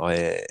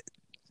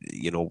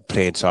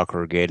 playing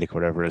soccer or Gaelic or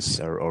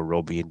whatever, or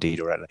rugby indeed,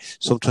 or anything,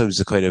 sometimes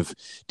the kind of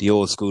the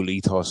old school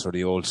ethos or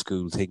the old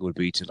school thing would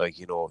be to, like,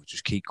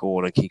 just keep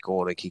going and keep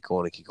going and keep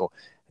going and keep going.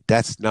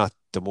 That's not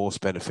the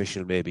most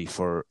beneficial maybe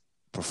for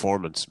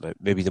performance.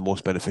 Maybe the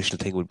most beneficial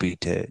thing would be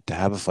to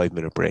have a 5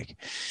 minute break,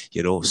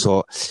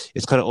 so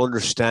it's kind of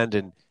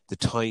understanding the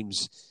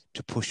times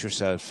to push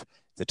yourself,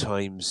 the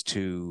times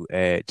to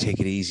take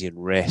it easy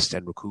and rest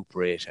and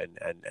recuperate, and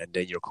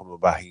then you're coming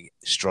back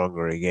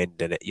stronger again.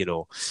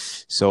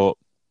 So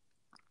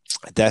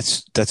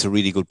that's a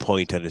really good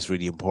point, and it's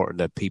really important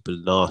that people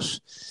not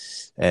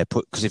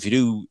because if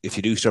you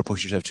do start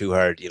pushing yourself too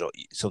hard,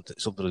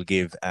 something will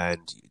give,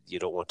 and you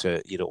don't want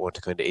to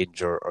kind of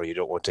injure, or you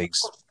don't want to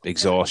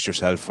exhaust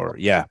yourself, or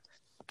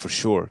for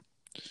sure.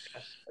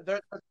 There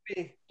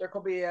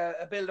could be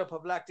a build-up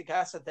of lactic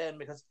acid then,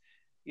 because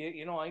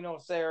I know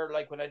there,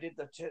 like when I did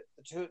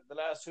the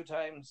last two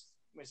times,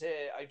 we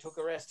say I took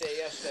a rest day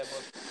yesterday,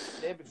 but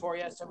the day before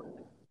yesterday,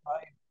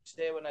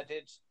 today when I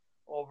did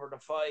over the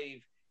 5,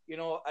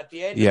 at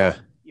the end,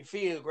 you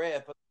feel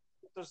great, but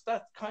there's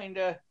that kind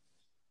of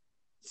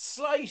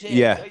slight ache.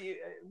 It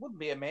wouldn't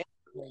be amazing,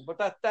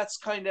 but that's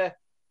kind of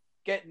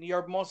getting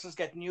your muscles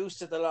getting used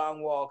to the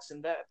long walks,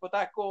 and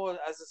that goal,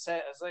 as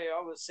I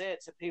always say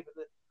to people,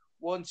 that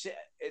once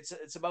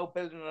it's about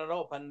building it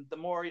up, and the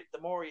more you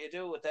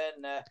do it,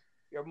 then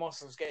your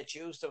muscles get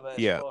used to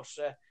it.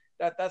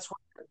 But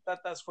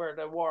that's where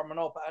they're warming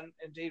up, and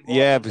indeed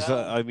because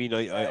I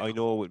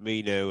know with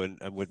me now, and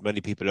with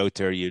many people out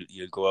there,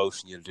 you'll go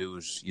out and you'll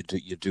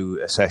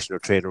do a session or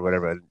train or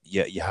whatever, and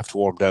you have to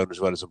warm down as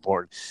well as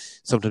important.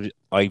 Sometimes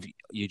if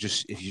you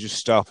just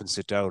stop and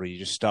sit down, or you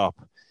just stop,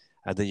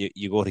 and then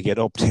you go to get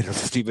up 10 or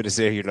 15 minutes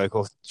later, you're like,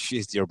 oh,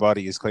 jeez, your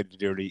body is kind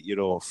of nearly,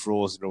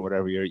 frozen or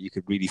whatever. You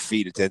can really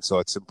feel it then. So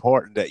it's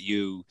important that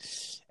you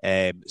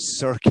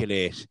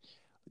circulate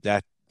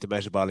the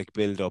metabolic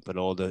build-up and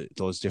all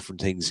those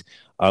different things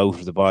out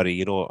of the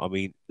body.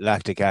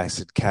 Lactic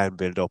acid can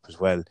build up as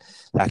well.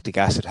 Lactic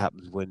acid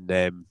happens when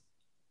the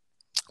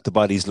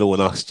body's low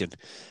in oxygen,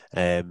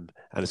 and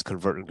it's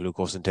converting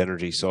glucose into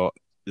energy. So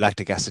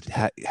lactic acid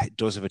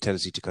does have a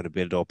tendency to kind of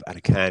build up, and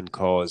it can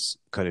cause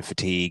kind of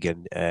fatigue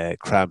and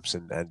cramps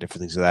and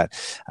different things like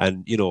that.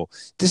 And,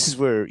 this is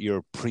where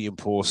your pre and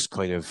post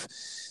kind of,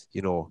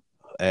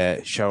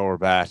 shower,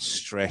 bath,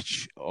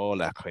 stretch, all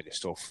that kind of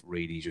stuff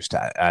really just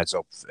adds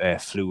up.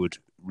 Fluid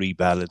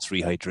rebalance,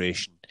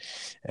 rehydration,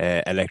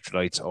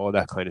 electrolytes, all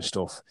that kind of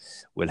stuff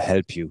will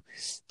help you.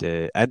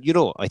 I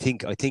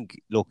think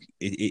look,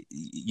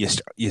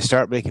 you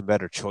start making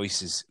better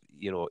choices.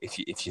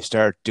 If you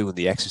start doing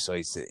the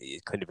exercise,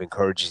 it kind of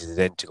encourages you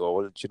then to go,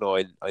 well,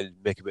 I'll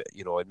make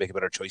a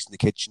better choice in the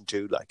kitchen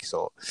too. Like,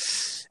 so,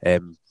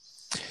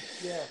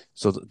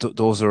 so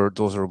those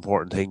are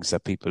important things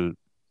that people,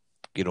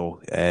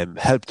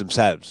 help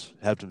themselves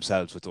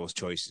with those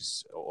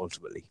choices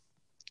ultimately.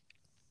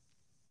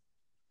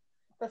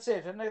 That's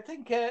it. And I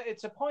think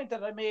it's a point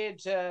that I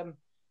made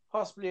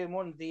possibly in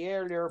one of the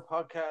earlier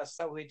podcasts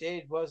that we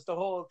did, was the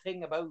whole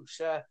thing about,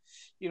 the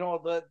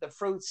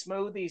fruit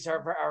smoothies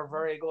are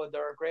very good.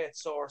 They're a great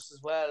source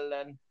as well,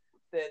 and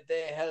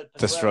they help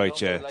as That's well, right, don't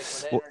they? yeah. Like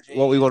with energy,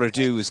 What we want to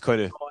do is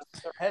kind of,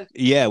 they're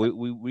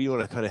we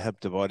want to kind of help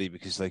the body,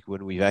 because like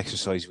when we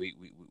exercise, we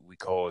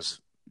cause,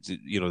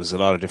 there's a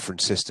lot of different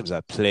systems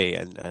at play,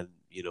 and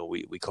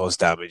we cause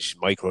damage,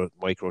 micro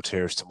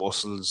tears to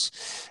muscles.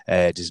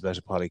 There's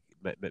metabolic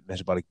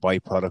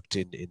byproduct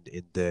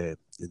in the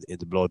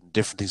blood and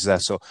different things like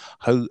that. So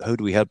how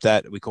do we help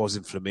that? We cause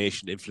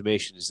inflammation.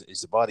 Inflammation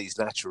is the body's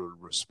natural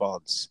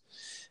response.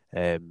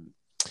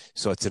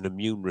 So it's an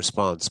immune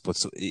response. But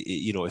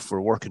if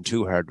we're working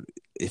too hard,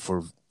 if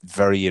we're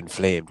very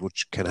inflamed,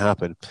 which can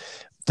happen,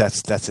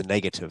 that's a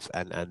negative,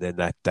 and then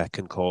that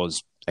can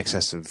cause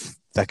fat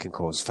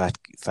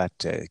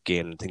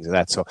gain and things like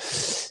that. So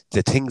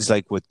the things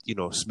like with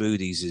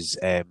smoothies is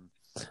I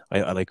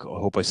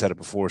hope I said it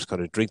before, is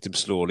kind of drink them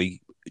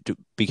slowly,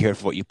 be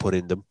careful what you put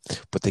in them,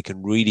 but they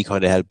can really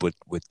kind of help with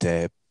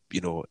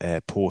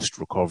post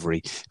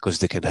recovery, because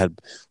they can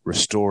help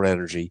restore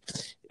energy.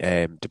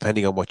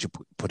 Depending on what you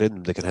put in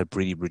them, they can help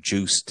really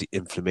reduce the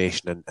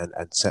inflammation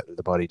and settle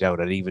the body down,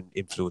 and even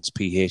influence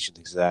pH and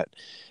things like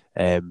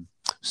that.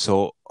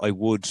 So I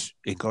would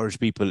encourage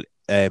people,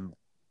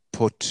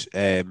 put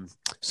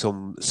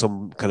some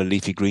kind of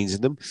leafy greens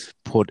in them.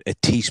 Put a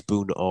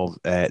teaspoon of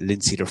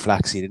linseed or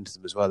flaxseed into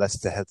them as well. That's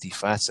the healthy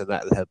fats, and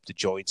that'll help the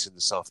joints and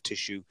the soft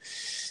tissue.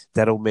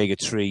 That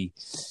omega-3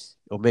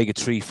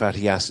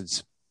 fatty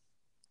acids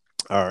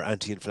are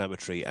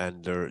anti-inflammatory,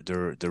 and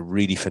they're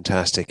really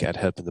fantastic at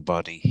helping the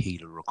body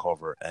heal and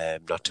recover.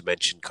 Not to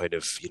mention kind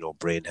of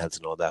brain health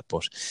and all that.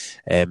 But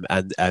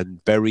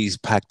and berries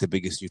pack the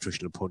biggest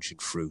nutritional punch in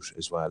fruit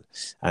as well.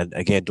 And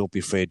again, don't be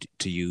afraid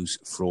to use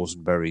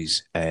frozen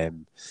berries.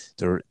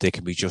 They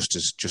can be just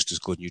as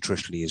good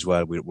nutritionally as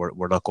well.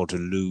 We're not going to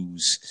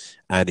lose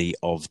any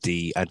of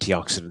the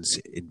antioxidants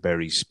in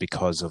berries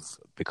because of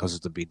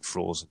them being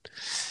frozen.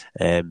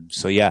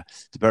 So yeah,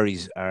 the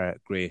berries are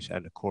great,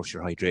 and of course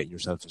you're hydrating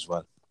yourself as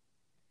well.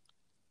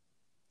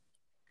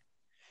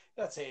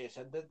 That's it,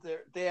 and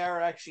they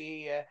are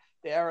actually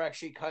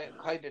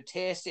kind of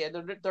tasty,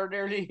 and they're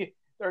nearly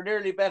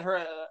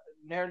better.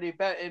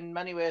 In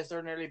many ways,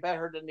 they're nearly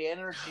better than the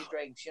energy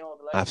drinks. You know,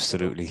 the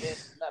Absolutely.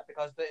 that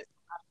because they.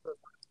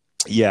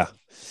 Yeah,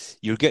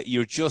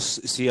 you're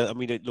just see. I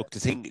mean, look, the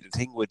thing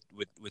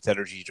with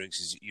energy drinks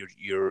is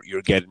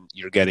you're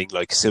getting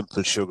like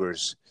simple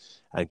sugars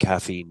and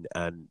caffeine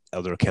and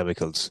other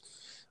chemicals,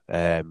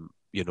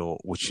 you know,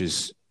 which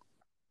is.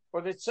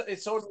 But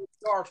it's only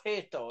short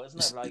hit though, isn't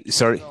it? Like,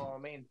 sorry, you know,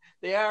 I mean,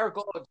 they are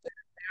good.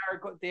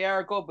 They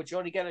are good, but you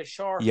only get a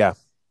short. Yeah.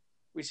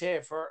 We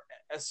say for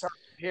a certain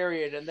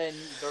period, and then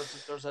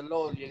there's a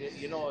lull.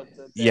 You know.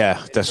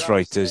 Yeah, that's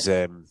right. There's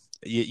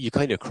you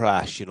kind of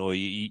crash. You know,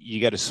 you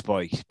get a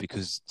spike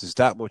because there's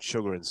that much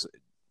sugar, and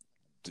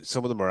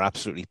some of them are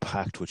absolutely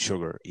packed with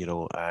sugar. You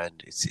know,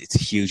 and it's a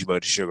huge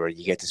amount of sugar.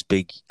 You get this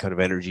big kind of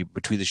energy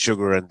between the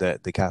sugar and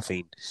the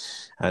caffeine,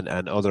 and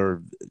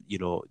other. You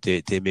know,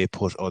 they may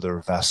put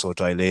other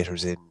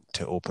vasodilators in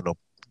to open up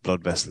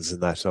blood vessels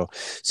and that. So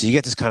you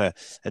get this kind of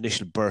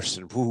initial burst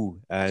and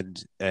whoo,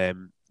 and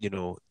you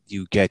know,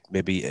 you get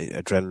maybe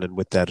adrenaline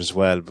with that as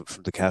well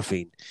from the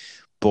caffeine.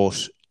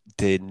 But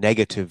the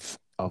negative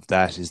of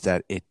that is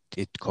that it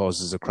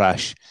causes a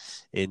crash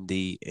in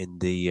the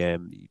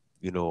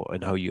you know,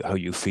 and how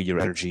you feel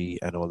your energy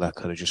and all that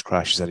kind of just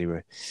crashes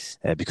anyway,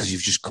 because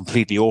you've just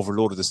completely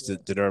overloaded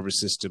the nervous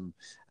system,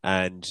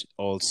 and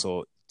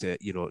also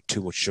you know,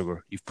 too much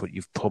sugar. You've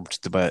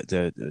pumped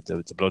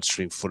the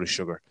bloodstream full of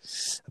sugar,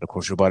 and of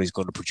course your body's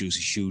going to produce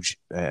a huge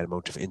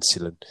amount of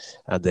insulin,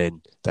 and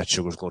then that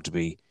sugar is going to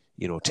be,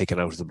 you know,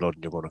 taken out of the blood,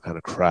 and you're going to kind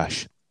of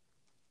crash.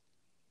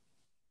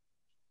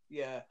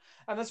 Yeah,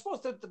 and I suppose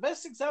the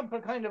best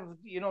example, kind of,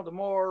 you know, the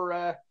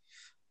more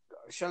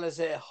shall I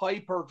say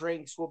hyper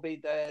drinks will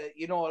be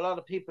you know, a lot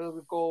of people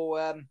would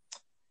go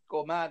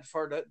mad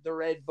for the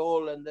Red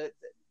Bull, and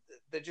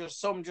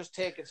some just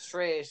take it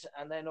straight,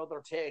 and then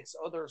others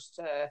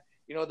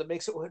you know, they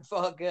mix it with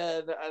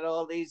vodka and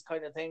all these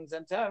kind of things.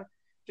 And to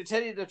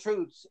tell you the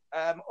truth,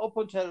 up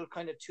until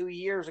kind of 2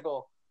 years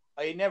ago,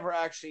 I never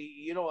actually,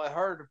 you know, I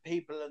heard of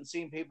people and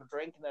seen people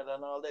drinking it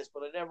and all this,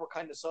 but I never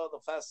kind of saw the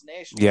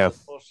fascination. Yeah.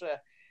 But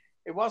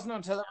it wasn't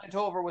until I went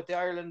over with the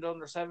Ireland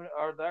under-7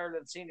 or the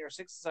Ireland senior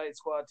six-a-side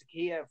squad to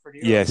Kiev for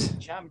the European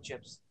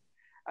Championships,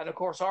 and of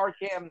course our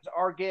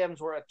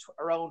games were at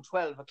around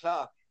 12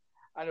 o'clock,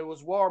 and it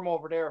was warm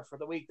over there for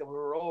the week that we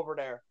were over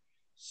there.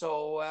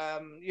 So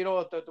you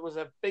know, there was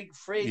a big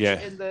fridge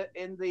in the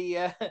in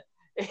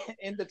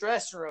the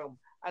dressing room,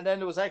 and then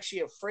there was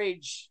actually a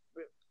fridge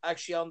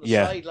actually on the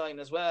sideline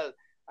as well.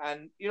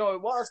 And you know,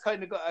 it was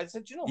kind of good. I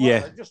said, you know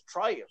what, I'll just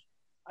try it.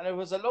 And it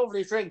was a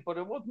lovely drink, but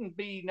it wouldn't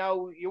be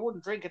now. You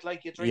wouldn't drink it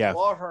like you drink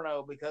water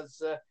now,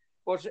 because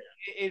but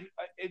it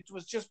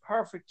was just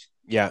perfect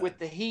with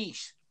the heat.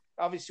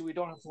 Obviously, we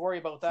don't have to worry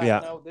about that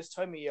now this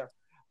time of year.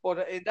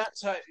 But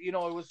that's how, you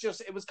know,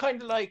 it was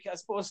kind of like, I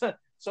suppose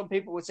some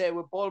people would say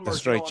with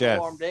Bulmers, right, on a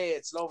warm day,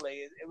 it's lovely.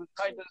 It was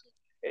kind of,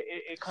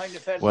 it kind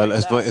of felt. Well,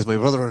 like as my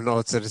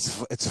brother-in-law said,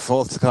 it's a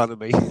false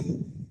economy.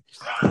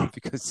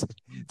 Because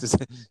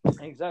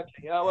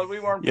exactly, yeah. Well, we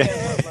weren't paying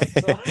that much,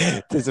 so.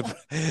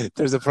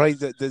 there's a price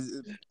that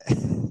the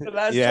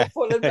lads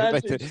full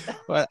advantage.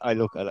 Well, I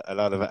look at a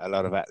lot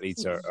of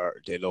athletes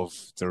they love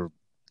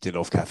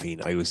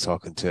caffeine. I was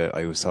talking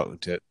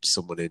to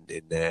someone in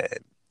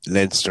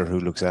Leinster who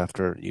looks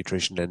after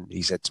nutrition, and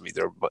he said to me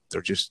they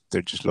just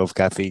love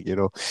caffeine, you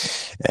know.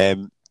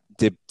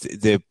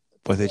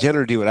 What they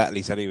generally do with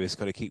athletes anyway is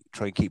kind of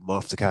try and keep them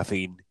off the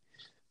caffeine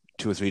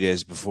 2 or 3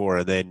 days before,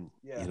 and then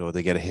you know,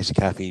 they get a hit of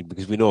caffeine,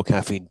 because we know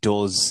caffeine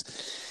does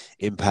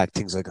impact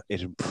things like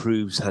it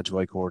improves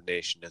hand-to-eye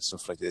coordination and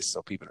stuff like this,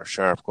 so people are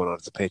sharp going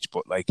onto the pitch.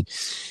 But like,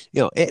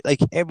 you know,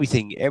 like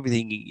everything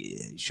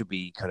should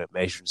be kind of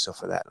measured and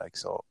stuff like that. Like,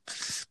 so,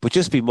 but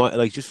just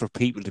just for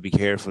people to be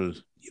careful,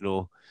 you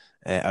know,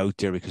 out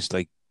there, because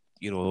like,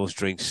 you know, those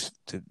drinks,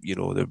 you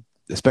know, they're,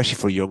 especially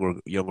for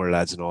younger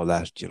lads and all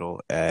that, you know,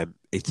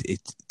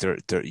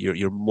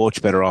 you're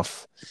much better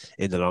off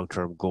in the long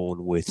term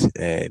going with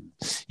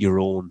your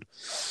own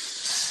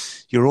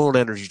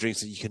energy drinks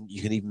that you can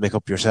even make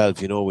up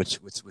yourself, you know, with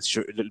a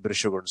little bit of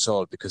sugar and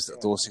salt, because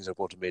those things are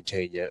going to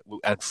maintain you,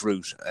 and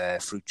fruit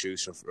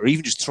juice, or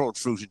even just throwing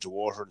fruit into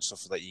water and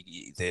stuff like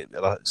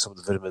that. Some of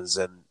the vitamins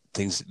and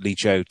things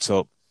leach out,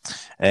 so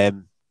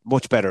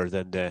much better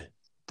than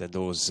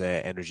those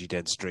energy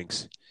dense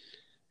drinks.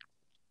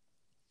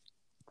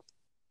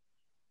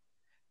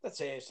 That's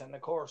it, and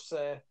of course,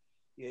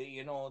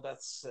 you know,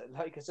 that's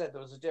like I said, there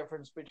was a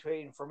difference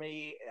between, for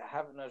me,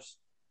 having it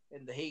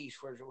in the heat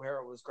where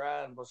it was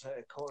grand, but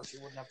of course you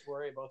wouldn't have to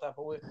worry about that.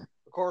 But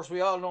of course,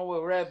 we all know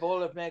with Red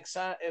Bull, it makes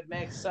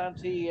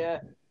Santi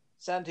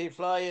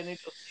fly and it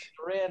just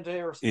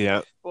reindeers.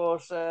 Yeah.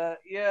 But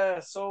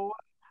so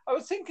I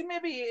was thinking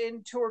maybe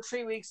in 2 or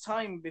 3 weeks'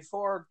 time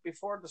before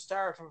the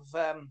start of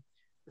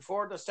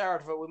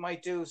it, we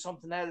might do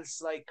something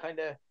else like kind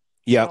of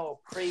Yeah.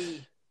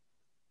 pre.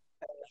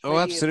 Oh,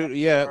 absolutely.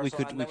 Yeah, we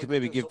could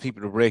maybe do give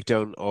people a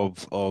breakdown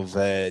of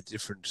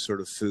different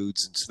sort of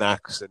foods and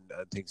snacks and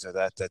things like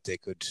that they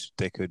could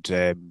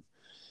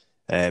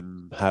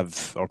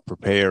have or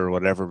prepare or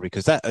whatever,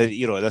 because that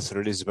that's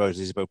what it is about. It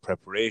is about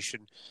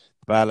preparation,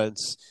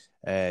 balance,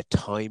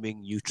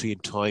 timing,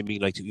 nutrient timing.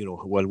 Like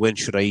well, when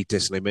should I eat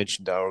this? And I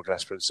mentioned the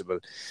hourglass principle.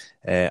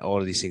 All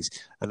of these things.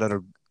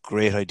 Another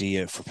great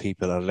idea for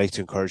people. I'd like to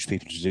encourage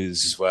people to do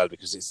this as well,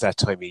 because it's that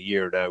time of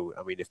year now.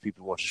 I mean, if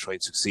people want to try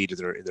and succeed in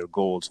their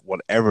goals,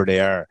 whatever they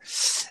are,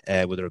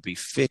 whether it be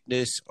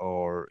fitness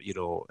or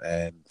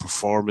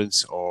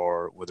performance,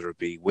 or whether it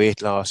be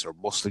weight loss or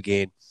muscle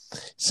gain,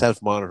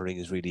 self-monitoring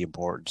is really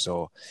important.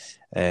 So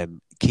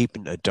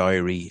keeping a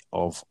diary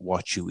of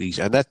what you eat,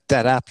 and that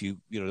app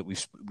that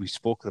we've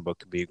spoken about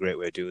can be a great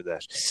way of doing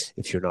that.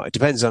 If you're not, it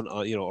depends on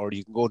or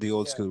you can go the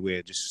old school way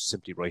and just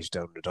simply write it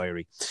down in a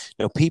diary.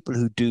 Now, people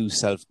who do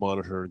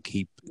self-monitor and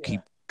keep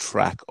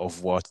track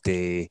of what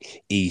they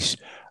eat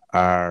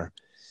are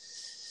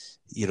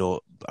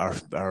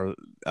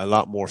a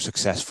lot more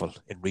successful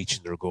in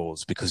reaching their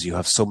goals, because you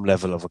have some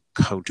level of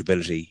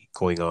accountability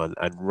going on,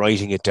 and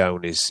writing it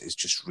down is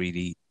just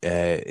really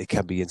it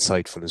can be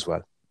insightful as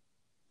well.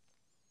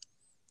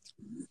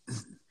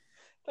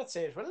 That's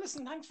it. Well,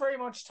 listen, thanks very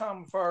much,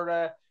 Tom,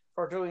 for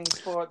doing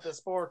the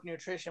Sport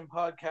Nutrition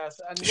podcast.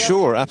 And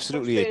sure,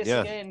 absolutely,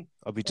 yeah. Again,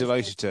 I'll be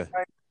delighted to.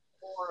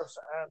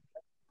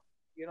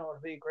 It'll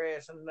be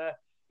great, and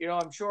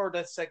I'm sure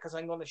that's because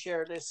I'm going to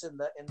share this in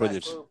that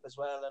group as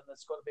well, and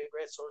it's going to be a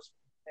great source of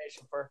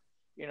information for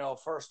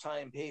first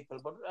time people.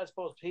 But I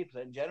suppose people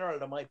in general,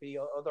 there might be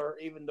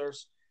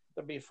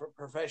there'll be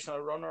professional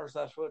runners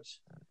that would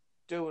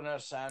doing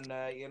it, and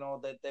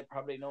that they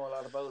probably know a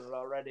lot about it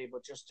already,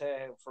 but just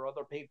for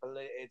other people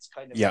it's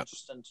kind of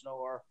interesting to know,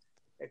 or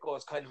it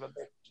goes kind of a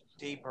bit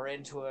deeper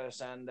into it,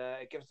 and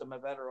it gives them a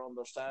better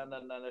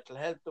understanding, and it'll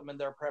help them in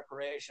their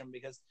preparation,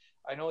 because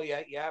I know you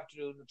have to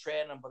do the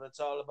training, but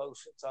it's all about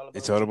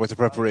the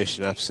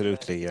preparation.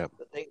 Absolutely,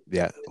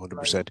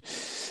 100%.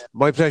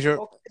 My pleasure.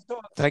 Okay,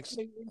 so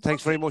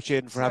thanks very much,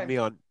 Aidan, for having me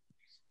on,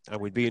 and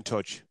we'll be in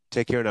touch.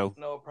 Take care now.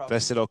 No problem.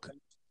 Best of luck.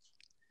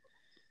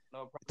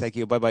 No problem. Thank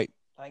you. Bye.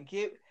 Thank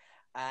you.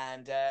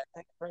 And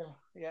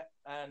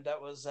and that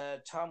was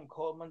Tom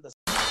Coleman.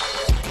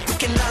 We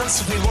can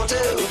dance if we want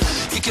to.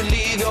 You can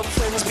leave your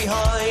friends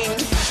behind,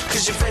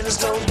 cause your friends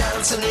don't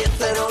dance, and if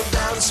they don't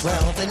dance,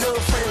 well, they're no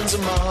friends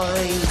of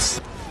mine.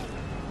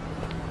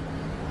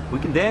 We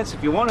can dance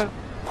if you want to.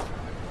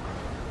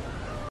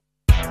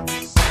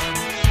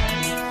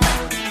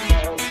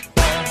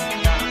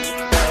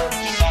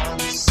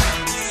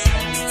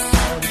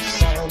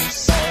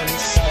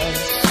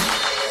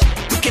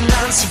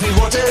 If we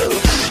want to,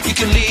 you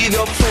can leave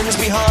your friends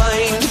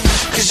behind,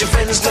 cause your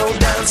friends don't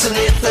dance, and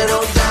if they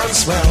don't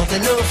dance, well,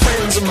 they're no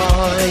friends of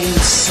mine.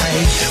 Say,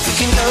 we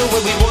can go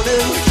where we want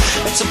to,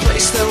 it's a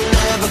place they'll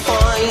never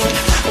find,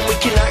 and we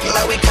can act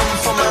like we come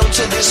from out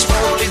of this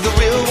world, leave the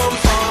real one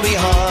far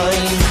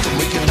behind, and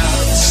we can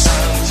dance.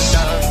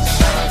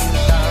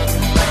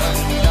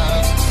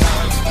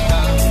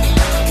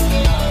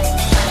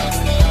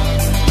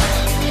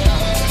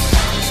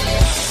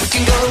 We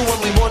can go when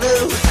we want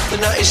to, the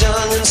night is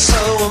young and so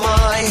am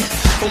I,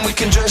 and we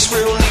can dress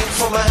real neat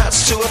from our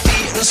hats to our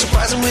feet and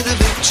surprise them with a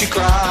victory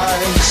cry.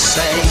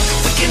 Say,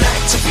 we can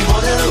act if we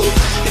want to,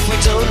 if we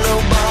don't,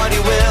 nobody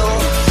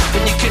will,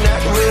 and you can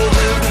act real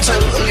rude and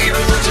totally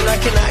rude, and I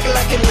can act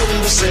like an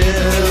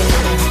imbecile.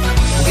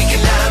 We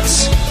can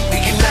dance,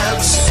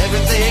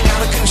 everything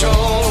out of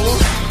control.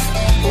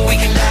 We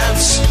can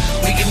dance,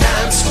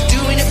 we're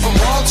doing it from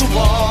wall to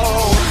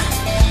wall.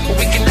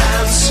 We can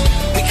dance,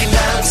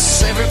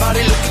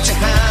 everybody look at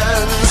your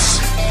hands.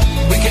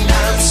 We can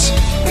dance,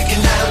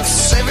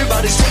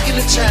 everybody's taking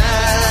a chance.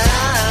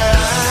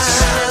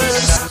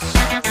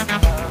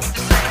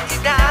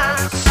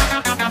 Dance, dance,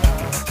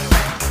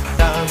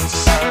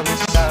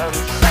 dance,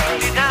 dance,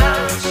 lady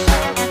dance,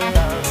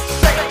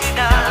 lady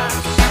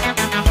dance,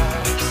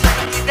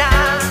 lady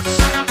dance.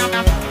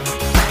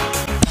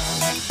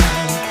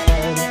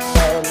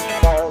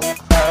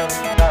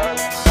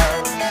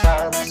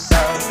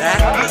 That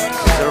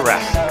is a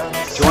wrap.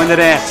 Join the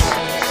dance.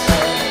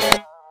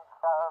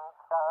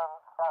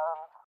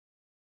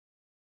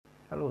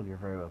 Hello, you're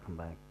very welcome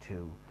back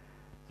to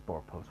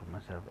Sport Post with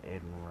myself,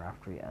 Aidan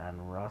Raftery,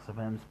 and Ross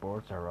FM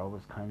Sports are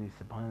always kindly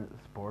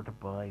supported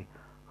by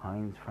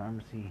Heinz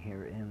Pharmacy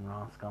here in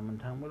Roscommon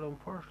Town. Well,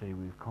 unfortunately,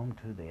 we've come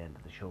to the end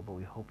of the show, but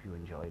we hope you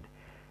enjoyed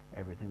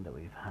everything that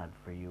we've had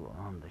for you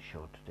on the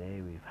show today.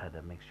 We've had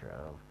a mixture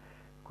of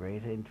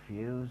great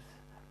interviews,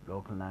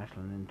 local,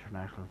 national, and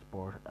international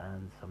sport,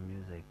 and some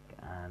music,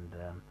 and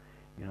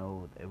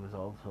it was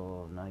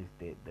also nice.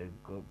 The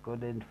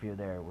good interview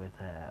there with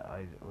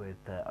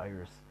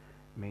Iris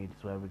Mead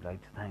as well. We'd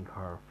like to thank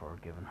her for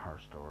giving her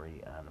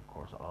story, and of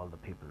course all the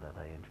people that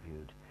I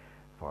interviewed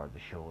for the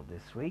show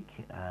this week,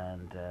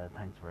 and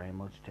thanks very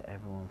much to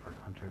everyone for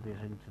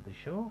contributing to the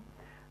show.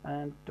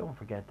 And don't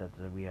forget that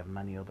we have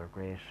many other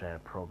great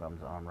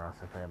programs on Ross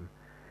FM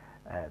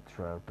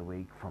throughout the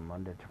week, from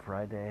Monday to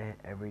Friday,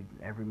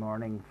 every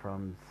morning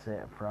from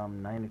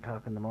 9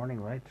 o'clock in the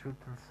morning right through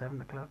till 7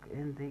 o'clock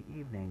in the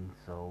evening.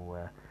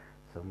 So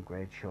some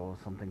great shows,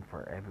 something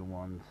for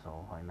everyone.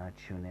 So why not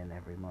tune in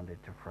every Monday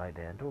to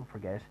Friday? And don't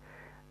forget,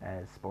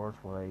 sports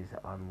wise,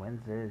 on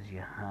Wednesdays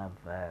you have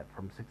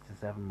from 6 to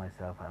 7,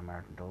 myself and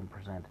Martin Dolan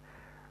present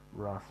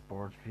Ross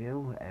Sports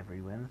View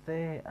every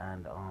Wednesday,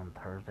 and on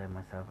Thursday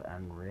myself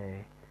and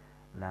Ray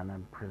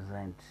Lannon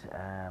present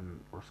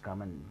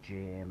Roscommon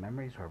GA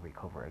Memories, where we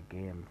cover a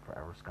game for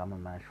a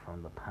Roscommon match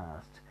from the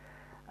past.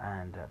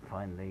 And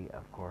finally,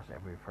 of course,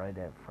 every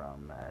Friday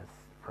from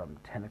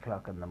 10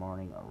 o'clock in the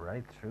morning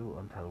right through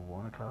until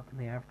 1 o'clock in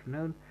the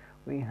afternoon,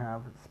 we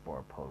have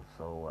Sport Pulse.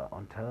 So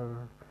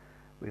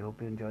we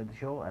hope you enjoyed the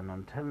show, and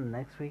until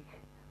next week,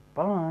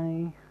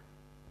 bye.